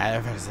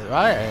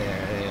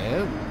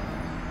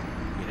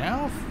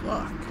know,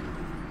 fuck.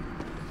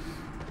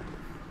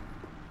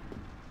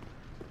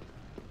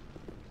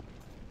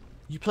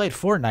 You played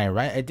Fortnite,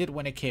 right? I did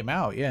when it came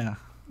out, yeah.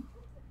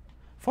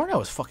 Fortnite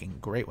was fucking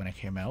great when it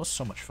came out. It was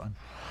so much fun.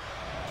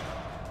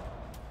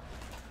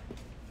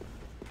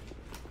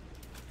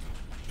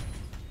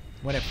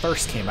 When it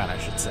first came out, I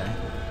should say.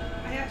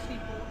 I actually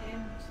bought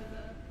into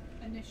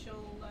the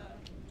initial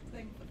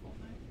thing for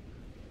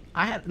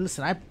Fortnite.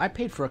 Listen, I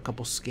paid for a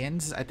couple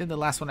skins. I think the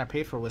last one I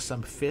paid for was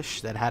some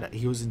fish that had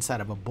he was inside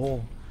of a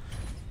bowl.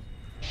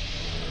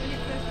 When it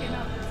first came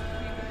out, there's a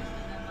few versions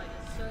and then like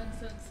a certain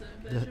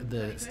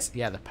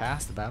version. The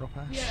pass, the battle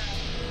pass. Yeah.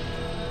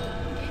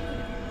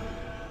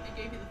 It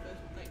gave you the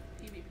first like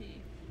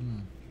PvP. Hmm.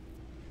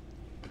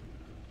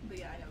 But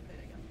yeah, I never played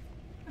it again.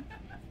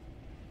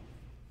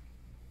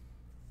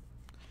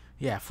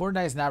 Yeah,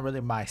 Fortnite is not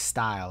really my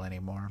style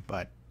anymore,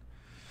 but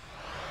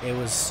it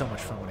was so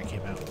much fun when it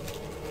came out.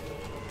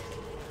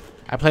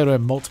 I played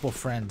with multiple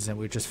friends and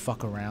we'd just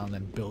fuck around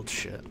and build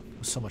shit. It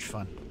was so much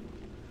fun.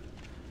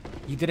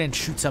 You didn't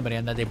shoot somebody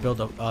and then they build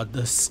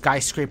the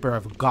skyscraper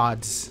of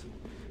gods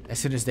as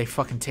soon as they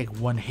fucking take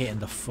one hit in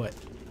the foot.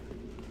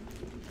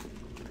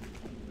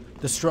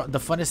 The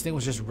funnest thing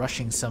was just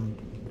rushing some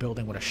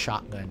building with a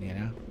shotgun, you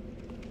know?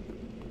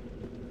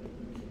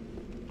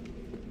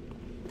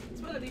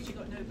 Well, at least you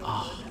got no goals.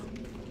 Oh.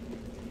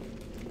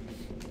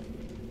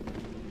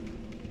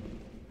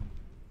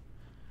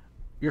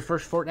 Your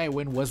first Fortnite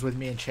win was with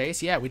me and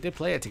Chase? Yeah, we did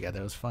play it together.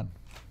 It was fun.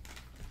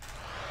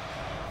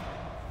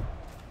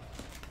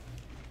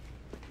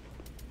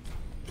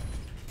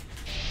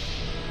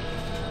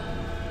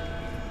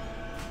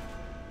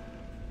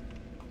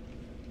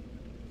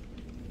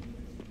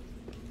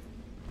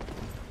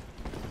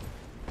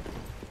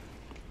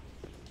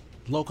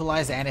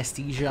 Localized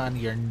anesthesia on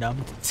your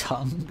numbed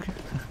tongue.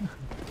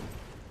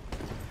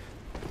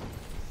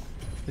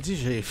 It's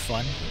usually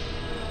fun.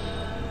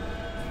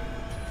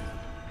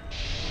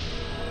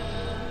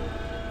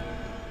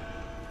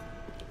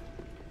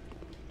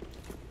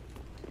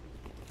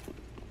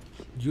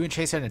 You and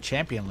Chase are in a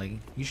champion league.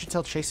 You should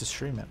tell Chase to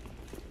stream it.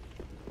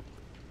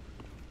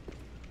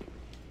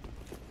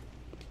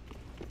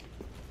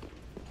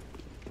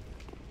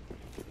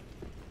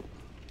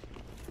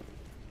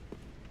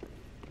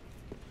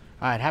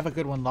 Alright, have a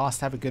good one,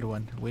 Lost. Have a good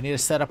one. We need to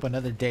set up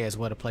another day as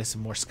well to play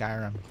some more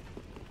Skyrim.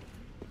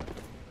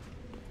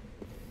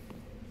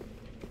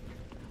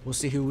 We'll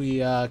see who we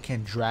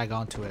can drag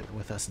onto it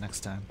with us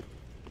next time.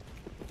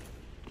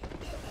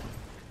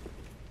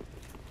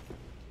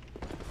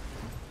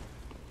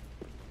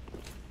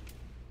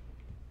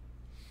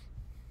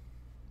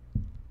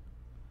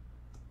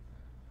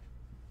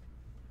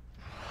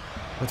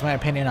 What's my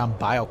opinion on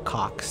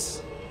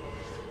biococks?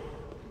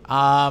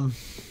 Bio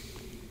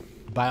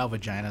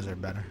vaginas are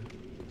better.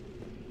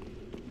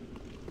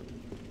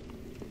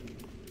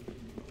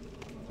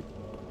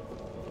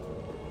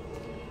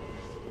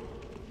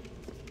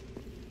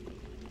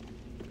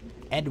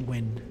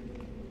 Edwin.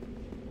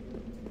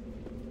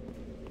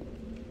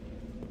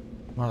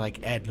 More like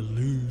Ed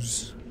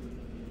Lose.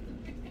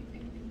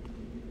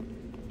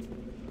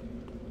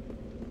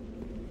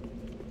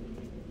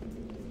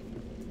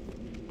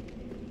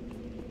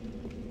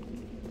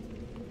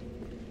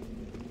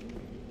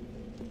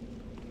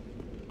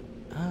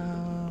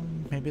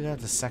 Maybe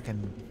that's the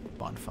second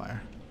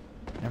bonfire.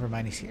 Never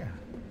mind, he's here.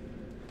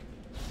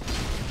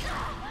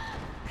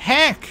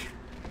 Hank!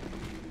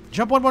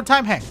 Jump one more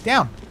time, Hank.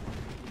 Down.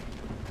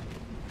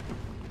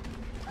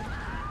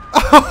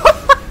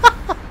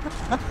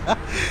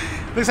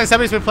 Looks like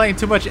somebody's been playing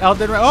too much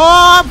Elden Ring.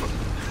 Oh!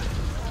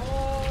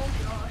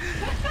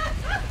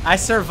 I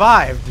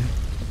survived.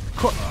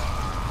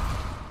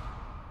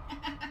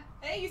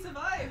 Hey, you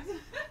survived.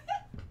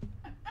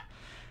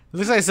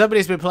 Looks like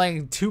somebody's been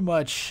playing too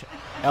much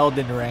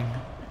Elden Ring.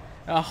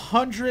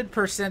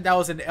 100% that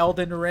was an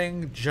Elden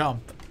Ring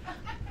jump.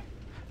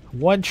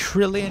 1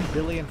 trillion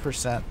billion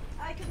 %.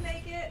 I can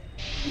make it.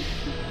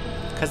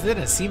 Because it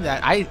didn't seem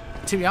that.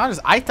 To be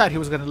honest, I thought he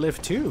was going to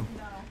live too.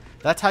 No.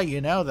 That's how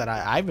you know that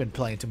I've been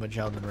playing too much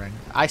Elden Ring.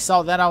 I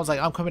saw that, I was like,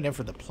 I'm coming in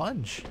for the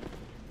plunge.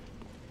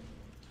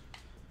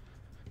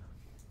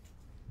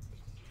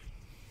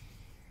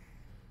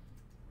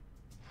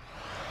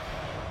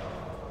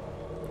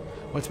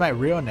 What's my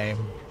real name?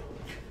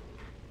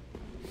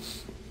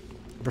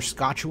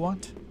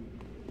 Berskotchuant?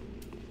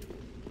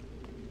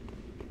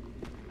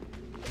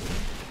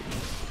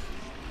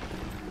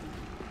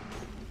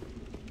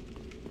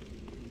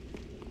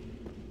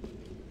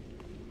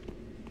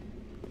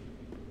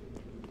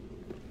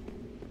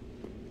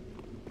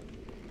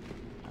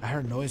 I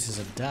heard noises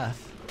of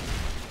death.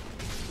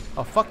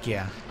 Oh, fuck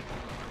yeah.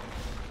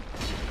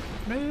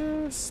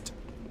 Missed.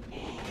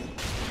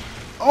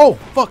 Oh,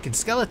 fucking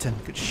skeleton.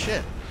 Good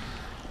shit.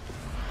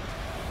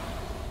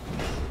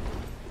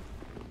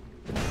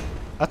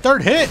 A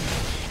third hit!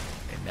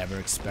 I never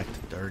expect a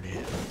third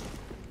hit.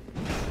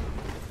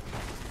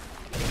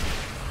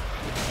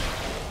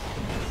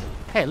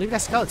 Hey, leave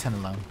that skeleton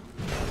alone.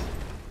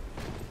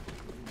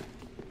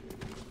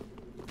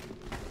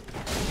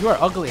 You are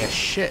ugly as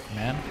shit,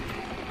 man.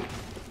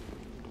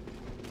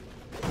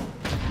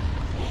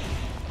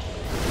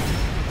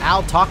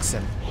 Al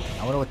Toxin.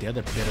 I wonder what the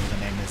other bit of the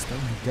name is.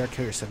 Don't dare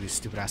kill yourself, you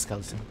stupid ass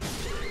skeleton.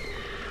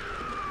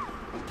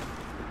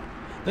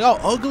 Look how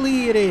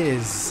ugly it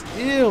is.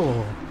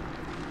 Ew.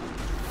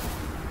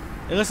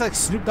 It looks like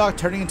Snoop Dogg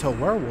turning into a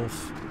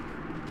werewolf.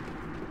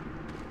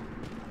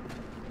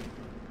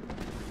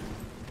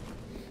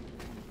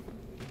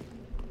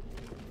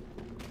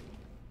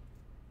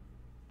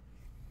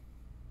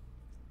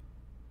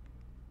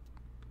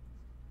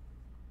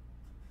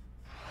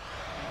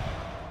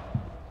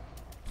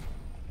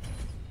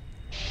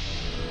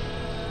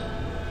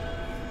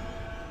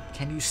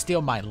 Can you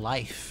steal my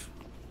life?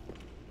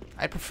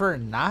 I prefer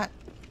not.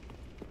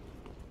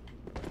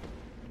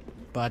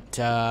 But,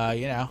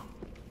 you know.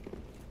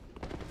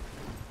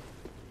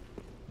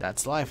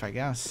 That's life, I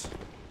guess.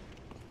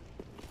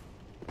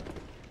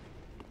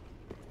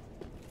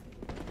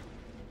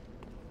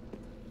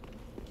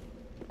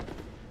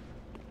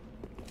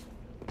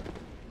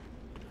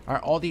 Are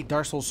all the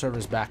Dark Souls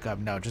servers back up?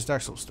 No, just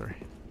Dark Souls 3.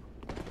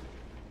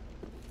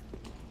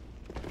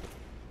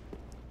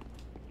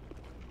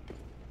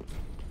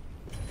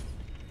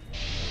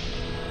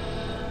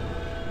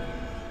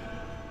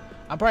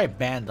 I'm probably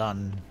banned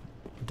on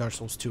Dark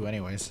Souls 2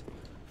 anyways.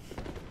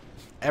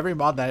 Every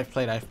mod that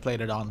I've played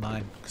it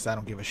online because I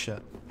don't give a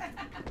shit.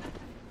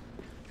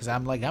 Because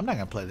I'm like, I'm not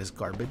gonna play this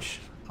garbage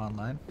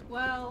online.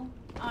 Well,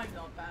 I'm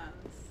not banned,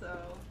 so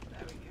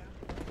there we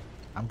go.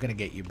 I'm gonna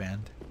get you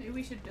banned. Maybe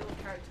we should build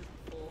characters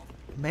before.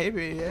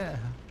 Maybe, yeah.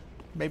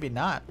 Maybe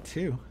not,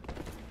 too.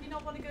 Do you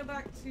not want to go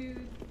back to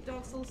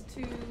Dark Souls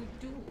 2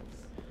 duels?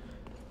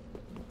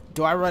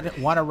 Do I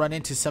want to run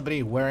into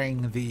somebody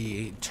wearing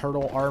the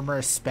turtle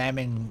armor,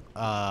 spamming,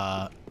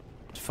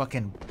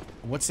 fucking,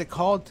 what's it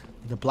called?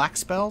 The black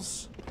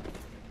spells?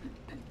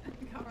 I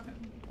can't remember.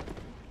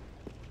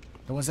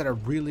 The ones that are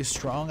really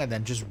strong and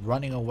then just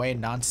running away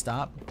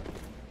non-stop?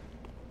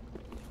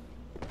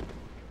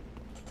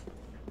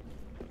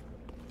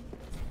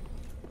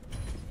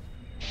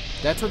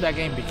 That's what that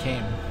game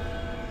became.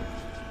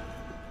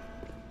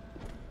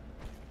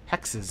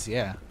 Hexes,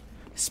 yeah.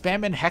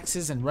 Spamming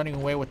hexes and running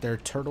away with their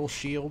turtle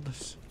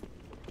shields.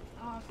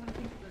 Oh, I was trying to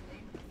think of the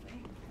name of the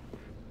thing.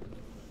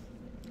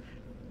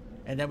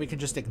 And then we can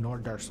just ignore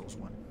Dark Souls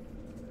 1.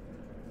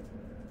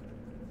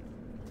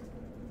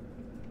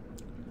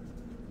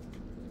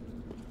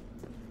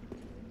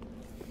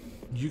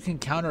 You can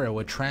counter it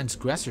with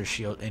Transgressor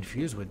Shield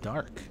infused with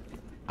Dark.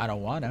 I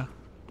don't wanna.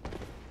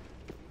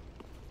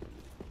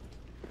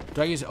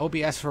 Do I use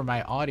OBS for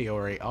my audio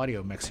or a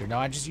audio mixer? No,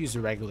 I just use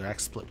a regular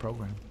XSplit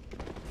program.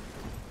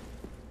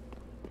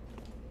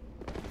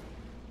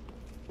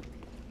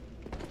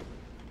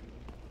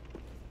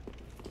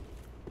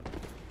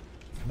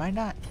 I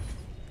not?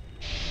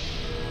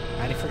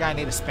 I forgot I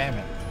need to spam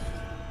it.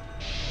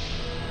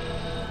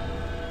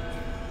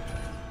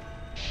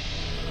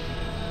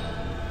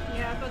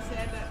 Yeah, but say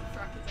that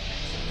Frack is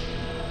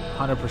a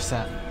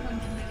 100%. 100,000,000%.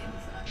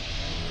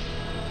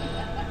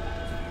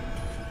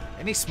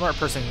 Any smart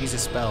person who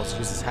uses spells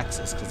uses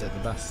hexes because they're the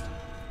best.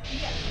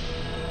 Yeah.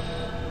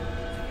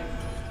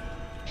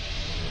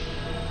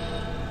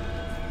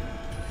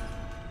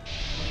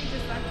 You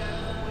just back out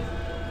of the poison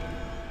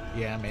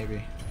pill. Yeah,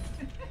 maybe.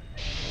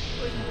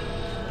 Poison pill.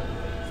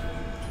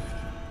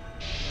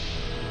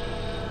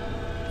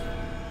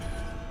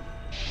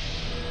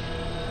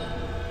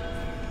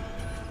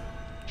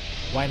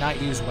 Why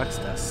not use Wex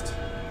Dust?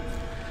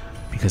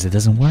 Because it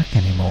doesn't work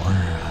anymore.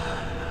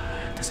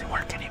 It doesn't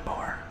work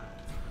anymore.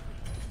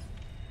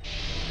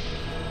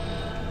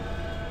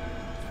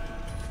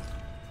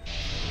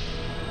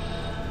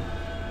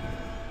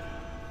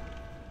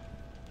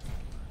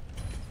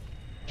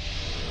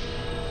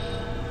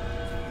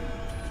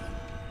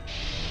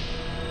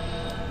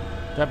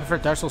 Do I prefer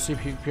Dark Souls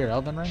 3 or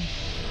Elden Ring?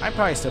 I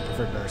probably still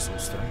prefer Dark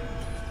Souls 3.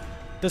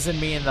 Doesn't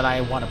mean that I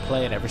want to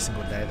play it every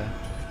single day though.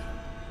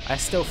 I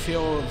still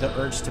feel the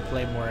urge to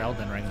play more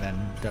Elden Ring than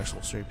Dark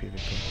Souls 3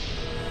 PvP.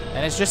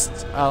 And it's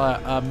just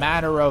a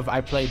matter of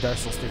I played Dark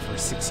Souls 3 for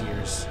 6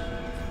 years.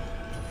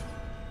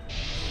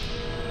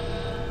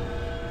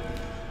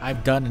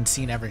 I've done and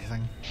seen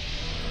everything.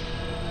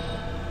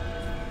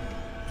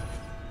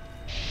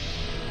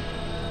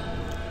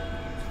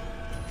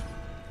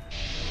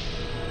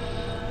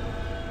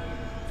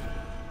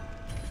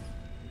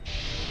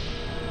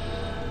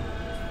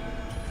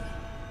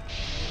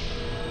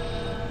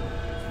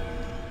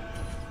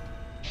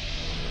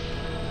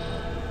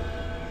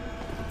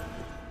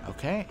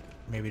 Okay,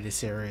 maybe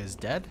this area is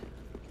dead.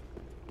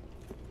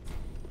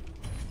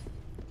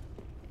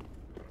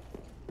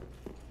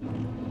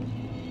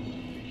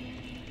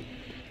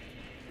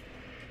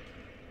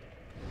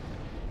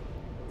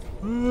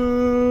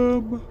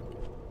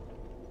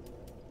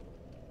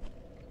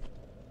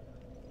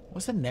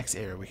 What's the next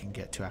area we can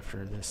get to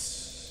after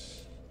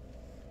this?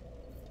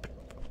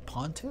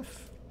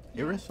 Pontiff?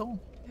 Irithel?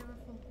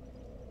 Irithel.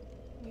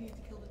 We need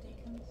to kill the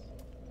deacons.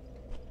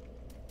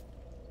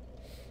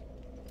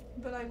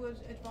 But I would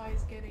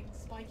advise getting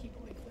Spiky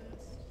Point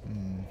first.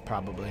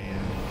 Probably, yeah.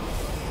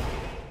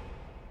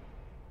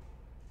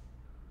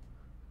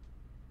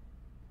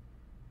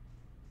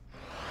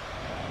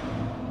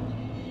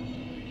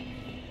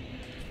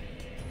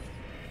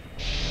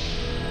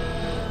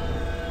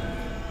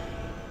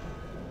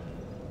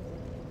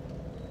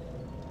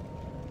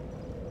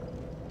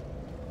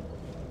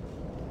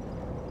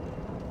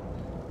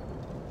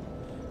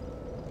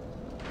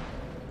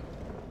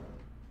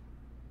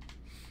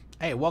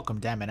 Hey, welcome,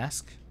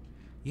 Damonesque.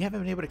 You haven't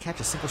been able to catch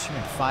a single stream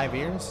in 5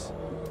 years?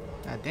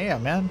 God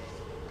damn, man.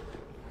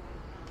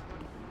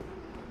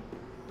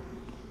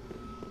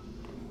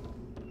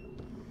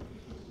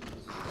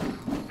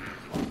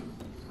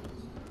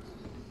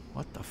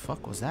 What the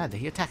fuck was that?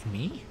 Did he attack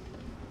me?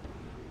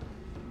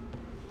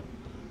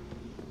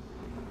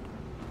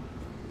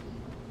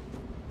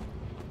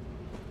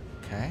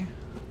 Okay.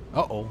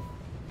 Uh-oh.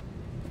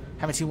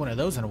 Haven't seen one of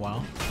those in a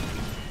while.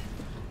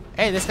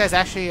 Hey, this guy's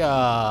actually,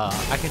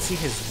 I can see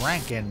his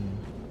rank in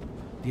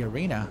the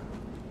arena.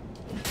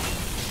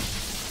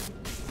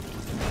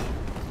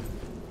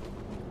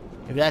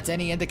 If that's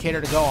any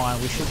indicator to go on,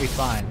 we should be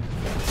fine.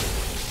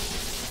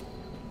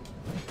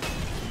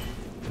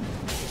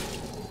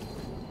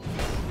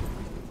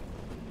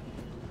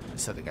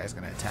 This other guy's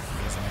gonna attack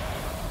me, isn't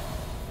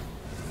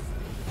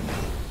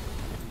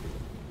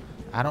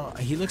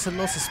he? He looks a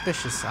little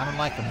suspicious. I don't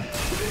like him.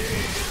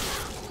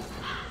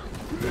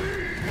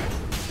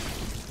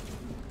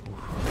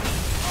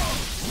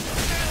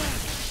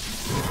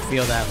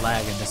 Feel that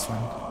lag in this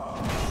one.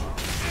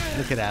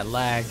 Look at that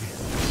lag.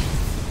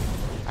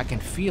 I can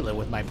feel it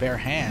with my bare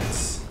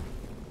hands.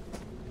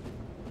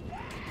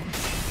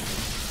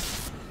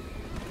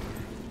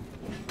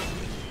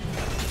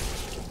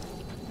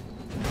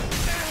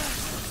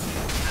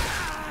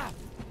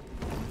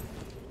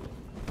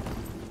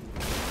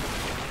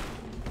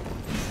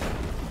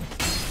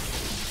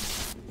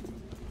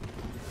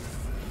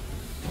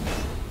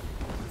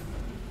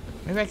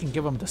 Maybe I can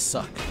give him the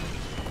suck.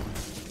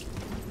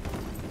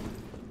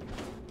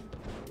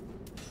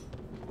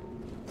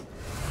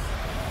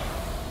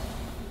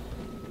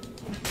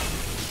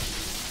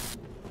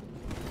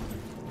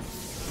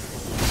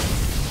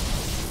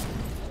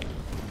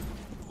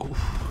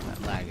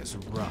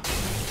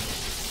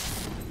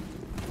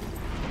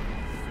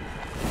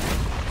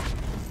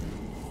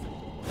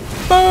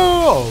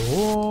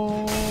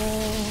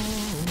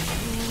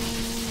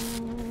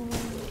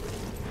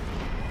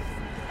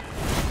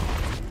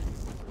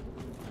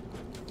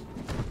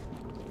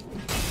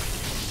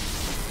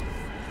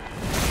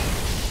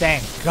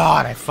 Thank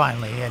God I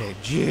finally hit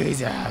it.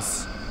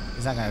 Jesus.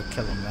 He's not gonna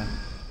kill him then.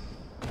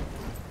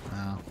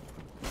 No.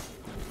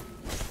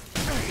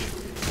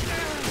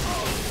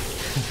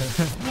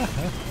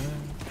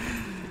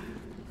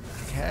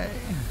 Okay.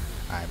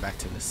 Alright, back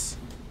to this.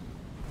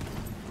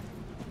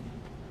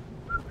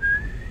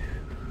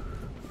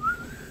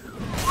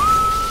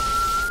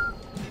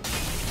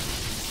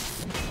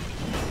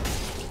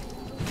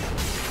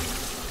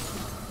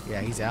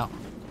 Yeah, he's out.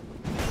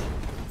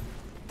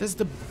 Does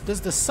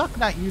the suck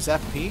not use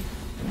FP?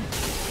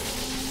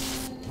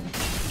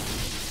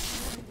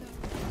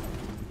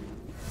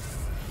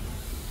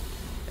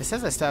 It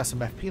says I still have some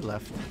FP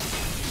left.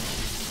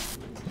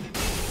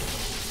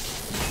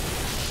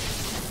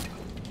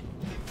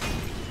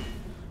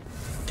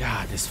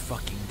 God, this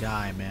fucking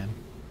guy, man.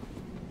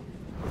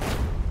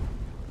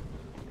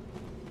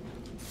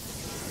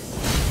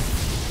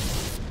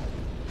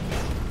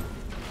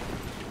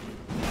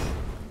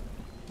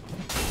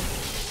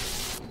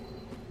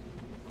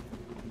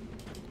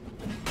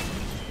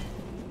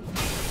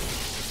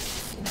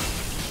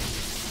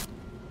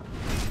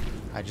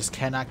 I just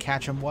cannot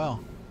catch him well.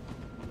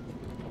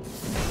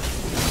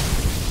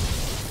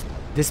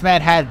 This man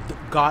had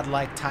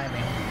godlike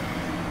timing.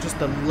 Just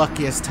the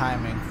luckiest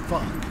timing.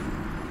 Fuck.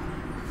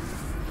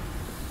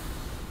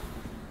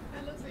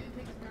 It looks like it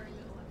takes very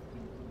little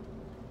FP.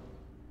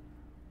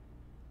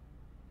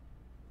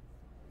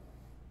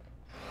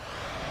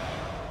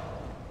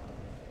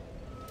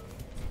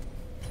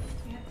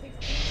 Yeah, it takes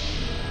 18.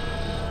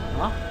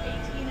 Huh?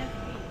 18 FP.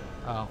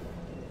 Oh.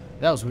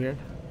 That was weird.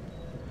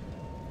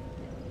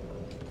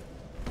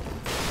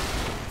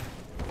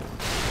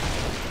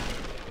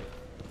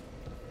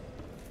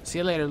 See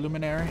you later,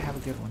 Luminary. Have a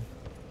good one.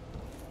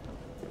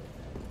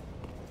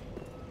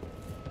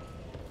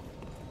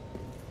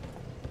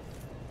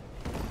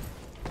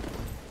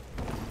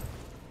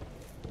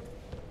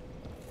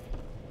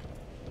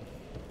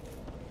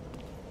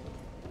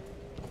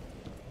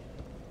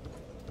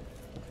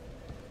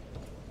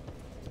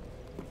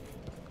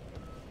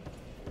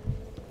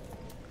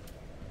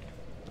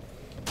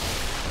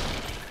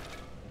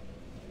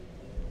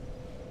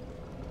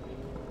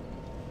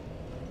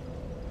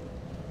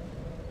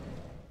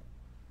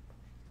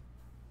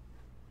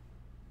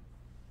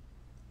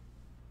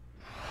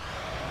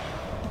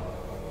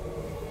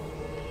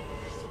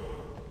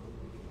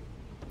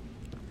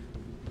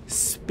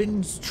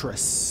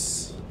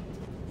 Spinstress.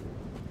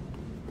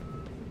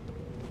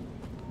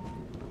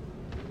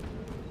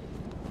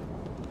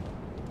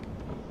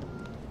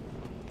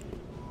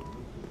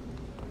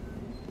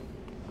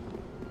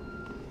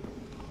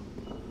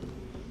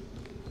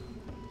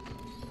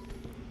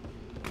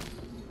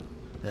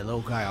 That little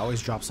guy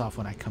always drops off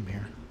when I come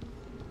here.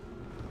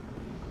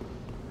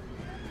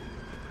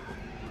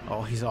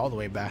 Oh, he's all the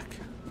way back.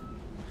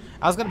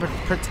 I was gonna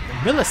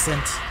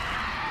Millicent.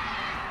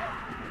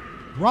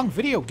 Wrong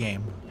video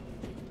game.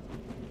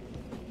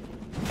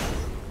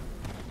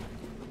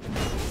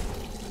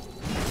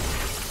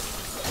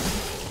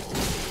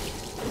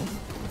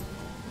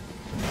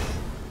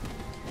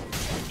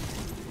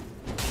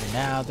 And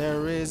now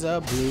there is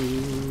a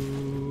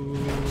blue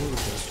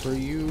just for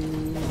you.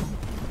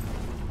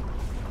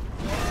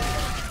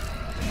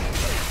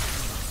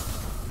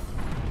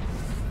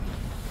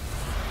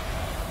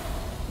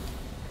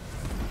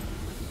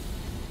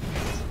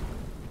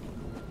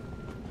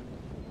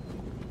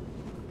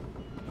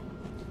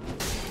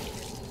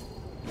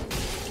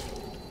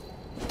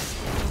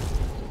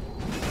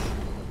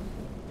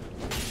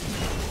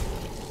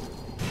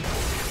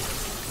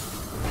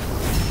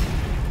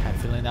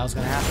 That was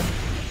gonna happen.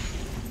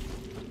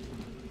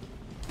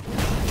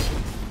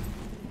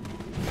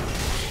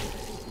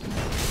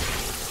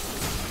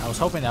 I was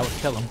hoping that would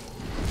kill him.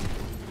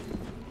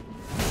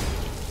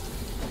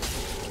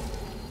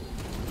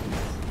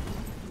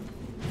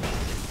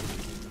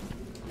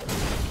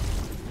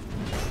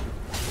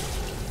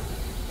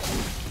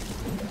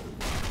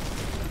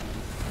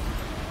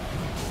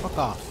 Fuck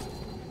off.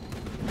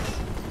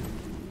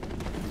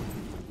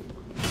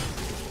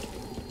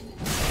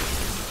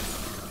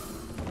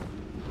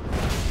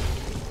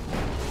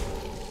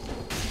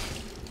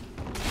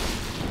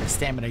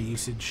 Stamina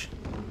usage.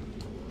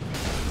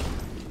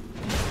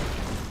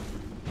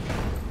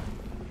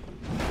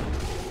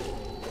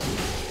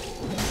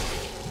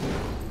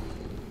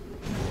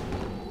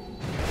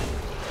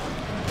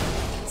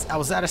 I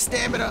was out of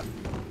stamina.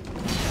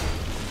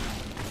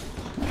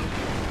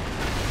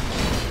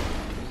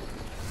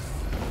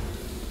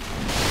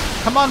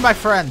 Come on, my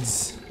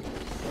friends.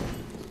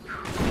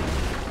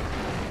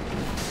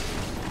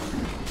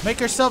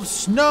 Make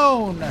yourselves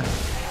known.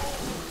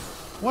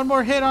 One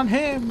more hit on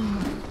him.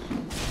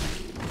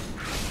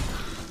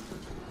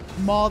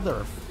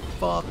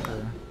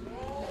 Motherfucker.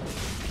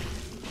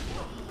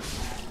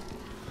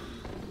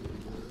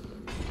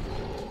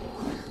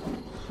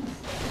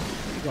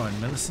 You going,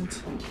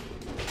 Millicent?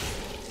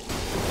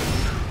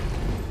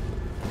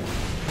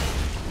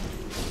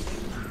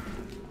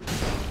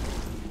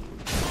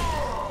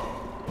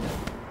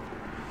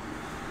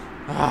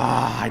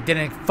 Ah, I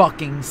didn't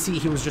fucking see.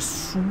 He was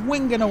just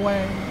swinging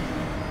away.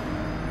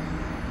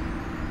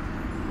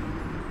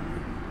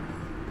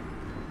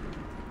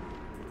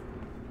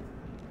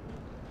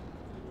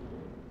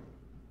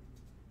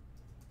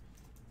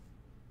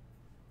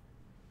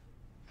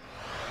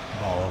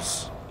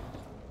 Balls.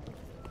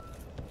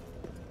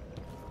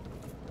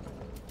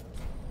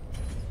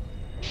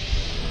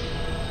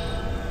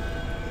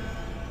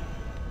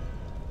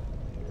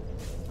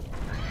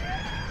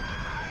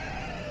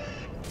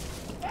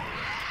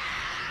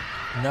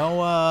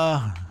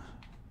 No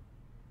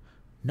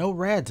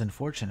reds,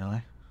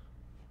 unfortunately.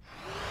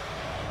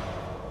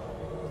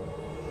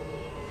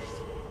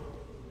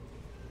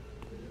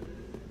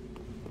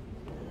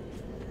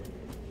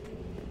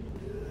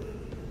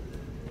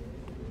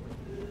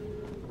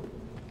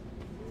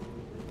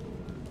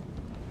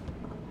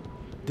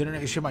 Didn't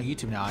it show my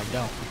YouTube now? I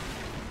don't.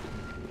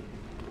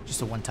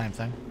 Just a one-time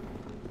thing.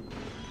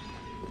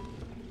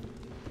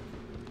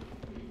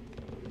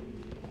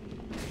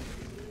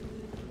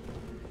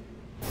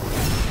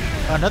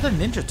 Another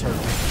Ninja Turtle.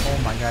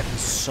 Oh my god, he's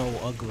so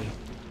ugly.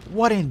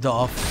 What in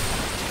the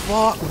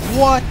fuck?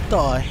 What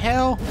the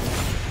hell?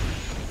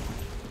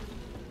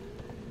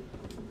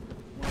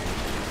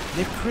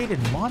 They've created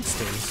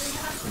monsters.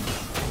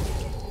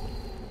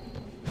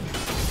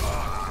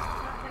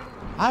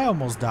 I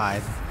almost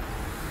died.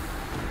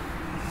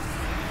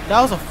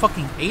 That was a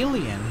fucking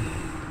alien.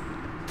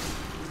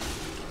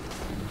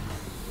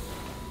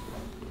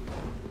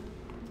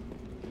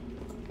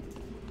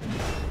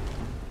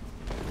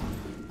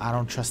 I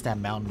don't trust that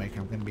mountain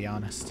maker, I'm gonna be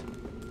honest.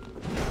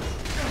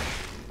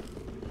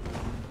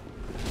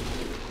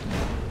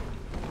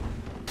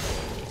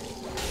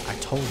 I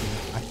told you.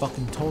 I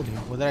fucking told you.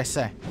 What did I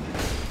say?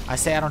 I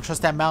say I don't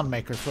trust that mountain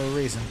maker for a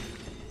reason.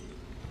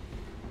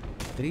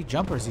 Did he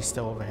jump or is he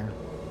still over here?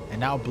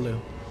 And now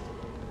blue.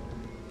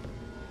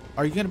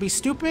 Are you gonna be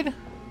stupid? No.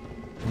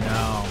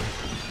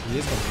 He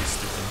is gonna be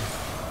stupid.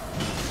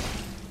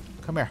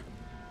 Come here.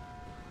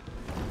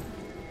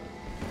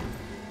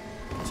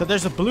 So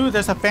there's a blue,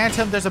 there's a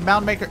phantom, there's a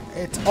mountain maker.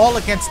 It's all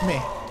against me.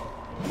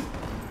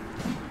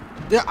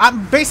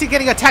 I'm basically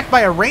getting attacked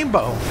by a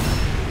rainbow.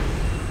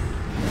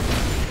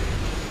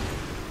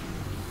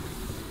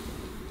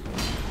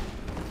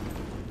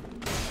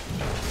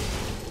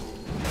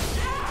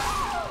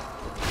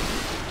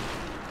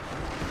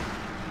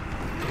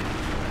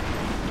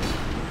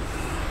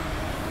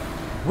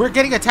 We're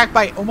getting attacked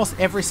by almost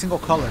every single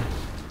color.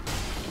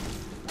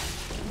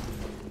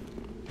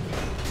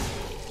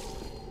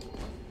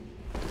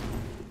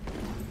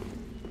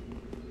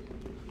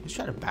 Let's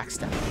try to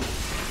backstab.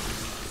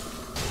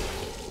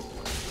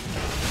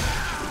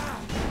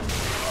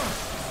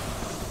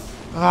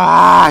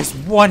 Ah, he's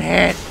one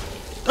hit.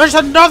 There's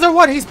another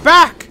one. He's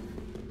back.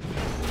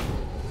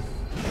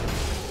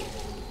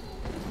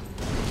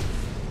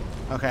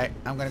 Okay,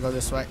 I'm gonna go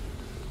this way.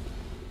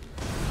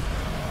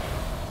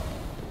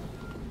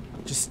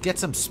 Just get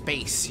some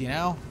space, you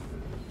know?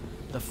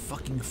 The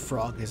fucking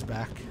frog is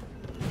back.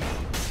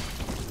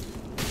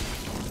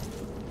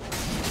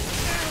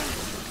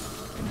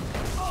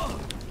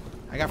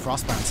 I got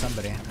frostbite on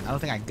somebody. I don't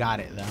think I got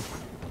it, though.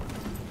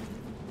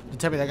 You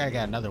tell me I gotta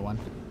get another one.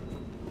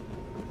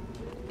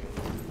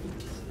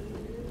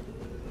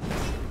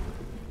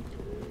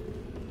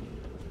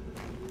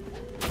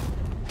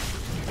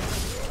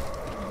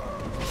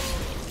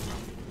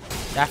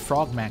 That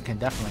frogman can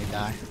definitely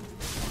die.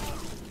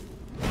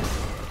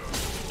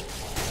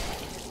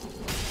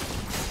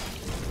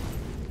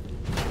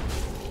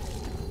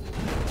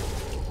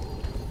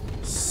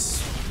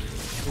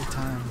 Every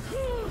time.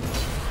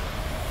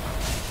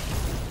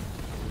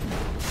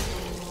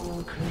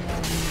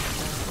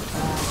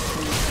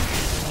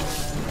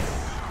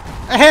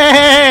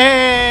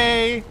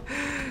 Hey!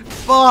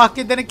 Fuck,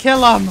 it didn't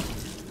kill him.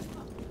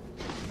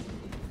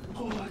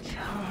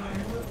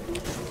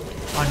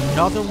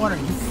 Another one? Are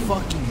you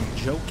fucking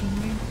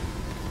joking me?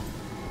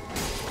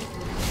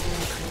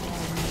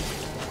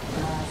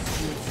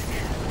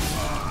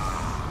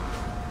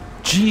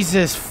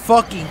 Jesus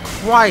fucking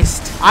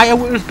Christ. It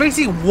was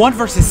basically 1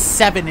 versus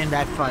 7 in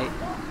that fight.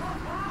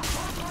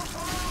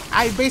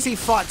 I basically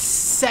fought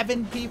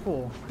 7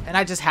 people. And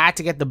I just had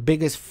to get the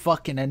biggest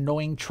fucking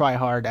annoying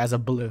tryhard as a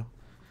blue.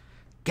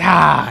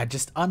 God,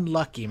 just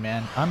unlucky,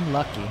 man.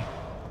 Unlucky.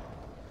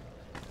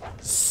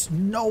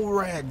 No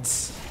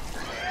reds.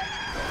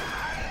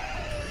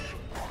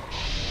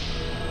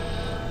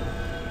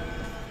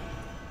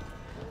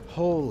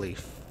 Holy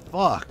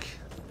fuck.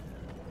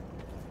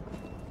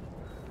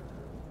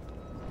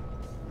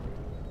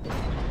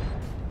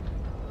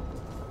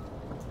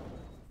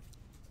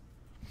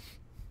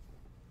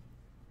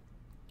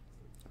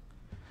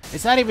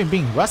 It's not even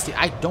being rusty.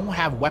 I don't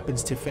have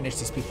weapons to finish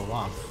these people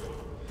off.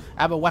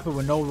 I have a weapon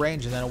with no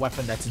range and then a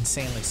weapon that's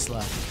insanely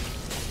slow.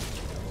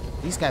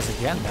 These guys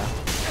again, though.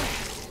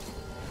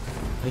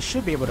 They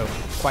should be able to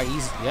quite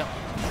easy. Yep.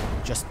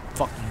 Just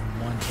fucking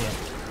one hit.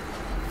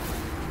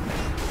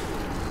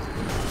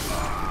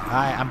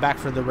 Alright, I'm back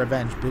for the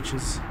revenge,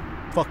 bitches.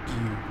 Fuck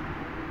you.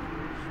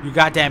 You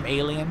goddamn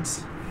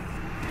aliens.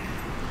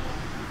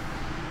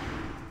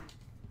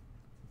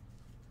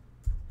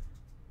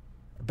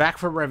 Back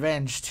for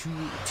revenge 2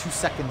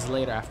 seconds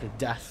later after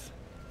death.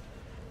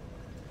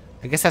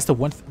 I guess that's the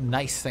one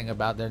nice thing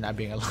about there not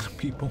being a lot of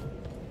people.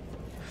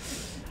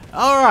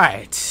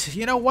 Alright.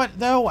 You know what,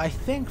 though? I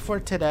think for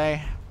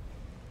today,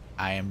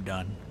 I am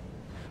done.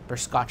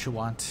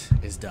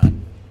 Berskotchawant is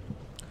done.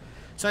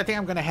 So I think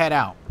I'm going to head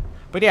out.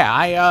 But yeah,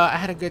 I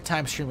had a good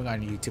time streaming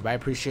on YouTube. I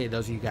appreciate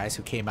those of you guys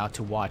who came out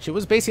to watch. It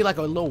was basically like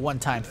a little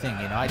one-time thing,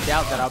 you know. I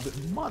doubt that I'll be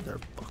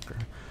motherfucker.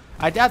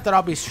 I doubt that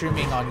I'll be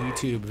streaming on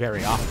YouTube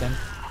very often.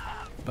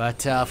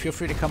 But feel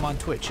free to come on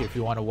Twitch if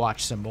you want to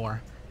watch some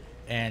more.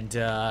 And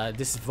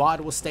this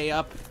VOD will stay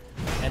up,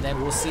 and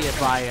then we'll see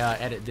if I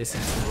edit this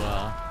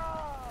into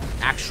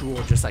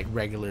actual, just like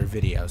regular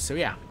videos. So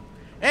yeah.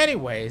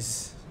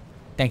 Anyways,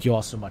 thank you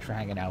all so much for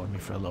hanging out with me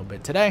for a little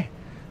bit today.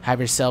 Have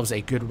yourselves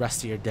a good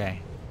rest of your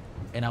day.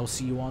 And I will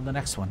see you on the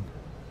next one.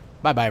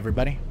 Bye-bye,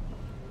 everybody.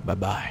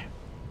 Bye-bye.